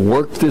to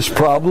work this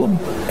problem,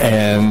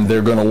 and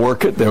they're going to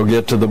work it. They'll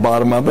get to the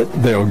bottom of it.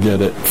 They'll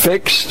get it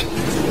fixed,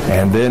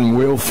 and then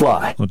we'll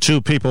fly. Well,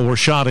 2 people were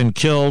shot and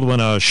killed when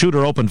a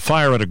shooter opened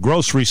fire at a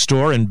grocery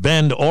store in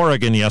Bend,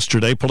 Oregon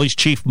yesterday. Police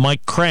Chief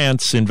Mike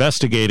Krantz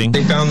investigating.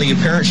 They found the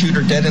apparent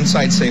shooter dead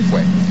inside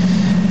Safeway,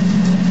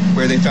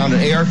 where they found an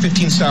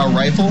AR-15 style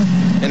rifle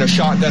and a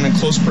shotgun in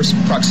close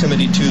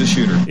proximity to the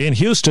shooter. In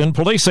Houston,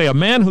 police say a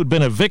man who'd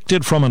been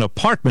evicted from an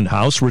apartment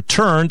house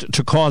returned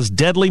to cause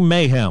deadly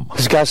mayhem.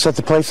 This guy set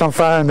the place on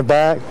fire in the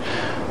back.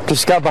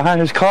 Just got behind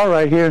his car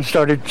right here and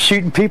started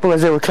shooting people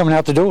as they were coming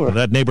out the door.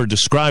 That neighbor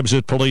describes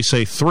it. Police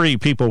say 3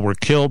 people were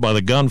killed by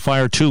the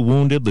gunfire, 2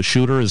 wounded. The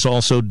shooter is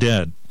also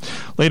dead.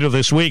 Later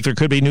this week, there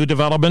could be new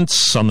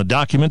developments on the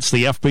documents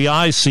the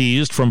FBI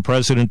seized from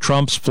President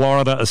Trump's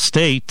Florida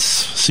estate.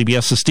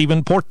 CBS's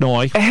Stephen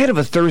Portnoy. Ahead of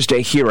a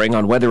Thursday hearing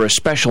on whether a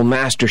special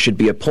master should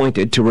be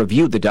appointed to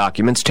review the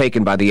documents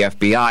taken by the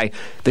FBI,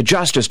 the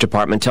Justice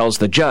Department tells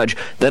the judge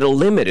that a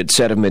limited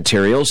set of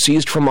materials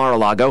seized from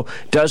Mar-a-Lago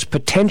does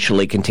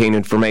potentially contain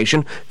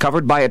information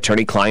covered by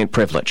attorney-client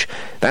privilege.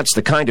 That's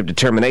the kind of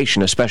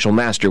determination a special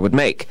master would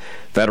make.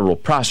 Federal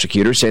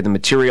prosecutors say the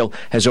material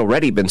has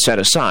already been set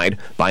aside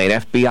by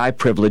an FBI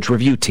privilege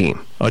review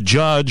team. A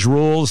judge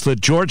rules that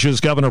Georgia's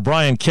Governor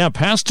Brian Kemp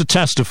has to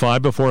testify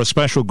before a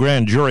special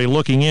grand jury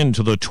looking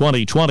into the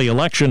 2020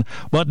 election,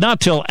 but not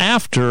till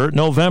after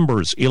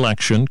November's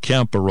election.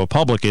 Kemp, a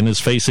Republican, is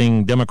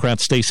facing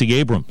Democrat Stacey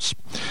Abrams.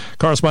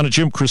 Correspondent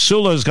Jim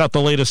Crisula has got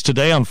the latest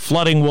today on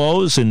flooding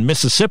woes in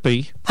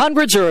Mississippi.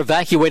 Hundreds are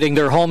evacuating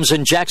their homes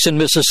in Jackson,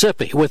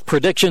 Mississippi, with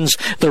predictions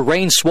the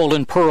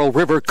rain-swollen Pearl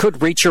River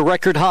could reach a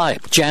record high.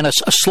 Janice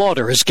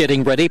Slaughter is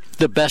getting ready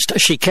the best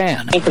she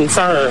can. I'm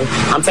concerned.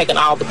 I'm taking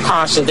all the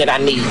precautions that I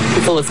need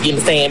before it's getting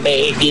the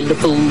sandbag, getting the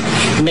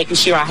food, making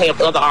sure I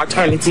have other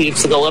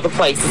alternatives to go other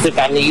places if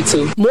I need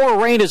to.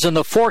 More rain is in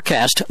the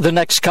forecast the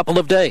next couple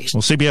of days.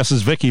 Well,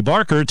 CBS's Vicki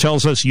Barker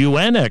tells us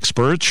UN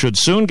experts should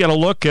soon get a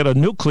look at a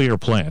nuclear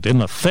plant in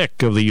the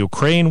thick of the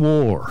Ukraine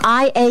war.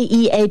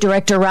 IAEA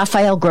Director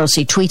Rafael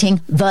Grossi tweeting,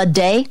 "The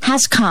day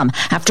has come.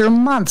 After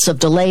months of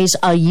delays,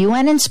 a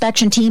UN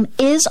inspection team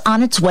is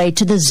on its way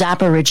to the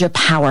Zaporizhzhia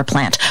power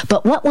plant.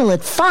 But what will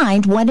it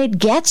find when it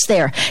gets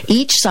there?"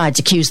 Each side's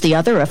accused the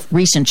other of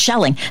recent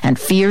shelling, and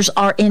fears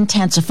are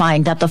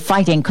intensifying that the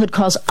fighting could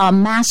cause a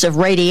massive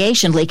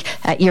radiation leak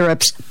at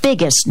Europe's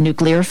biggest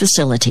nuclear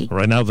facility.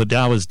 Right now, the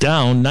Dow is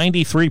down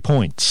 93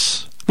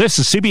 points. This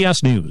is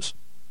CBS News.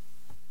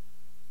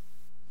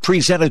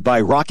 Presented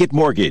by Rocket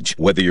Mortgage.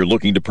 Whether you're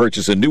looking to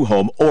purchase a new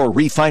home or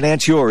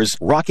refinance yours,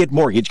 Rocket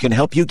Mortgage can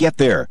help you get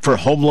there. For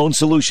home loan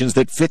solutions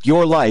that fit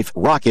your life,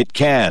 Rocket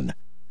can.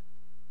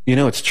 You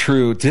know, it's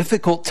true.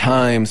 Difficult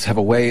times have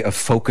a way of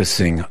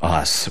focusing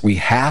us. We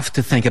have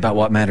to think about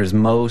what matters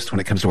most when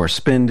it comes to our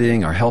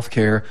spending, our health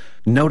care.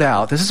 No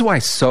doubt. This is why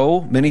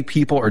so many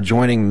people are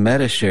joining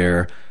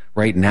Medi-Share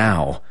right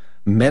now.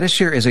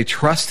 Medi-Share is a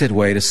trusted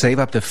way to save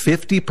up to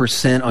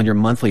 50% on your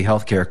monthly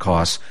health care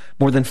costs.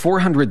 More than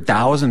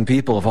 400,000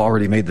 people have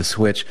already made the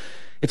switch.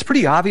 It's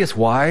pretty obvious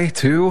why,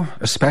 too,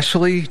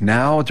 especially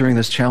now during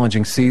this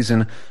challenging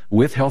season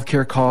with health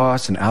care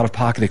costs and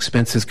out-of-pocket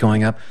expenses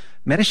going up.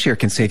 Medi-Share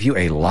can save you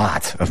a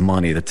lot of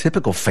money. The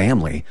typical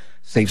family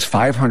saves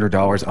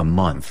 $500 a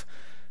month.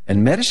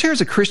 And Medishare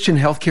is a Christian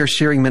healthcare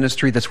sharing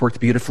ministry that's worked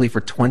beautifully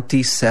for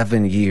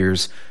 27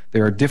 years.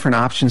 There are different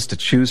options to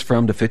choose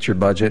from to fit your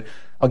budget.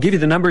 I'll give you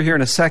the number here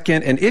in a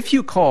second, and if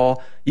you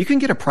call, you can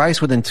get a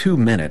price within 2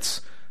 minutes.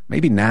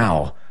 Maybe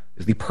now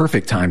is the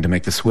perfect time to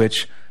make the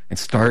switch and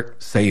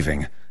start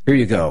saving. Here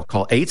you go.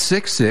 Call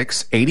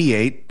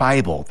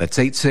 866-88-BIBLE. That's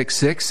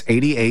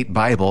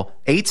 866-88-BIBLE.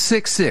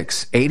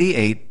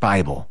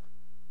 866-88-BIBLE.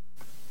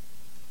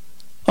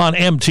 On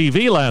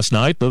MTV last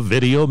night, the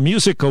Video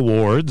Music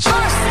Awards.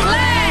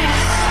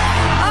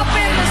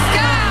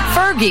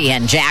 Fergie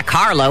and Jack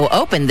Harlow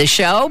opened the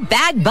show.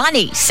 Bad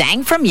Bunny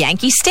sang from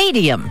Yankee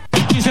Stadium.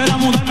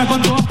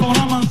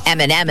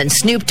 Eminem and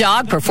Snoop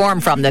Dogg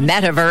performed from the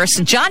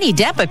metaverse. Johnny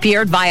Depp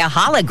appeared via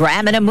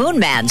hologram in a Moon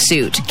Man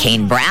suit.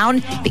 Kane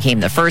Brown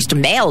became the first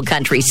male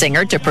country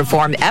singer to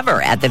perform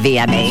ever at the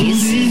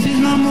VMAs.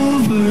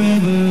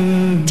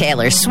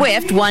 Taylor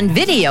Swift won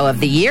Video of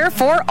the Year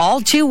for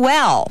All Too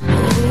Well.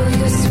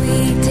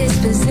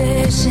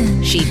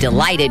 She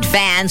delighted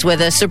fans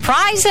with a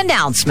surprise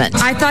announcement.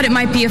 I thought it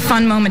might be a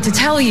fun moment to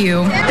tell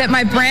you that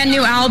my brand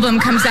new album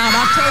comes out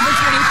October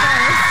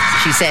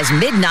 21st. She says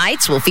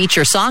Midnights will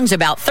feature songs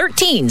about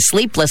 13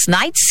 sleepless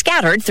nights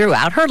scattered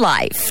throughout her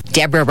life.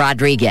 Deborah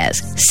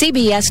Rodriguez,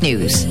 CBS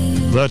News.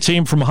 The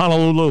team from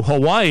Honolulu,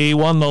 Hawaii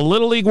won the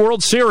Little League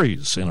World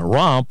Series in a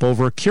romp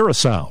over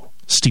Curacao.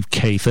 Steve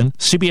Kathan,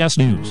 CBS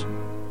News.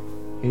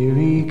 Here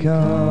he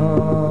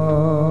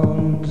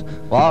comes,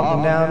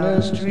 walking down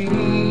the street.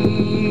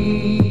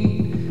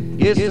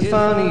 It's the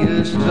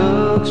funniest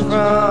looks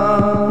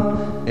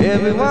from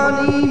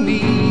everyone he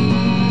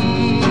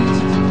meets.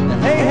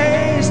 And hey,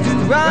 hey, it's to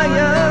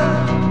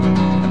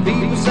Bryer.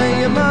 People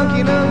say you're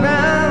monkeying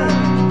around.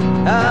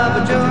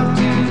 But you're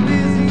too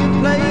busy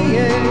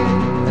playing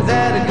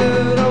that a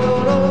good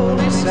old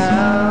oldie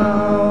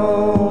sound.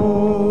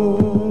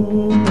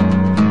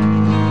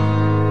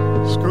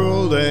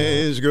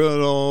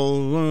 Good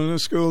old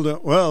school day.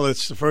 Well,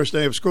 it's the first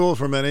day of school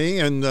for many,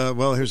 and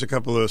well, here's a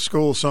couple of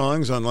school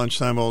songs on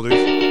Lunchtime Oldies.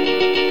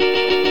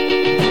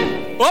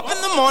 Up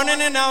in the morning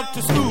and out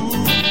to school.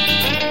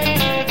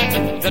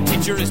 The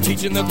teacher is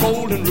teaching the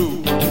golden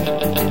rule.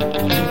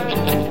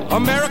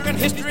 American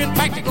history and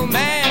practical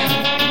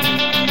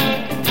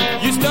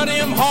math. You study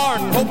them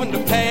hard and hoping to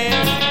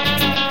pass.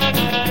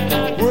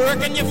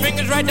 Working your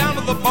fingers right down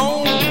to the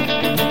bone.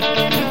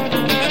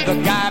 And the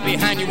guy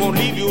behind you won't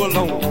leave you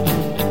alone.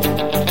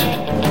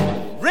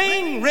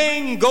 Ring,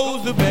 ring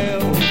goes the bell.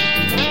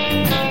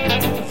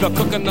 The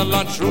cook in the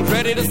lunchroom's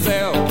ready to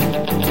sell.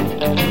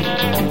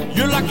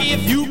 You're lucky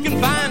if you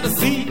can find a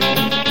seat.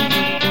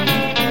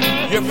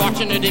 You're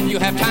fortunate if you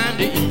have time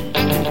to eat.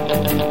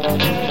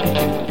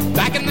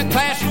 Back in the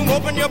classroom,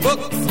 open your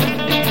books.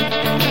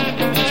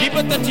 Gee,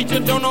 but the teacher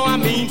don't know how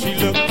mean she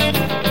looks.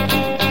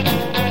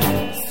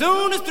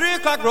 Soon as 3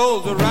 o'clock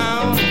rolls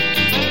around,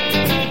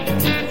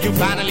 you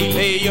finally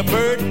lay your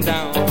burden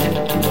down.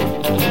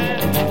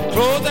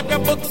 Close up your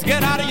books,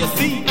 get out of your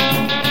seat.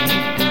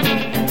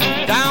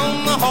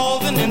 Down the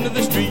halls and into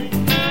the street.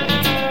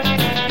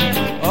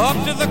 Up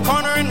to the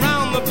corner and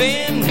round the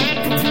bend.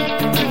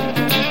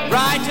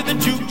 Right to the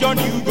juke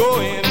joint you go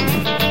in.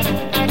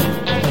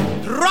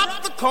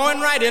 Drop the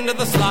coin right into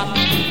the slot.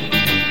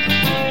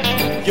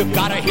 You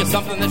gotta hear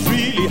something that's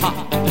really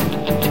hot.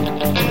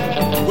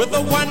 With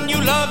the one you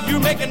love, you're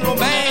making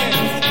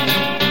romance.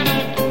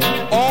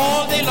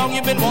 All day long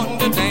you've been wanting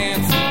to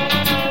dance.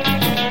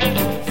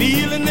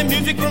 Feeling the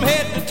music from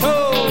head to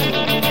toe.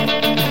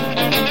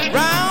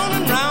 Round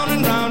and round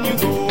and round you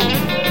go.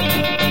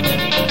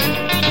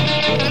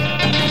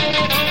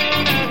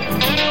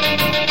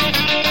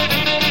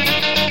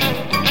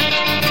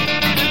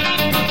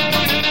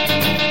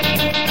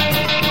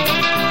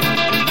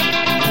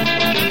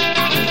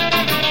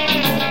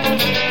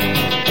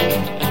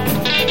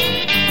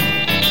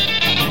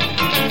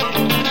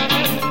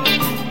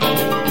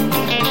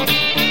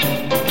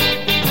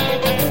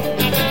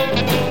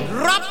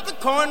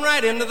 Coin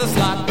right into the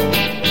slot.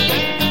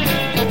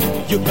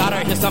 You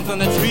gotta hear something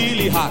that's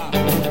really hot.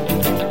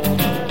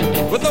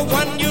 With the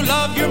one you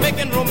love, you're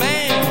making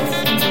romance.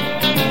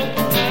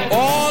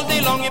 All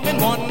day long you've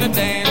been wanting to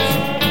dance.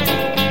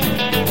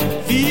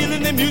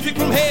 Feeling the music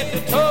from head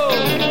to toe.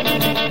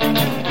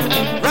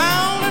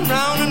 Round and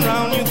round and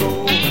round you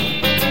go.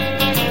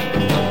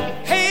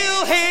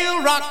 Hail,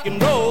 hail, rock and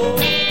roll.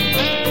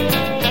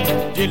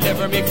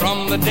 Deliver me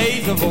from the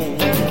days of old.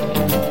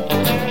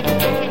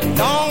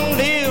 Long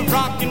live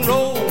rock and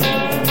roll.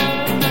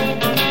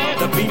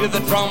 The beat of the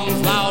drums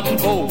loud and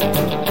bold.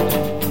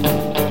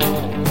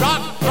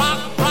 Rock,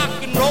 rock,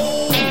 rock and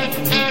roll.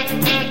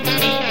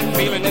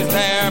 Feeling is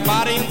there,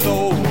 body and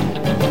soul.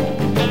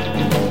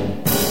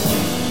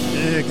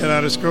 You get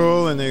out of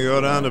school and you go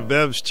down to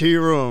Bev's Tea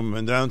Room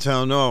in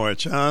downtown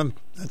Norwich, huh?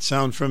 That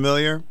sound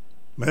familiar?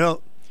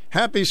 Well,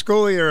 happy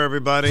school year,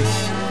 everybody.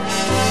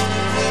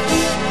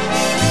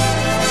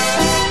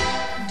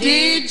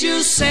 Did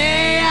you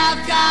say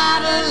I've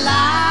got a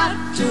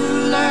lot to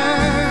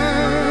learn?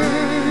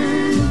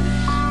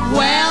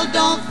 Well,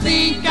 don't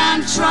think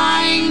I'm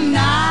trying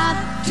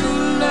not to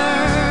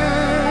learn.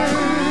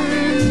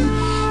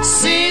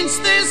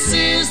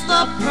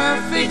 the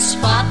perfect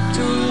spot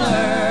to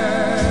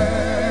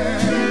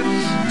learn.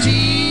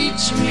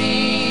 Teach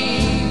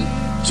me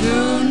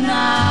tonight,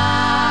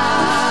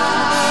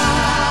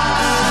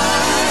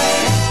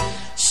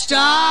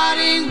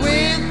 starting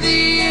with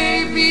the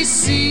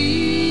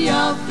ABC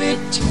of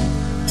it,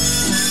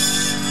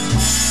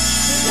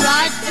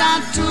 right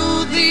down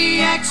to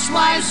the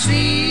XYZ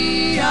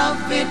of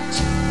it.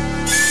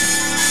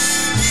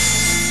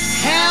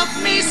 Help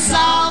me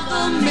solve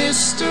the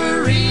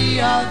mystery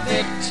of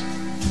it.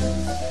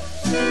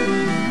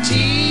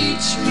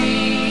 Teach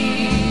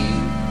me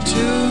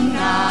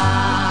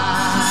tonight.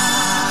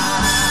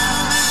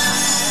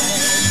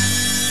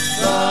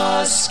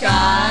 The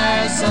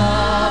sky's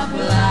a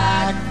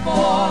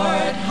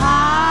blackboard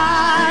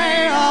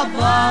high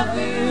above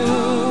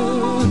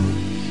you.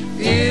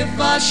 If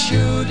a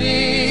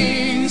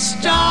shooting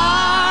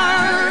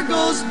star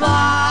goes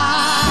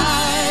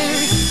by,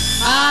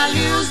 I'll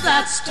use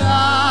that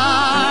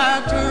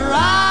star to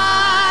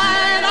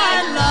write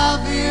I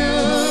love you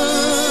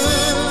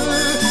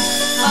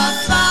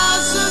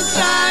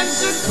 1,000 times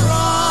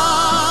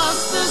across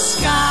the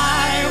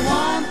sky.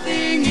 One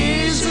thing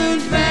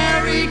isn't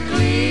very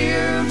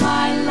clear,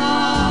 my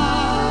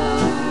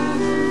love.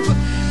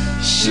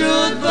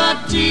 Should the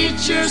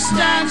teacher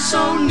stand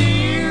so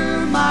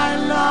near, my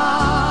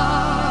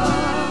love?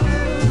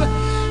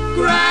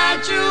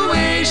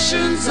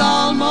 Graduation's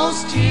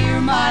almost here,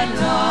 my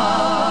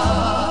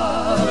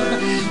love.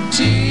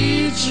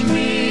 Teach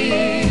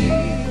me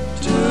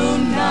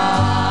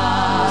tonight.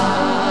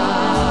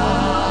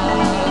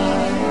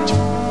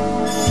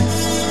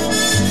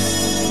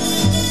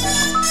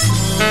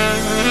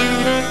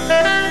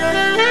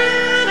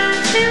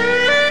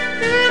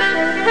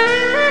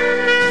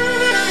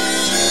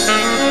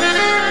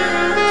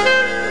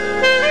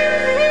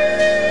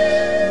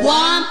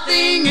 One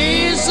thing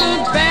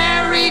isn't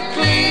very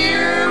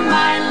clear,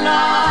 my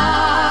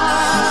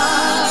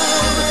love.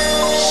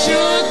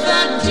 Should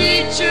the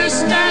teacher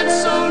stand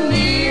so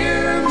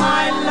near,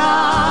 my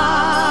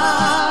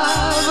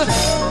love?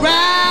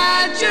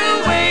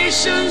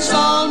 Graduation's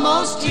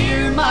almost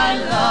here, my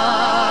love.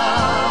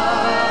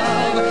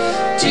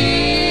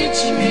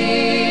 Teach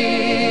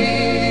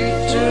me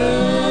tonight.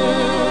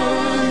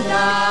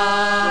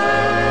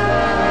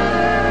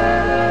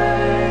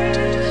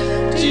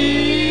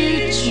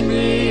 Teach me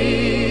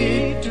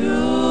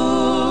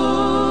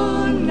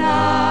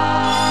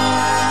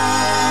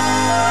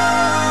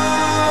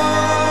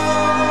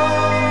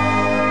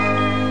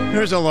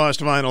Here's a lost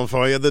vinyl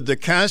for you. The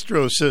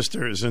DeCastro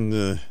sisters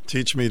and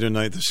Teach Me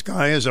Tonight. The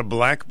sky is a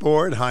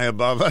blackboard high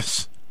above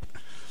us.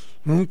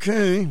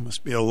 Okay,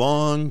 must be a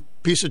long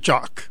piece of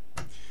chalk.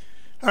 All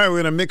right,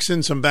 we're going to mix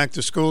in some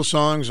back-to-school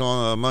songs,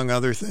 among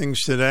other things,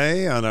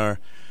 today on our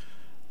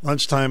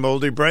lunchtime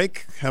oldie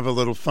break. Have a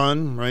little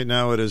fun. Right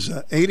now it is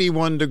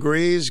 81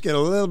 degrees. Get a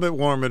little bit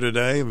warmer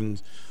today,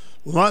 and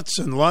lots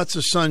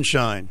of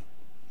sunshine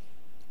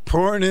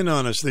pouring in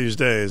on us these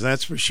days,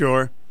 that's for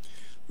sure.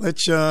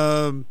 Let's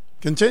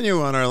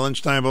continue on our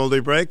lunchtime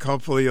oldie break.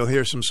 Hopefully you'll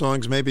hear some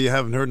songs maybe you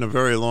haven't heard in a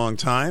very long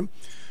time,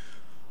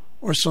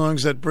 or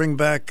songs that bring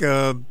back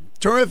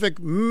terrific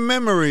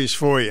memories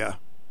for you.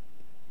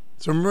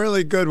 Some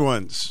really good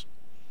ones.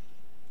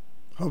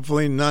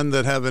 Hopefully none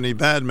that have any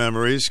bad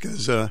memories,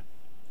 because,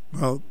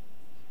 well,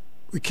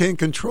 we can't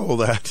control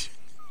that.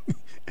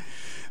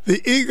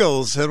 The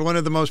Eagles had one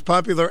of the most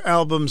popular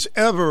albums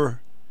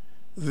ever,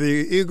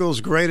 the Eagles'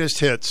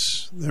 greatest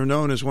hits. They're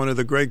known as one of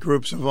the great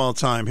groups of all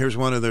time. Here's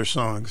one of their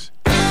songs.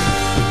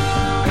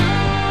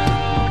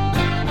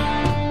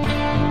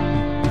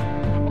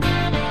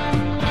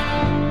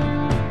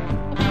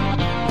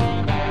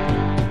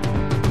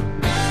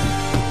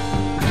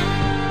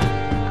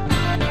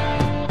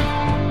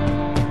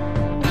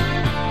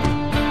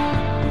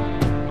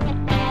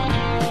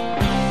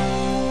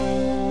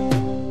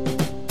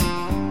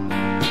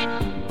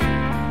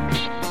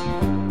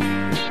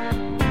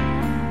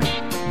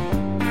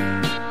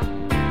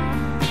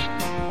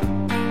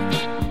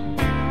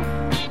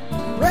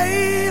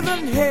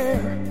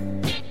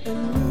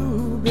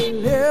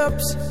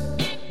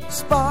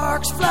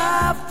 Sparks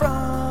fly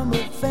from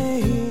her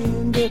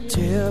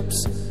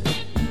fingertips,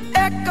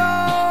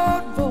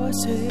 echoed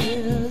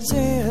voices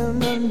in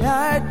the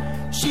night.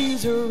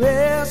 She's a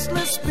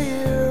restless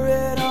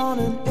spirit on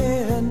an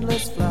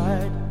endless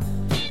flight.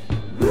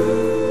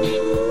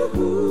 Ooh,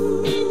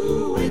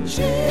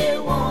 witchy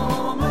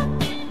woman,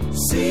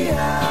 see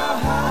how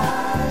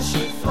high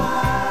she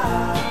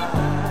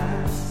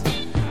flies.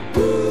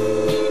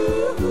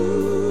 Ooh,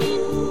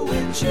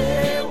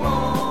 witchy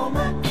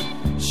woman,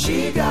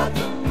 she got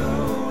the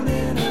moon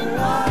in her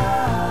eye.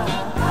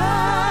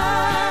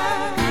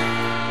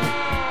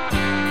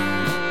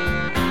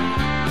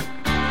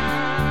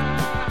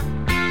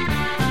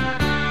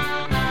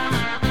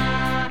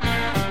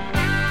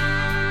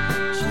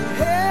 She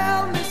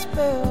held me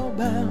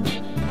spellbound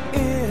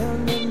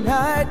in the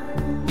night,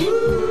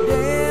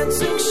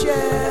 dancing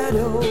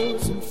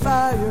shadows and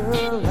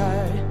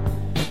firelight,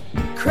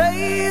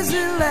 crazy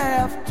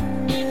laughter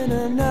in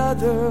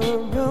another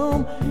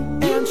room,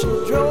 and She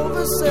drove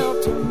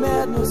herself to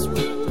madness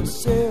with a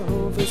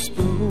silver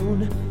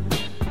spoon.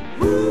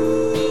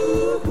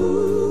 Ooh,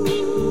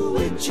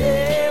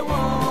 witchy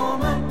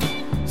woman,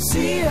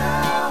 see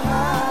how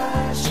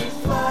high she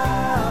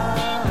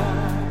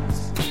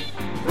flies.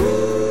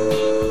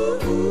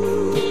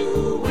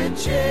 Ooh,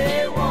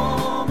 witchy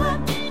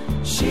woman,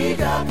 she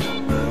got the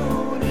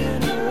moon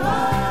in her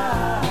eye.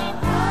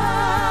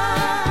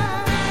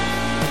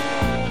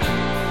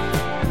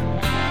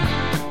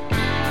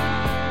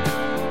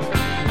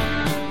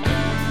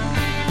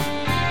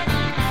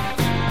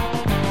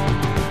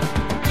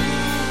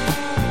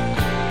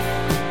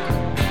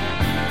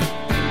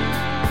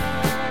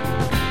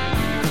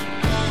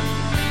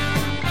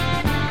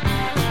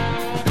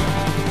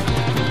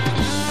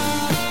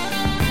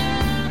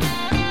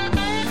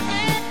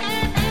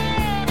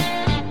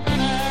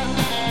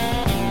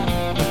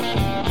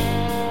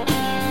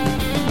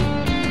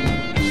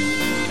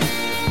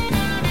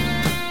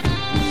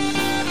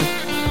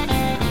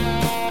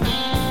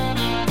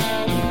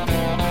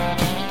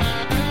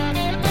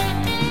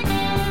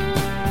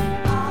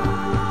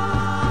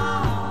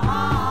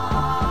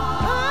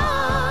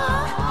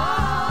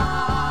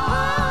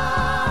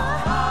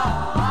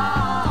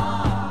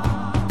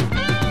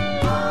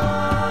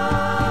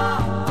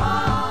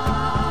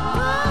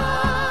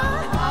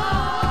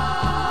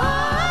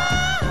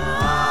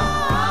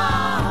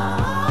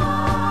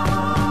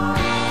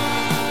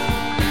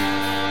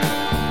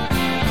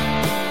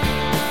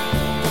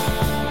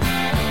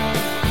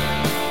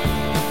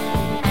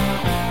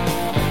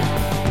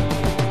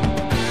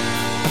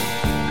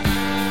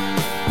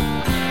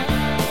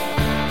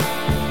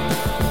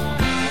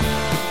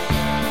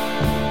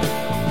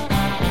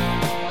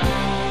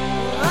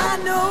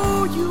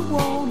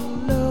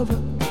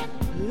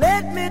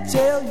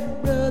 Tell you,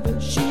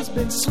 brother, she's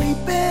been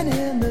sleeping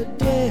in the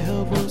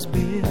devil's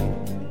bed.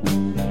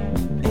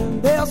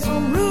 And there's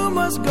some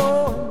rumors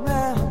going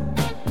around,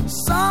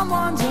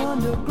 someone's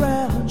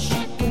underground.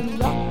 She can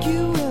lock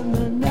you in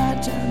the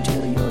nighttime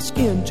till your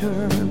skin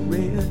turns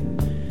red.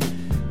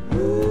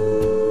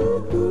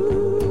 Ooh,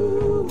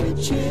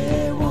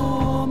 witchy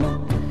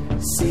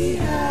woman, see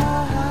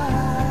how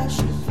high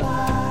she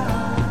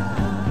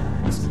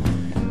flies.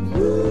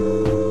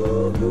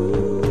 Ooh,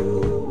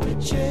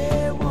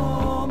 witchy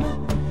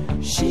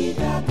woman, she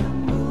got the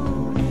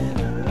moon in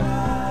her eye.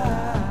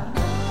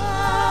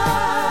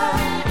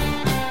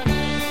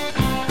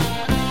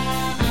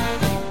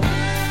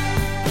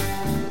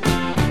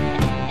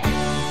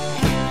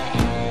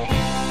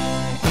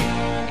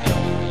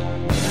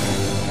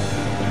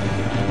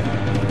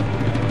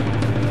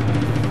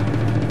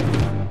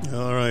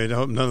 All right, I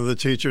hope none of the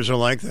teachers are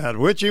like that.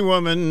 Witchy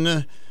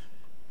Woman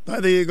by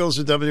the Eagles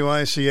at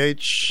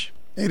WICH.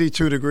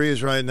 82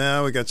 degrees right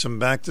now. We got some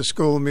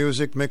back-to-school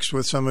music mixed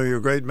with some of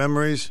your great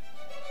memories.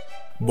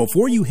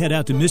 Before you head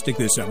out to Mystic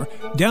this summer,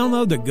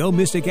 download the Go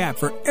Mystic app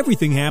for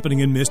everything happening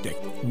in Mystic.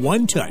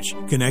 One touch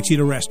connects you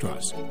to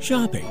restaurants,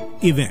 shopping,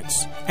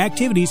 events,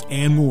 activities,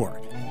 and more.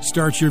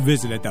 Start your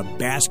visit at the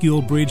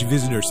Bascule Bridge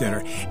Visitor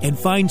Center and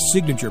find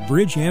signature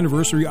bridge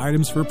anniversary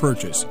items for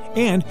purchase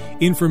and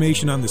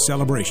information on the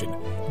celebration.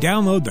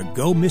 Download the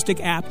Go Mystic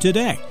app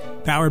today.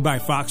 Powered by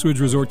Foxwoods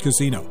Resort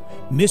Casino,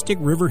 Mystic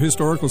River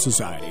Historical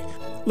Society,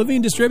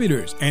 Levine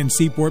Distributors, and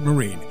Seaport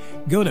Marine.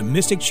 Go to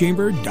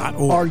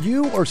mysticchamber.org. Are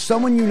you or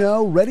someone you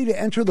know ready to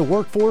enter the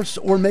workforce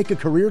or make a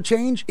career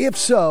change? If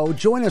so,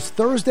 join us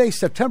Thursday,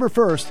 September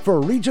 1st for a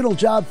regional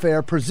job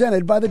fair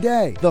presented by The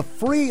Day. The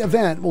free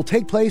event will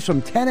take place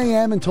from 10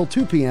 a.m. until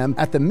 2 p.m.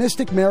 at the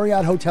Mystic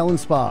Marriott Hotel and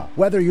Spa.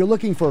 Whether you're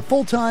looking for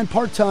full-time,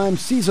 part-time,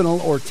 seasonal,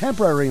 or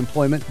temporary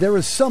employment, there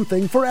is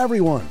something for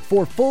everyone.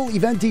 For full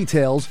event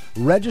details,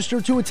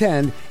 register to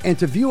attend, and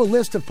to view a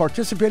list of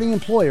participating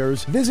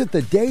employers, visit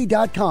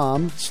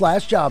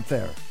theday.com/job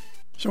fair.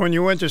 So when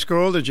you went to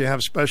school, did you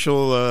have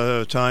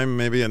special time,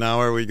 maybe an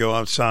hour, we'd go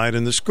outside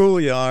in the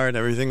schoolyard,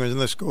 everything was in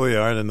the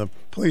schoolyard, and the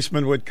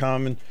policeman would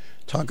come and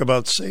talk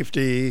about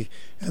safety,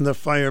 and the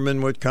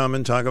firemen would come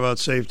and talk about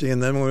safety,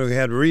 and then when we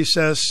had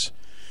recess,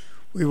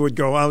 we would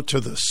go out to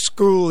the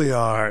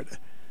schoolyard.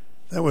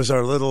 That was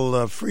our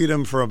little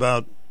freedom for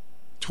about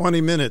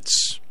 20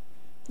 minutes.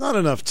 Not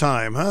enough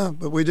time, huh?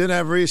 But we did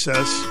have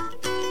recess.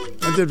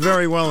 I did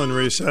very well in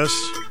recess.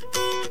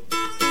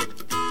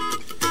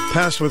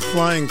 Passed with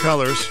flying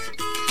colors.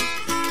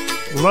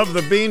 Love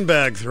the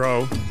beanbag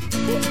throw.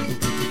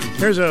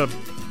 Here's a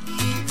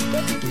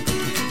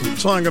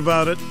song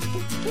about it.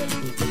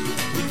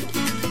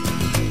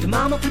 The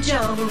mama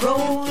pajama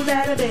rolled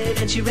out of bed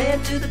and she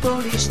ran to the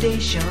police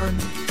station.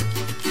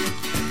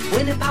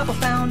 When the papa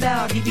found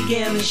out, he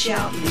began to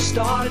shout and we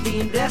started the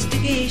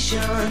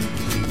investigation.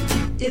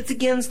 It's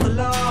against the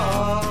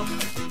law.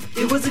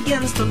 It was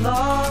against the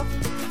law.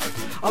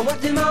 Or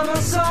what the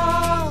mama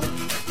saw.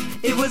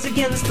 It was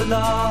against the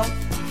law.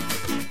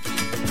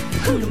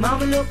 The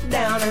mama looked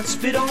down and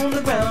spit on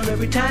the ground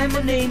every time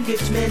my name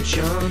gets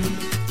mentioned.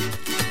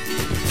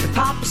 The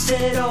papa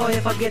said, oh,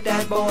 if I get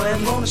that boy,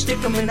 I'm gonna stick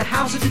him in the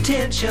house of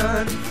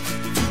detention.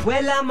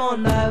 Well, I'm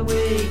on my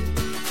way.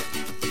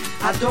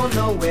 I don't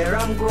know where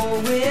I'm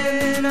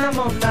going, I'm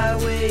on my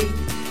way.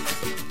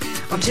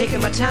 I'm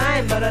taking my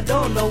time, but I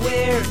don't know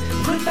where.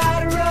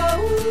 Goodbye to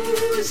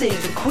Rose,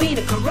 the queen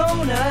of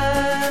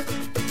Corona.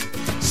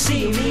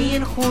 See me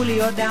and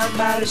Julio down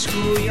by the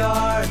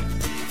schoolyard.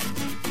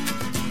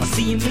 I'll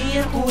see me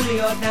and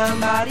Julio down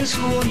by the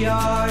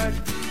schoolyard.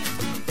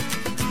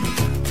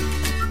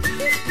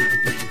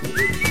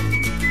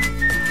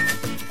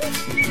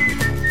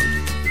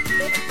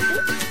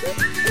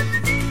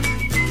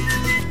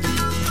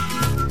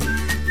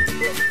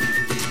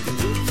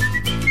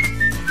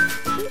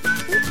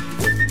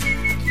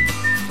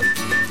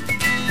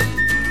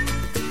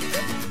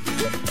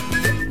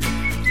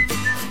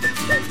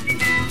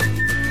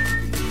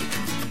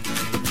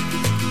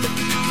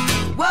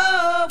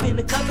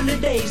 A couple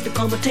of days to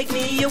come and take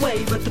me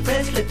away, but the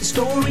press let the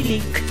story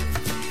leak.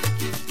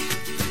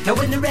 Now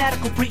when the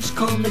radical preach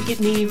come to get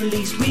me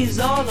released, we's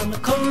all on the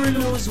cover of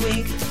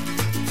Newsweek,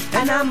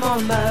 and I'm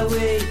on my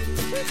way.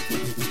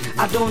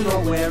 I don't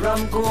know where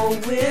I'm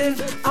going,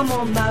 I'm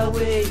on my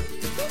way.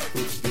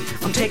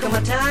 I'm taking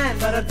my time,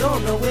 but I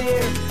don't know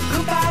where.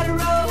 Goodbye to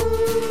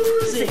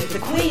Rose, the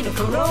queen of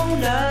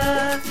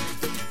Corona.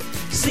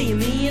 See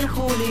me and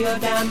Julio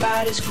down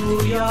by the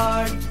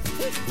schoolyard.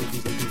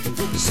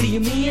 See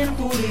me and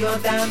Julio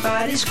down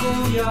by the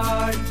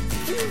schoolyard.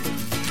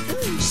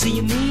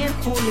 See me and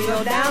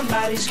Julio down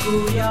by the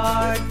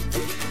schoolyard.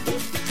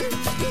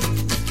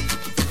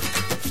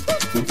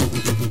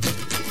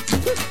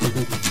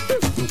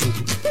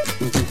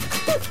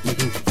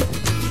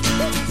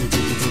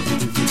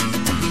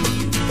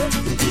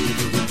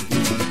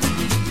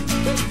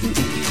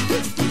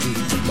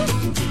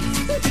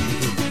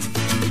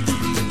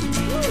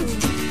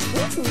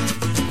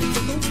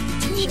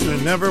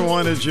 Never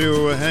wanted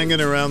you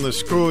hanging around the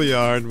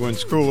schoolyard when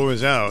school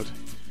was out.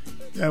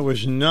 That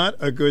was not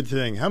a good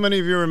thing. How many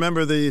of you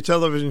remember the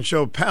television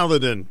show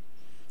Paladin?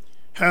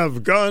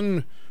 Have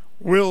gun,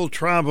 will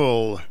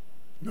travel.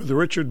 With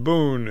Richard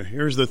Boone.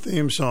 Here's the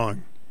theme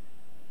song.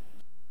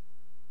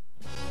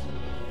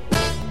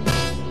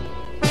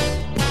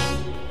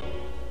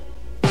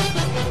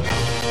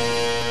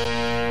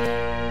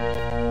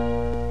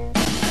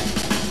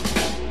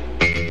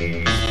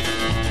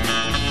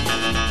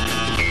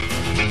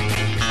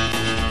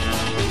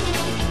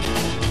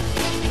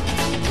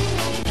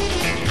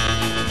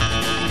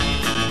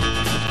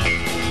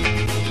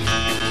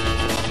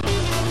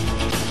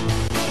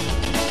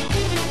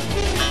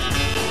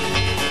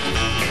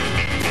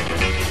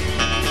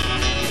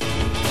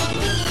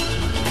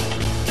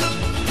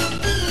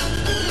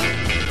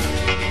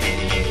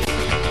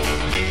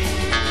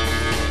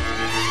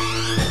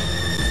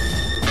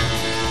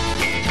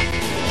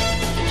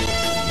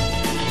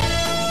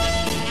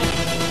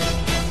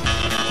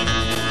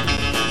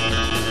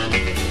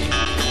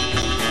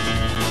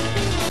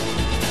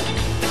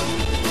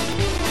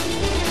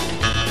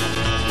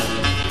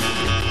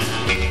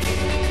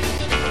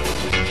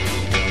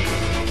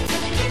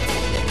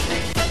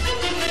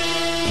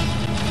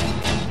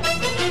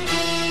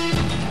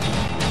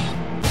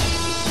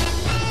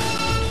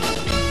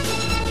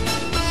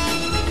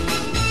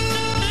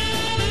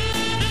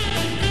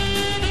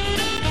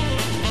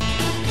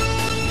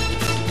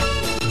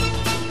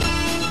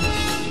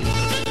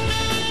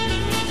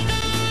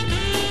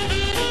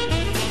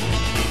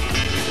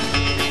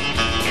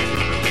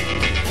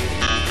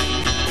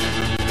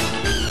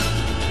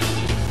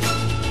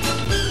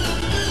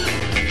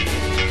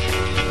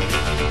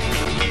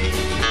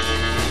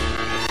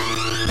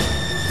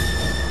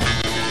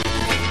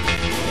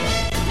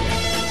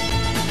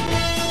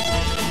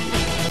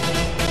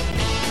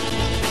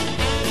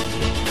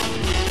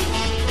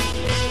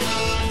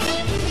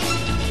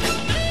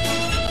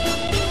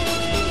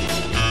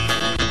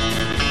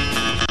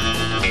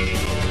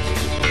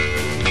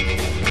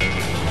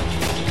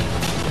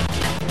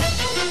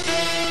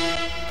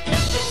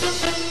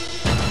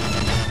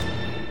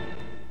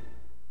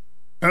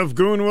 Of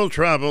Goon Will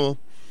Travel.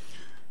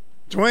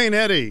 Dwayne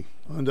Eddy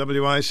on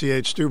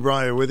WICH. Stu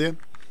Bryer with you.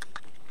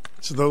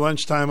 It's the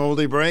lunchtime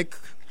oldie break.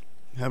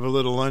 Have a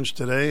little lunch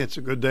today. It's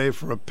a good day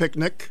for a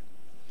picnic.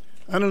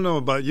 I don't know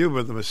about you,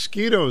 but the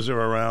mosquitoes are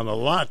around a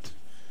lot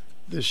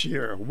this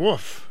year.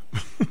 Woof.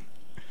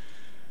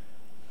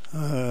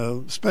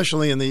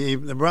 Especially in the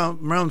evening, around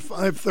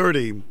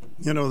 5:30.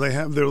 You know, they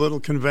have their little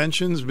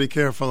conventions. Be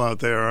careful out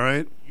there, all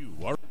right? You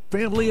are a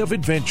family of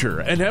adventure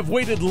and have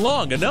waited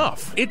long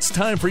enough. It's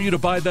time for you to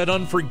buy that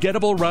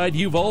unforgettable ride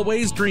you've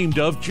always dreamed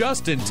of,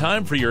 just in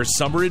time for your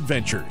summer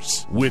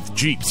adventures. With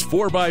Jeep's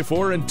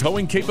 4x4 and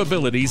towing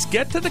capabilities,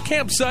 get to the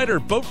campsite or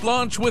boat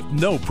launch with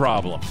no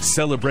problem.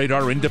 Celebrate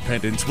our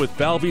independence with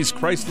Falvey's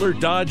Chrysler,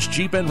 Dodge,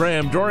 Jeep, and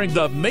Ram during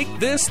the Make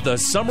This the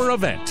Summer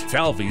event.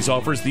 Falvey's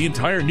offers the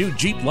entire new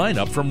Jeep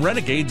lineup from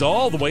Renegades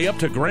all the way up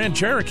to Grand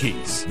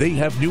Cherokees. They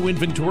have new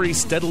inventory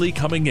steadily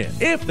coming in.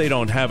 If they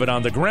don't have it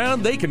on the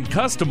ground, they can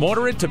customize custom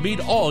order it to meet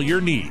all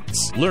your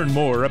needs. Learn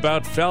more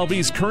about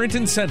Falvey's current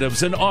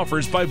incentives and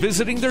offers by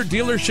visiting their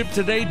dealership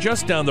today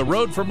just down the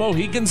road from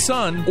Mohegan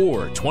Sun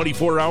or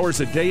 24 hours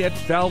a day at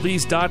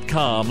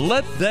falveys.com.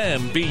 Let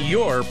them be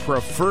your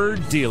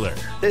preferred dealer.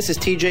 This is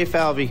TJ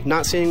Falvey.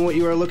 Not seeing what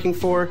you are looking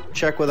for?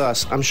 Check with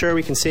us. I'm sure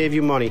we can save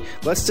you money.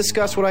 Let's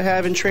discuss what I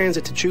have in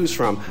transit to choose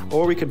from,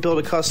 or we could build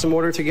a custom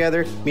order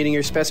together, meeting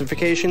your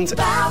specifications.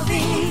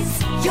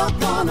 Falvey's, you're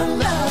gonna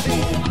love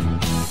it.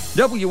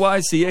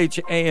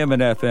 WICH AM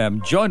and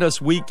FM. Join us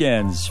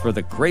weekends for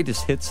the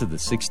greatest hits of the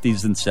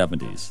 60s and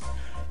 70s.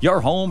 Your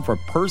home for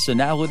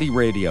personality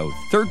radio,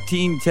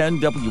 1310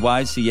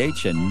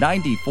 WICH and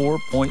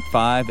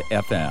 94.5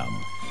 FM.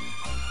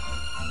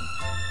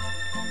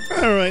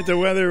 All right, the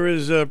weather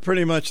is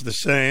pretty much the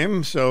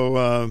same,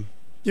 so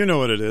you know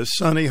what it is.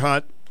 Sunny,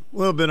 hot, a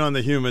little bit on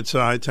the humid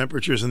side,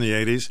 temperatures in the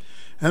 80s,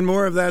 and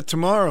more of that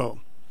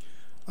tomorrow.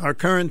 Our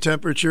current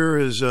temperature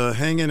is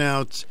hanging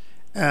out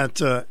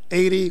at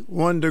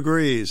 81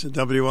 degrees at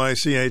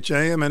WICH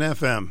AM and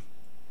FM.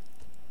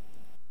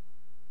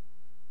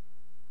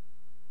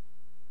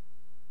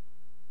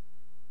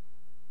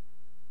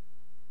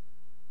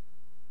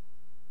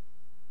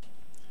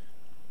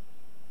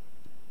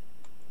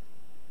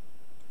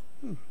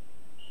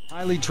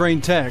 Highly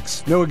trained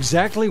techs know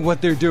exactly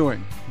what they're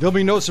doing. There'll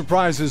be no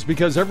surprises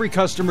because every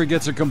customer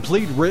gets a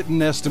complete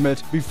written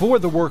estimate before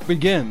the work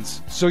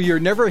begins, so you're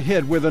never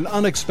hit with an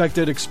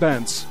unexpected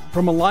expense.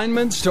 From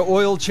alignments to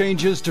oil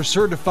changes to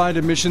certified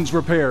emissions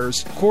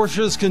repairs,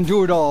 Porsches can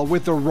do it all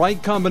with the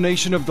right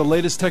combination of the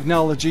latest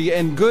technology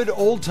and good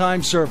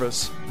old-time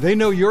service. They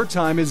know your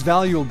time is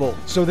valuable,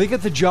 so they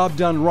get the job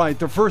done right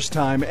the first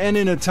time and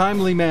in a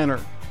timely manner.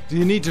 Do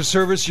you need to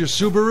service your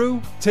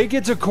Subaru? Take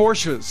it to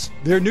Porsches.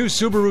 Their new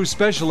Subaru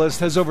specialist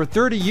has over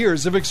 30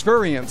 years of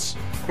experience.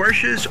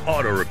 Porsches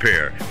Auto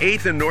Repair,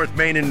 8th and North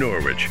Main in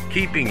Norwich,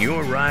 keeping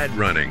your ride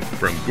running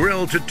from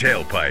grill to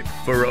tailpipe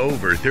for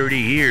over 30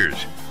 years.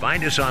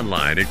 Find us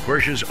online at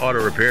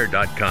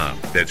QuerciasAutoRepair.com.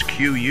 That's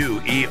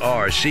QUERCIAS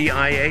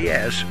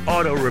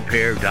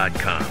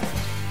autorepair.com.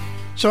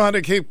 So how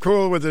to keep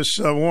cool with this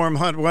warm,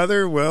 hot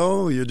weather?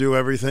 Well, you do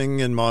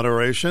everything in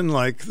moderation,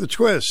 like the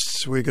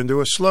twists. We can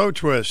do a slow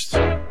twist.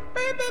 Baby,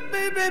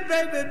 baby,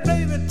 baby,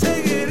 baby,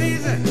 take it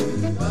easy.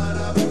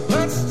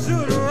 Let's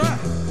do it right.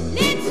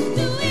 Let's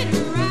do it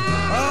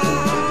right.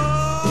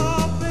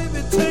 Oh,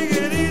 baby, take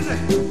it easy.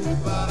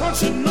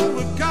 Don't you know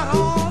we got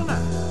all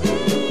night?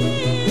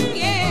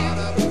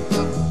 Yeah.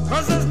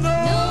 'Cause there's no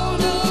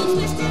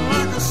twisting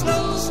like a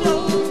slow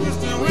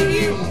twisting with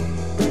you.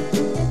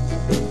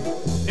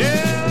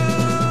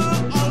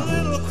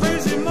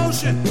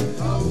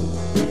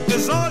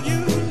 Is all you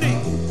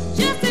need.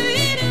 Just a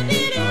little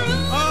bit of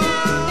room.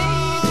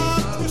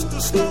 Oh, twist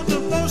of slow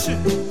devotion.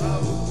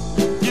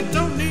 You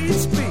don't need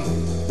speed.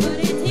 But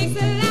it takes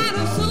a lot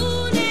of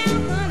slow down,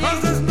 honey. 'Cause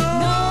there's no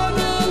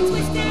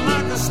twisting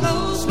like a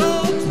slow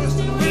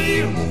twisting with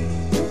you.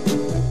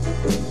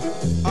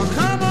 Oh,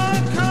 come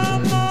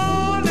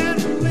on and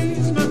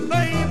please me,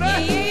 baby.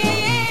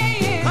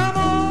 Yeah. Come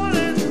on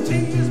and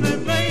tease me,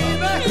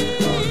 baby.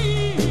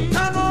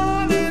 Come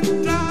on and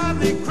drive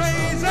me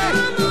crazy.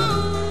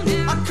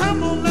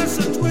 Come on, let's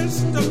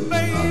twist the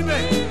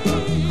baby.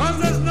 'Cause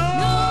there's no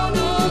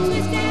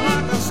twisting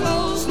like a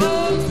slow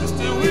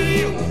twisting with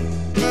you.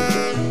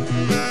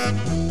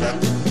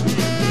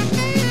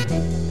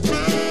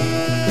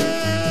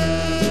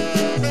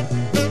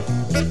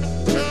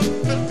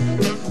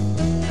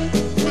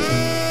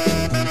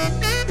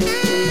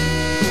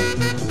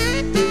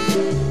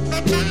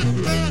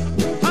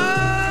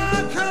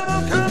 Come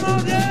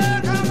on,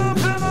 yeah,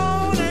 come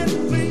on and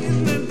please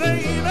me,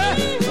 baby.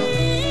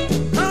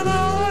 Come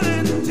on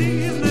and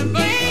tease me,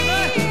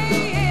 baby.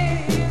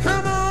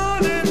 Come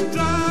on and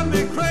drive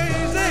me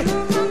crazy.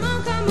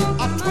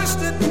 I'll twist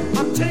it,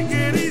 I'll take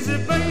it easy,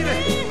 baby.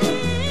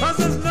 'Cause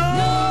there's no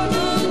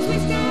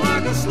twisting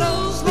like a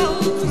slow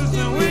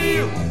twisting with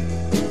you.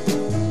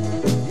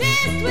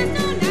 Let's twist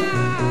on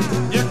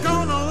now. You're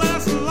gonna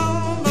last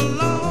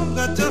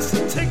longer, just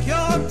take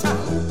your time.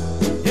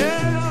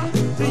 Yeah.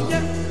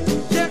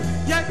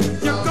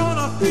 You're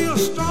gonna feel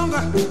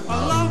stronger,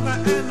 longer,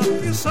 and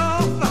feel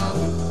soft.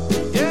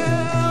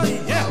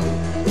 Yeah.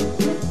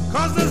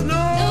 'Cause there's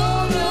no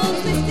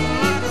twisting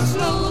like a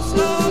slow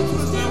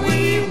twisting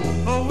with you.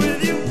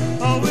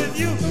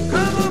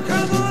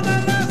 Come on,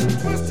 and let's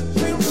twist it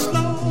real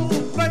slow,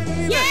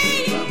 baby.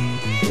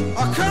 Yeah.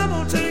 Oh, come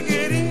on, take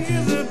it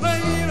easy,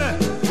 baby.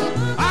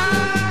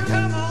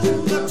 Come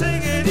on,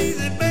 take it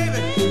easy,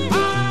 baby.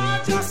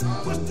 Just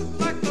twist it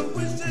like the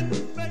wizard,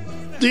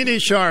 baby. Dee Dee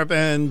Sharp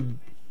and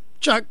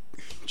Chuck,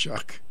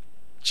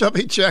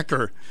 Chubby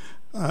Checker.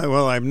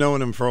 Well, I've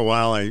known him for a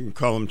while. I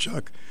call him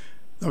Chuck.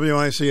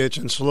 WICH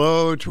and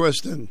slow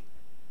twisting.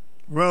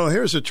 Well,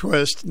 here's a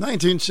twist.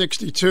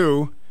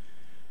 1962,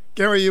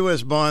 Gary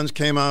U.S. Bonds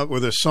came out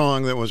with a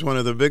song that was one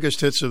of the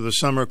biggest hits of the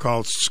summer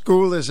called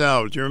School Is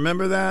Out. Do you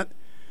remember that?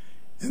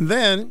 And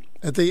then,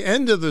 at the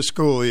end of the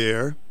school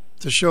year,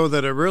 to show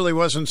that it really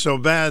wasn't so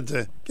bad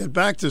to get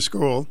back to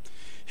school,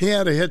 He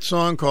had a hit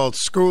song called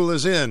School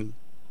Is In.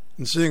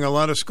 And seeing a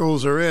lot of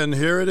schools are in,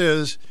 here it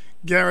is,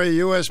 Gary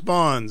U.S.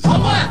 Bonds. A 1,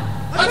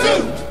 a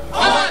 2, a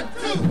 1,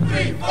 2,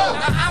 3, 4.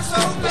 Now I'm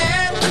so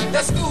glad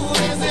that school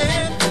is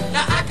in.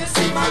 Now I can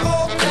see my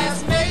old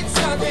classmates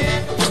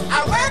again.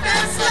 I work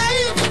as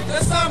slave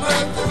the summer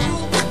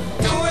through,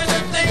 doing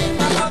the thing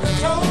my mother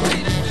told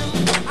me to do.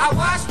 I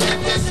washed the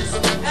dishes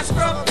and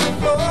scrubbed the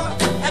floor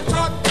and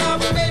taught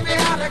the baby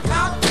how to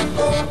count to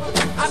 4.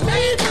 I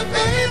made the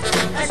beds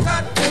and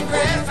cut the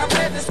grass. I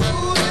read the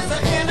school is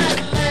an in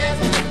and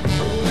last.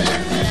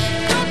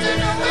 Don't you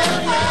know where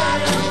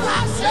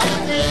I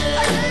said it?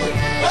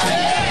 Oh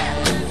yeah.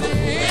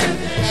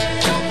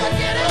 Don't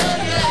forget it.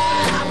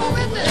 I'm a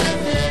witness.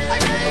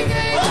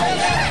 Oh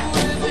yeah.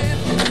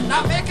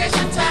 Now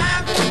vacation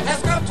time has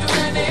come to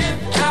an end.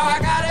 Now I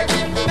gotta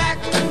get back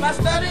to my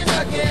studies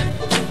again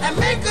and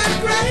make good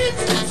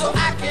grades so I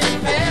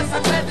can pass.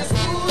 I'm glad the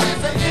school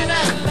is an in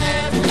and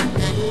last.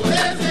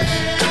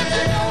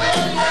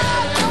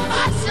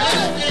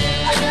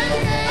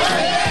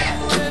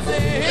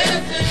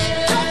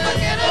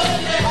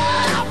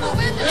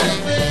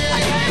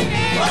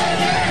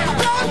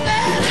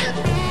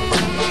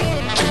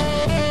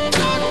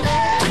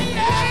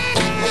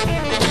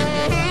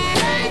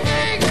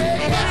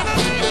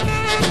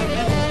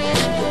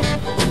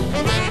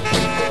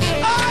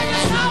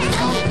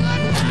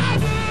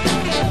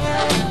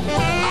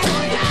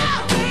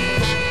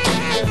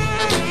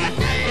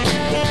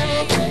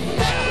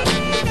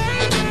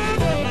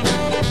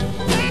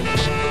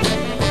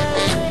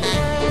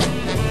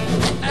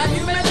 And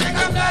you may think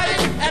I'm nutty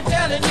and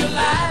telling you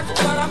lies,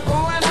 but I'm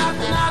going out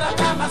now to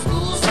buy my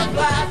school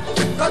supplies.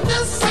 'Cause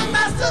this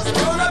semester's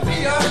gonna be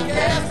a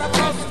gas. I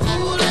thought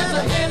school is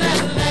a in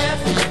and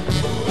last.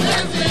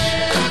 Don't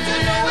you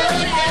know where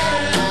we are?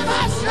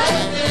 I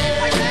said it.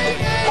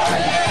 Oh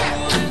yeah.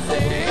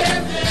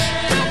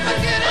 Don't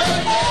forget it.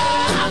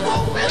 I'm a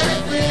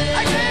witness.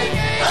 Oh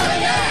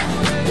yeah.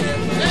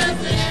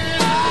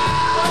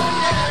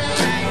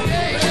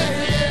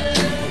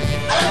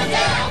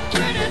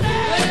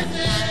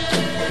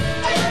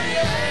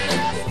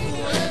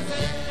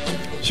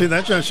 See,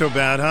 that's not so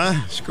bad,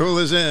 huh? School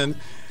is in.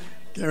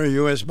 Gary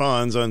U.S.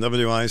 Bonds on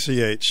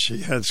WICH.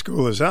 He had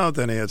School is Out,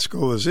 then he had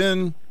School is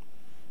In.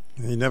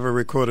 He never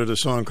recorded a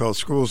song called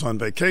School's on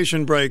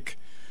Vacation Break.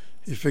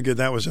 He figured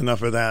that was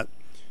enough of that.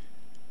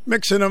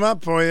 Mixing them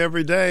up for you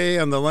every day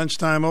on the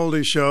Lunchtime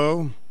Oldie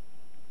Show.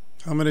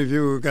 How many of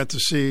you got to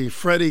see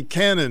Freddie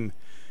Cannon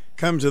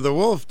come to the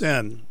Wolf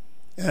Den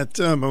at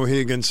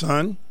Mohegan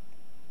Sun?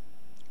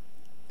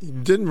 He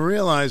didn't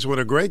realize what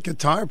a great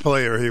guitar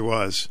player he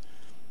was.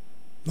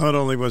 Not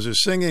only was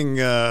his singing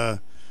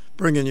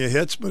bringing you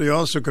hits, but he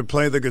also could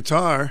play the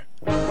guitar.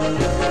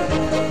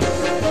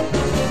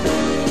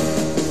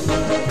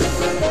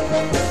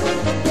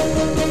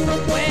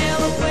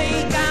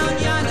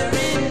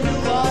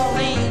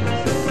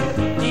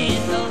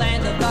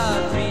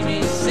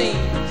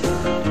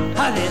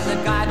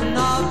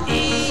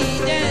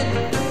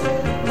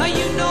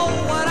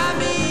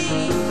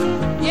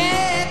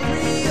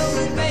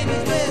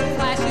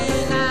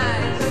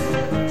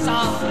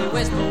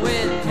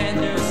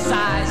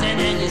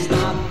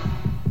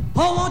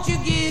 Oh, won't you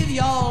give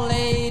your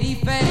lady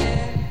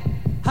fair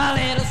a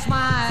little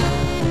smile,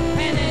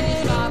 and then you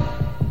stop.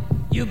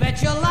 You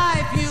bet your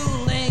life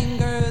you'll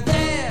linger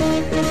there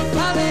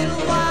a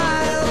little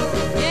while.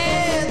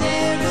 Yeah,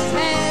 there is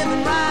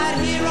heaven right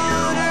here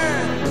on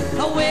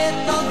earth with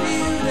those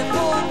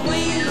beautiful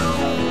queens.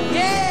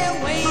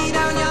 Yeah, way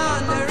down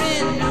yonder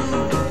in New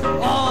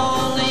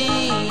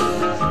Orleans.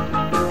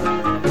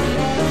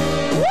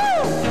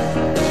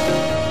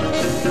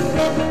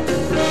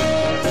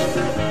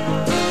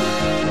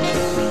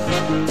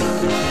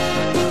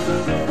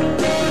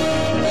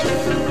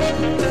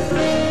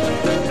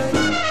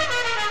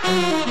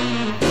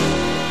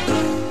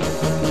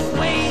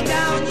 Way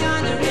down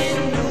yonder in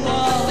New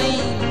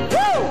Orleans,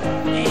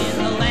 in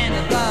the land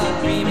of the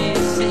dreamy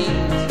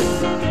seas,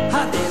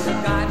 there's a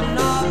garden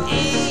of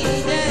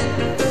Eden.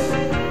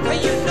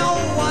 You know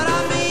what I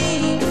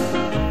mean?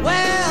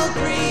 Well,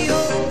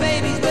 Creole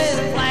babies with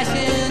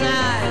flashing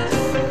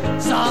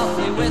eyes,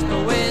 softly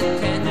whisper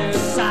with tender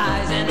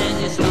sighs, and then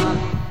you stop.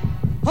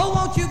 Oh,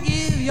 won't you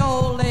give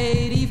your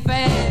lady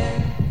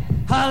fair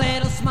a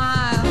little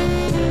smile,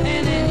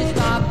 and then you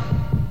stop.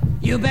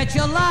 You bet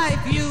your life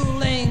you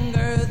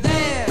linger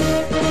there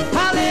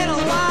a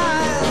little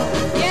while.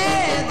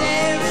 Yeah,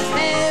 there is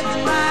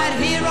heaven right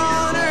here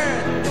on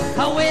earth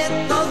with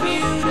those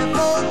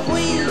beautiful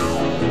queens.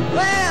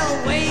 Well,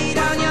 way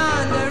down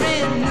yonder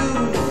in New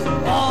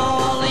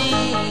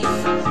Orleans.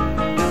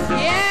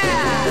 Yeah.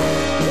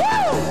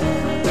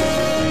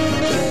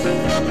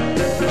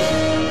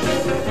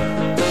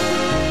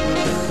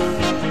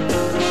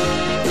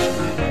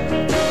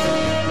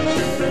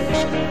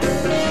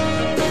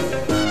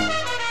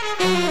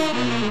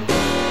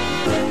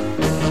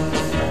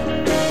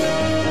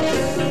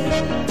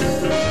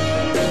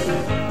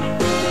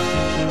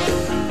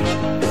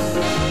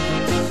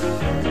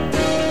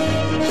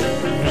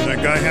 And that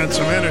guy had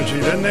some energy,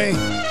 didn't he?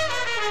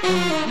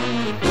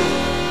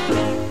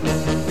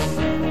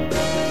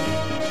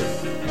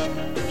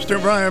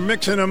 Mr. Bryer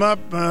mixing them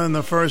up on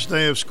the first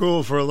day of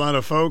school for a lot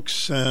of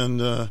folks.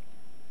 And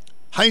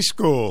high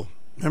school.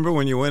 Remember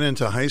when you went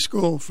into high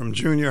school from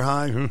junior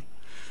high?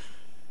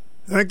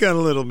 That got a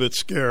little bit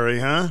scary,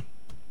 huh?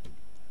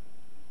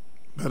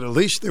 But at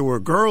least there were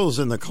girls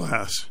in the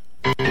class.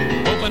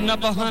 Open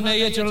up,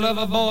 honey, it's your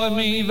lover boy,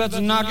 me that's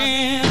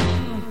knocking.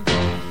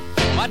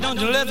 Why don't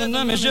you listen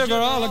to me, sugar,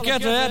 all the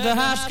cats at the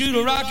high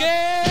school rocking?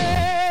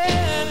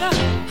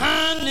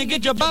 Honey,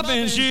 get your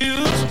bopping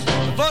shoes,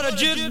 for the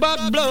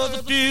jukebox blows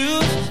the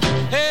fuse.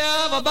 Hey,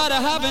 everybody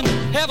hopping,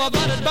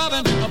 everybody's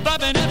bopping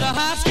at the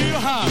high school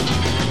hop.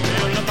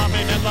 Well, the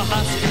bopping at the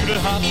high school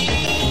hop,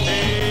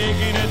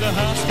 taking at the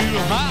high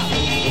school hop.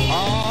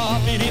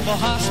 Hopping at the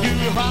high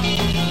school hop,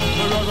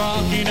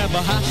 rocking at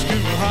the high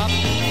school hop.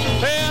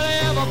 Well,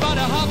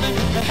 everybody hopping,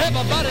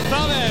 everybody's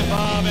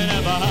bobbing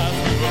at the high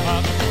school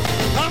hop.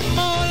 Come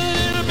on,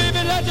 little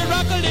baby, let's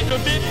rock a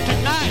little bit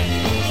tonight.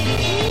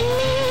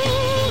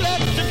 Ooh,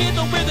 let's get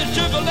with the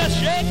sugar, let's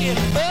shake it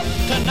up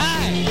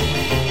tonight.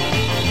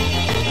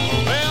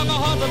 Well, my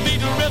heart's a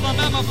beating rhythm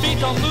and my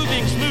feet are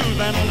moving smooth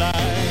and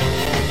alive.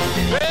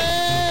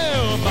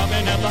 Well,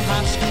 bobbing at the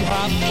high school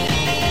hop,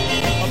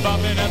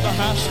 bobbing at the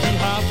high school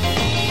hop,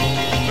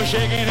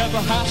 shaking at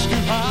the high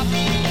school hop,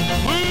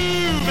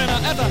 moving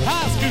at the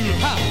high school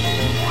hop.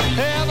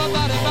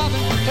 Everybody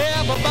bobbing,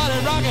 everybody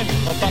rocking,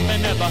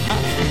 bobbing at the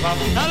high school hop.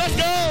 Now let's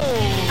go!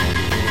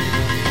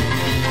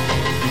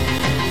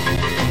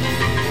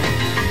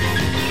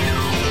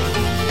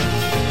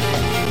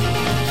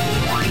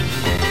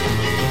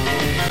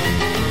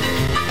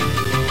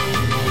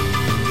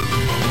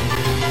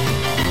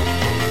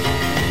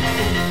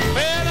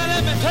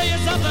 Tell you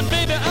something,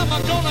 baby, I'm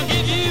gonna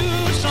give you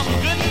some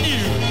good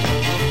news.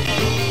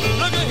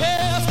 Look at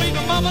here, sweet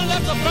mama,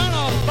 let the burn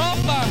off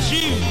my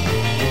shoes.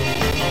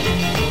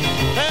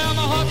 Well,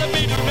 my heart's a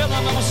beating rhythm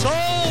and my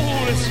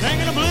soul is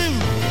singing the blues.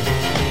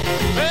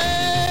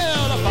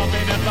 Well, I'm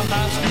bopping at the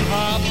high school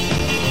hop,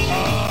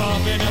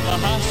 bopping at the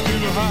high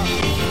school hop,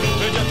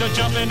 just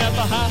jumping at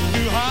the high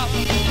school hop,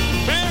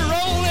 we're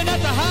rolling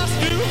at the high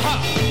school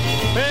hop.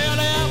 Well,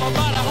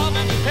 everybody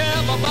hopping,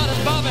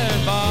 everybody's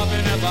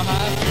bobbing at the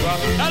high school hop.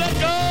 Now let's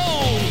go!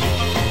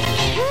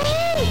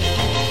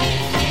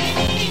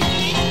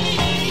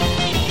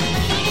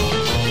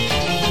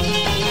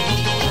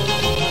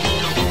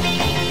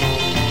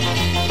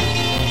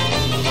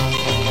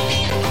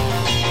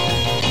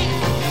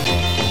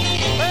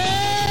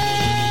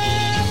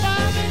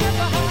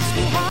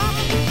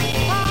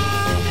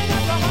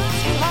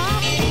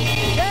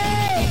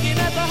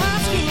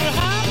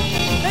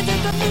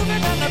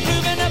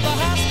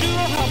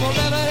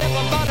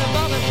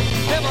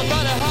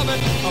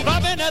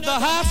 Bobbing at the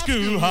high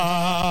school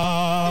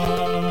hop.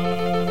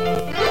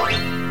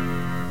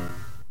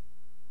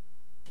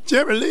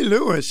 Jerry Lee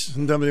Lewis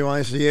in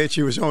WICH.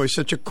 He was always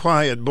such a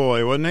quiet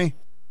boy, wasn't he?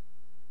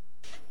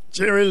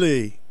 Jerry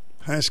Lee,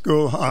 high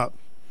school hop.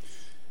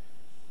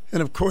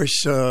 And of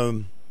course,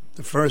 the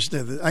first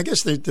day, I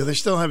guess do they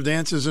still have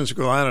dances in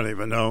school? I don't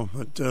even know.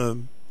 But,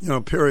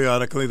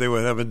 periodically they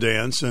would have a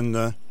dance,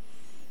 and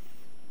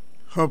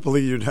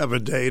hopefully you'd have a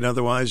date.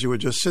 Otherwise, you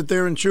would just sit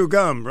there and chew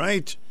gum,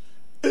 right?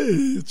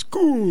 Hey, it's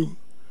cool.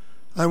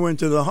 I went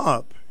to the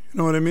hop. You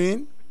know what I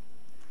mean?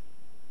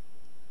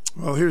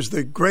 Well, here's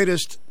the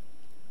greatest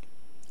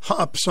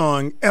hop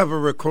song ever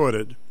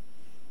recorded.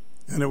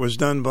 And it was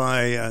done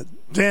by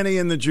Danny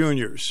and the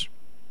Juniors.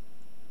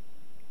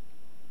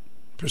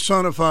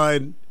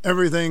 Personified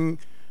everything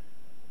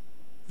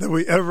that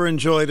we ever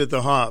enjoyed at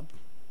the hop.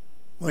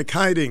 Like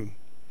hiding.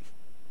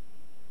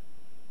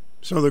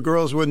 So the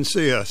girls wouldn't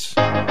see us.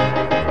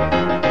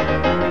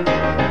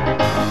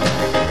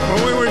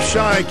 Well, we were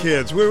shy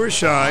kids. We were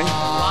shy.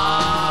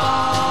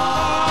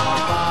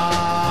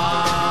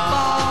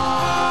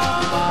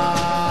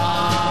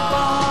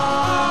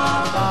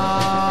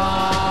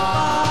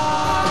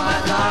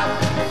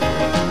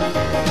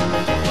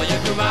 Well, you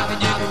can rock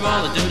and you can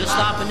roll and do the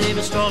stop and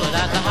even stroll it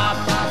at the hop.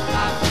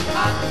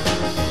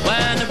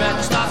 When the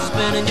record starts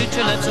spinning, you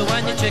your lips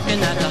when you're chicken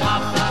at the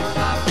hop.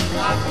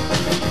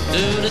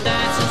 Do the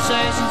dance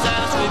sensations that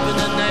are sweeping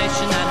the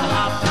nation at the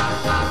hop.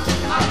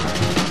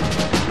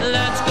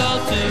 Let's go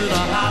to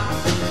the hop.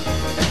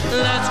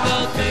 Let's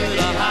go to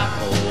the hop.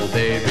 Oh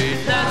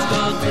baby, let's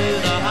go to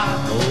the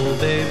hop. Oh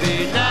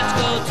baby, let's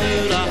go to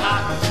the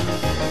hop.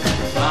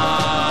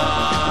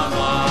 Come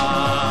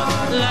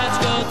on, let's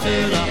go to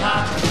the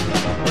hop.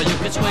 Well, you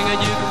can swing it,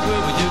 you can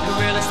groove it, you can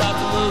really start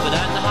to move it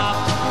at the hop.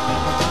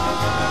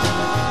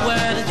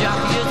 Where the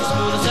jockey is the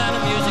smoothest and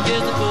the music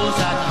is the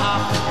coolest at the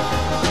hop.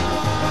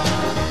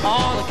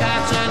 All the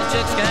cats and the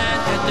chicks can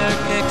get their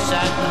kicks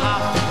at the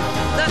hop.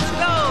 Let's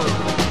go!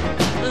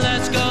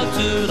 Let's go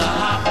to the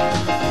hop.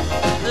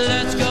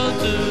 Let's go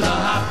to the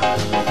hop,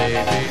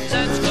 baby.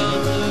 Let's go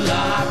to the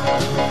hop,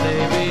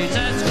 baby.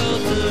 Let's go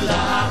to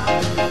the hop.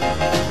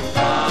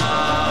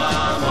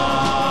 Come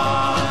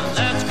on,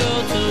 let's go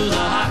to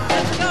the hop.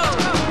 Let's go!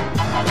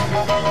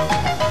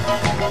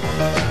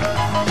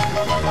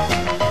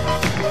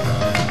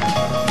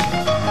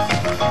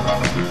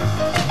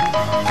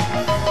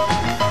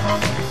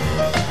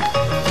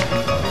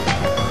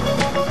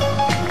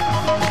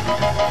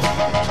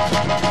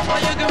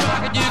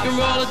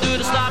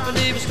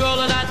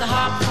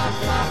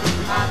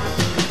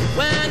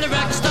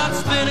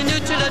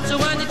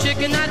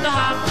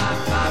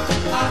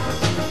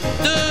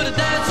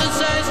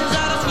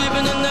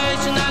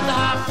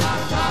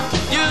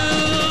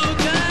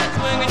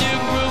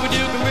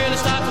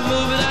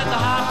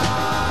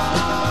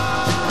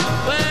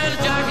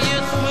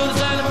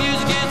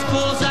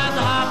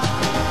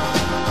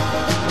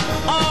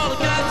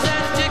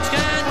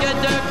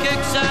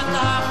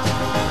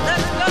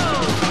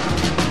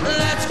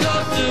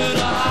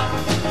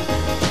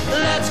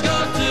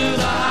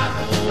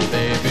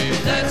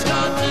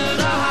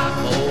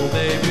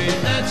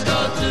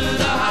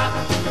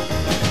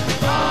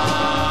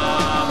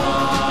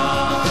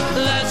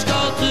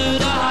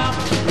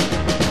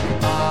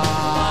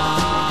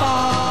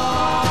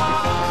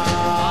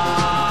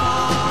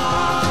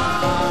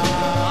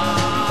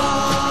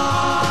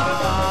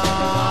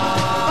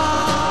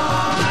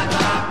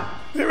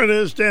 it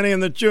is, Danny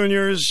and the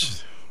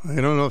Juniors. I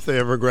don't know if they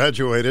ever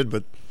graduated,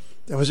 but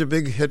that was a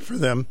big hit for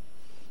them.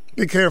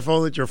 Be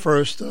careful at your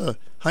first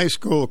high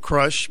school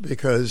crush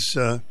because,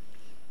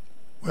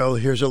 well,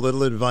 here's a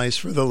little advice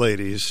for the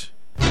ladies.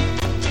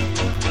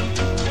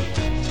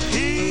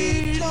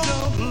 He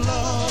don't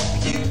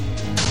love you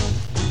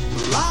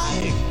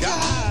like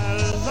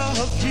I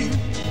love you.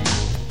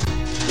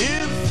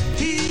 If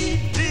he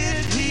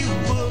did, he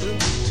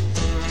wouldn't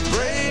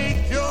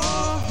break your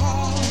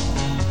heart.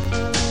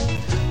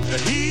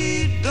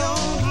 He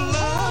don't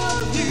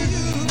love you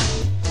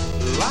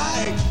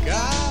like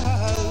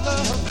I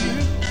love you.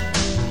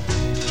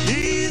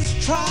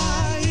 He's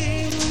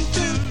trying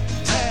to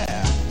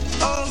tear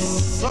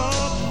us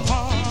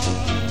apart.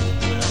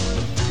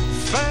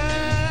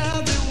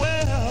 Fare thee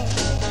well,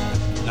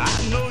 I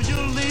know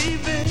you're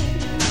leaving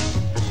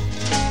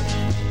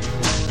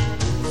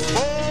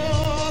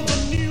for the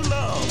new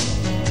love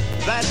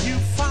that you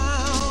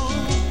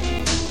found.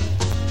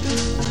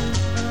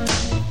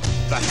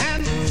 The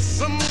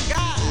handsome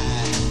guy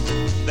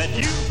that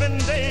you've been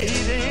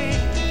dating.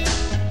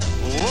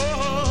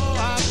 Whoa,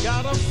 I've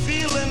got a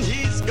feeling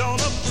he's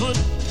gonna put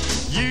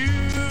you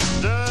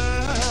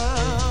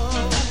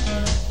down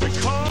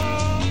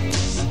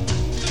because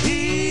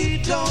he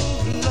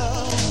don't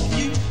love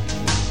you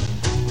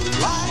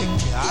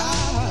like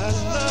I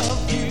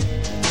love you.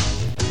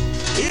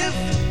 If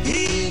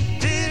he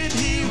did,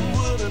 he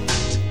wouldn't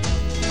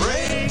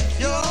break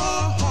your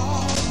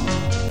heart.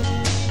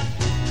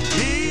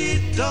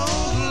 He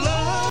don't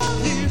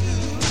love you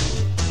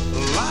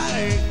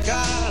like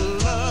I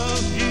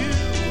love you.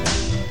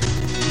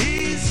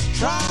 He's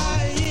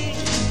trying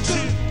to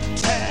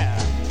tear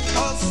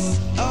us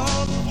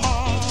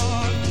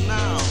apart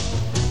now.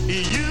 He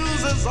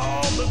uses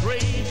all the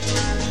great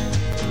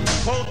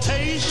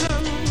quotations.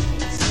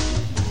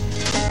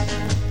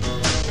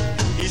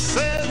 He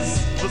says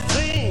the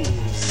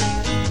things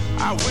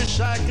I wish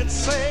I could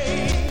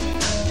say.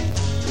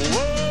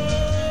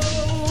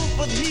 Whoa,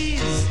 but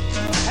he's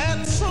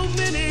had so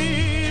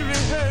many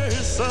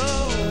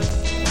rehearsals.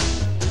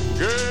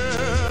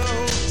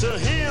 Girl, to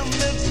him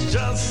it's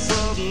just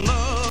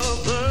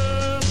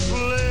another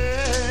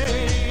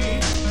play.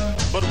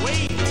 But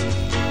wait,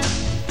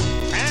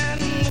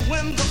 and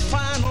when the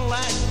final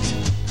act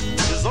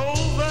is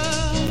over,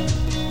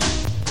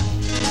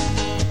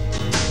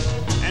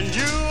 and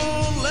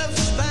you're left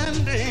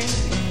standing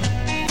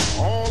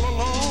all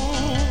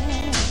alone,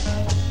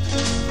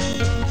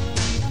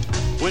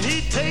 when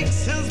he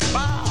takes his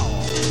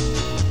bow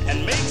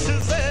and makes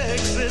his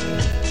exit,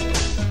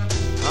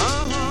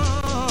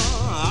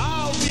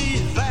 I'll be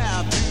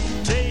there to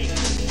take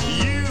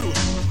you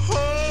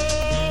home.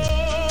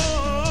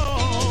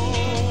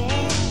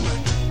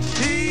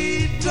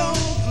 He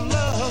don't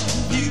love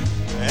you,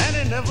 and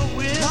he never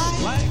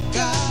will like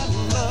I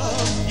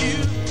love you.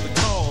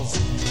 Because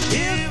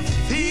if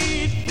he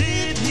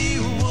did, he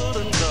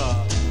wouldn't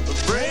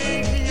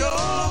break your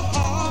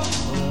heart.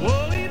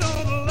 Well, he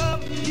don't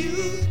love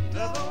you.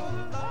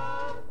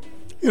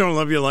 You don't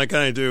love you like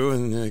I do,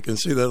 and I can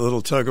see that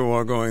little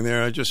tug-of-war going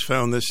there. I just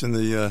found this in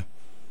the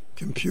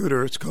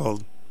computer. It's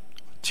called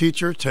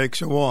Teacher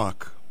Takes a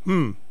Walk.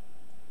 When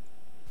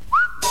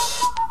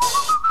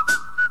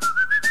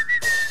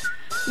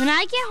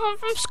I get home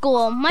from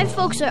school, my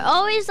folks are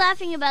always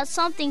laughing about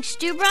something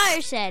Stu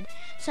Bryer said.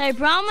 So I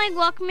brought my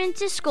Walkman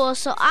to school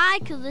so I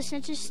could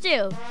listen to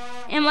Stu.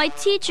 And my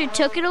teacher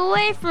took it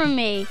away from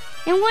me.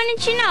 And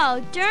wouldn't you know,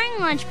 during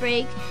lunch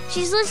break,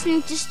 she's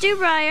listening to Stu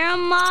Bryer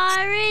on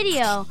my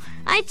radio.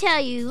 I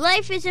tell you,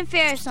 life isn't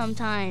fair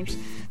sometimes.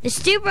 The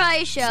Stu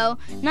Bryer Show,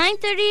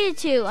 9:30 to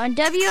 2 on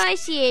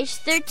WICH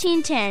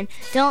 1310.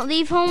 Don't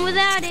leave home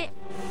without it.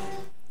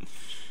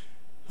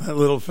 That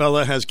little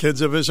fella has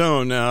kids of his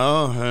own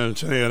now, I'll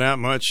tell you that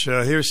much.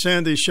 Here's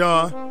Sandy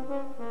Shaw.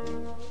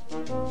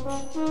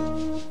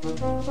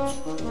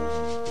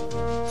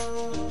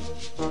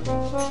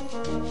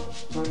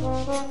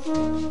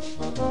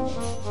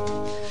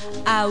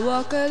 I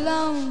walk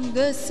along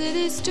the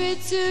city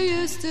streets you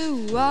used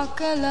to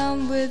walk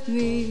along with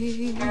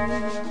me.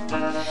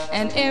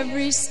 And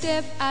every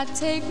step I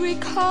take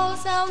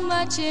recalls how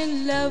much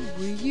in love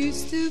we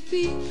used to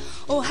be.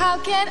 Oh, how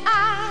can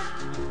I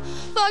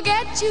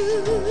forget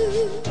you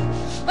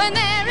when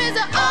there is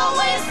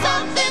always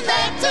something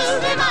there to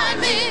remind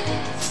me?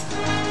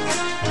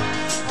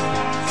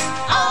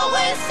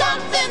 Always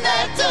something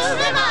there to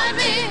remind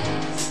me.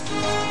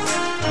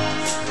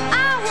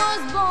 I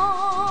was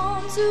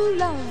born to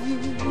love you,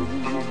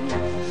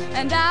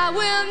 and I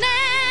will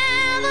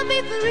never be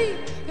free.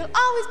 You'll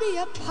always be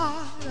a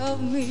part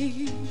of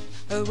me.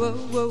 Oh, whoa,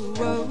 whoa,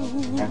 whoa.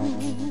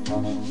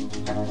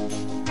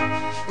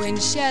 When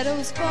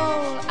shadows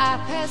fall, I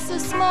pass a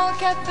small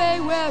cafe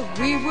where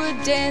we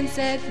would dance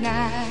at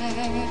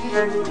night.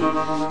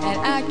 And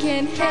I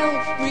can't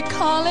help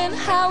recalling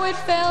how it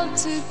felt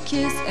to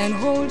kiss and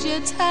hold you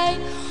tight.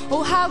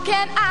 Oh, how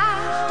can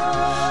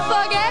I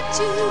forget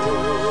you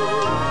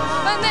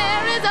when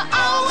there is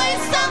always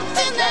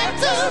something there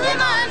to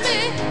remind me?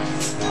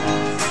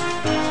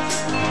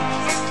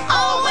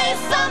 Always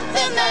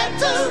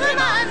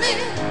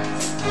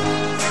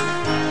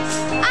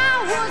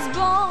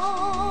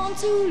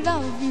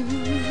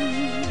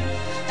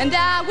and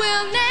I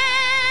will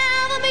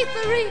never be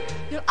free.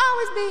 You'll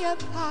always be a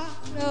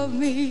part of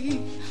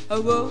me.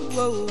 Oh, whoa,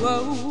 whoa,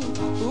 whoa,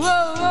 whoa,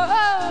 whoa,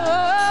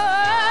 whoa.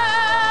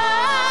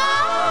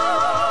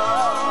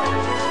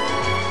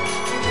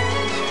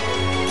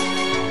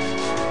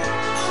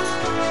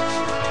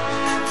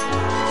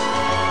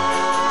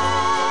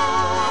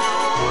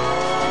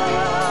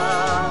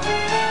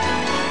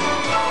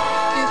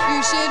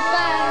 Should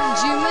find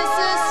you miss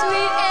the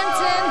sweet and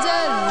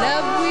tender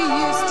love we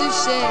used to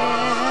share.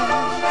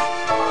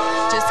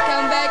 Just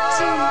come back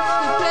to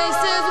the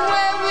places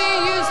where we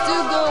used to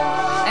go,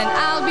 and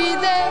I'll be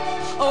there.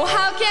 Oh,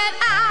 how can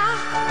I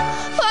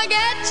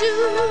forget you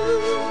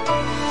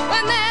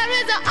when there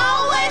is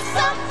always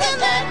something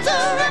there to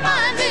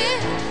remind me?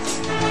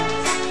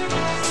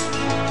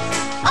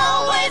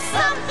 Always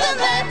something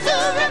there to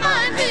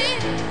remind me.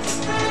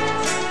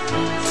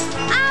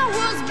 I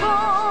was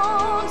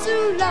born to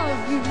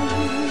love you,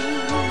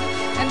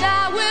 and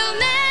I will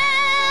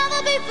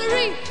never be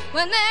free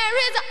when there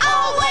is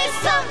always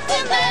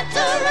something there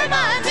to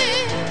remind me.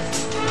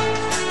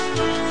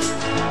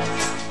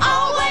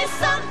 Always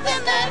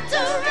something there to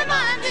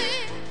remind me.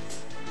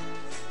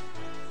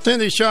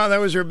 Cindy Shaw, that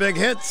was her big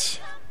hits.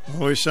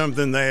 Always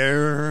something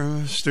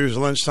there. Stu's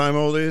lunchtime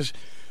oldies.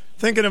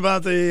 Thinking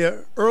about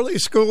the early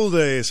school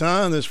days,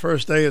 huh? On this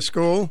first day of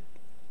school.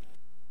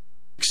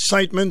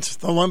 Excitement,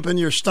 the lump in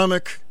your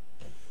stomach.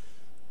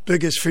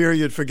 Biggest fear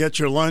you'd forget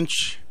your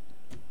lunch.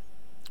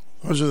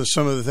 Those are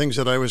some of the things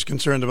that I was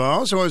concerned about.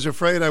 Also, I was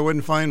afraid I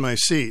wouldn't find my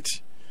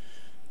seat.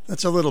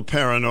 That's a little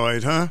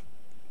paranoid, huh?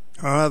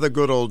 Ah, the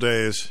good old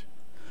days.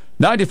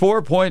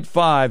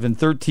 94.5 and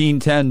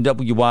 1310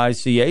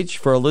 WICH.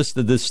 For a list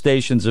of this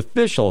station's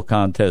official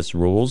contest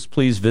rules,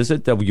 please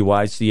visit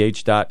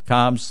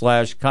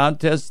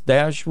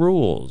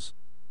WICH.com/contest-rules.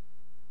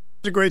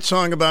 It's a great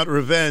song about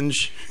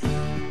revenge.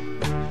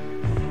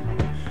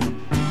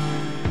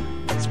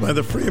 It's by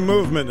the Free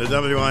Movement at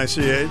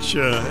WICH,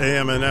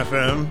 AM and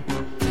FM.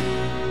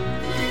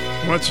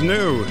 What's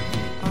new?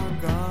 I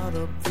got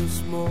up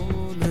this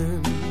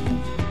morning,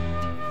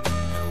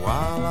 and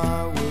while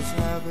I was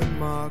having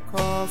my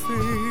coffee,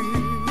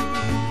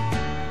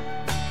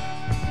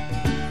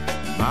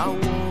 my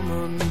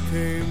woman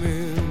came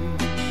in,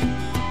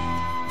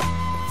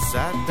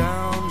 sat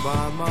down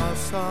by my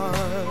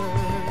side,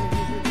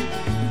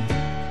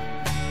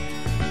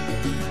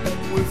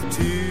 with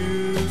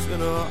tears in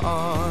her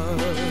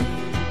eyes.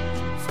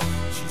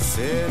 She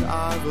said,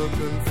 I've a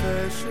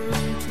confession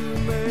to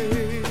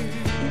make.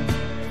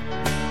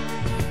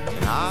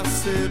 And I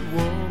said,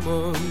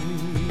 woman,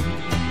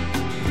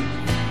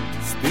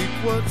 speak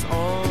what's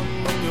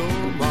on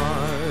your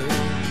mind.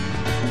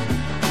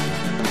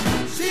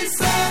 She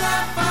said, I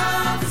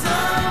found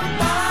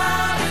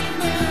somebody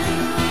new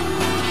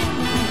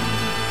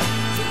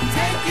to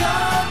take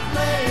your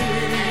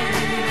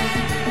place.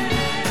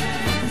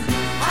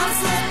 I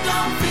said,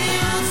 don't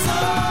feel so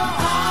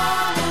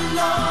all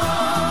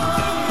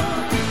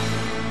alone.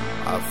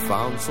 I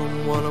found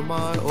someone of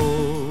my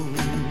own.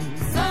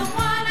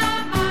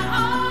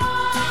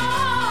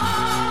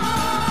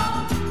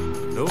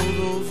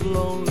 Those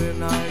lonely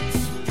nights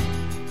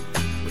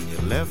when you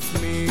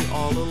left me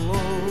all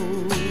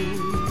alone.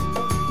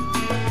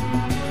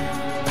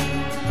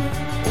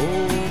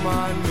 Oh,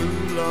 my new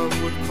love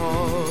would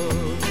call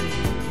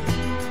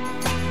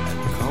and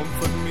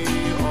comfort me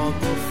on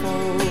the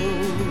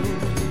phone.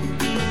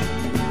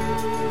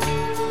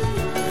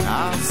 And I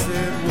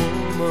said,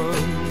 woman,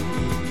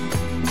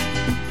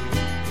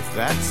 if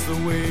that's the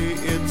way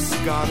it's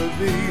gotta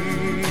be,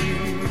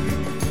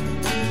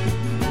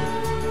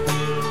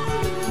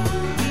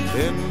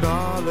 then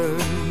darling,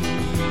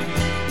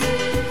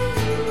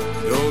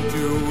 don't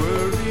you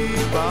worry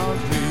about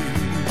me.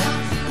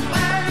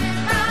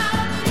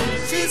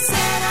 She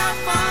said I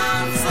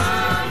found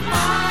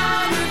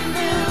somebody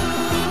new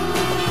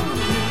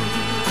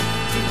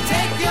to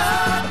take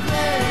your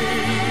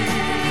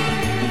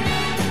place.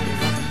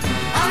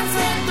 I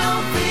said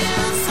don't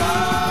feel so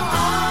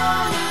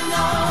all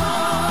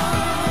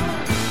alone.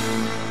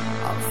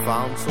 I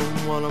found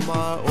someone of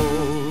my own.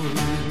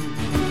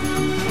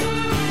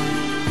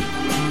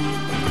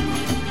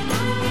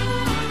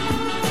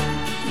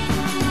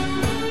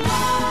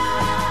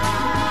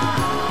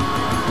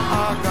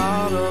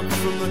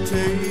 From the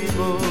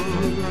table,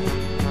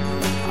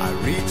 I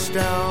reached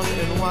down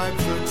and wiped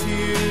the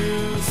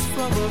tears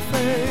from her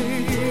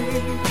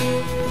face.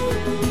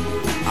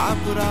 I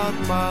put out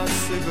my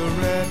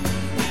cigarette,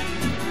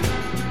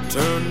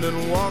 turned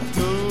and walked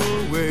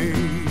away.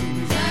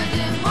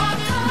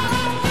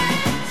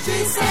 She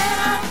said I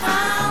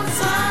found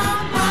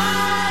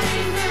somebody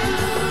new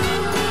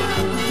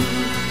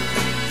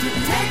to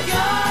take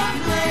your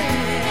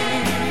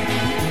place.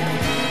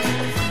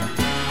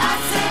 I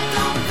said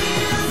don't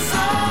feel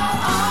so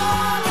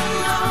all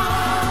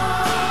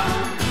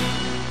alone.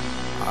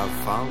 I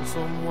found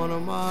someone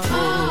of my own.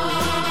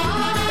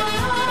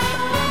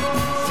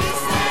 She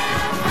said I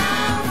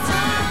found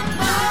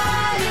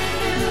somebody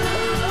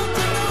new. I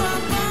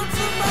found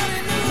somebody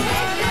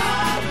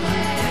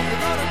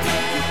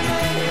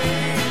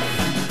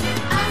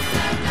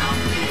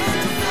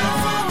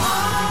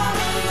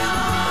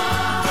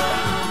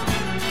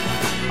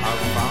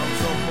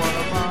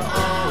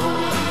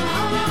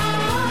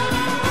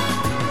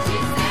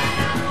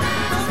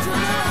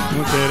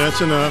Okay,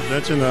 that's enough.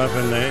 That's enough.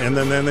 And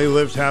then they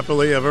lived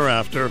happily ever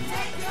after.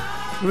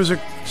 There was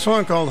a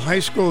song called High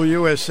School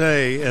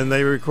USA, and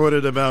they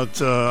recorded about,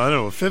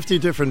 50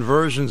 different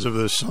versions of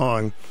this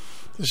song.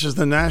 This is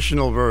the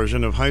national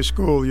version of High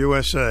School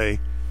USA.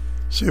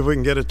 See if we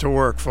can get it to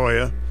work for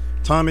you.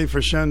 Tommy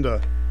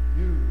Frashenda.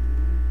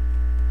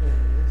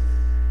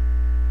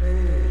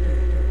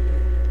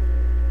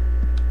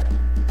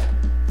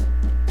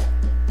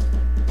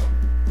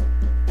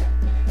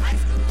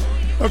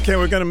 Okay,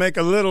 we're going to make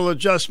a little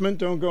adjustment.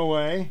 Don't go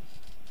away.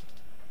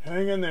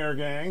 Hang in there,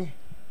 gang.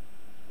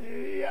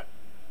 Yep.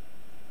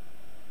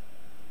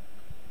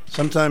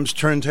 Sometimes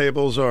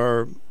turntables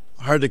are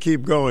hard to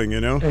keep going, you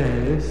know?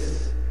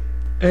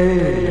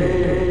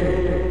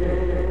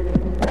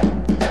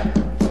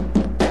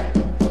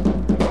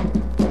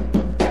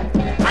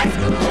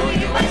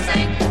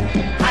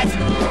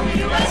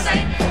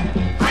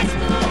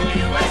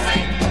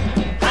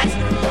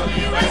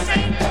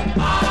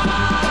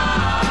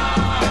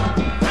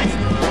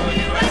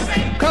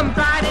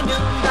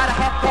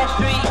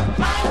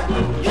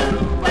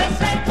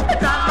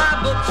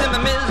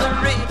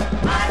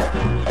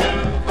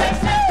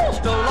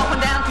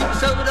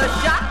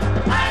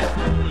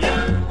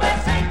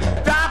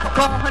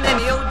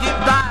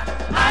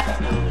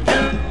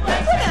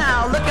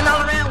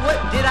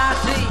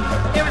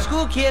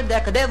 Kid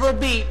that could ever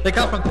be. They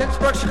come from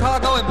Pittsburgh,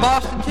 Chicago, and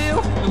Boston too.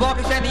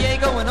 Milwaukee, San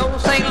Diego, and old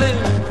St. Louis.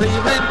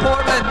 Cleveland,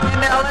 Portland, and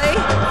LA.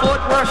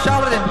 Fort Worth,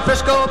 Charlotte, and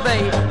Frisco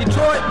Bay.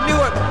 Detroit,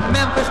 Newark,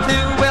 Memphis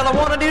too. Well, I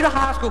want to do the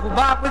high school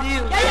vibe with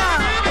you.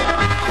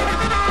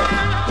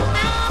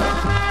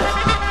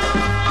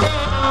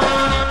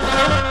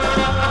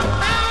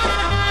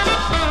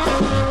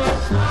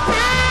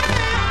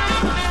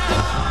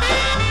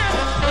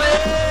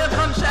 Well,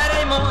 come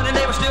Saturday morning,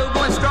 they were still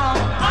going strong.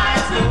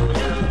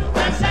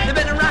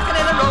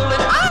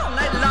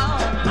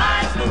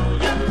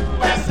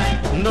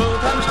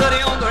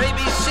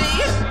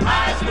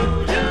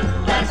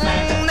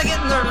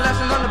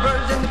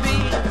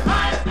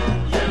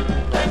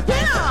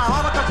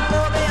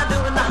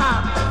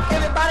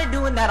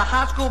 A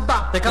high school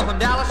bop. They come from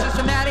Dallas,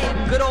 Cincinnati, and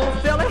good old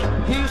Philly,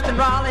 Houston,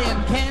 Raleigh,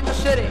 and Kansas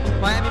City,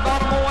 Miami,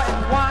 Baltimore,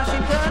 and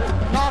Washington,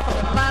 Norfolk,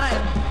 Atlanta,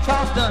 and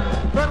Charleston,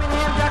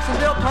 Birmingham,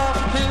 Jacksonville,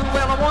 Tulsa too.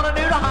 Well, I want to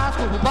do the high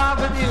school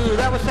vibe with you.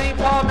 That was St.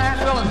 Paul,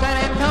 Nashville, and San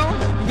Antonio,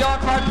 New York,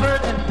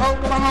 Hartford, and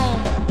Oklahoma,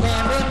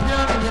 Camden,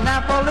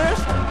 Indianapolis,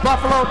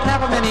 Buffalo,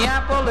 Tampa,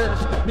 Minneapolis,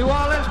 New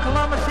Orleans,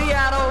 Columbus,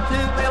 Seattle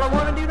too. Well, I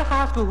want to do the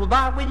high school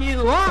vibe with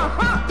you.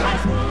 High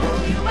school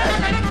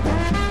USA.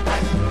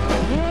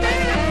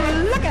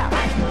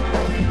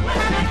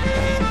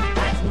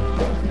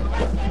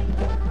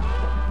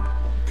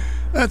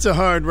 That's a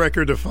hard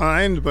record to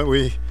find, but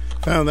we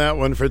found that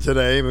one for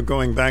today. But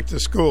going back to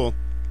school,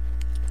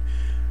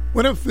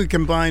 what if we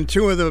combined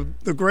two of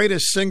the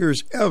greatest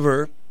singers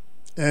ever,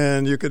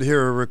 and you could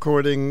hear a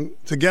recording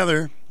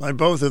together by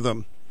both of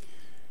them,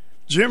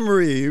 Jim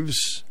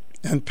Reeves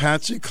and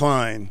Patsy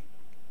Cline.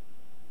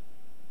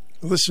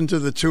 Listen to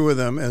the two of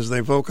them as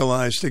they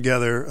vocalize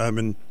together. I've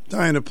been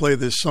dying to play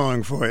this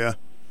song for you.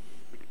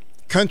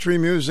 Country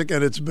music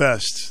at its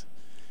best.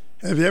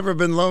 Have you ever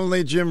been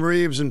lonely? Jim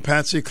Reeves and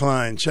Patsy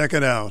Cline. Check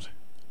it out.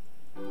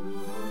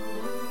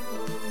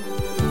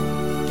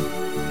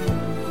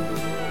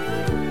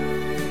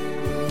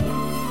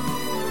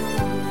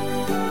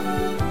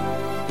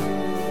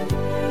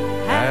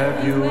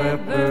 Have you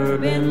ever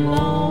been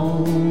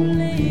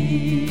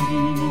lonely?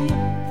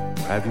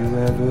 Have you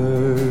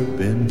ever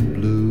been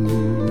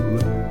blue?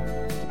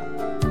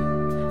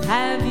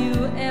 Have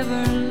you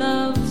ever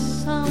loved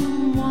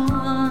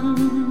someone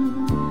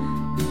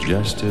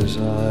just as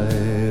I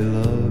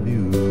love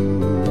you?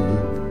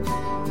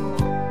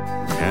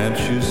 Can't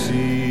you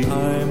see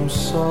I'm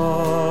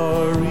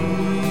sorry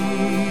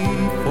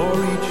for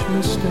each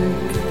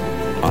mistake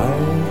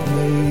I've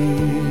made?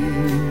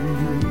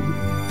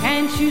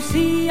 Can't you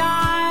see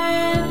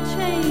I've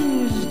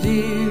changed,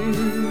 dear?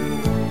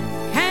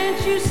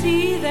 Can't you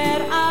see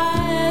that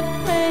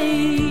I've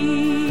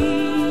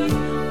played?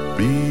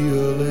 Be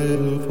a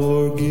little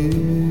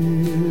forgiving.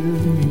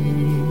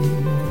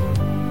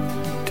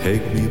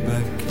 Take me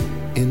back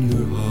in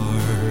your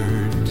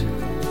heart.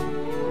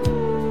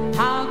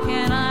 How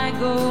can I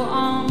go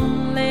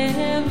on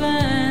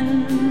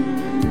living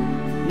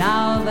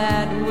now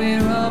that we're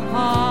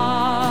apart?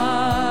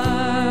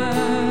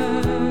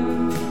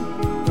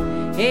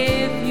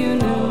 If you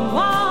knew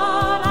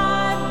what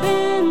I've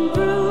been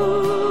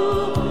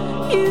through,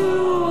 you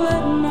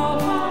would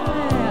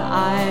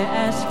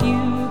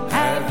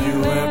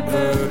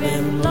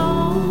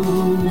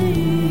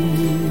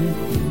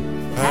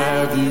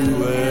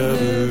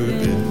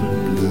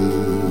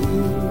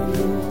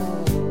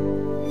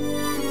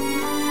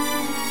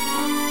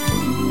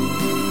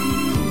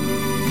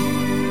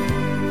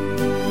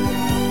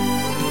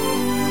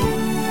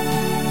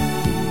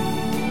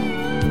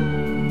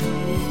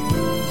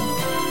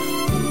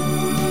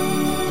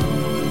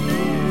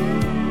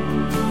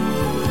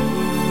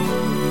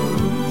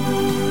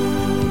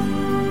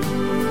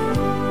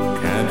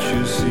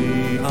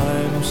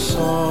I'm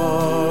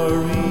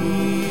sorry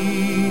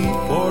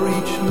for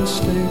each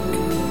mistake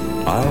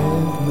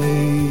I've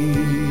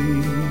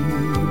made.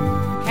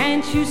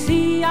 Can't you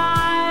see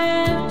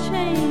I've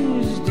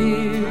changed,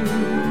 dear?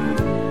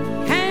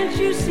 Can't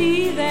you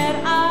see that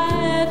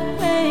I've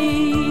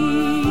paid?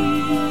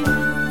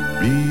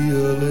 Be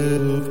a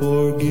little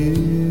forgiving.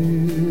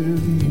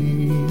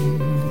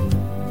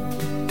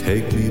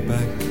 Take me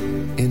back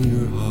in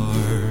your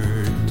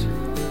heart.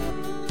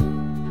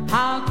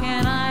 How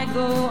can I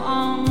go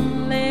on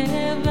living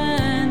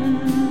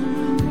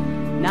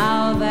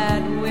now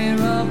that we're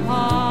apart?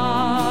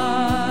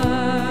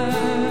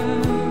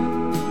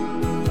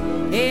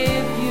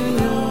 If you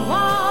knew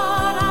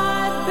what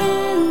I've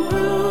been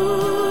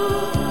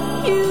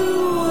through, you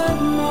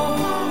would know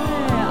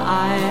why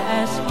I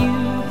ask you.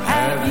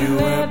 Have you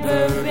ever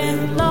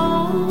been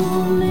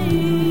lonely?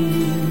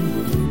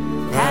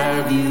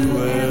 Have you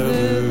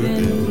ever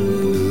been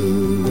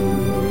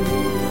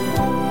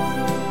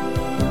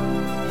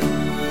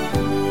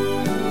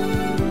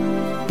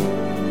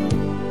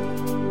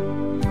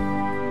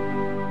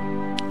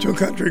Two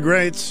country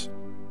greats.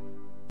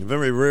 A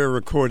very rare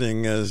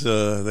recording as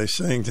they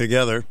sang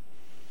together.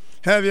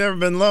 Have you ever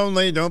been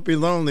lonely? Don't be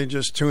lonely.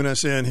 Just tune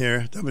us in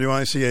here.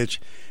 WICH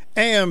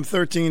AM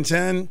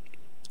 1310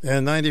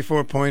 and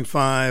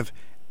 94.5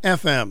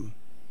 FM.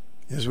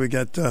 As we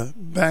get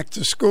back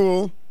to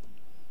school,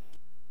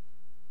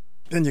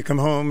 then you come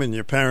home and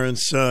your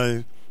parents,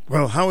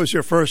 well, how was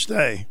your first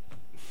day?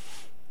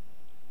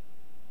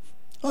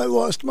 I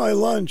lost my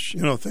lunch.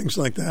 You know, things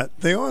like that.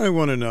 They only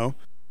want to know.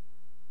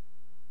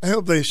 I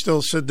hope they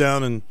still sit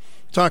down and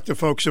talk to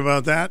folks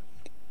about that.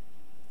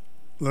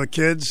 The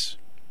kids.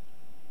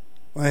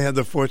 I had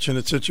the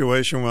fortunate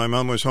situation when my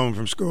mom was home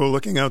from school,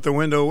 looking out the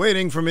window,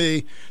 waiting for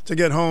me to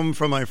get home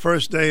for my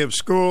first day of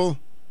school.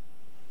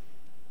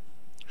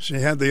 She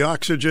had the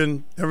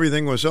oxygen.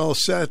 Everything was all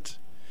set.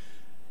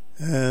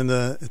 And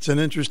it's an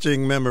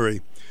interesting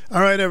memory.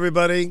 All right,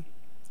 everybody.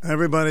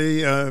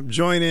 Everybody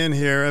join in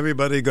here.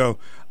 Everybody go,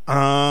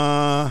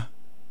 Remember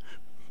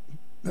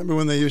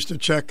when they used to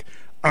check,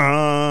 They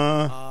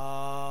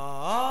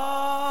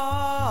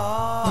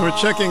were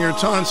checking her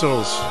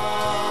tonsils.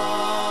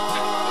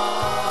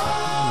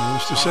 They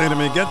used to say to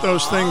me, get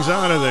those things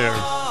out of there.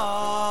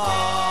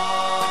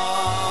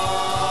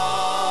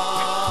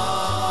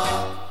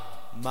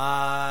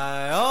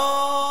 My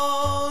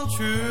own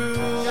true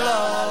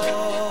love,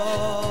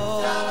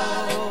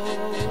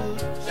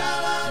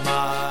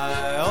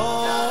 my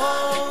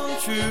own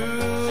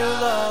true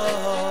love.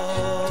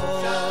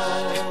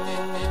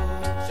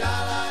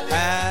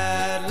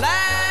 At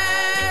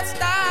last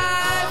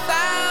I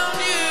found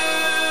you,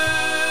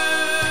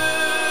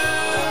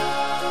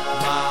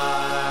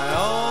 my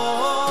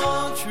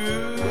own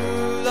true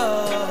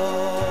love.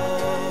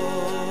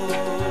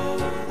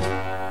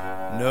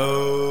 No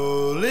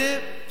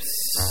lips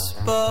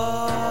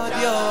but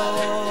yours,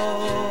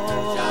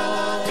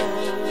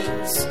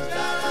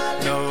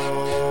 no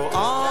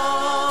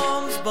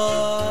arms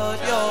but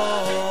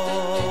yours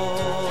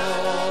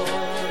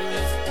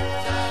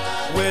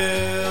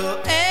will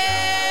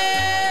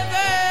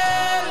ever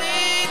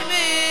lead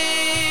me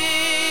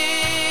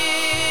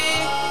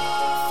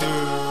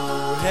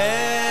through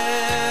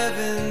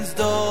heaven's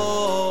doors.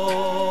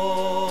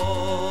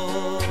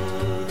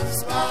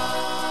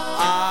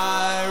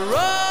 I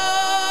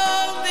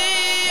roam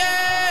the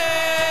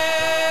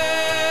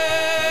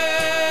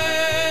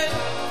earth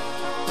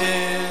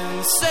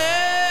in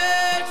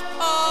search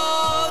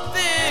of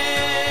this.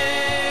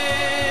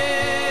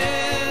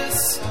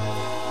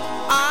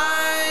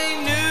 I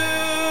knew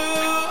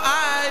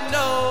I'd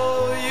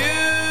know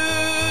you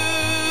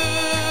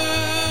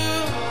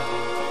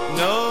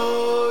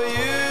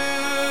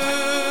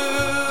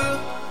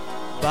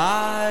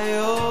by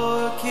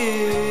your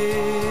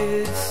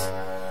kiss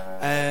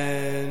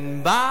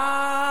and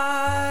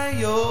by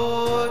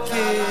your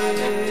kiss.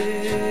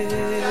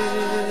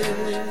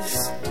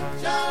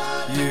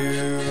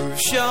 You've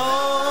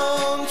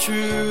shown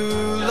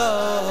true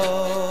love.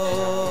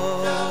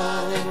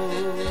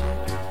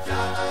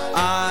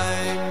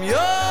 I'm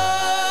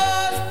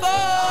yours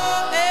forever.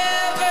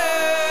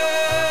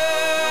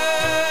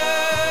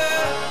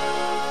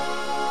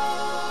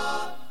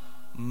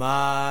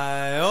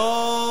 My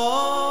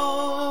own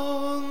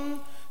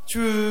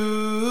true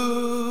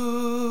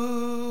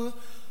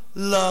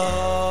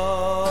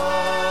love.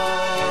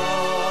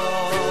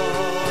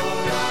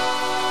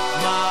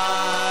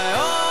 My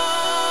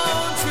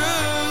own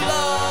true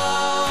love.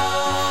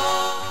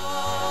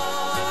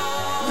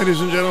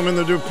 Ladies and gentlemen,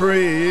 the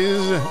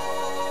Duprees.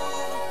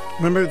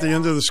 Remember at the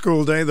end of the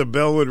school day, the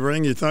bell would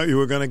ring. You thought you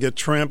were going to get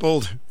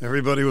trampled.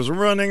 Everybody was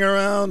running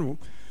around.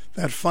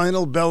 That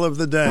final bell of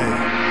the day.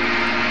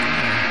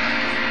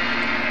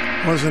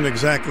 Wasn't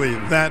exactly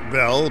that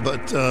bell,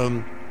 but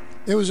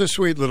it was a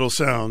sweet little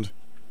sound.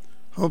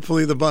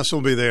 Hopefully the bus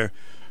will be there.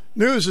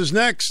 News is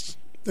next.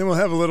 Then we'll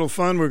have a little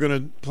fun. We're going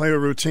to play a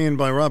routine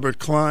by Robert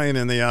Klein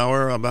in the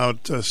hour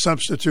about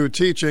substitute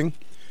teaching.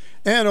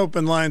 And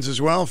open lines as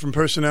well from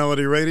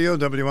Personality Radio,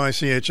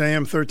 WICH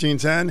AM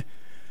 1310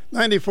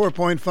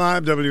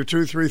 94.5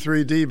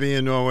 W233DB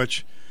in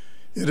Norwich.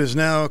 It is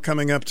now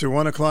coming up to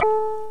 1 o'clock.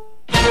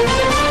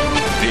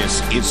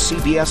 This is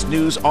CBS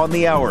News on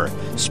the Hour,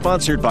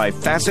 sponsored by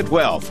Facet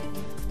Wealth.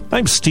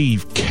 I'm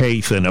Steve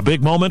Kathan. A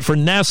big moment for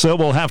NASA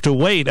will have to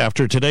wait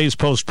after today's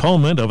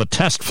postponement of a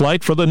test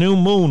flight for the new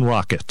moon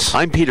rocket.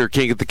 I'm Peter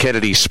King at the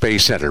Kennedy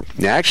Space Center.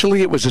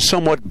 Actually, it was a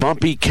somewhat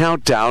bumpy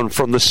countdown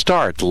from the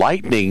start.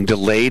 Lightning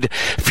delayed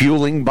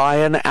fueling by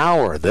an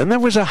hour. Then there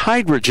was a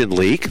hydrogen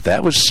leak.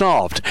 That was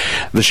solved.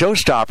 The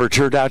showstopper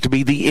turned out to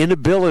be the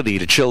inability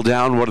to chill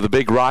down one of the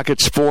big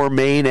rocket's 4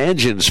 main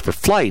engines for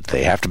flight.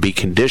 They have to be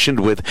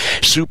conditioned with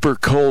super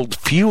cold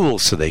fuel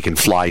so they can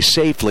fly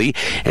safely.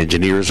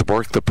 Engineers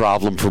worked the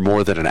problem for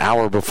more than an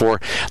hour before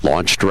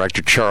launch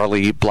director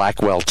Charlie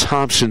Blackwell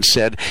Thompson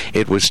said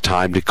it was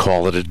time to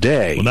call it a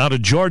day. Well, now to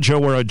Georgia,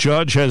 where a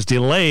judge has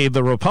delayed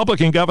the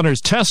Republican governor's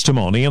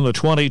testimony in the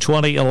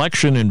 2020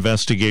 election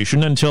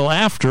investigation until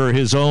after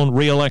his own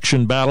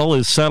re-election battle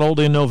is settled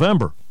in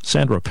November.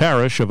 Sandra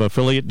Parrish of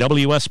affiliate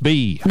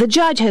WSB. The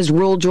judge has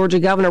ruled Georgia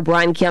Governor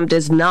Brian Kemp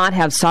does not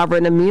have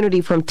sovereign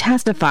immunity from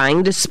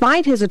testifying,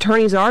 despite his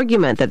attorney's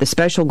argument that the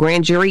special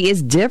grand jury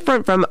is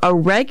different from a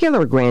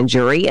regular grand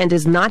jury and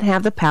does not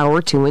have the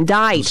power to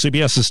indict.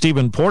 CBS's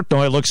Stephen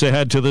Portnoy looks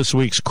ahead to this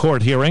week's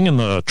court hearing in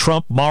the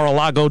Trump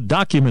Mar-a-Lago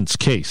documents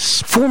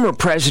case. Former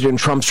President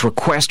Trump's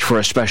request for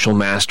a special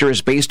master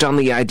is based on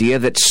the idea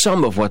that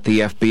some of what the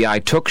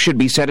FBI took should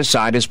be set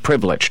aside as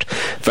privileged.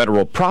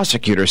 Federal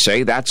prosecutors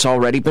say that's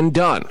already been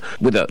done,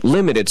 with a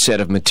limited set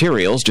of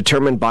materials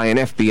determined by an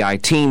FBI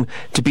team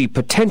to be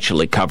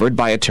potentially covered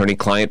by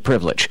attorney-client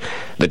privilege.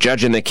 The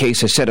judge in the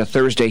case has set a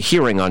Thursday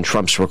hearing on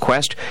Trump's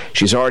request.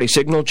 She's already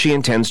signaled she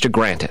intends to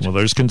grant it. Well,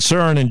 there's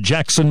concern in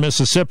Jackson,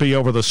 Mississippi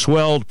over the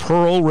swelled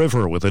Pearl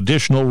River with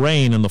additional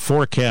rain in the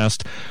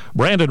forecast.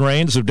 Brandon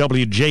Rains of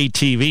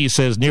WJTV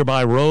says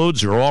nearby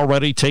roads are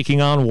already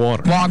taking on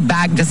water. Walk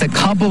back just a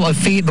couple of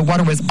feet. The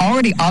water was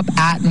already up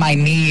at my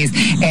knees,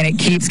 and it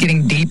keeps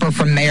getting deeper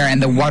from there,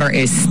 and the water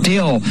is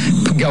still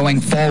going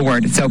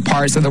forward. So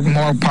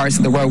more parts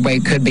of the roadway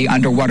could be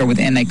underwater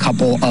within a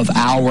couple of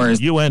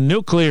hours. UN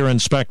nuclear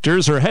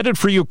inspectors are headed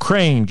for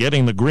Ukraine,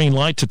 getting the green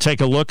light to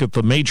take a look at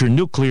the major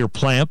nuclear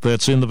plant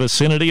that's in the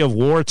vicinity of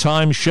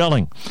wartime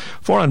shelling.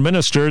 Foreign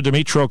Minister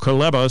Dmytro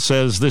Kuleba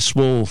says this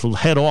will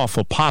head off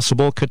a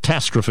possible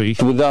catastrophe.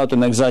 Without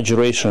an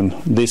exaggeration,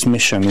 this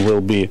mission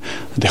will be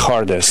the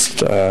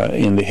hardest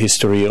in the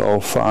history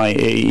of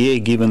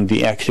IAEA, given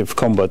the active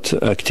combat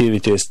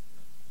activities.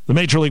 The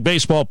Major League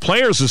Baseball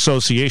Players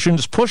Association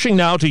is pushing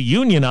now to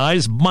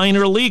unionize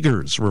minor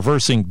leaguers,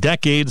 reversing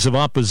decades of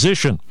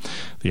opposition.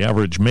 The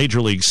average Major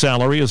League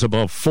salary is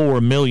above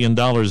 $4 million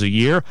a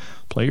year.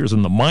 Players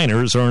in the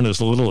minors earn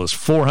as little as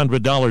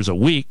 $400 a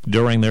week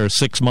during their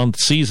 6-month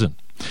season.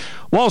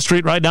 Wall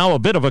Street right now, a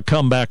bit of a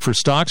comeback for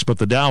stocks, but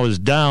the Dow is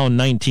down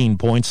 19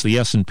 points. The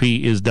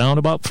S&P is down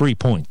about 3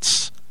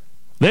 points.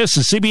 This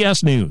is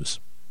CBS News.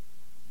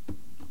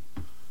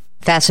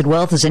 Facet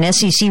Wealth is an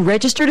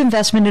SEC-registered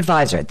investment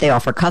advisor. They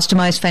offer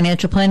customized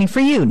financial planning for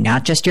you,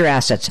 not just your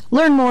assets.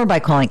 Learn more by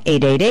calling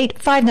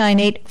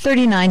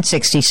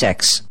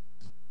 888-598-3966.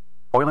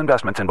 Oil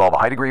investments involve a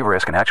high degree of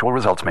risk and actual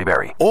results may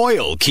vary.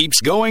 Oil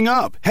keeps going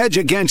up. Hedge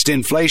against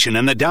inflation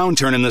and the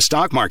downturn in the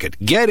stock market.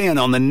 Get in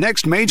on the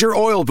next major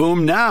oil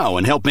boom now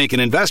and help make an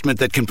investment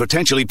that can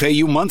potentially pay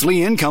you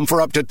monthly income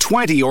for up to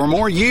 20 or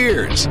more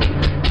years.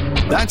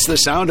 That's the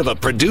sound of a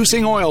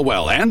producing oil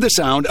well and the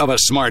sound of a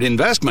smart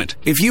investment.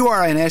 If you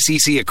are an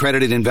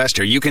SEC-accredited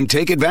investor, you can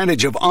take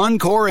advantage of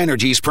Encore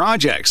Energy's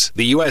projects.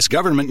 The U.S.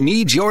 government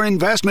needs your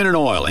investment in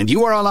oil, and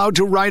you are allowed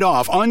to write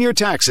off on your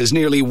taxes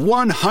nearly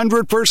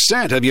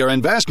 100% of your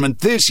investment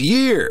this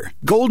year.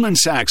 Goldman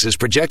Sachs is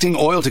projecting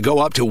oil to go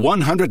up to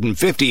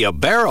 $150 a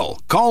barrel.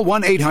 Call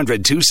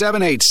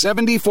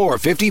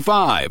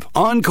 1-800-278-7455.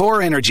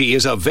 Encore Energy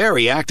is a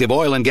very active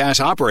oil and gas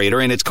operator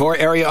in its core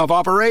area of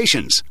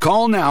operations.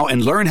 Call now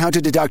and learn how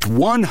to deduct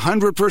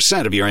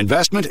 100% of your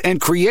investment and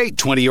create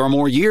 20 or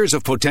more years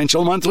of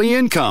potential monthly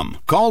income.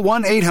 Call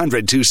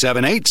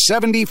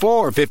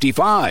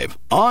 1-800-278-7455.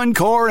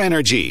 Encore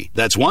Energy.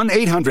 That's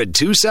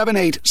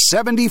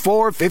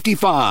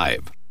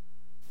 1-800-278-7455.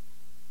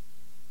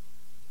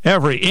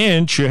 Every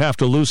inch you have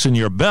to loosen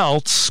your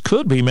belts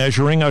could be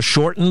measuring a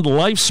shortened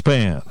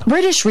lifespan.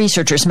 British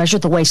researchers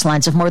measured the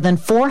waistlines of more than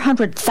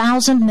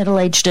 400,000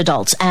 middle-aged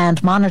adults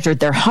and monitored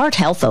their heart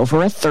health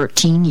over a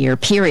 13-year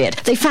period.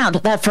 They found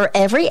that for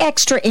every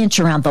extra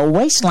inch around the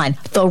waistline,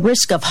 the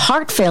risk of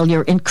heart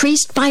failure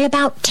increased by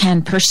about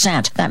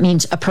 10%. That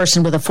means a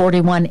person with a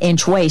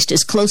 41-inch waist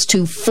is close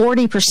to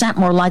 40%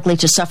 more likely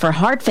to suffer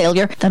heart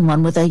failure than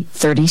one with a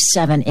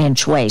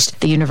 37-inch waist.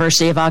 The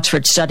University of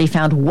Oxford study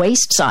found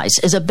waist size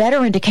is a a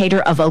better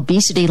indicator of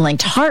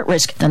obesity-linked heart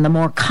risk than the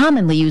more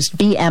commonly used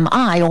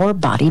BMI or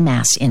body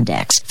mass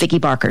index. Vicki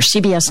Barker,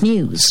 CBS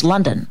News,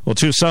 London. Well,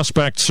 2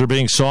 suspects are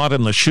being sought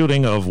in the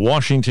shooting of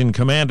Washington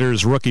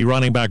Commanders rookie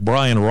running back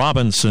Brian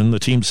Robinson. The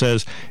team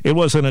says it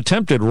was an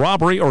attempted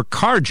robbery or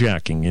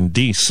carjacking in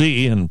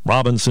D.C., and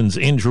Robinson's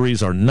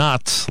injuries are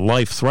not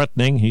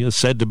life-threatening. He is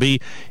said to be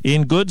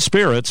in good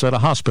spirits at a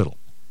hospital.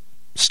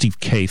 Steve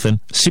Kathan,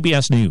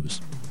 CBS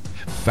News.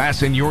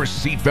 Fasten your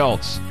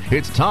seatbelts.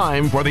 It's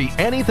time for the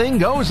Anything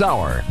Goes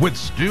Hour with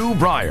Stu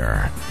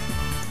Bryer.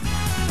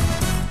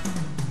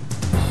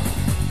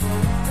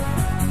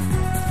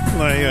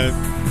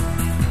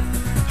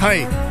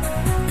 Hi,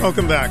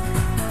 welcome back.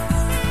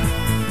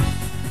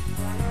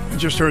 I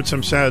just heard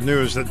some sad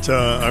news that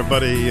our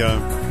buddy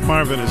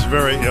Marvin is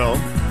very ill,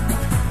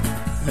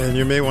 and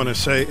you may want to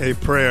say a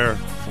prayer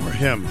for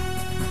him.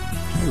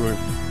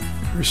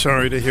 We're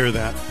sorry to hear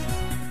that.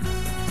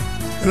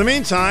 In the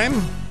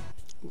meantime,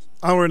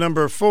 hour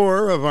number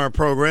 4 of our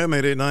program,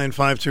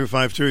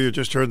 889-5252. You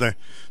just heard the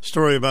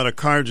story about a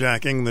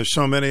carjacking. There's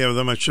so many of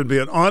them. It should be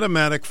an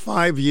automatic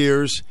 5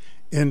 years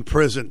in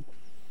prison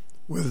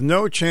with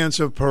no chance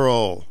of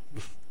parole.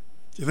 Do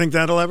you think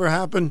that'll ever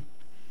happen?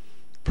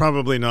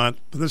 Probably not,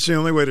 but that's the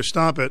only way to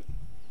stop it.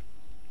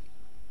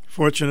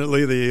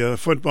 Fortunately, the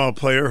football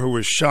player who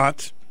was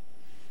shot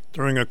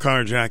during a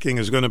carjacking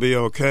is going to be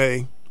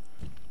okay.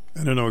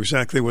 I don't know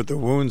exactly what the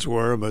wounds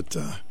were, but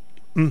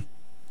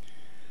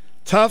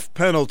tough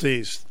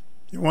penalties.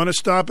 You want to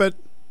stop it?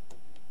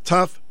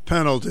 Tough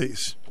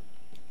penalties.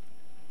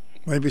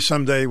 Maybe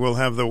someday we'll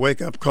have the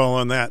wake-up call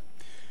on that.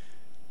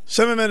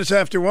 7 minutes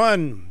after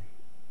 1.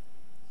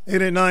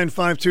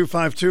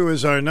 889-5252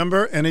 is our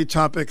number. Any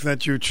topic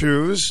that you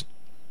choose,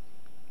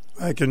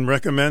 I can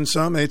recommend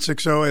some.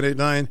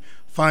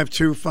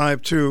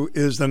 860-889-5252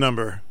 is the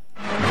number.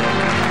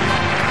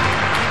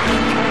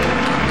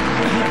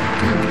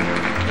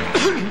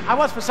 I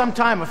was for some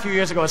time a few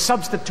years ago a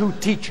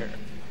substitute teacher.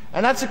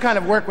 And that's the kind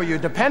of work where you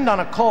depend on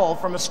a call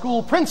from a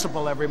school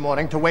principal every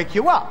morning to wake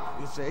you up,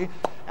 you see.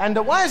 And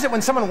why is it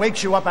when someone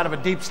wakes you up out of a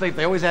deep sleep,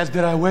 they always ask,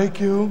 did I wake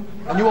you?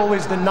 And you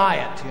always deny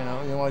it, you know.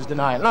 You always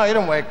deny it. No, you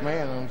didn't wake me.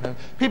 You know.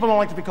 People don't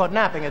like to be caught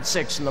napping at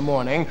 6 in the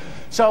morning.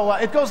 So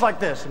it goes like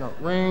this, you know.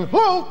 Ring.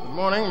 Hello. Good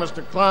morning,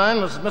 Mr. Klein.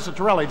 This is Mr.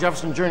 Torelli,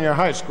 Jefferson Junior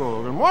High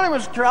School. Good morning,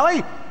 Mr.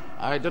 Torelli.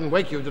 I didn't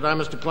wake you, did I,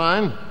 Mr.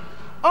 Klein?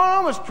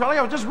 Oh, no, Mr. Torelli,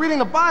 I was just reading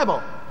the Bible.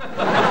 Boom, you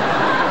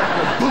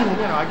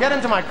know, I get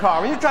into my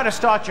car. When you try to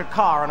start your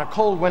car on a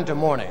cold winter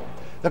morning,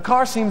 the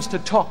car seems to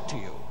talk to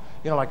you.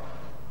 You know, like,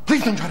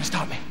 please don't try to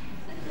stop me.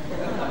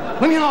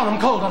 Leave me alone, I'm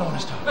cold, I don't want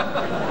to stop.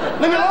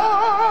 Leave me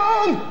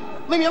alone!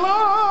 Leave me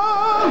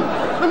alone!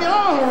 Leave me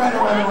alone! All right.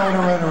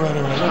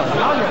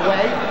 You're on your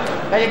way.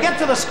 Now you get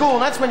to the school,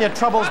 and that's when your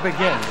troubles begin.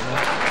 You know?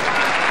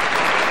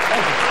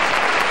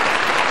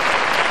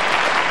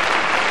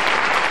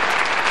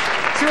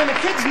 See, when the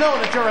kids know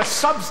that you're a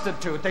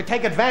substitute, they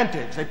take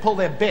advantage. They pull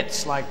their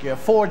bits, like your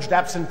forged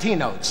absentee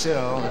notes, you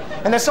know.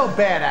 And they're so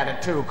bad at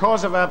it, too.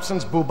 Cause of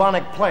absence,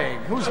 bubonic plague.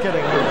 Who's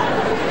kidding?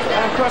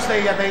 And, of course,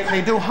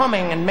 they do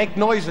humming and make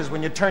noises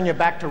when you turn your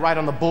back to write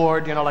on the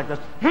board, you know, like this.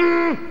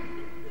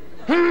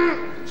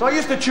 So I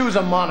used to choose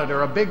a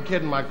monitor, a big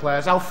kid in my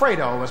class.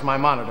 Alfredo was my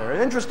monitor. An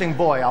interesting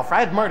boy, I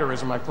had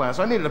murderers in my class,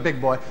 so I needed a big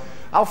boy.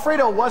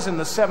 Alfredo was in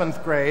the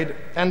 7th grade,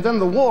 and then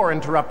the war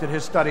interrupted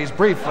his studies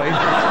briefly.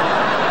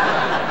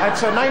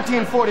 That's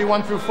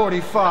 1941 through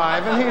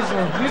 45, and he's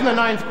in the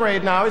 9th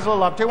grade now. He's a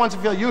little up to. He wants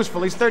to feel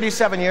useful. He's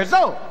 37 years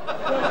old.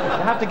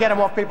 You have to get him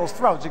off people's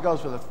throats. He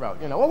goes for the throat.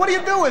 You know. Well, what do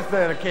you do with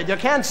the kid? You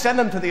can't send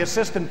him to the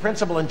assistant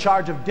principal in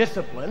charge of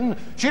discipline.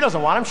 She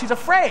doesn't want him. She's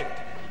afraid.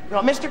 You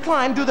know, Mr.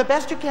 Klein, do the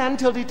best you can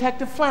until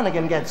Detective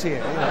Flanagan gets here.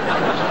 You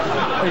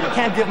know. Well, you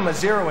can't give him a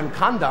 0 in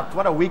conduct.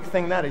 What a weak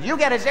thing that is. You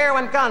get a 0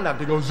 in conduct.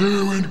 He goes,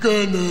 0 in conduct.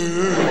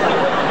 So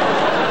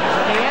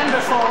the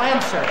Neanderthal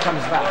answer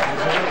comes back.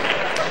 You see?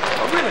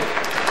 Really,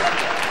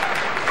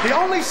 the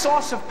only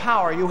source of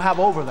power you have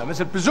over them is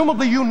that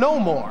presumably you know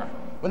more.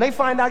 When they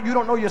find out you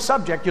don't know your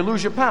subject, you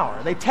lose your power.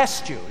 They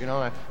test you, you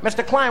know.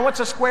 Mr. Klein, what's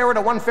the square root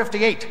of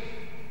 158?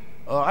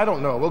 I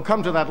don't know. We'll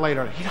come to that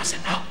later. He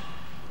doesn't know.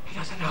 He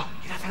doesn't know.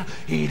 He doesn't know.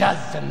 He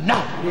doesn't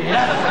know. He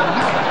doesn't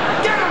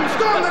know. Get him!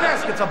 Storm the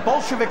desk! It's a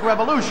Bolshevik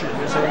revolution,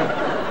 you see.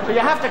 So you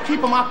have to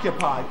keep them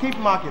occupied. Keep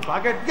them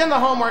occupied. Get the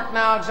homework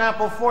now.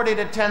 Example 40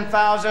 to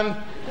 10,000.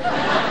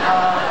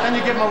 Then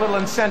you give them a little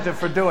incentive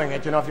for doing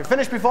it. You know, if you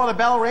finish before the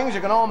bell rings,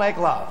 you can all make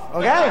love.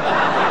 Okay?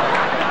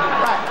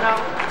 Right,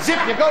 now, Zip,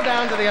 you go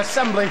down to the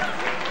assembly.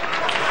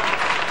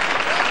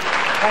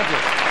 Thank you.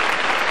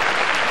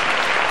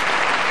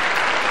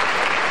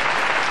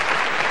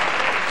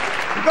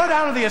 You go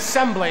down to the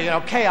assembly, you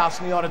know, chaos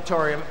in the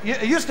auditorium.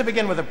 It used to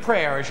begin with a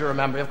prayer, as you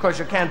remember. Of course,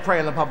 you can't pray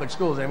in the public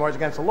schools anymore. It's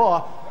against the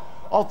law.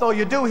 Although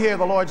you do hear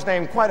the Lord's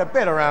name quite a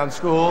bit around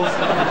schools, in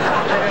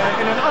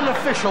an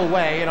unofficial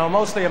way, you know,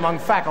 mostly among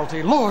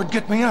faculty. Lord,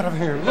 get me out of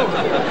here. Lord.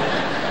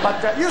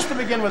 But it used to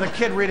begin with a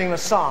kid reading the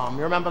psalm.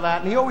 You remember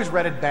that? And he always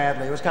read it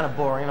badly. It was kind of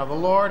boring. You know, the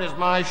Lord is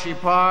my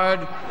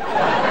shepherd.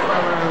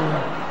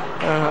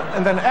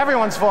 And then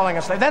everyone's falling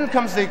asleep. Then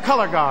comes the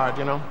color guard,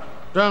 you know.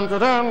 Dun, dun,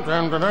 dun,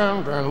 dun, dun,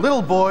 dun, dun.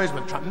 Little boys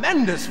with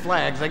tremendous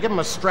flags. They give them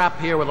a strap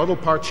here with a little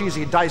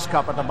Parcheesi dice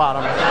cup at the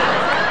bottom.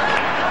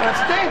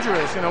 That's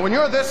dangerous, you know. When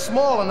you're this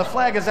small and the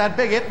flag is that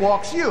big, it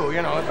walks you,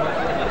 you know. It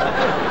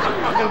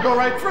can go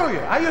right through you.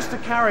 I used to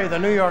carry the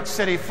New York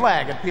City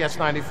flag at PS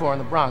 94 in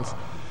the Bronx.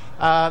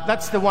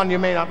 That's the one you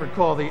may not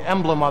recall, the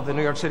emblem of the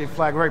New York City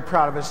flag. Very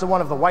proud of it. It's the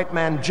one of the white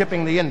man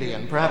gypping the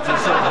Indian. Perhaps you've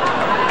seen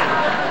it.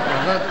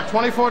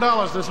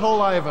 $24 this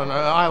whole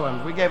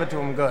island. We gave it to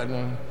them good.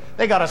 And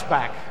they got us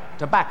back.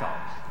 Tobacco.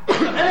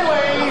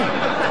 Anyway,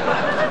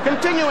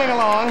 continuing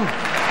along.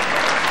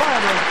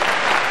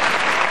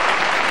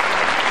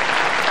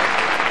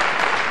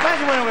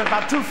 Imagine when it was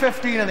about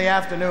 2:15 in the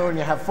afternoon,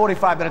 you have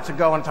 45 minutes to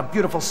go, and it's a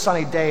beautiful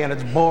sunny day, and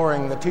it's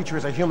boring. The teacher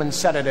is a human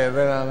sedative,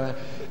 and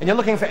you're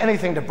looking for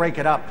anything to break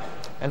it up.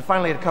 And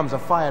finally it comes a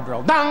fire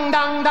drill. Dang,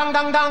 dang, dang,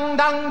 dang, dang,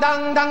 dang,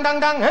 dang, dang, dang,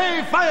 dang.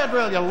 Hey, fire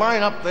drill! You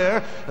line up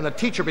there, and the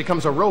teacher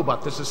becomes a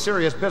robot. This is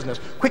serious business.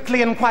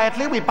 Quickly and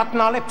quietly, we button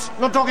our lips.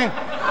 No talking. No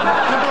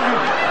talking.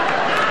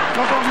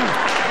 No talking.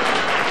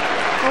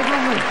 No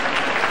talking.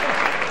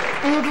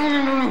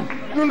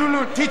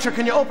 No. Teacher,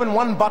 can you open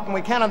one button?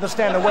 We can't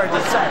understand a word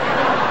you say.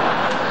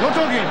 No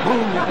talking.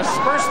 Boom. You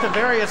disperse to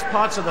various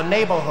parts of the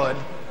neighborhood,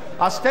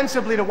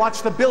 ostensibly to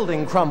watch the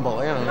building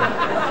crumble, you know.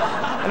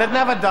 And it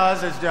never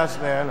does. It's just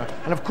there.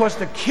 And of course,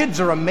 the kids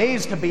are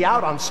amazed to be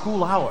out on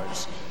school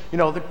hours. You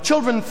know, the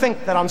children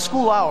think that on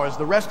school hours,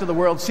 the rest of the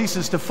world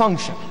ceases to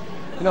function.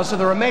 You know, so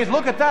they're amazed.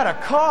 Look at that, a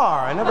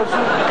car. I never seen.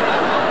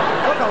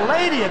 Look, a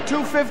lady at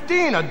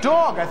 2:15, a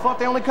dog. I thought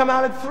they only come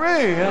out at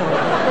 3. You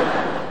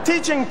know.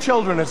 Teaching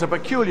children is a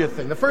peculiar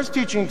thing. The first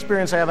teaching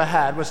experience I ever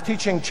had was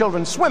teaching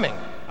children swimming.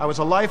 I was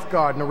a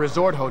lifeguard in a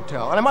resort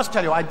hotel. And I must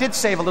tell you, I did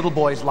save a little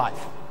boy's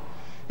life.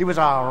 He was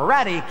a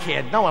ratty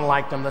kid. No one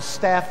liked him. The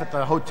staff at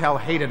the hotel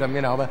hated him,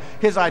 you know. But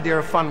his idea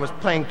of fun was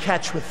playing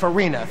catch with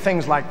Farina,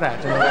 things like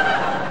that. You know?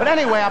 But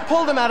anyway, I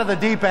pulled him out of the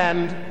deep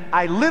end.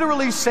 I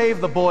literally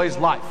saved the boy's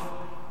life.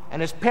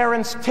 And his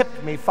parents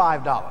tipped me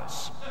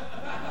 $5.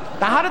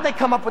 Now, how did they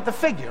come up with the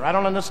figure? I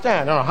don't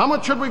understand. I don't know. How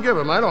much should we give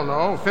him? I don't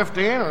know.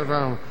 15?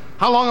 Or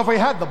how long have we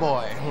had the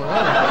boy? 15?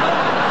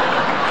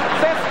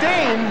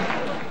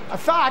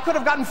 I could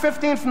have gotten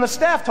 15 from the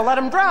staff to let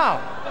him drown.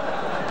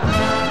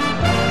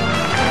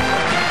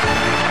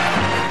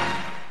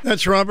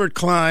 That's Robert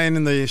Klein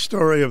in the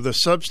story of the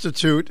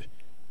substitute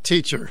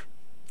teacher.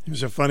 He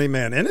was a funny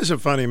man, and is a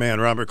funny man,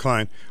 Robert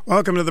Klein.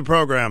 Welcome to the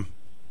program.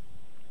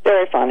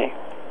 Very funny.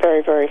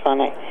 Very, very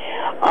funny.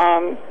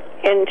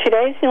 In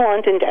today's New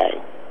London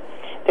Day,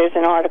 there's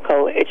an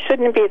article, it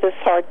shouldn't be this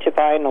hard to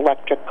buy an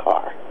electric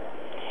car.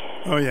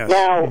 Oh, yes.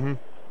 Now,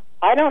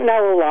 I don't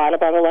know a lot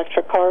about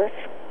electric cars,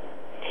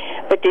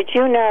 but did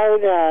you know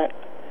that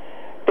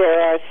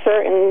there are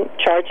certain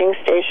charging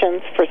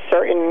stations for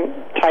certain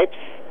types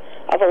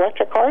of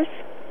electric cars?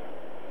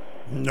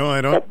 No,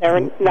 I don't. But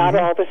they're not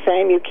all the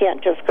same. You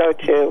can't just go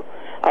to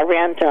a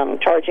random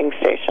charging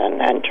station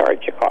and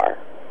charge your car,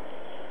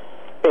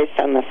 based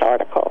on this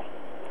article.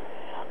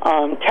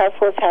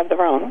 Teslas have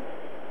their own,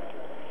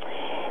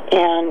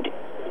 and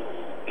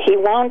he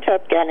wound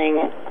up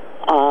getting,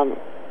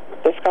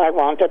 this guy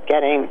wound up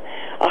getting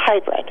a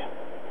hybrid.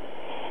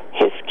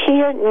 His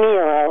Kia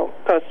Niro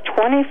goes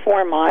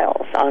 24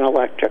 miles on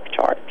electric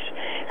charge,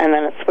 and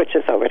then it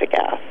switches over to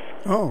gas.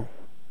 Oh.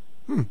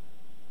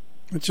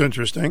 That's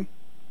interesting.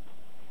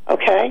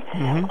 Okay.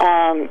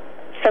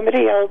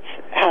 Somebody else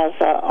has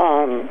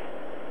a,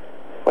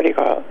 what do you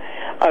call it?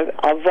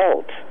 A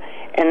Volt,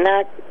 and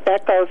that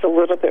goes a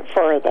little bit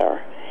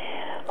further.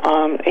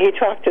 He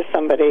talked to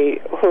somebody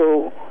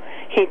who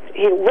he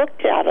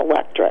looked at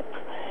electric,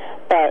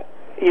 but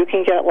you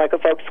can get like a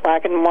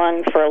Volkswagen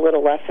one for a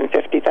little less than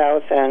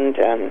 $50,000,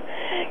 and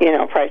you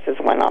know prices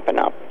went up and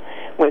up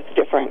with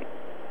different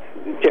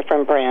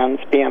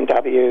brands,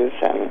 BMWs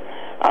and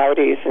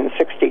Audis, and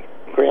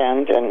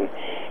 $60,000 and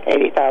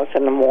 $80,000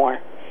 and more.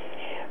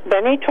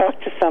 Then he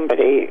talked to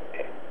somebody.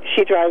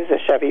 She drives a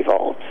Chevy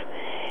Volt,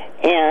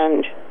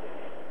 and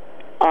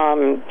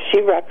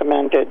she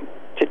recommended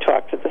to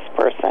talk to this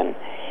person.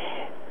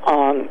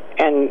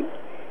 And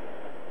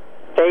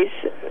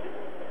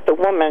the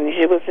woman,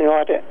 she was an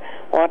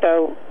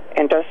auto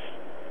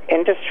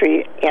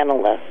industry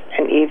analyst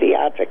and EV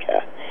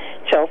advocate,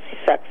 Chelsea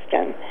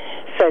Sexton,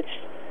 said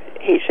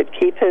he should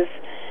keep his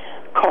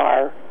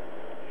car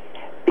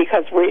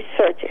because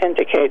research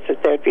indicates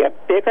that there'd be a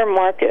bigger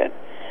market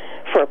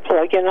for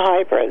plug-in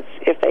hybrids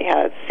if they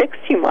had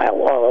 60-mile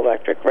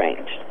all-electric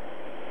range.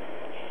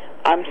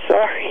 I'm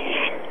sorry.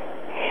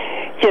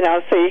 You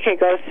know, so you can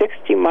go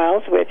 60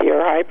 miles with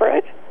your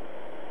hybrid.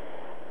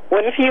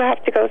 What if you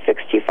have to go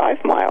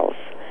 65 miles?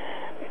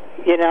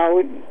 You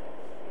know,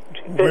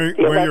 the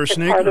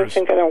electric car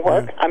isn't going to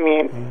work. Yeah. I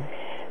mean,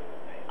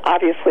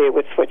 obviously it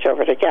would switch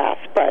over to gas,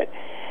 but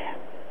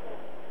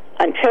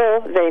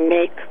until they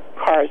make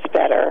cars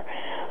better,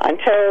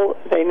 until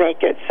they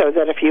make it so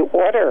that if you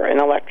order an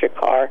electric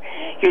car,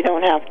 you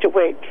don't have to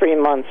wait 3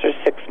 months or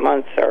 6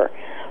 months or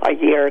a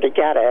year to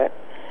get it,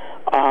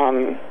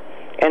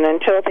 And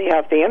until they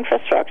have the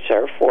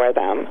infrastructure for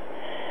them,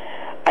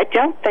 I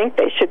don't think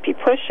they should be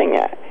pushing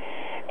it.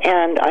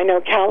 And I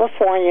know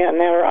California, and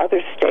there are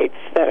other states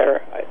that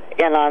are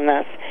in on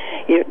this.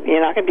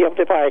 You're not going to be able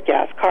to buy a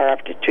gas car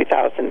after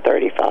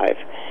 2035.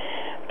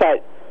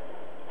 But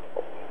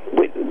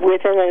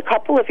within a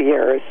couple of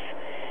years,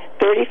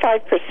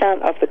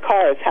 35% of the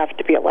cars have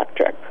to be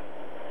electric.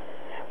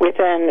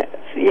 Within,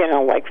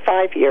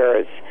 5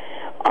 years,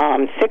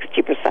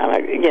 60%,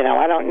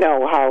 I don't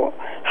know how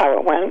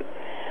it went,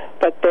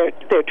 but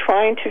they're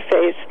trying to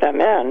phase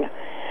them in,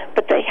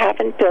 but they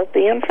haven't built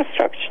the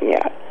infrastructure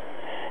yet.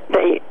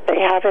 They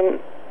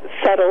haven't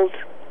settled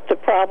the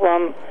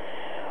problem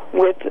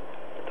with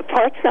the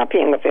parts not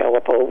being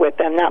available, with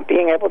them not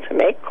being able to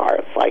make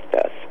cars like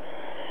this.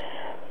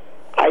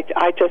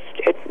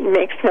 It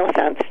makes no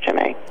sense to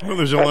me. Well,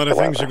 there's a lot of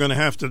things you're going to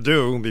have to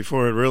do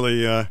before it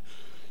really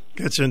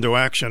gets into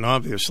action,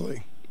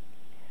 obviously.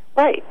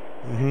 Right.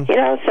 Mm-hmm.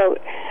 So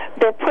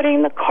they're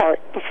putting the cart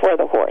before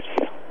the horse.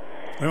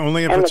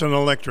 Only if it's an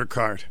electric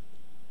cart.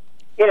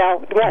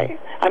 Right.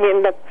 I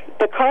mean, the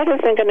cart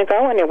isn't going to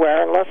go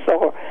anywhere unless the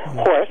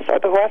horse or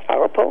the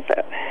horsepower pulls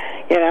it.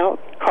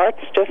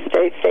 Carts just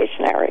stay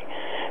stationary.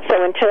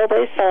 So until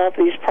they solve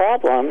these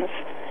problems,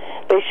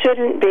 they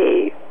shouldn't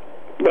be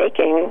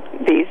making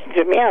these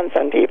demands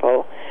on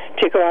people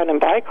to go out and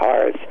buy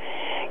cars.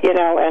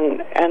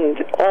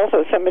 And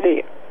also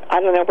somebody, I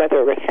don't know whether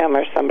it was him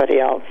or somebody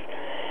else,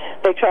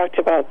 they talked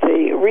about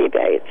the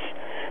rebates.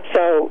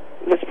 So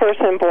this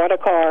person bought a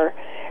car,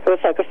 it was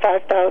like a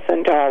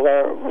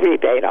 $5,000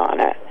 rebate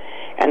on it,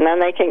 and then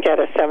they can get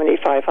a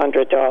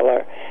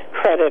 $7,500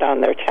 credit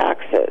on their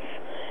taxes.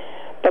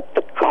 But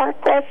the car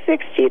costs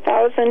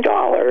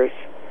 $60,000.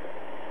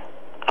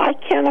 I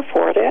can't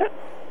afford it,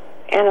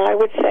 and I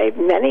would say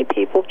many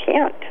people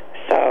can't.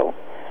 So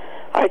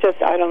I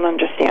don't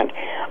understand.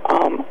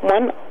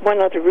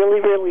 One other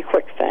really, really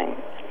quick thing.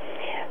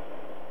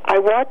 I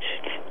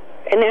watched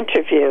an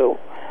interview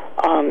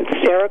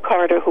Sarah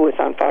Carter, who was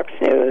on Fox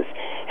News,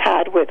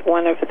 had with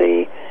one of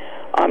the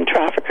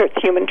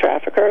human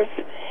traffickers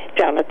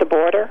down at the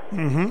border.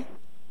 Mm-hmm.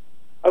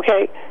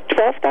 Okay,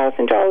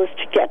 $12,000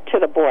 to get to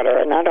the border,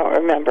 and I don't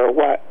remember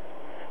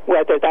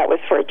whether that was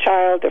for a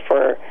child or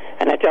for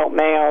an adult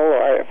male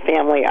or a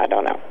family, I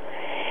don't know.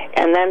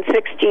 And then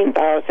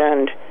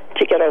 $16,000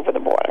 to get over the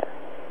border.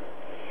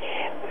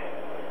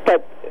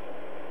 But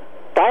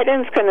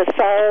Biden's going to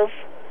solve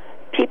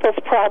people's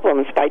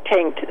problems by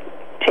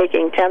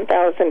taking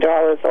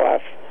 $10,000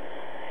 off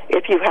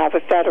if you have a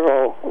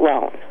federal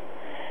loan,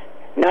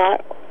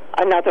 not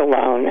another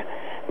loan,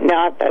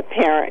 not a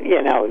parent,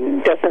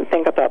 doesn't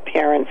think about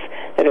parents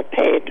that have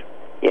paid,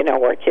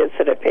 or kids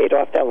that have paid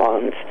off their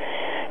loans,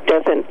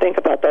 doesn't think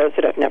about those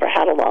that have never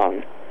had a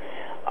loan.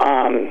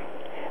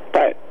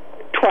 But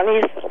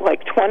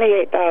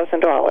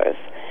 $28,000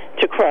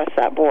 to cross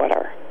that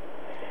border.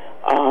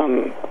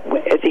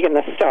 Is he going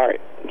to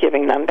start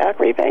giving them back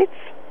rebates?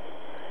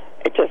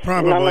 It just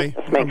none of this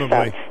makes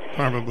sense.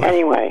 Probably.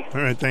 Anyway,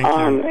 all right, thank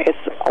you. It's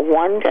a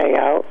one day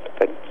out,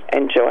 but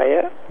enjoy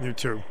it. You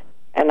too.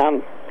 And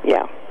I'll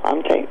hang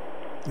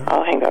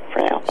up for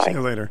now. Bye. See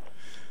you later.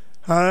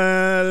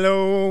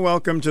 Hello,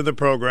 welcome to the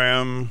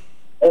program.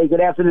 Hey,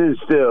 good afternoon,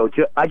 Stu.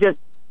 I just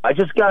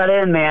got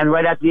in, man,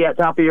 right at the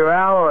top of your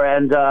hour,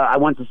 and I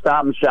went to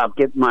Stop and Shop,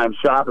 get my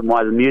shopping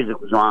while the music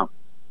was on,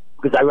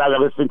 because I'd rather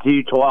listen to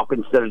you talk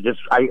instead of just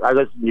I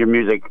listen to your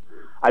music.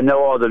 I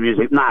know all the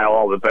music, not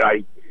all of it, but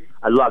I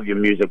love your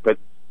music, but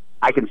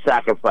I can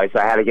sacrifice.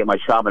 I had to get my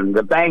shopping.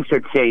 The banks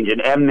are changing.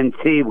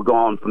 M&T, we're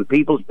going from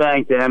People's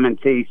Bank to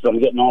M&T, so I'm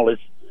getting all this,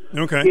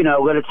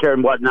 literature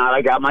and whatnot.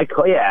 I got my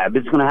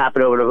it's going to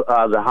happen over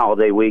the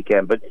holiday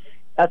weekend, but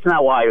that's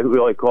not why I'm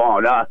really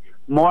calling.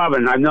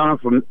 Marvin, I've known him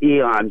from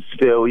eons,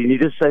 Stu. You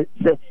just say,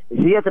 is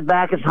he at the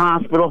Bacchus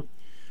Hospital?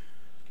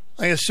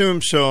 I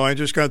assume so. I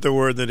just got the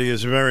word that he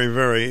is very,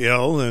 very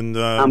ill, and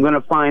I'm going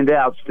to find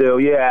out, Stu.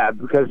 Yeah,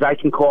 because I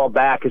can call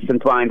Bacchus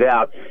and find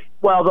out.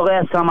 Well, the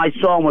last time I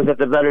saw him was at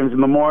the Veterans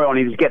Memorial, and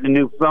he was getting a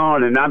new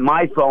phone, and not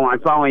my phone. I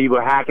found you were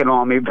hacking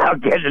on me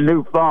about getting a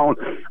new phone.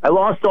 I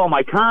lost all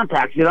my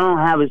contacts. You don't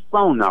have his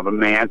phone number,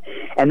 man.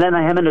 And then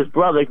him and his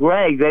brother,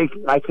 Greg,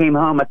 I came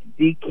home at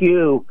the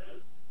DQ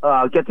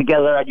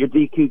get-together, at your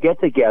DQ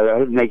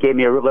get-together, and they gave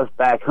me a lift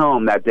back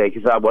home that day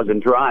because I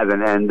wasn't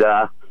driving, and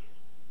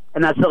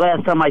that's the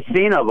last time I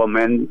seen of him.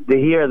 And to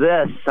hear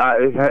this,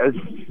 I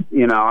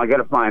got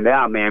to find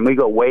out, man. We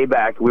go way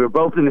back. We were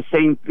both in the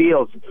same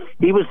fields.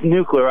 He was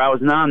nuclear. I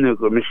was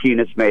non-nuclear,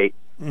 machinist mate.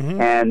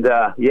 Mm-hmm. And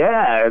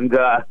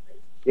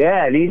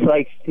and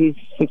he's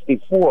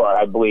 64,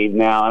 I believe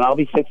now, and I'll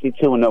be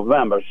 62 in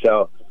November.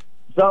 So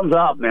thumbs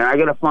up, man. I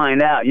got to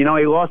find out. He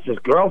lost his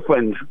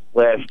girlfriend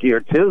last year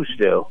too,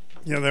 Stu.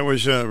 Yeah, that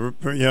was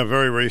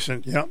very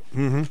recent. Yeah.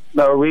 Mm-hmm.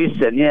 No,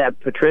 recent. Yeah,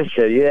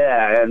 Patricia.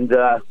 Yeah, and.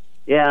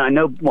 Yeah, I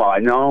know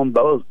them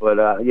both, but,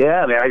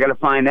 man, I got to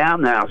find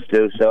out now,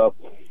 Stu, so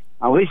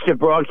at least you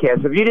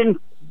broadcast. If you didn't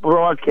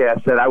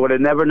broadcast it, I would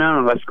have never known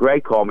unless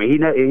Greg called me. He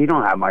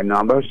don't have my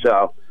number,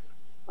 so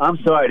I'm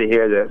sorry to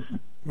hear this.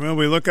 Well,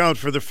 we look out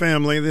for the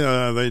family,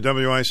 the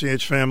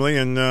WICH family,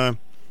 and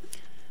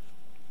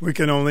we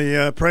can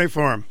only pray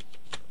for them.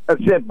 That's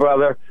it,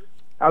 brother.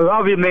 I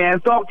love you, man.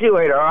 Talk to you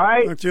later, all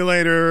right? Talk to you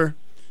later.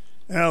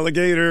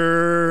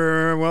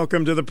 Alligator,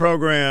 welcome to the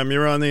program.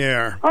 You're on the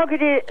air. Oh,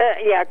 good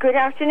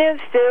afternoon,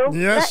 Stu.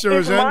 Yes, Is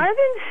Susan. Marvin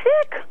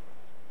sick?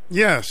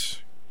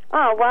 Yes.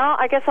 Oh, well,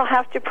 I guess I'll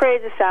have to pray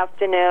this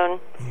afternoon.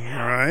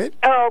 All right.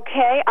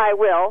 Okay, I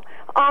will.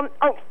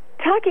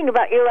 Talking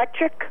about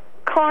electric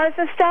cars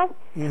and stuff,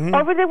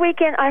 over the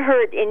weekend I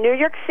heard in New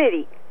York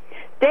City,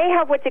 they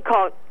have what they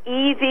call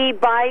EV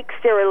bikes.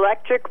 They're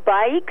electric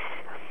bikes.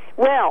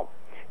 Well,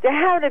 they're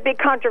having a big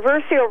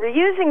controversy over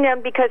using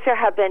them because there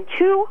have been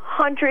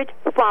 200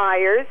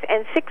 fires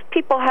and 6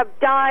 people have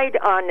died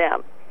on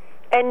them.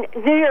 And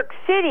New York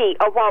City,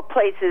 of all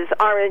places,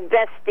 are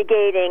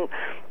investigating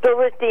the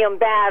lithium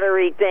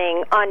battery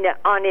thing on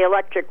the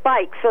electric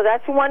bike. So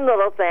that's one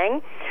little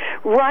thing.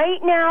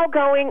 Right now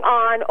going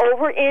on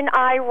over in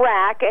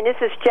Iraq, and this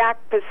is Jack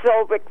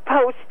Posobiec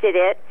posted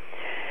it,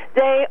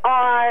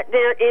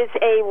 there is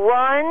a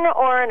run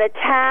or an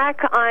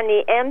attack on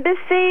the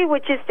embassy,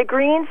 which is the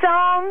green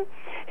zone,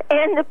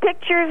 and the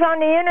pictures on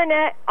the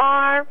internet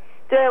are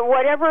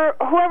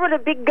whoever the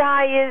big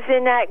guy is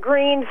in that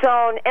green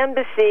zone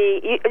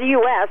embassy,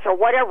 U.S. or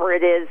whatever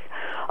it is,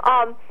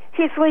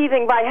 he's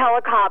leaving by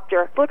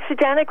helicopter. Looks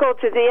identical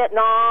to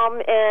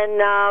Vietnam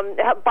and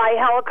by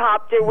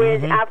helicopter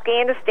with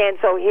Afghanistan.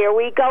 So here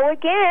we go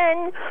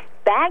again.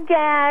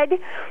 Baghdad.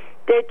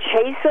 They're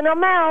chasing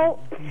them out.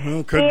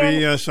 Well, could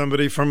be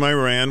somebody from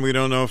Iran. We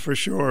don't know for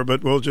sure,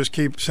 but we'll just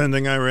keep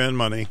sending Iran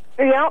money.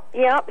 Yep.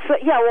 So,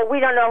 well, we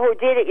don't know who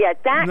did it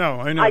yet.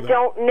 No, I know I that.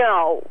 don't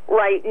know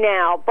right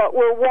now, but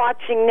we're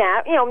watching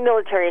that.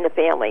 Military in the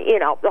family,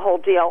 the whole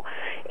deal.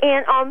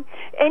 And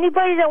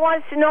anybody that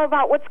wants to know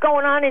about what's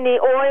going on in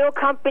the oil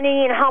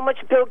company and how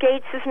much Bill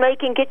Gates is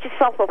making, get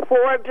yourself a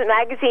Forbes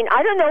magazine.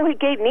 I don't know who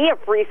gave me a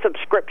free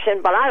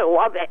subscription, but I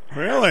love it.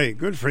 Really?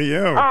 Good for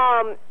you.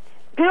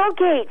 Bill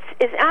Gates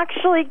is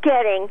actually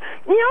getting,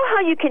 you know how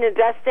you can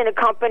invest in a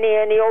company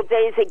in the old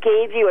days that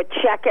gave you a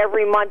check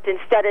every month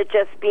instead of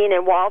just being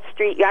in Wall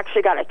Street, you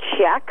actually got a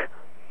check?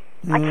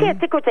 I can't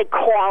think what they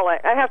call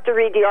it. I have to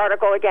read the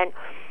article again.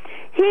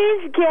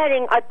 He's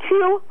getting a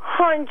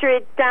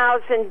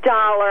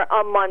 $200,000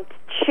 a month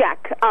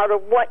check out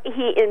of what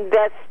he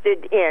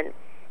invested in.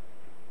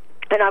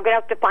 And I'm going to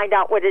have to find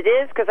out what it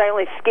is because I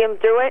only skimmed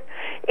through it.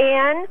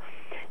 And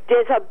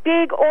there's a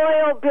big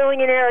oil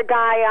billionaire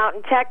guy out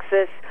in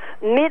Texas,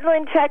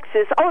 Midland,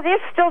 Texas. Oh,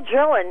 they're still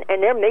drilling,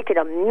 and they're making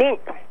a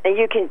mint, and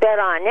you can bet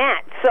on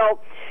that. So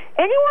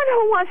anyone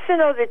who wants to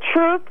know the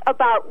truth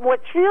about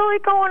what's really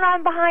going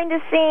on behind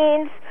the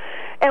scenes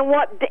and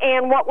what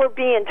we're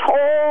being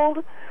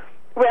told,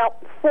 well,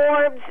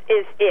 Forbes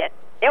is it,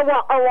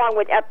 along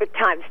with Epic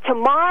Times.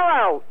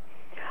 Tomorrow,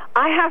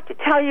 I have to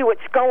tell you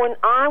what's going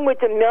on with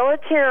the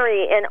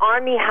military and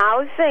Army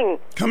housing.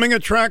 Coming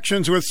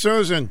attractions with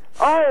Susan.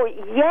 Oh,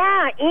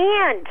 yeah,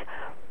 and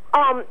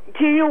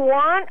do you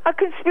want a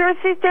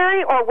conspiracy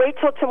theory or wait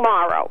till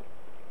tomorrow?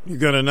 You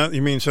got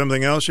you mean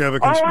something else? You have a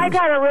conspiracy? Oh, I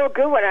got a real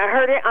good one. I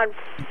heard it on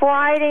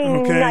Friday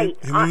night.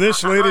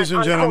 This, ladies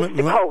and gentlemen,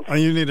 Coast to Coast.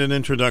 You need an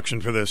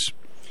introduction for this.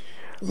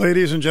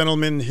 Ladies and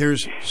gentlemen,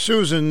 here's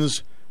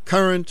Susan's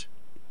current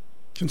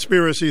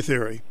conspiracy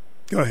theory.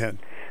 Go ahead.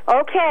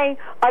 Okay,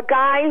 a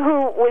guy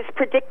who was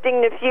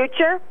predicting the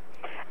future,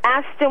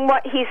 asked him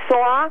what he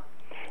saw.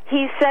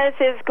 He says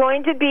there's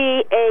going to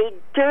be a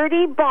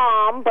dirty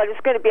bomb, but it's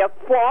going to be a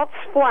false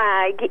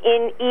flag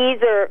in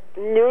either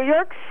New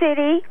York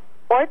City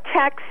or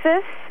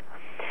Texas.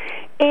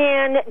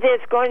 And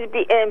there's going to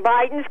be, and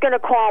Biden's going to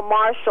call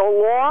martial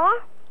law.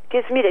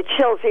 Gives me the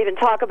chills to even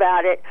talk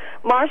about it.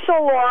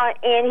 Martial law,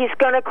 and he's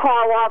going to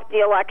call off the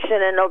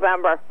election in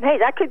November. Hey,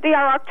 that could be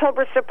our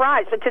October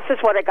surprise, but this is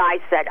what a guy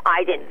said.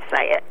 I didn't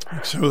say it.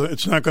 So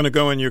it's not going to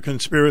go in your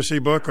conspiracy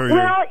book? Or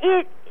Well,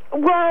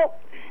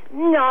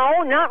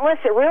 no, not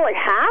unless it really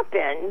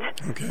happened.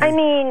 Okay. I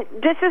mean,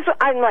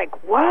 I'm like,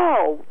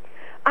 whoa.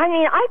 I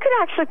mean, I could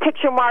actually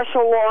picture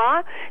martial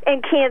law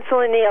and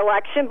canceling the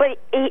election, but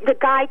the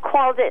guy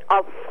called it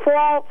a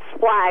false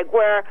flag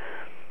where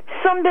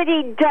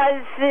somebody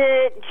does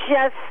it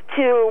just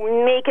to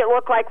make it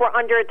look like we're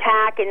under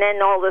attack and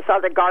then all this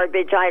other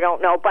garbage, I don't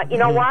know. But you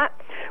know what?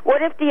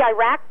 What if the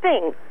Iraq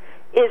thing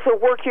is to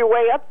work your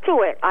way up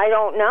to it? I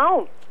don't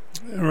know.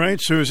 All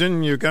right,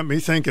 Susan, you got me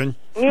thinking.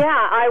 Yeah,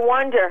 I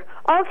wonder.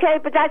 Okay,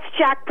 but that's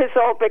Jack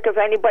Posobiec if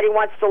anybody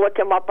wants to look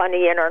him up on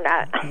the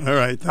internet. All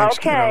right, thanks,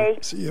 okay.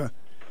 Kiddo. See ya.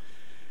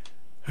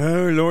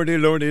 Oh, lordy,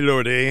 lordy,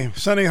 lordy.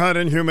 Sunny, hot,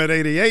 and humid,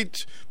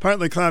 88.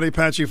 Partly cloudy,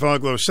 patchy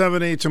fog, low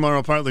 70.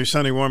 Tomorrow, partly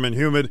sunny, warm, and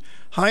humid.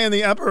 High in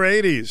the upper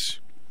 80s.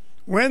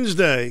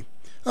 Wednesday,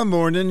 a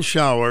morning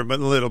shower, but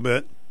a little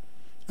bit.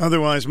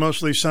 Otherwise,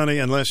 mostly sunny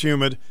and less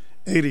humid,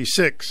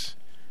 86.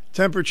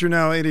 Temperature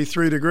now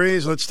 83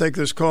 degrees. Let's take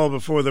this call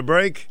before the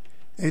break.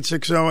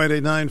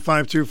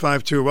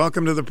 860-889-5252.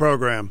 Welcome to the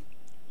program.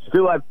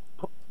 Stu, I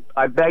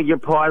I beg your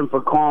pardon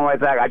for calling right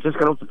back. I just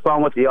got off the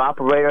phone with the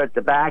operator at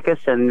the Bacchus,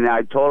 and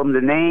I told him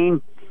the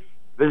name.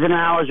 Visiting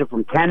hours are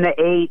from 10 to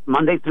 8,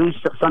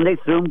 Sunday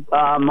through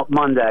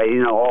Monday,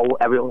 you know,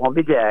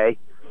 every day.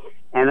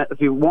 And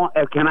if you want,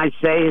 can I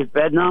say his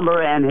bed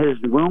number and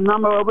his room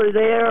number over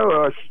there?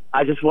 Or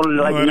I just wanted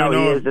to let you know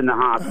he is in the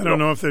hospital. I don't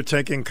know if they're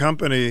taking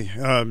company,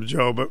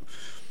 Joe, but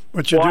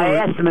what you do... I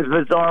asked him if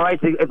it's all right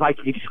if I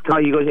could just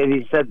call you, and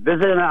he said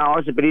visiting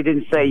hours, but he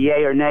didn't say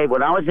yay or nay.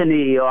 When I was in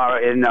the ER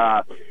in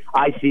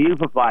ICU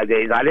for 5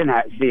 days, I didn't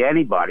see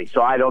anybody,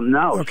 so I don't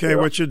know. Okay,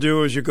 what you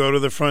do is you go to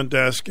the front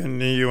desk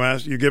and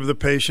you give the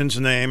patient's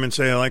name and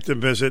say, I'd like to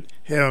visit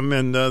him,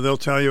 and they'll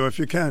tell you if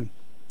you can.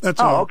 That's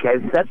all. Oh, okay.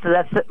 That's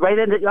right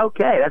in the,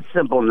 okay. That's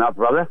simple enough,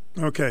 brother.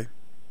 Okay.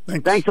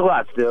 Thanks a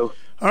lot, Stu.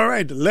 All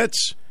right,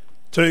 let's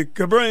take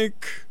a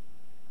break.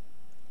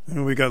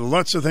 And we got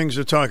lots of things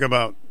to talk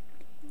about.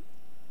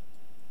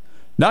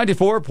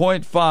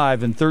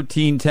 94.5 and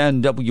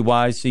 1310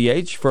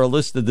 WICH. For a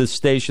list of this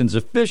station's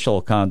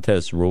official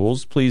contest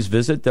rules, please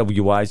visit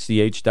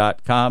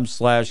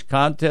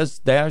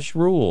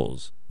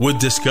WICH.com/contest-rules. With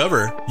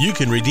Discover, you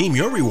can redeem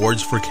your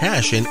rewards for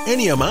cash in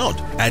any amount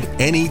at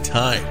any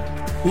time.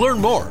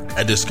 Learn more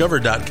at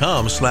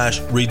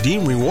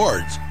discover.com/redeem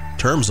rewards.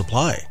 Terms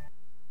apply.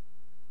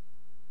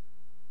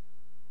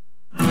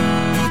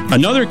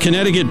 Another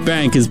Connecticut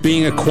bank is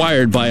being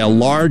acquired by a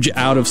large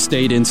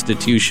out-of-state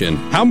institution.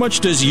 How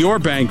much does your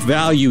bank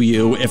value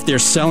you if they're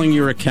selling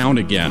your account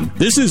again?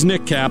 This is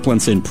Nick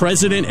Kaplanson,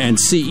 President and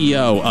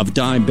CEO of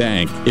Dime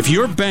Bank. If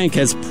your bank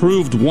has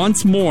proved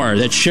once more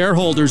that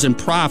shareholders and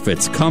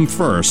profits come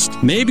first,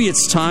 maybe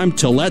it's time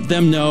to let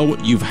them know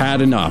you've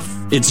had enough.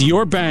 It's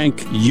your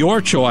bank,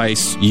 your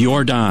choice,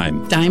 your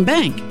dime. Dime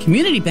Bank.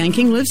 Community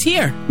banking lives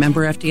here.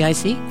 Member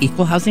FDIC,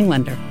 equal housing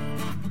lender.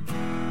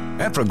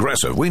 At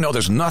Progressive, we know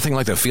there's nothing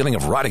like the feeling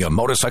of riding a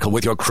motorcycle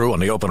with your crew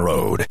on the open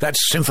road. That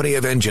symphony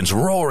of engines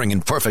roaring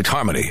in perfect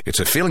harmony. It's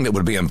a feeling that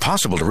would be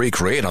impossible to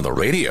recreate on the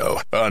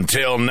radio.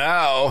 Until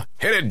now.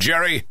 Hit it,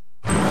 Jerry.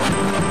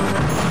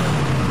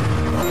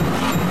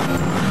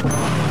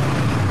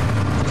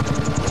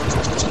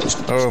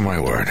 Oh, my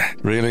word.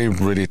 Really,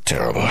 really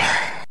terrible.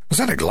 Was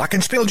that a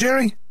glockenspiel,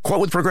 Jerry? Quote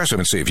with Progressive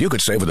and see if you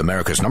could save with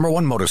America's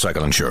 #1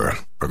 motorcycle insurer.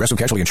 Progressive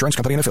Casualty Insurance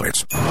Company and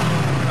Affiliates.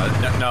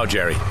 No,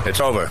 Jerry. It's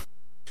over.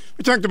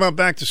 We talked about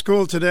back to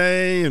school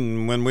today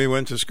and when we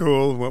went to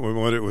school,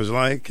 what it was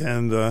like.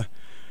 And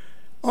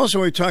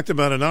also we talked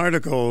about an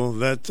article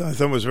that I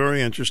thought was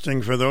very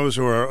interesting for those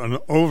who are on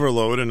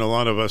overload, and a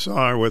lot of us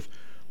are, with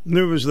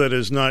news that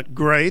is not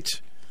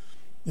great,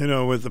 you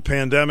know, with the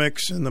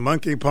pandemics and the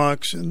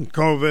monkeypox and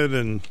COVID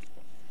and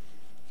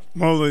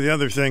all of the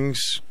other things,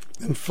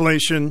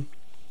 inflation,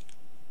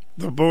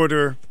 the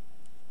border.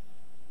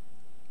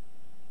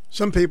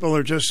 Some people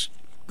are just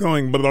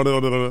going blah, blah,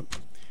 blah, blah.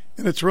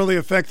 And it's really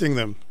affecting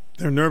them,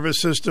 their nervous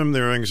system,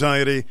 their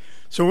anxiety.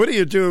 So what do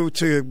you do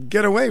to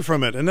get away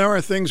from it? And there are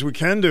things we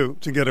can do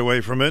to get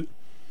away from it.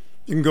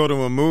 You can go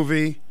to a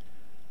movie,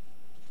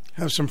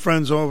 have some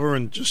friends over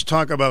and just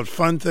talk about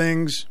fun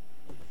things.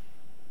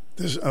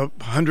 There's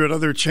 100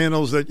 other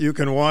channels that you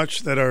can watch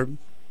that are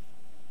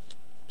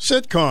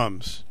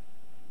sitcoms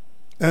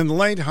and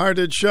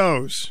lighthearted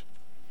shows.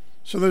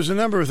 So there's a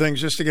number of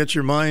things just to get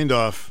your mind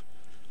off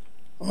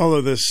all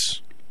of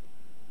this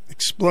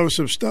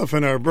explosive stuff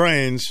in our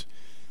brains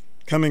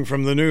coming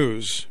from the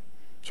news.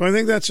 So I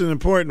think that's an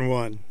important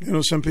one. You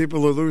know, some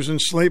people are losing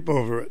sleep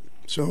over it.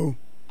 So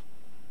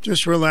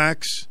just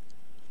relax.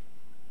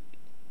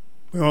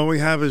 All we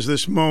have is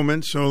this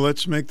moment, so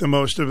let's make the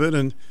most of it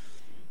and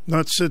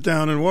not sit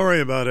down and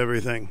worry about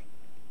everything.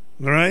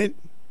 All right?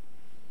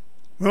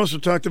 We also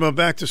talked about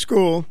back to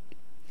school.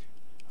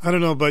 I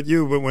don't know about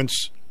you, but when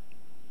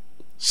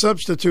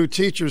substitute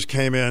teachers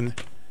came in,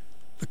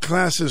 the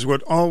classes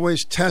would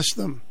always test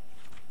them,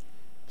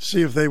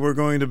 see if they were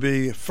going to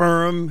be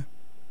firm,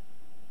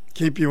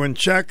 keep you in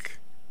check.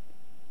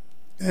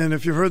 And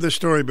if you've heard this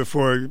story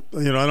before, you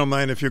know, I don't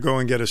mind if you go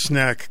and get a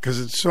snack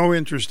because it's so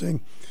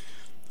interesting.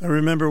 I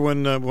remember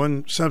when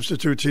one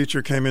substitute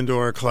teacher came into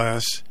our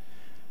class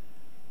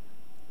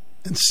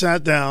and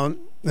sat down,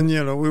 and,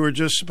 you know, we were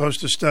just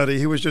supposed to study.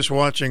 He was just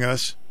watching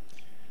us.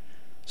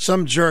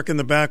 Some jerk in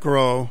the back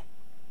row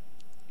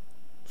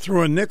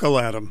threw a nickel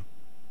at him.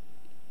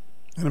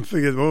 And I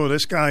figured, oh,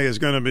 this guy is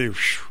going to be...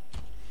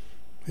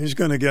 he's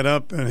going to get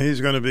up and he's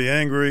going to be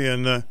angry,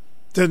 and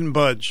didn't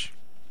budge.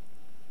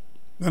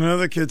 Then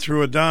another kid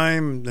threw a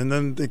dime, and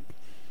then the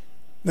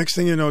next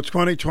thing you know,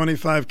 20,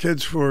 25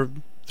 kids were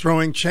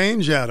throwing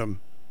change at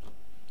him.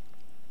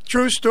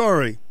 True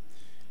story.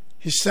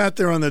 He sat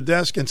there on the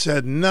desk and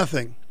said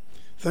nothing.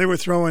 They were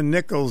throwing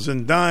nickels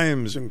and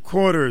dimes and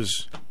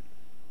quarters,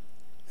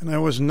 and I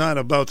was not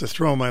about to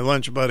throw my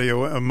lunch money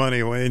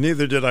away.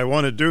 Neither did I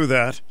want to do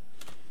that.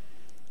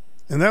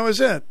 And that was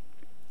it.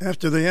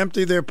 After they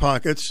emptied their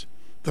pockets,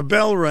 the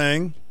bell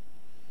rang.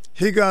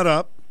 He got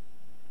up,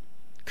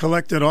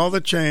 collected all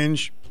the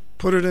change,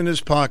 put it in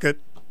his pocket,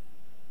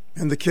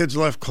 and the kids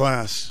left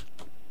class.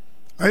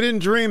 I didn't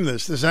dream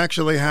this. This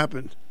actually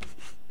happened.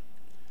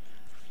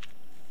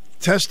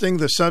 testing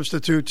the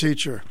substitute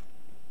teacher.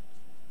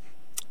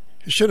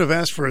 He should have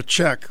asked for a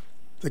check.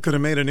 They could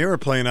have made an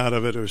airplane out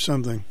of it or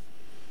something.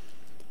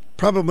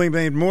 Probably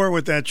made more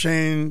with that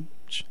change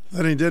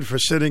than he did for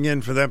sitting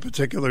in for that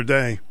particular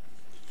day.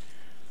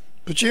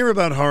 But you hear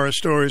about horror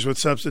stories with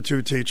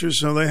substitute teachers,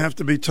 so they have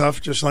to be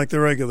tough just like the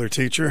regular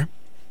teacher.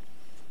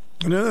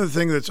 Another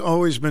thing that's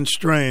always been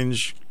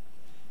strange,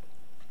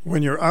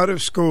 when you're out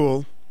of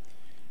school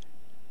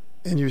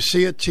and you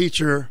see a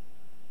teacher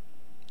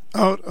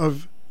out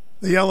of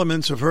the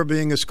elements of her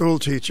being a school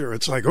teacher,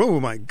 it's like, oh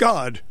my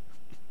God,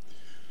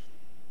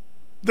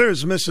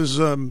 there's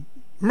Mrs.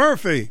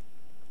 Murphy.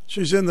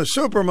 She's in the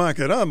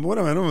supermarket. What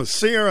am I doing?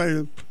 See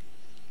her?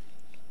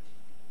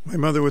 My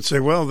mother would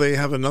say, well, they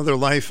have another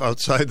life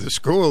outside the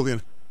school. You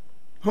know.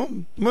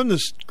 Oh,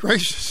 goodness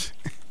gracious.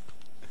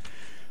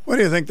 What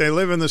do you think? They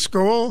live in the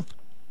school?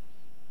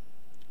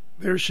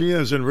 There she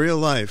is in real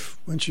life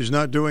when she's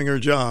not doing her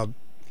job.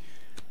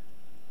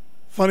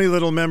 Funny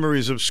little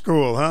memories of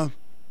school, huh?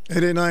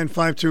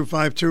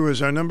 889-5252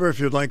 is our number if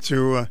you'd like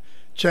to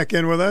check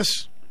in with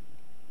us.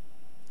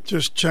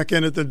 Just check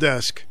in at the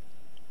desk.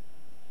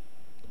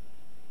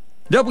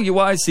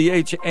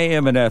 WICH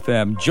AM and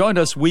FM. Join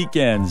us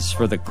weekends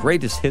for the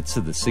greatest hits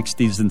of the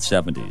 60s and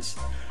 70s.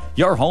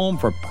 Your home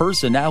for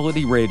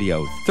personality radio,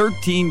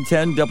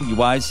 1310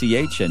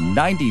 WICH and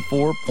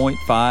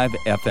 94.5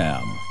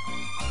 FM.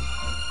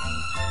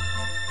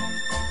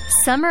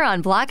 Summer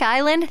on Block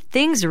Island,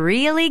 things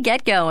really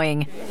get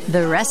going.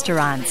 The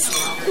restaurants,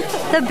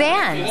 the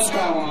bands,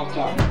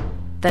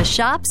 the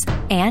shops,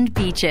 and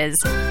beaches.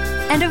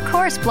 And of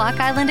course, Block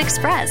Island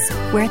Express,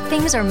 where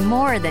things are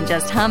more than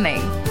just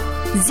humming.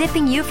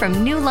 Zipping you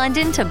from New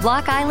London to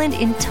Block Island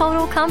in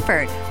total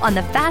comfort on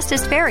the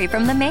fastest ferry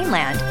from the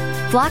mainland.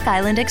 Block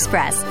Island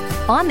Express.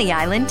 On the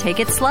island, take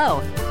it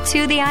slow.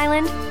 To the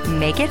island,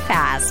 make it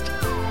fast.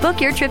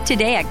 Book your trip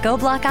today at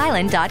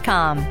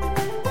GoBlockIsland.com.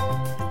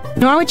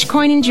 Norwich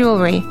Coin and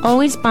Jewelry,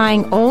 always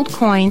buying old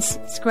coins,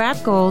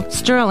 scrap gold,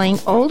 sterling,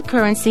 old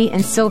currency,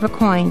 and silver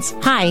coins.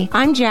 Hi,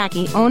 I'm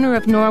Jackie, owner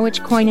of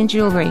Norwich Coin and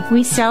Jewelry.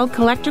 We sell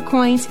collector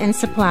coins and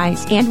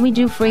supplies, and we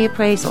do free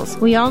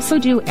appraisals. We also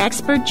do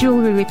expert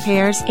jewelry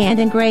repairs and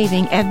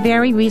engraving at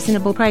very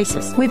reasonable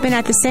prices. We've been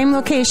at the same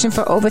location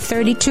for over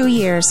 32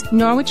 years.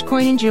 Norwich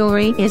Coin and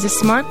Jewelry is a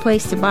smart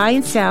place to buy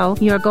and sell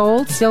your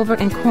gold, silver,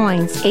 and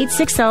coins.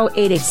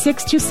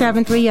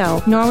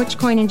 860-886-2730. Norwich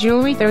Coin and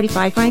Jewelry,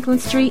 35 Franklin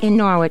Street in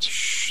Norwich.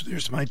 Shh,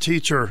 there's my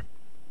teacher.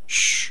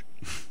 Shh.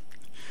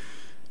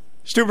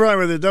 Stu Bryer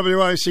with the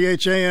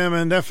WICH AM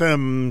and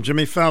FM.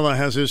 Jimmy Fallon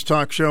has his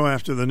talk show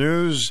after the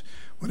news.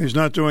 When he's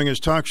not doing his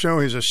talk show,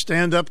 he's a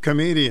stand-up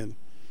comedian.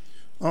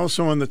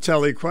 Also on the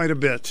telly quite a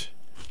bit.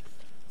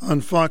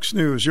 On Fox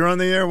News. You're on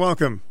the air.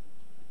 Welcome.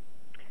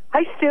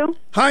 Hi, Stu.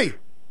 Hi.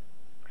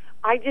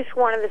 I just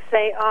wanted to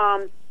say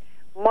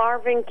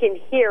Marvin can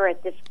hear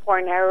at this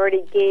point. I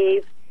already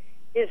gave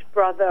his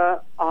brother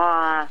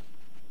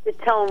to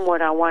tell him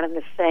what I wanted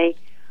to say.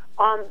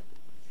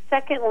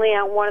 Secondly,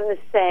 I wanted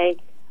to say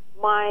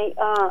my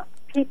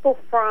people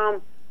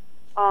from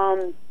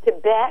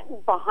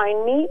Tibet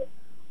behind me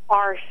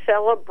are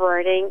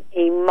celebrating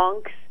a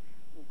monk's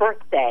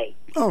birthday.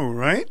 Oh,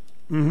 right.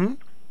 Mm-hmm.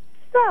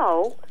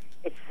 So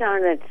it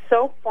sounded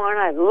so fun.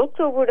 I looked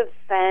over the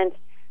fence.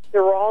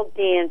 They're all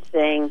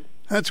dancing.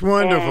 That's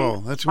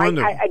wonderful. That's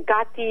wonderful. I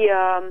got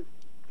the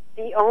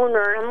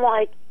owner, and I'm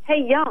like,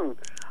 hey, young,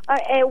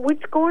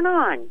 what's going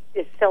on?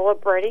 They're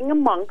celebrating a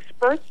monk's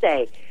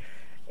birthday.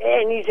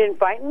 And he's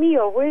inviting me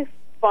over.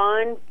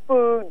 Fun,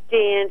 food,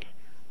 dance.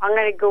 I'm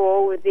going to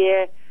go over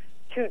there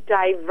to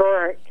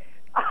divert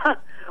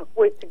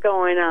what's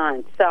going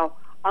on. So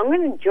I'm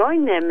going to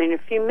join them in a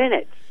few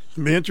minutes.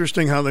 It'd be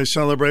interesting how they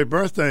celebrate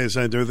birthdays.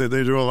 They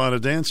do a lot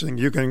of dancing.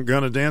 You going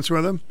to dance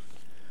with them?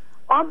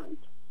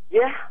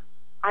 Yeah,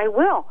 I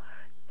will.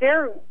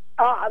 They're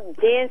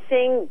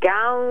dancing,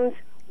 gowns,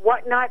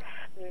 whatnot.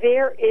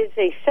 There is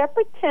a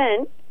separate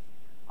tent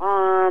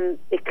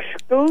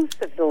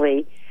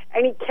exclusively,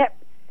 and he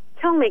kept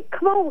telling me,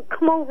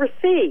 come over,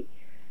 see.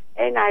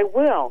 And I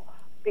will,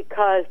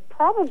 because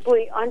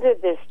probably under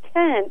this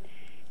tent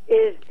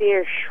is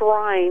their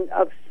shrine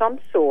of some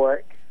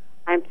sort,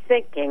 I'm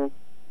thinking.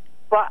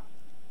 But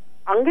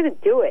I'm going to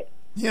do it.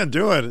 Yeah,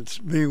 do it. It's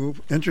be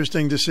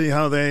interesting to see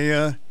how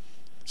they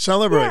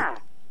celebrate. Yeah,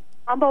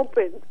 I'm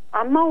open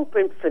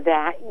for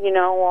that. You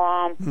know,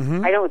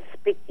 I don't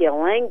speak their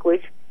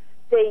language.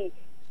 They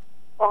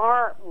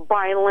are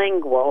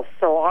bilingual,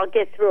 so I'll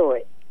get through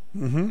it.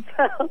 Mm-hmm.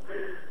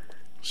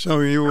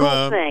 So you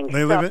cool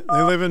they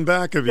live in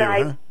back of you,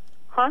 huh?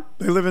 Huh?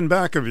 They live in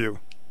back of you.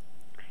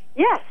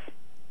 Yes,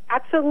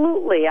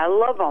 absolutely. I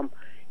love them.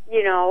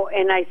 You know,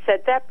 and I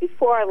said that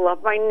before. I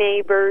love my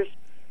neighbors.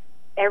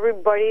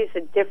 Everybody's a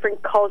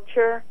different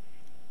culture.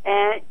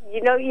 And,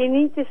 you know, you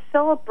need to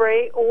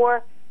celebrate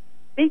or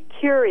be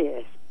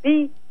curious.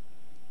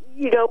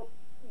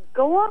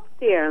 Go up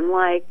there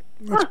and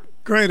That's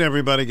great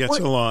everybody gets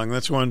along.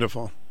 That's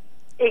wonderful.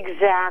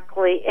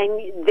 Exactly.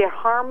 And they're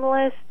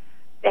harmless.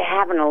 They're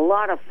having a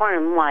lot of fun.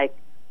 I'm like,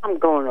 I'm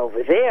going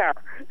over there,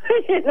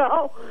 you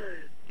know.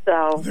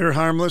 So they're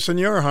harmless and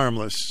you're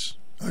harmless.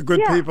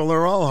 Good people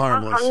are all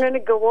harmless. I'm going to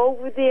go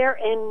over there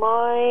in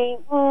my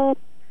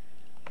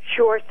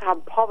shorts. I'll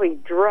probably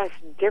dress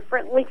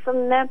differently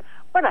from them,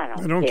 but I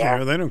don't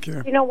care. They don't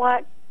care. You know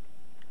what?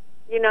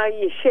 You know,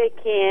 you shake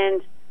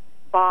hands,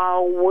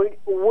 bow,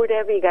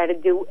 whatever you got to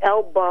do,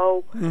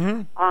 elbow.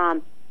 Mm-hmm.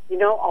 You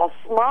know, I'll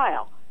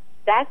smile.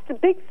 That's the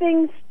big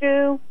thing,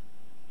 Stu.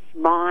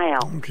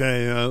 Smile.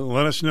 Okay,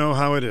 let us know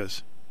how it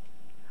is.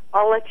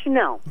 I'll let you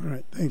know. All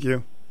right, thank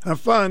you. Have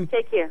fun.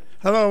 Take care.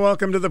 Hello,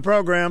 welcome to the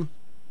program.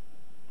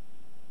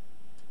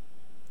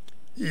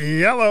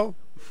 Yellow.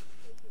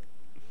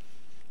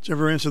 Did you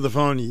ever answer the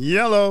phone?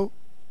 Yellow.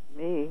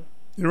 Me.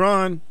 You're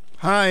on.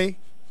 Hi.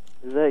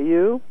 Is that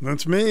you?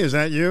 That's me. Is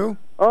that you?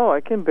 Oh,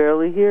 I can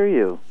barely hear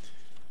you.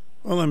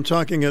 Well, I'm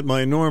talking at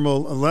my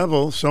normal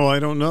level, so I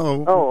don't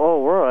know.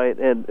 Oh, right.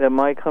 And am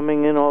I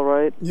coming in all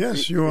right?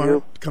 Yes, you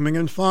are coming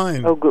in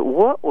fine. Oh, good.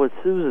 What was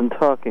Susan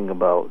talking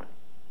about?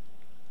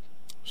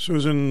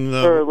 Susan...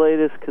 her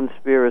latest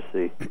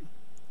conspiracy.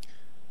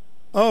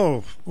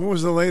 Oh, what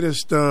was the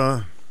latest...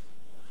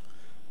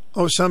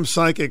 some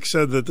psychic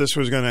said that this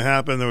was going to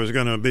happen. There was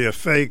going to be a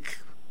fake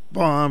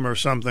bomb or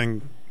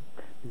something.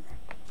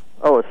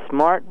 Oh, a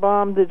smart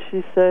bomb, did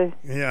she say?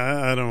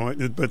 Yeah, I don't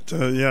know. But,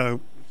 yeah,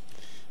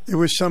 it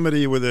was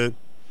somebody with a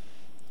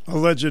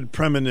alleged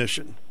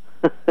premonition.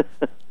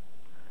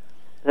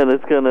 And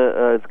it's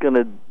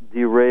gonna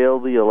derail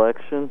the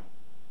election?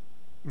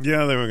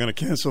 Yeah, they were going to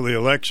cancel the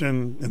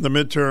election in the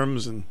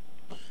midterms, and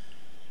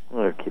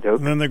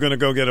then they're going to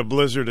go get a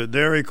blizzard at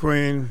Dairy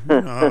Queen.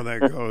 You know how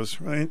that goes,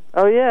 right?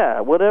 Oh,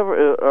 yeah.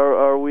 Whatever.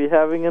 Are we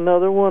having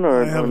another one?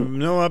 Or I have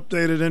no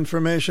updated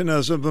information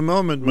as of the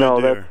moment, my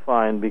No, dear. that's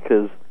fine,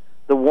 because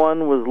the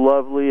one was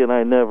lovely, and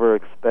I never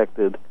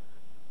expected,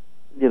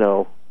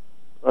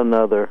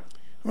 another.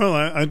 Well,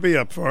 I'd be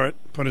up for it,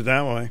 put it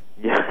that way.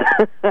 Yeah,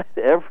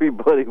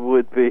 everybody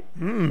would be,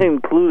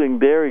 including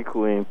Dairy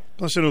Queen.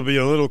 Plus, it'll be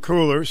a little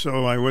cooler,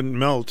 so I wouldn't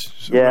melt.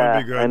 So Yeah,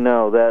 that'd be good. I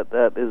know.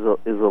 That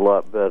is a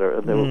lot better.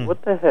 And there was,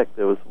 what the heck?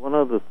 There was one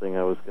other thing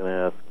I was going to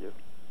ask you.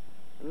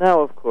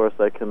 Now, of course,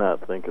 I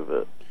cannot think of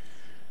it.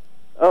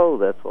 Oh,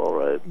 that's all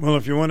right. Well,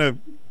 if you want to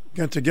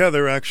get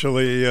together,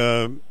 actually,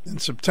 in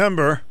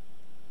September,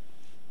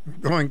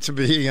 we're going to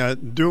be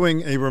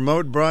doing a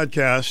remote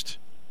broadcast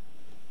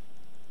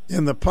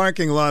in the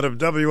parking lot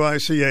of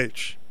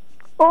WICH.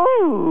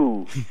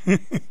 Oh!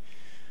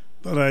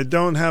 But I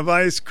don't have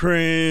ice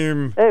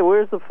cream. Hey,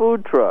 where's the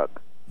food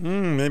truck?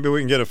 Maybe we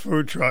can get a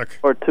food truck.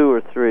 Or 2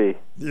 or 3.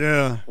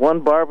 Yeah.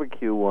 One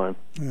barbecue one.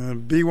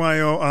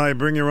 BYOI,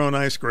 bring your own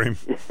ice cream.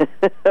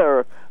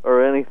 or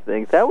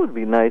anything. That would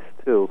be nice,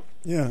 too.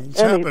 Yeah, it's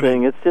anything.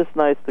 happening. It's just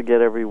nice to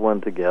get everyone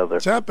together.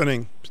 It's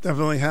happening. It's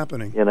definitely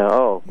happening.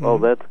 Oh,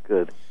 that's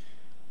good.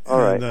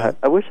 All right.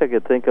 I wish I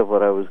could think of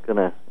what I was going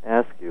to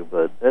ask you,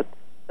 but that's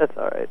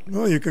all right.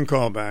 Well, you can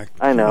call back.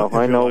 I know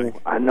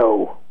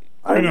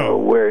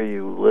where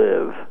you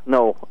live.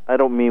 No, I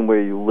don't mean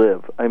where you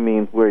live. I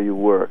mean where you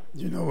work.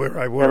 You know where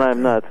I work. And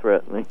I'm not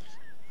threatening.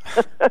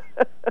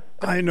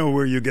 I know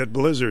where you get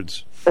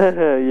blizzards.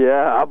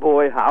 Yeah,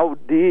 boy,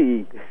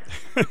 howdy.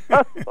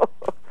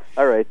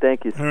 All right,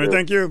 thank you, Stu. All right,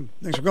 thank you.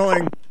 Thanks for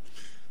calling.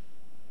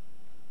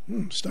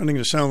 Starting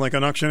to sound like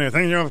an auctioneer.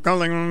 Thank you for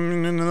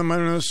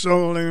calling.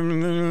 Soul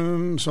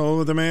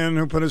of the man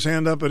who put his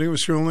hand up, but he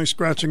was only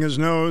scratching his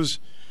nose,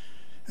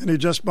 and he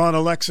just bought a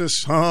Lexus.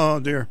 Oh,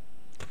 dear.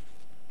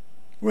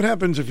 What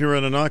happens if you're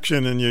at an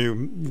auction and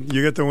you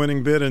get the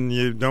winning bid and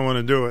you don't want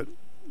to do it?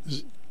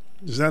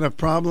 Is that a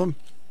problem?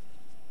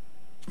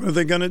 What are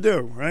they going to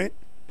do, right?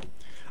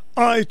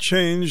 I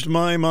changed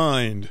my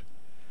mind.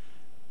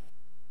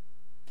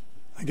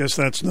 I guess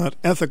that's not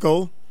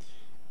ethical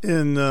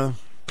in the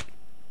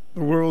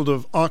world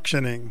of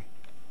auctioning.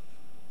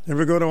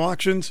 Ever go to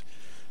auctions?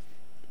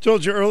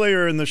 Told you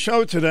earlier in the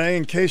show today,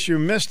 in case you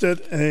missed it,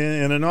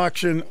 in an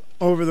auction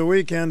over the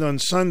weekend on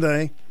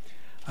Sunday,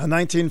 a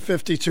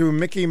 1952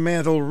 Mickey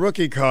Mantle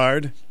rookie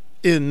card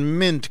in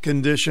mint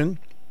condition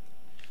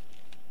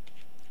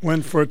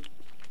went for,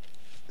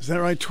 is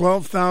that right,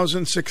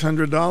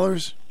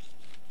 $12,600?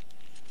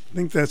 I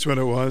think that's what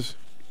it was.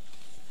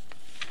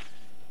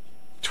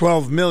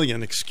 12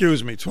 million,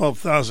 excuse me,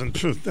 12,000.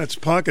 That's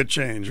pocket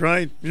change,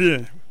 right?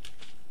 Yeah.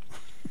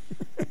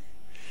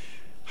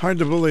 Hard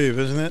to believe,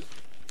 isn't it?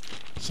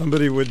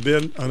 Somebody would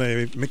bid on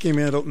a Mickey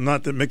Mantle,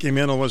 not that Mickey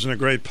Mantle wasn't a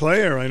great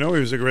player. I know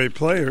he was a great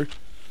player.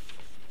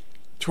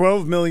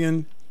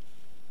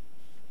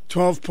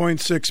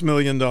 $12.6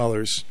 million.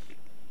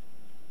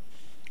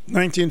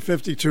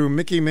 1952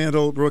 Mickey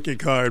Mantle rookie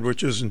card,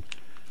 which is in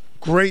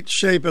great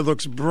shape. It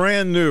looks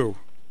brand new.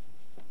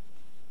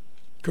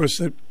 Of course,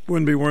 it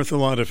wouldn't be worth a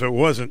lot if it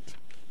wasn't.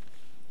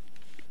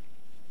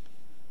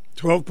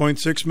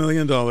 $12.6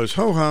 million.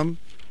 Ho-hum.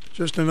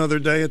 Just another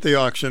day at the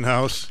auction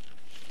house.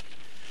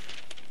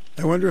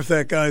 I wonder if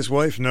that guy's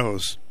wife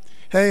knows.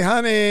 Hey,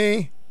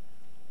 honey,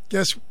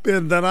 guess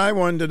bid that I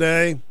won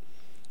today.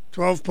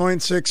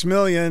 $12.6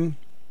 million.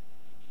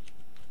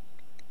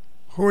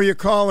 Who are you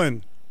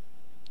calling?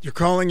 You're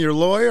calling your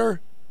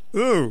lawyer?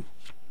 Ooh.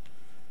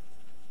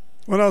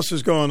 What else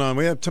is going on?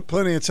 We have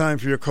plenty of time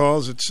for your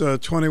calls. It's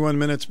 21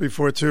 minutes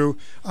before 2.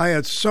 I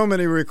had so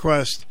many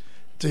requests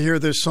to hear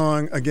this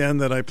song again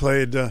that I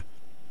played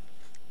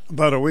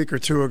about a week or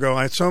two ago.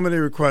 I had so many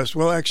requests.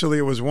 Well, actually,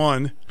 it was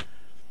one.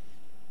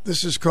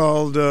 This is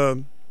called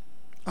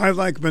I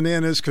Like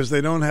Bananas Because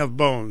They Don't Have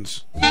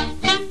Bones.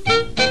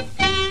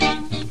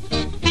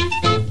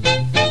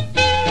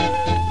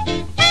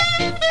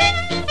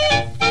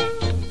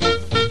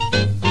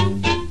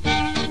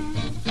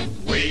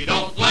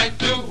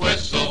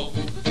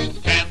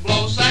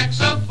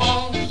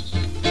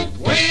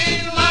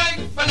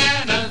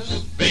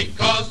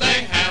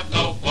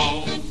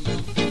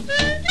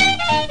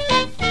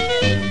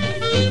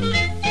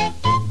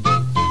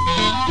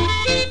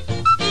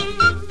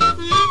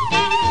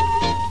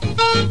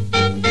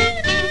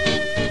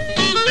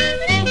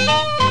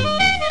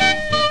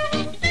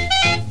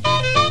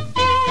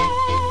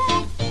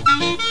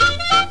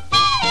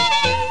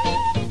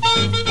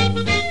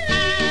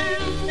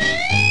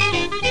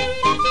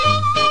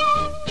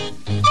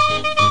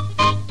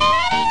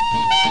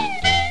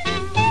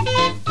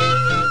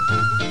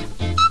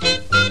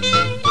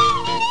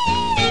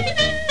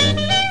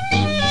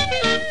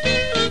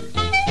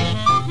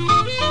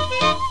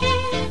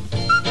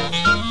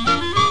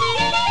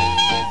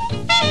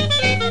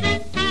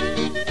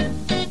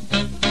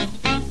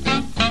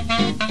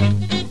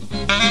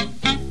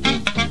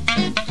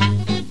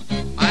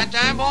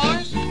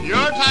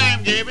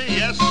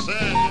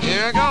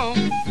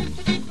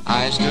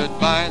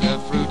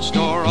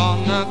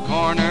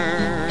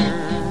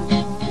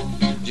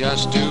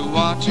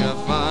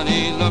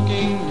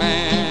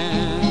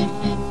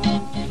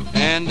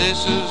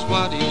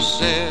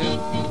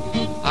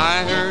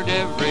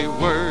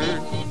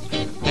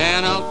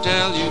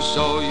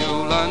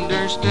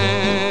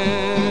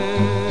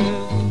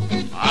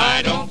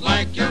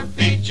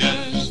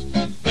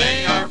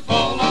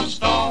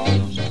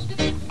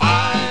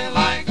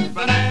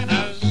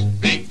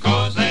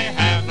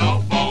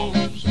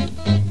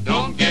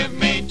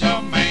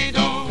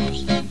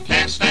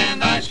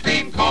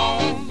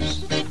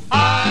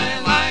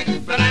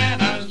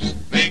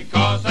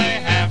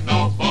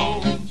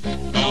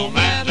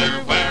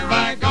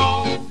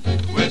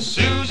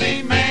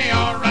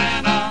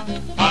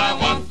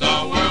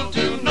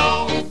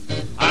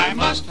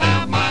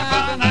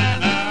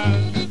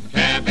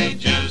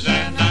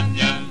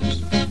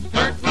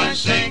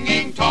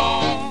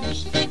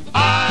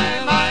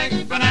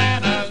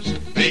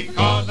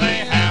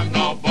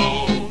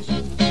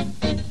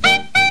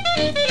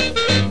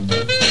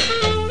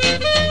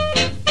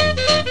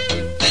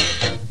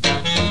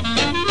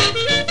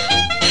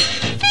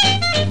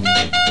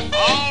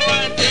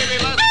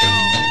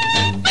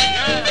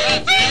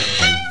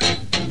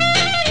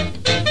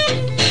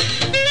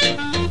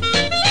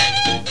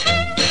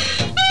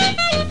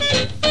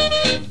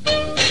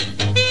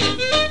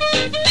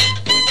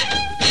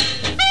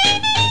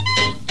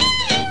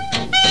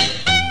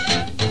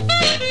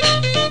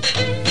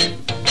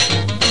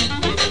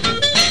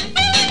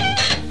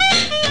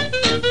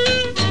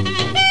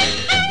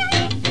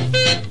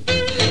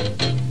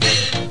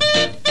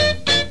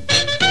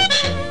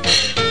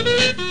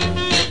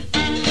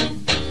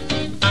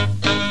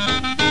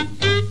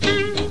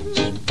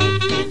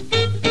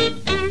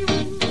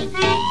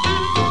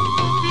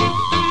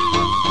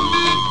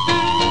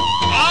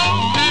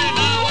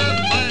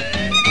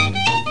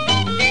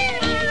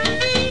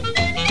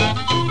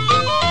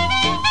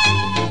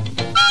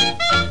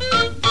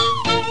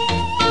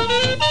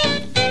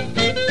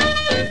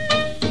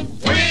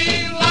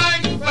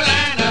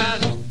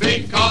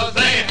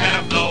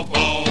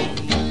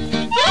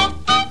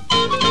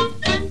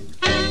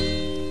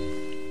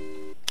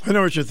 I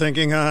know what you're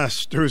thinking.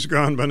 Stu's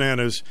gone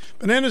bananas.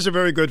 Bananas are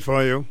very good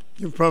for you.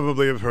 You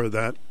probably have heard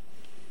that.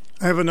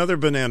 I have another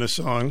banana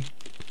song.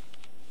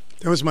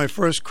 That was my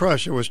first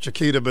crush. It was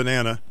Chiquita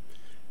Banana.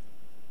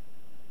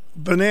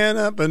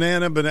 Banana,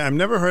 banana, banana. I've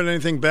never heard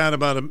anything bad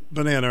about a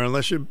banana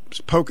unless you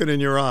poke it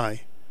in your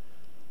eye.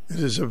 It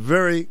is a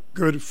very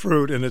good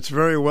fruit, and it's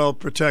very well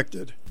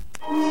protected.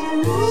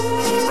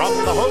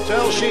 From the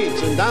Hotel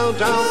Sheets in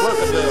downtown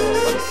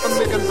Plunketville, the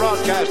American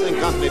Broadcasting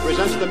Company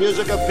presents the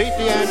music of Pete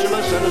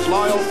DeAngelis and his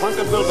loyal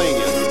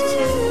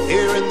Plunketvilleanians.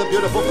 Here in the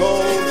beautiful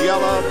gold,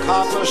 yellow,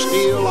 copper,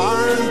 steel,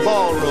 iron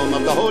ballroom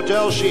of the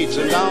Hotel Sheets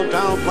in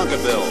downtown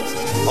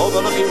Plunketville,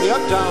 overlooking the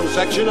uptown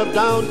section of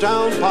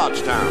downtown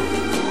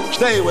Pottstown.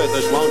 Stay with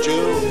us, won't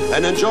you,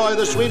 and enjoy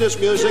the sweetest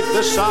music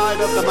this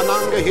side of the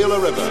Monongahela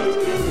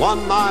River.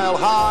 1 mile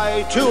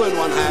high, 2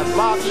 1/2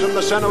 blocks from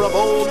the center of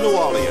old New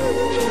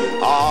Orleans.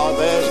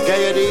 There's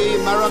gaiety,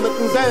 merriment,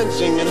 and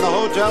dancing in the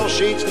Hotel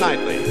Sheets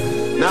nightly.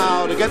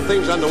 Now, to get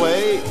things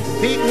underway,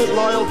 Pete and his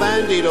loyal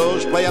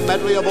banditos play a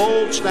medley of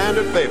old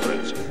standard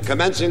favorites,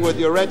 commencing with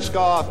Your Red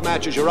Scarf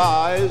Matches Your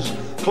Eyes,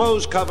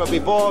 Clothes Cover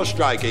Before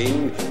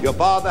Striking, Your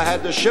Father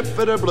Had the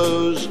Shipfitter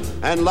Blues,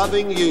 and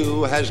Loving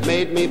You Has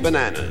Made Me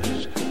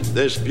Bananas.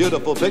 This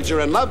beautiful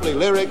picture and lovely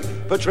lyric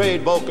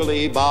portrayed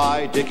vocally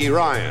by Dickie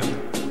Ryan.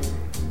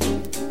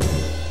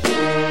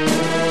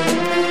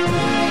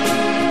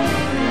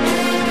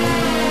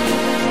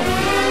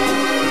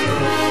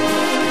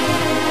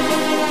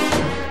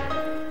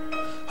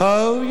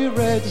 Oh, your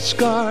red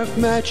scarf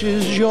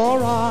matches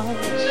your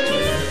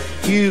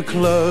eyes. You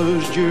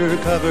closed your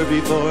cover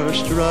before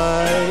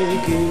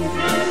striking.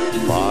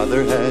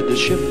 Father had the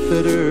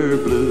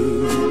shipfitter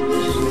blues.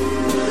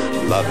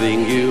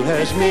 Loving you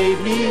has made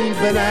me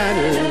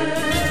bananas.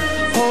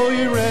 Oh,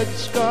 your red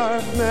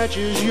scarf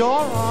matches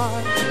your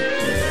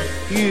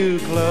eyes. You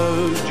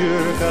closed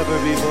your cover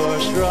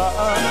before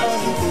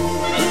striking.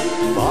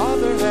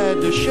 Father had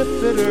the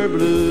shipfitter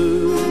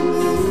blues.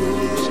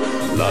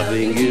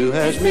 Loving you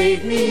has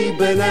made me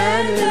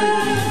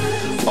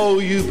bananas. Oh,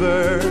 you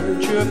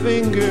burnt your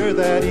finger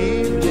that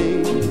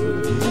evening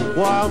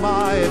while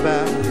my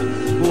back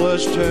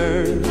was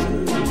turned.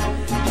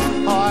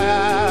 I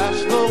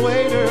asked the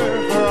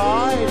waiter for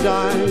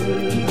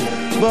iodine,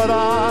 but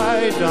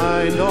I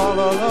dined all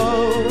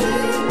alone.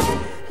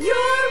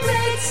 Your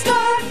red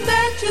scarf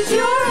matches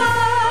your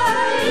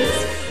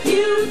eyes.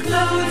 You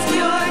closed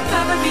your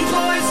cover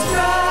before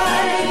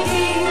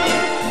striking.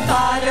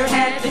 Father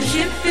had the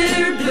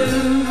shipfitter blues.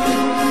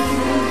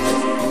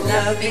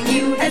 Loving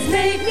you has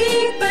made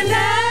me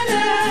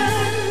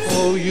bananas.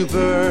 Oh, you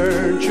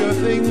burnt your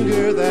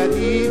finger that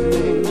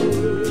evening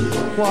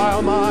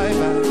while my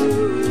back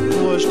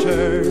was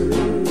turned.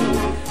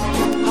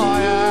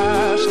 I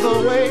asked the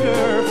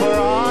waiter for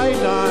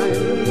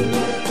iodine,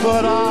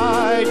 but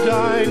I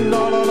dined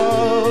all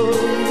alone.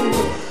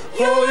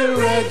 Oh, your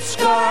red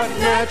scarf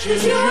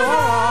matches your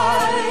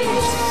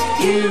eyes.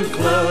 You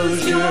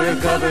closed your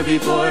cover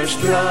before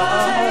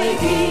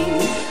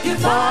striking. Your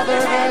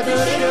father had the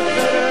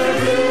shipfitter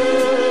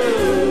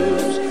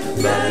blues.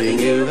 Loving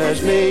you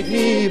has made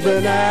me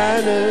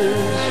bananas.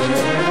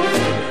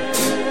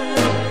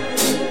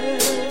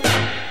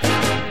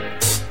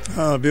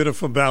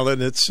 Beautiful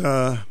ballad. It's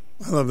I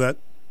love that.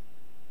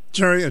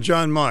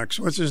 John Marks.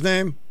 What's his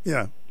name?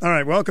 Yeah. All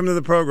right. Welcome to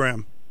the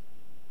program.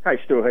 Hi,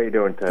 Stu. How you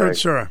doing today? Good,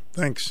 sir.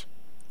 Thanks.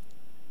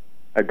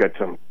 I've got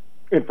some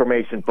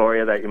information for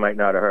you that you might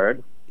not have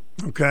heard.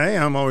 Okay.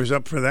 I'm always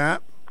up for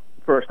that.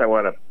 First, I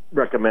want to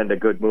recommend a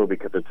good movie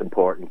because it's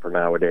important for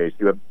nowadays.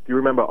 Do you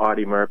remember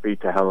Audie Murphy,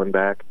 To Hell and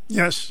Back?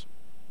 Yes.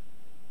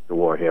 The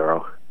war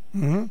hero.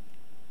 Mm-hmm.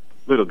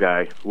 Little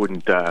guy,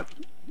 wouldn't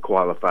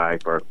qualify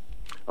for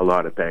a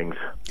lot of things.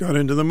 Got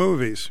into the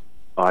movies.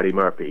 Audie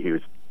Murphy, he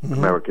was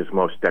America's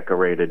most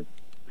decorated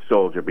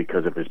soldier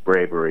because of his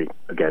bravery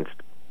against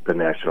the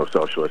National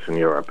Socialists in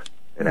Europe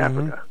and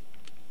Africa.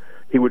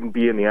 He wouldn't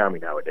be in the Army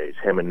nowadays.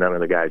 Him and none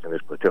of the guys in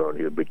his platoon.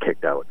 He would be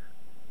kicked out.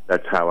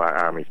 That's how our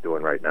Army's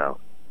doing right now.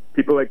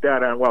 People like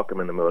that aren't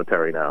welcome in the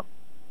military now.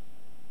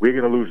 We're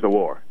going to lose the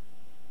war.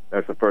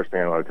 That's the first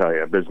thing I want to tell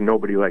you. If there's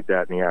nobody like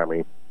that in the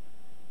Army,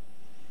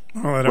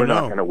 we're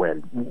not going to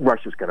win.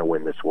 Russia's going to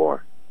win this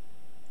war.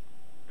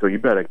 So you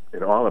better,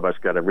 and all of us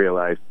got to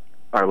realize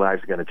our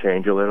lives are going to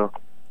change a little.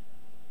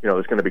 You know,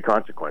 there's going to be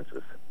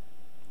consequences.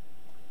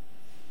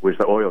 Where's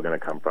the oil going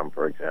to come from,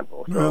 for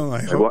example? So well,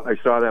 I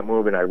saw that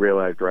move and I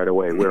realized right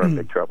away we're in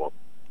big trouble.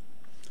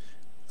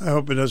 I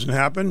hope it doesn't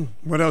happen.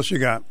 What else you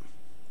got?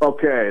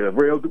 Okay, the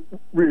real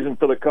reason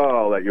for the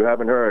call that you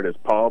haven't heard is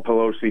Paul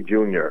Pelosi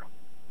Jr.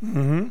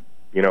 Mm-hmm.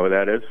 You know who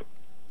that is?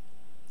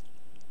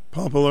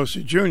 Paul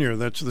Pelosi Jr.,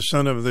 that's the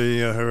son of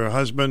her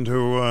husband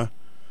who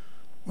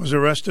was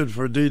arrested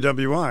for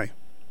DWI.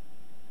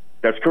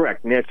 That's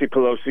correct. Nancy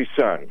Pelosi's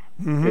son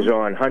is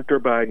on Hunter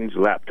Biden's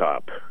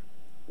laptop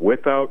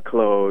without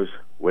clothes,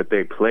 with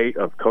a plate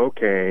of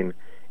cocaine,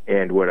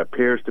 and what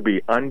appears to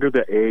be under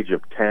the age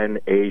of 10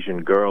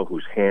 Asian girl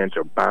whose hands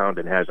are bound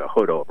and has a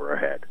hood over her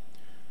head.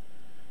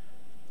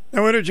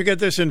 Now, where did you get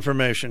this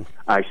information?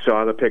 I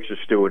saw the picture,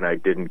 Stu, and I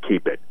didn't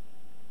keep it.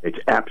 It's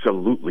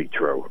absolutely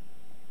true.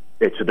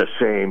 It's the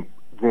same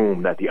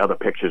room that the other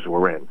pictures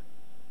were in.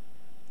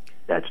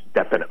 That's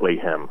definitely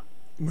him.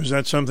 Was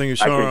that something you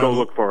saw? I can go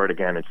look for it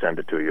again and send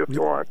it to you if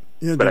you want.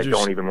 Yeah, but I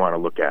don't even want to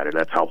look at it.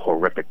 That's how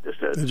horrific this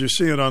is. Did you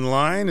see it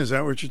online? Is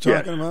that what you're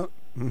talking about?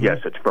 Mm-hmm. Yes,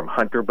 it's from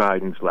Hunter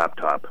Biden's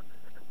laptop.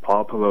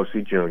 Paul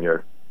Pelosi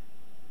Jr.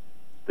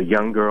 The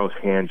young girl's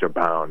hands are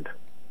bound.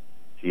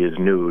 She is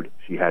nude.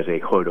 She has a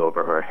hood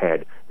over her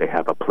head. They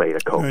have a plate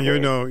of cocaine.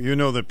 You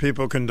know that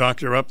people can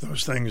doctor up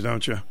those things,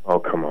 don't you? Oh,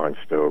 come on,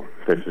 Stu.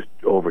 This is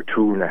over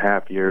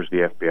 2.5 years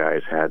the FBI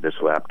has had this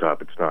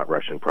laptop. It's not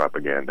Russian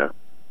propaganda.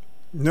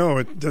 No,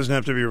 it doesn't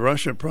have to be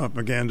Russia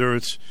propaganda.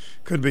 It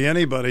could be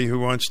anybody who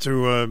wants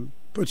to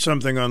put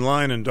something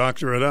online and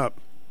doctor it up.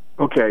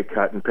 Okay,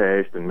 cut and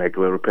paste and make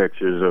little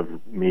pictures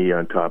of me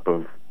on top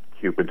of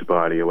Cupid's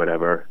body or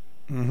whatever.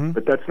 Mm-hmm.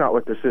 But that's not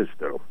what this is,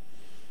 Stu.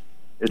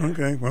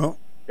 Okay, well.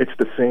 It's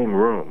the same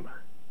room.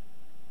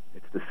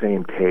 It's the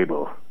same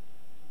table.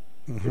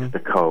 Mm-hmm. It's the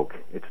coke.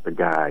 It's the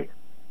guy.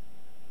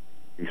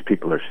 These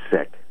people are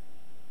sick.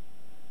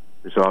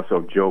 There's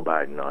also Joe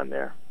Biden on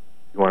there.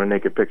 You want a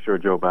naked picture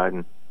of Joe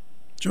Biden?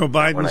 Joe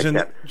Biden's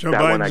in. Joe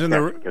Biden's in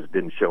the. Because it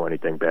didn't show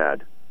anything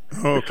bad. Oh,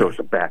 okay. It shows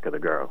the back of the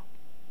girl.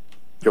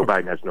 Joe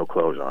Biden has no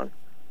clothes on,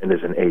 and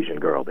there's an Asian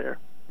girl there.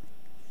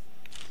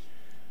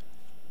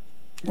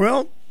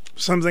 Well,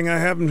 something I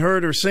haven't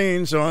heard or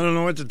seen, so I don't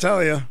know what to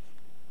tell you.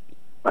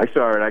 I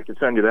saw it. I can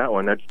send you that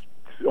one. That's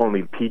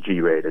only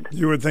PG rated.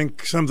 You would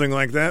think something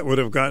like that would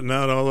have gotten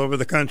out all over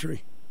the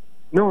country.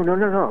 No.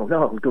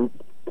 The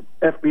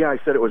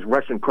FBI said it was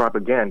Russian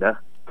propaganda,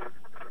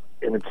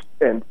 and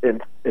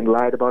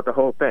lied about the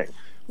whole thing.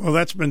 Well,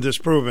 that's been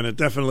disproven. It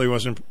definitely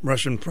wasn't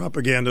Russian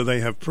propaganda. They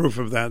have proof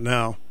of that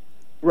now.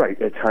 Right.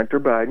 It's Hunter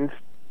Biden's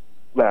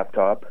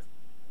laptop.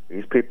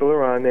 These people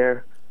are on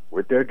there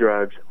with their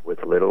drugs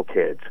with little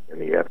kids, and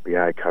the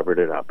FBI covered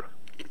it up.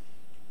 It's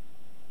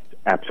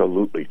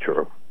absolutely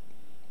true.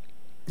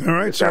 All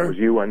right, if sir. If that was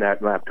you on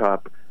that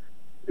laptop,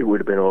 it would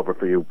have been over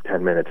for you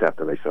 10 minutes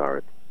after they saw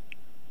it.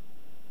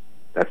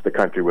 That's the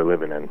country we're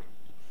living in.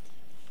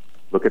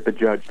 Look at the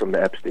judge from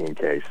the Epstein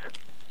case.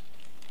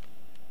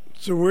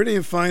 So where do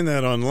you find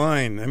that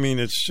online? I mean,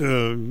 it's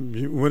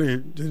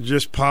did it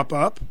just pop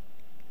up?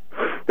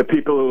 The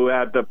people who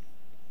had the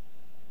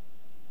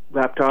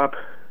laptop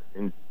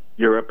in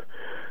Europe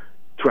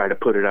try to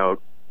put it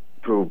out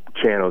through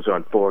channels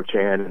on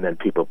 4chan, and then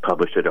people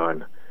publish it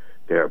on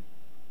their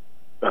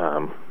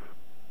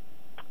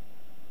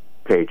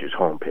pages,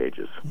 home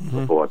pages,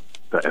 before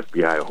the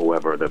FBI or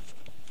whoever, the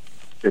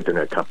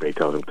internet company,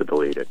 tells them to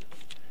delete it.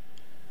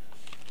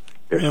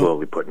 They're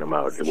slowly putting them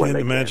out. Can't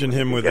imagine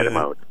him with get them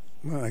out.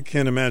 Well, I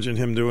can't imagine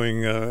him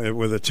doing it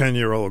with a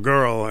 10-year-old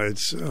girl.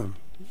 It's Stu.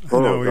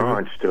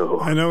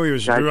 I know he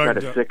was Guy's drugged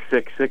got a up.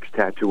 666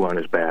 tattoo on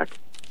his back.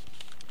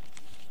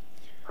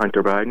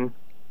 Hunter Biden?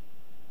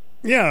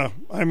 Yeah,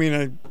 I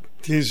mean,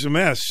 he's a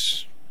mess.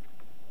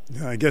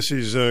 I guess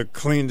he's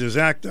cleaned his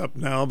act up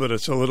now, but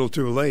it's a little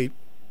too late.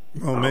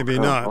 Well, maybe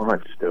not. Come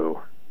on, Stu.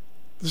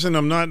 Listen,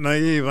 I'm not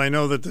naive. I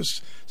know that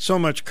there's so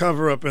much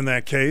cover-up in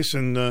that case,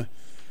 and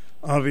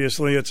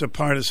obviously it's a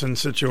partisan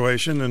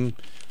situation, and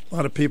a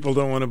lot of people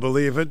don't want to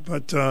believe it,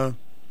 but...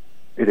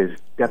 It is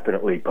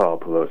definitely Paul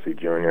Pelosi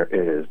Jr.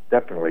 It is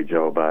definitely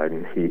Joe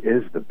Biden. He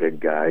is the big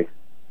guy.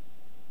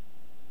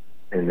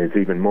 And there's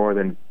even more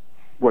than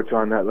what's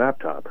on that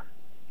laptop.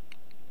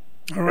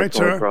 All right, That's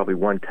sir. only probably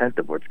 1/10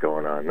 of what's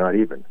going on, not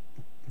even.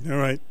 All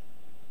right.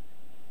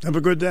 Have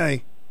a good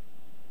day.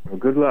 Well,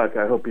 good luck.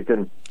 I hope you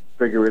can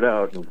figure it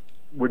out. And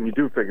when you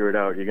do figure it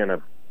out, you're going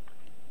to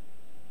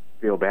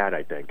feel bad,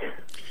 I think,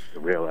 to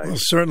realize. Well,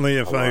 certainly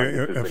if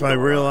I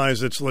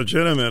realize it's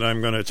legitimate,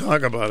 I'm going to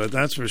talk about it.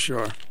 That's for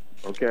sure.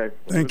 Okay. Well,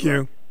 Thank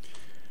you.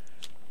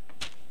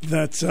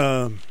 That's,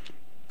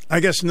 I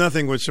guess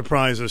nothing would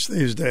surprise us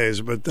these days,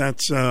 but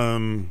that's, a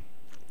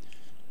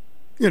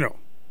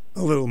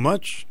little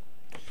much.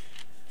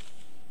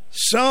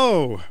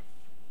 So,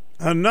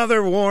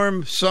 another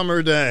warm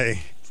summer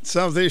day.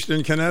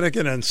 Southeastern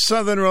Connecticut and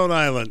southern Rhode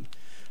Island.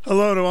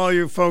 Hello to all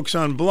you folks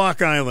on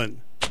Block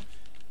Island.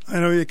 I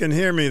know you can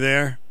hear me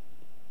there.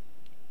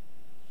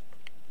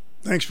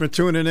 Thanks for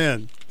tuning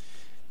in.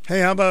 Hey,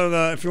 how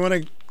about if you want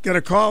to get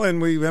a call in,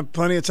 we have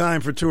plenty of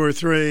time for 2 or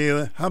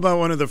 3. How about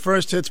one of the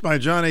first hits by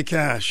Johnny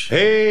Cash?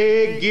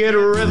 Hey, get a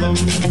rhythm.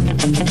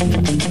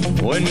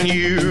 When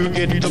you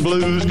get the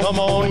blues, come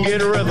on,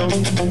 get a rhythm.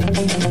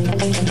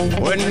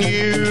 When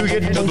you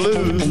get the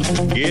blues,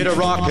 get a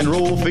rock and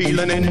roll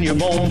feeling in your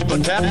bones,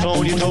 put taps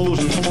on your toes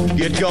and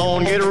get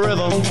gone, get a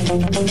rhythm.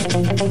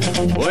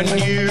 When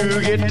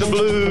you get the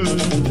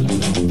blues,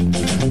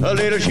 a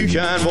little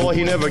shoeshine boy,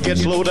 he never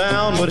gets low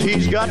down, but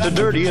he's got the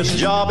dirtiest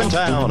job in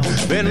town,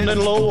 bending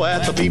low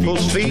at the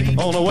people's feet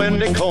on a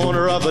windy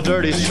corner of the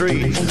dirty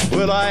street.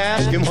 Well, I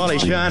asked him while he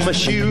shined my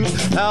shoes,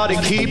 how'd he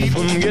keep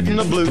from getting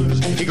the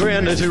blues? He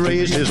grinned as he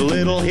raised his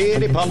little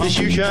head, he popped his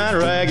shoeshine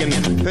rag, and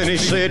then he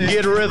said,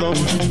 get rhythm.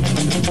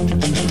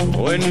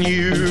 When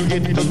you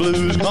get the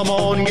blues, come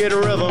on, get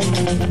rhythm.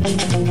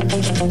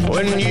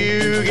 When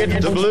you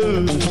get the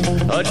blues,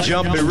 a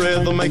jumpy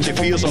rhythm makes you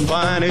feel so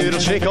fine, it'll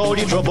shake all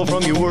your trouble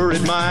from your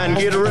worried mind.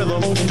 Get a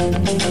rhythm.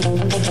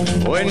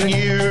 When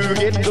you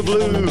get the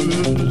blues.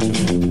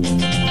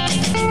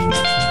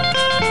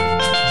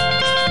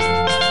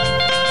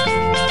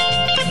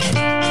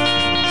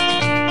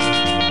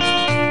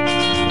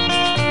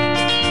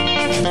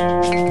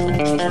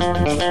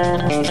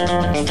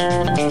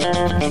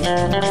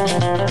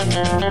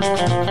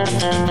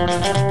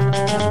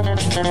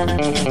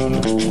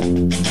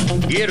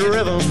 Get a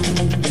rhythm.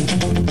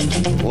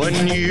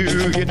 When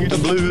you get the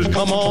blues,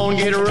 come on,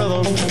 get a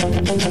rhythm.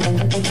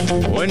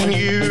 When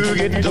you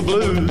get the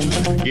blues,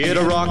 get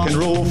a rock and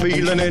roll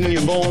feeling in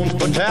your bones,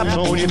 put taps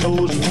on your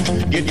toes,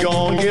 get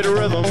gone, get a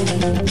rhythm.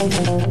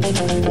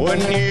 When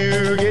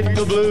you get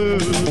the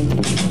blues.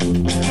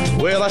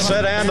 Well, I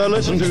sat and I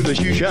listened to the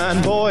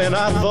shoeshine boy, and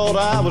I thought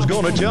I was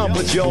gonna jump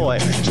with joy.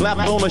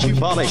 Slapped on the shoe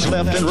polish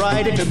left and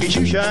right, he took his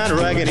shoeshine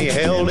rag and he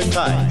held it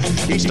tight.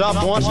 He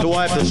stopped once to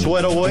wipe the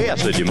sweat away. I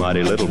said, you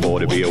mighty little boy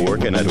to be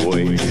a-working that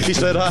way. He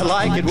said, I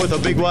like it, with a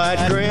big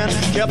wide grin.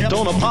 Kept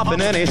on a-popping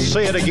and he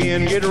said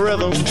again, get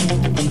rhythm.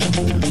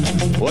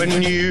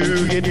 When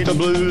you get the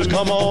blues,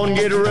 come on,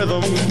 get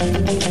rhythm.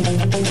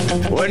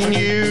 When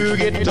you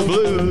get the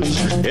blues,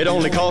 it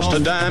only costs a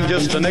dime,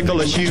 just a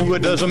nickel a shoe. It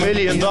does $1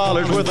 million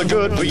worth of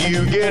good for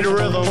you. Get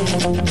rhythm.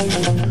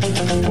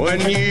 When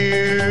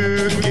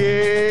you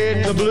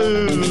get the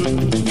blues.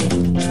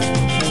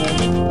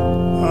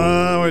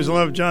 I always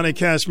loved Johnny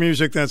Cash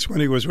music. That's when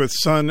he was with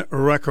Sun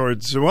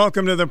Records.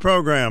 Welcome to the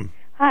program.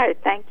 Hi,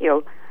 thank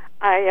you.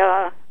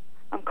 I'm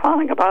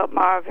calling about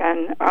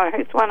Marvin.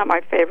 He's one of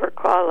my favorite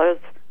callers,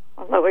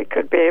 although he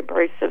could be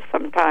abrasive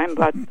sometime,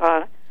 but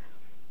I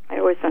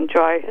always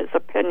enjoy his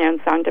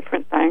opinions on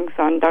different things,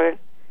 and I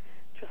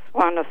just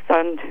want to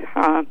send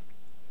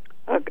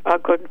a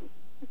good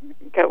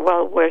get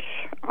well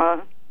wish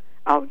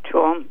out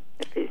to him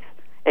if he's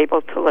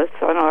able to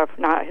listen, or if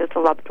not, his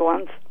loved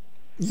ones.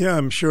 Yeah,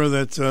 I'm sure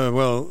that,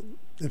 well,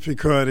 if he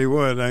could, he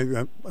would.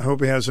 I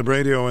hope he has a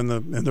radio in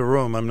the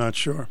room. I'm not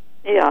sure.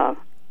 Yeah.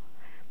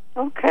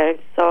 Okay,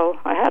 so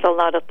I had a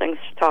lot of things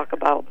to talk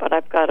about, but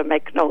I've got to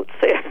make notes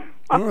here.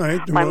 All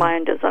right. My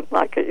mind isn't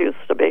like it used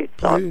to be.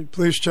 So.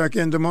 Please check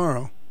in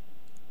tomorrow.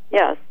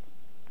 Yes,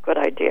 good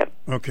idea.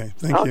 Okay,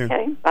 thank you.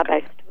 Okay,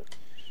 bye-bye.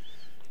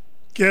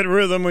 Get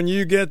rhythm when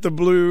you get the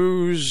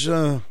blues.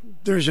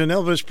 There's an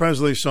Elvis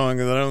Presley song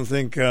that I don't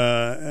think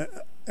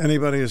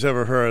anybody has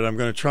ever heard. I'm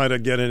going to try to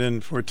get it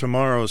in for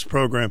tomorrow's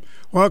program.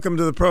 Welcome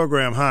to the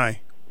program.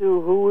 Hi.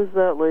 Dude, who was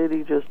that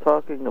lady just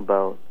talking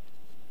about?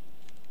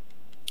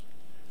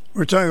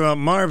 We're talking about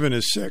Marvin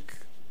is sick.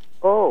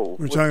 Oh.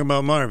 We're talking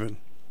about Marvin.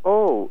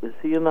 Oh, is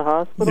he in the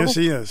hospital? Yes,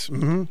 he is.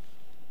 Mm-hmm.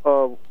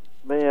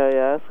 May I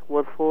ask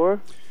what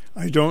for?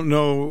 I don't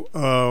know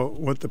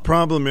what the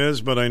problem is,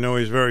 but I know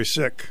he's very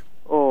sick.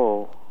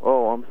 Oh,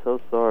 I'm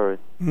so sorry.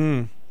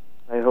 I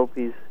hope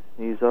he's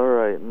all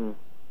right.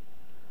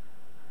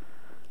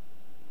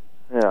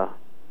 Yeah.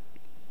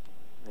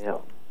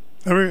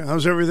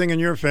 How's everything in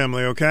your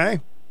family? Okay.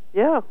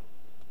 Yeah.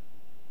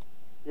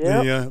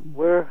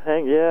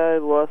 I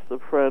lost a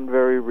friend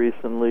very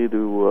recently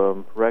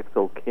to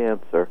rectal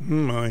cancer.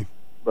 My.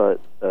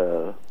 But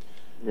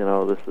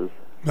this is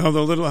how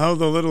the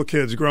little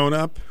kids grown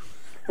up.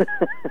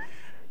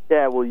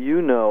 Yeah,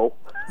 well,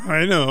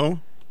 I know.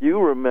 You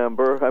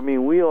remember? I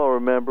mean, we all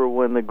remember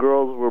when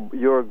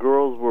your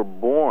girls were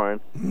born.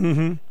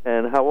 Mm-hmm.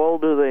 And how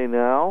old are they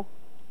now?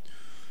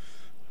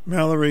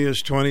 Mallory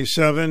is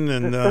 27,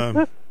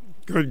 and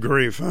good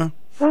grief, huh?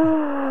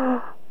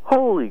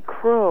 Holy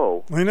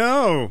crow! I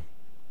know.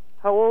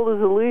 How old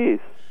is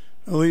Elise?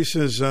 Elise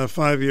is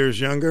 5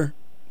 years younger.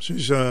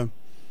 She's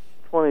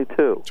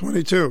 22.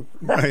 22.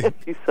 Right.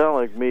 You sound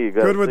like me. You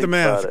good with the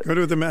math. Good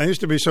with the math. I used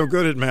to be so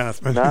good at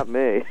math. Not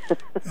me.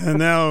 And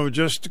now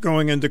just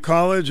going into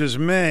college is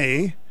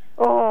May.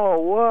 Oh,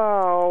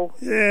 wow.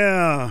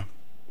 Yeah.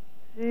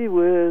 Gee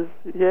whiz.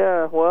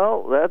 Yeah,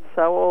 well, that's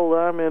how old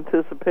I'm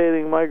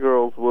anticipating my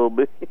girls will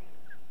be.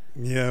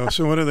 Yeah,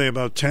 so what are they,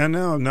 about 10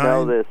 now? 9?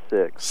 No, they're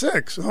 6.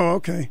 6? Oh,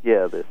 okay.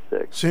 Yeah, they're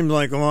 6. Seemed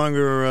like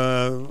longer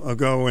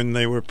ago when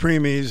they were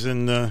preemies,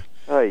 and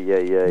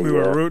we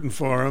were rooting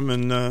for them,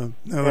 and now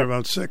they're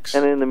about 6.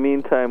 And in the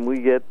meantime,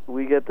 we get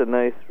the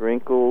nice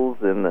wrinkles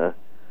and the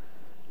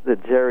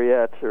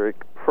geriatric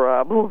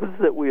problems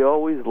that we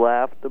always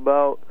laughed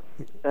about.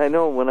 I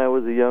know when I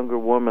was a younger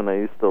woman, I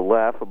used to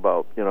laugh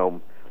about,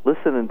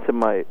 listening to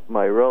my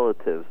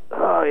relatives.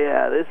 Oh,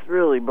 yeah, this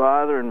really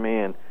bothering me,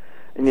 and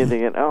you're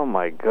thinking, oh,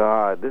 my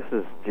God, this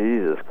is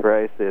Jesus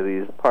Christ. They're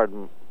these,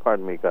 pardon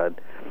me, God,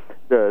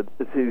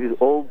 these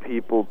old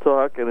people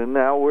talking, and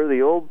now we're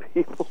the old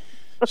people.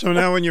 So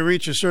now when you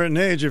reach a certain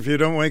age, if you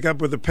don't wake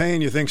up with the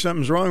pain, you think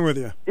something's wrong with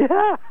you.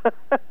 Yeah.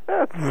 Isn't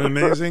that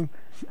amazing?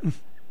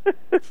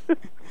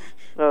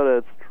 No,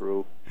 that's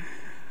true.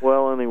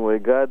 Well, anyway,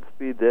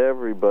 Godspeed to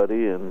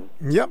everybody. And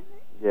Yep.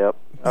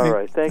 All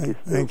right. Thank you,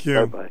 Stu. Thank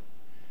you. Bye-bye.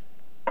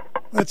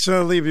 Let's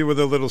leave you with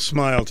a little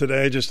smile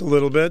today, just a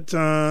little bit.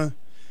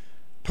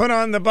 Put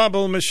on the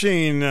bubble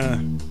machine.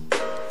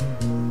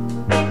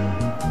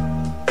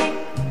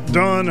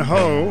 Don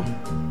Ho,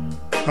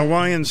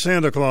 Hawaiian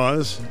Santa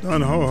Claus.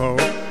 Don Ho Ho.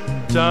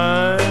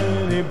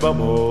 Tiny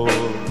bubbles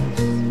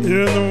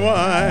in the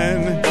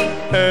wine.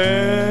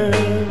 And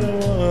the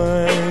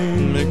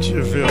wine makes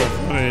you feel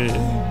funny.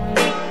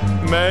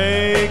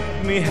 Make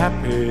me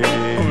happy.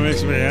 Oh,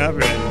 makes me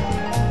happy.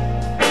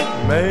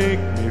 Make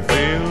me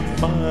feel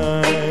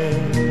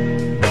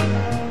fine.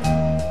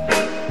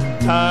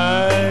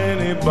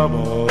 Tiny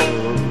bubbles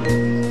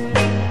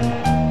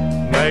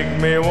make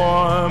me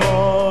warm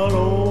all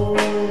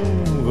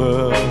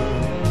over,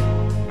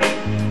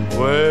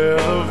 with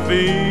a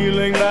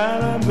feeling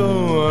that I'm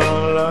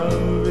gonna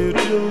love you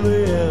till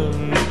the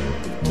end of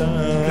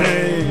time.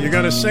 Hey, you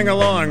gotta sing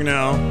along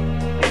now.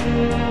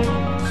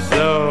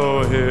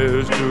 So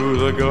here's to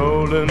the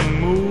golden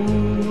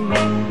moon,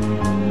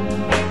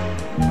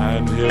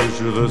 and here's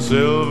to the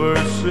silver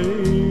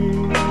sea,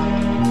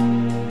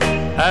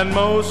 and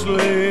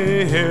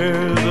mostly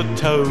here's a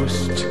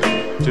toast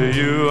to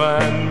you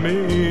and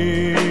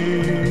me.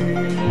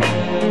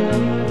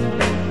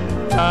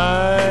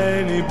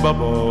 Tiny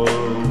bubbles,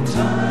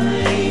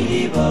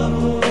 tiny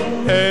bubbles,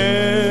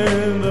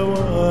 in the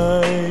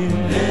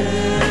wine,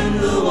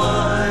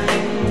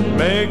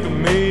 make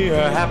me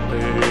happy,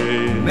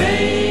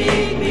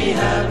 make me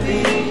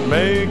happy,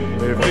 make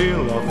me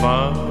feel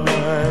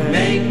fine,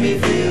 make me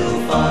feel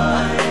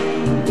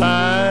fine.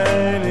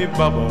 Tiny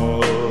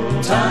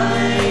bubbles,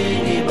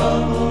 tiny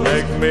bubbles,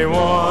 make me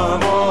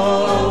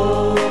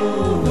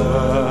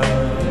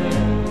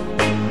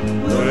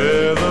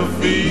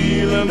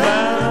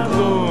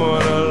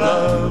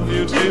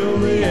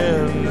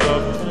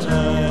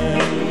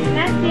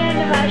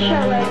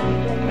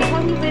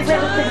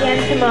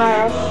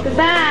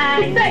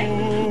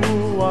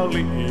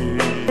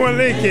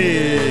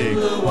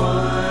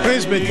Waliki.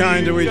 Please be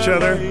kind to each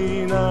other.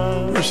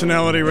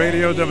 Personality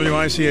Radio,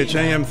 WICH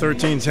AM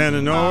 1310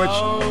 in Norwich,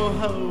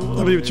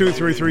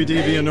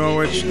 W233DB in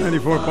Norwich,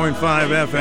 94.5 FM.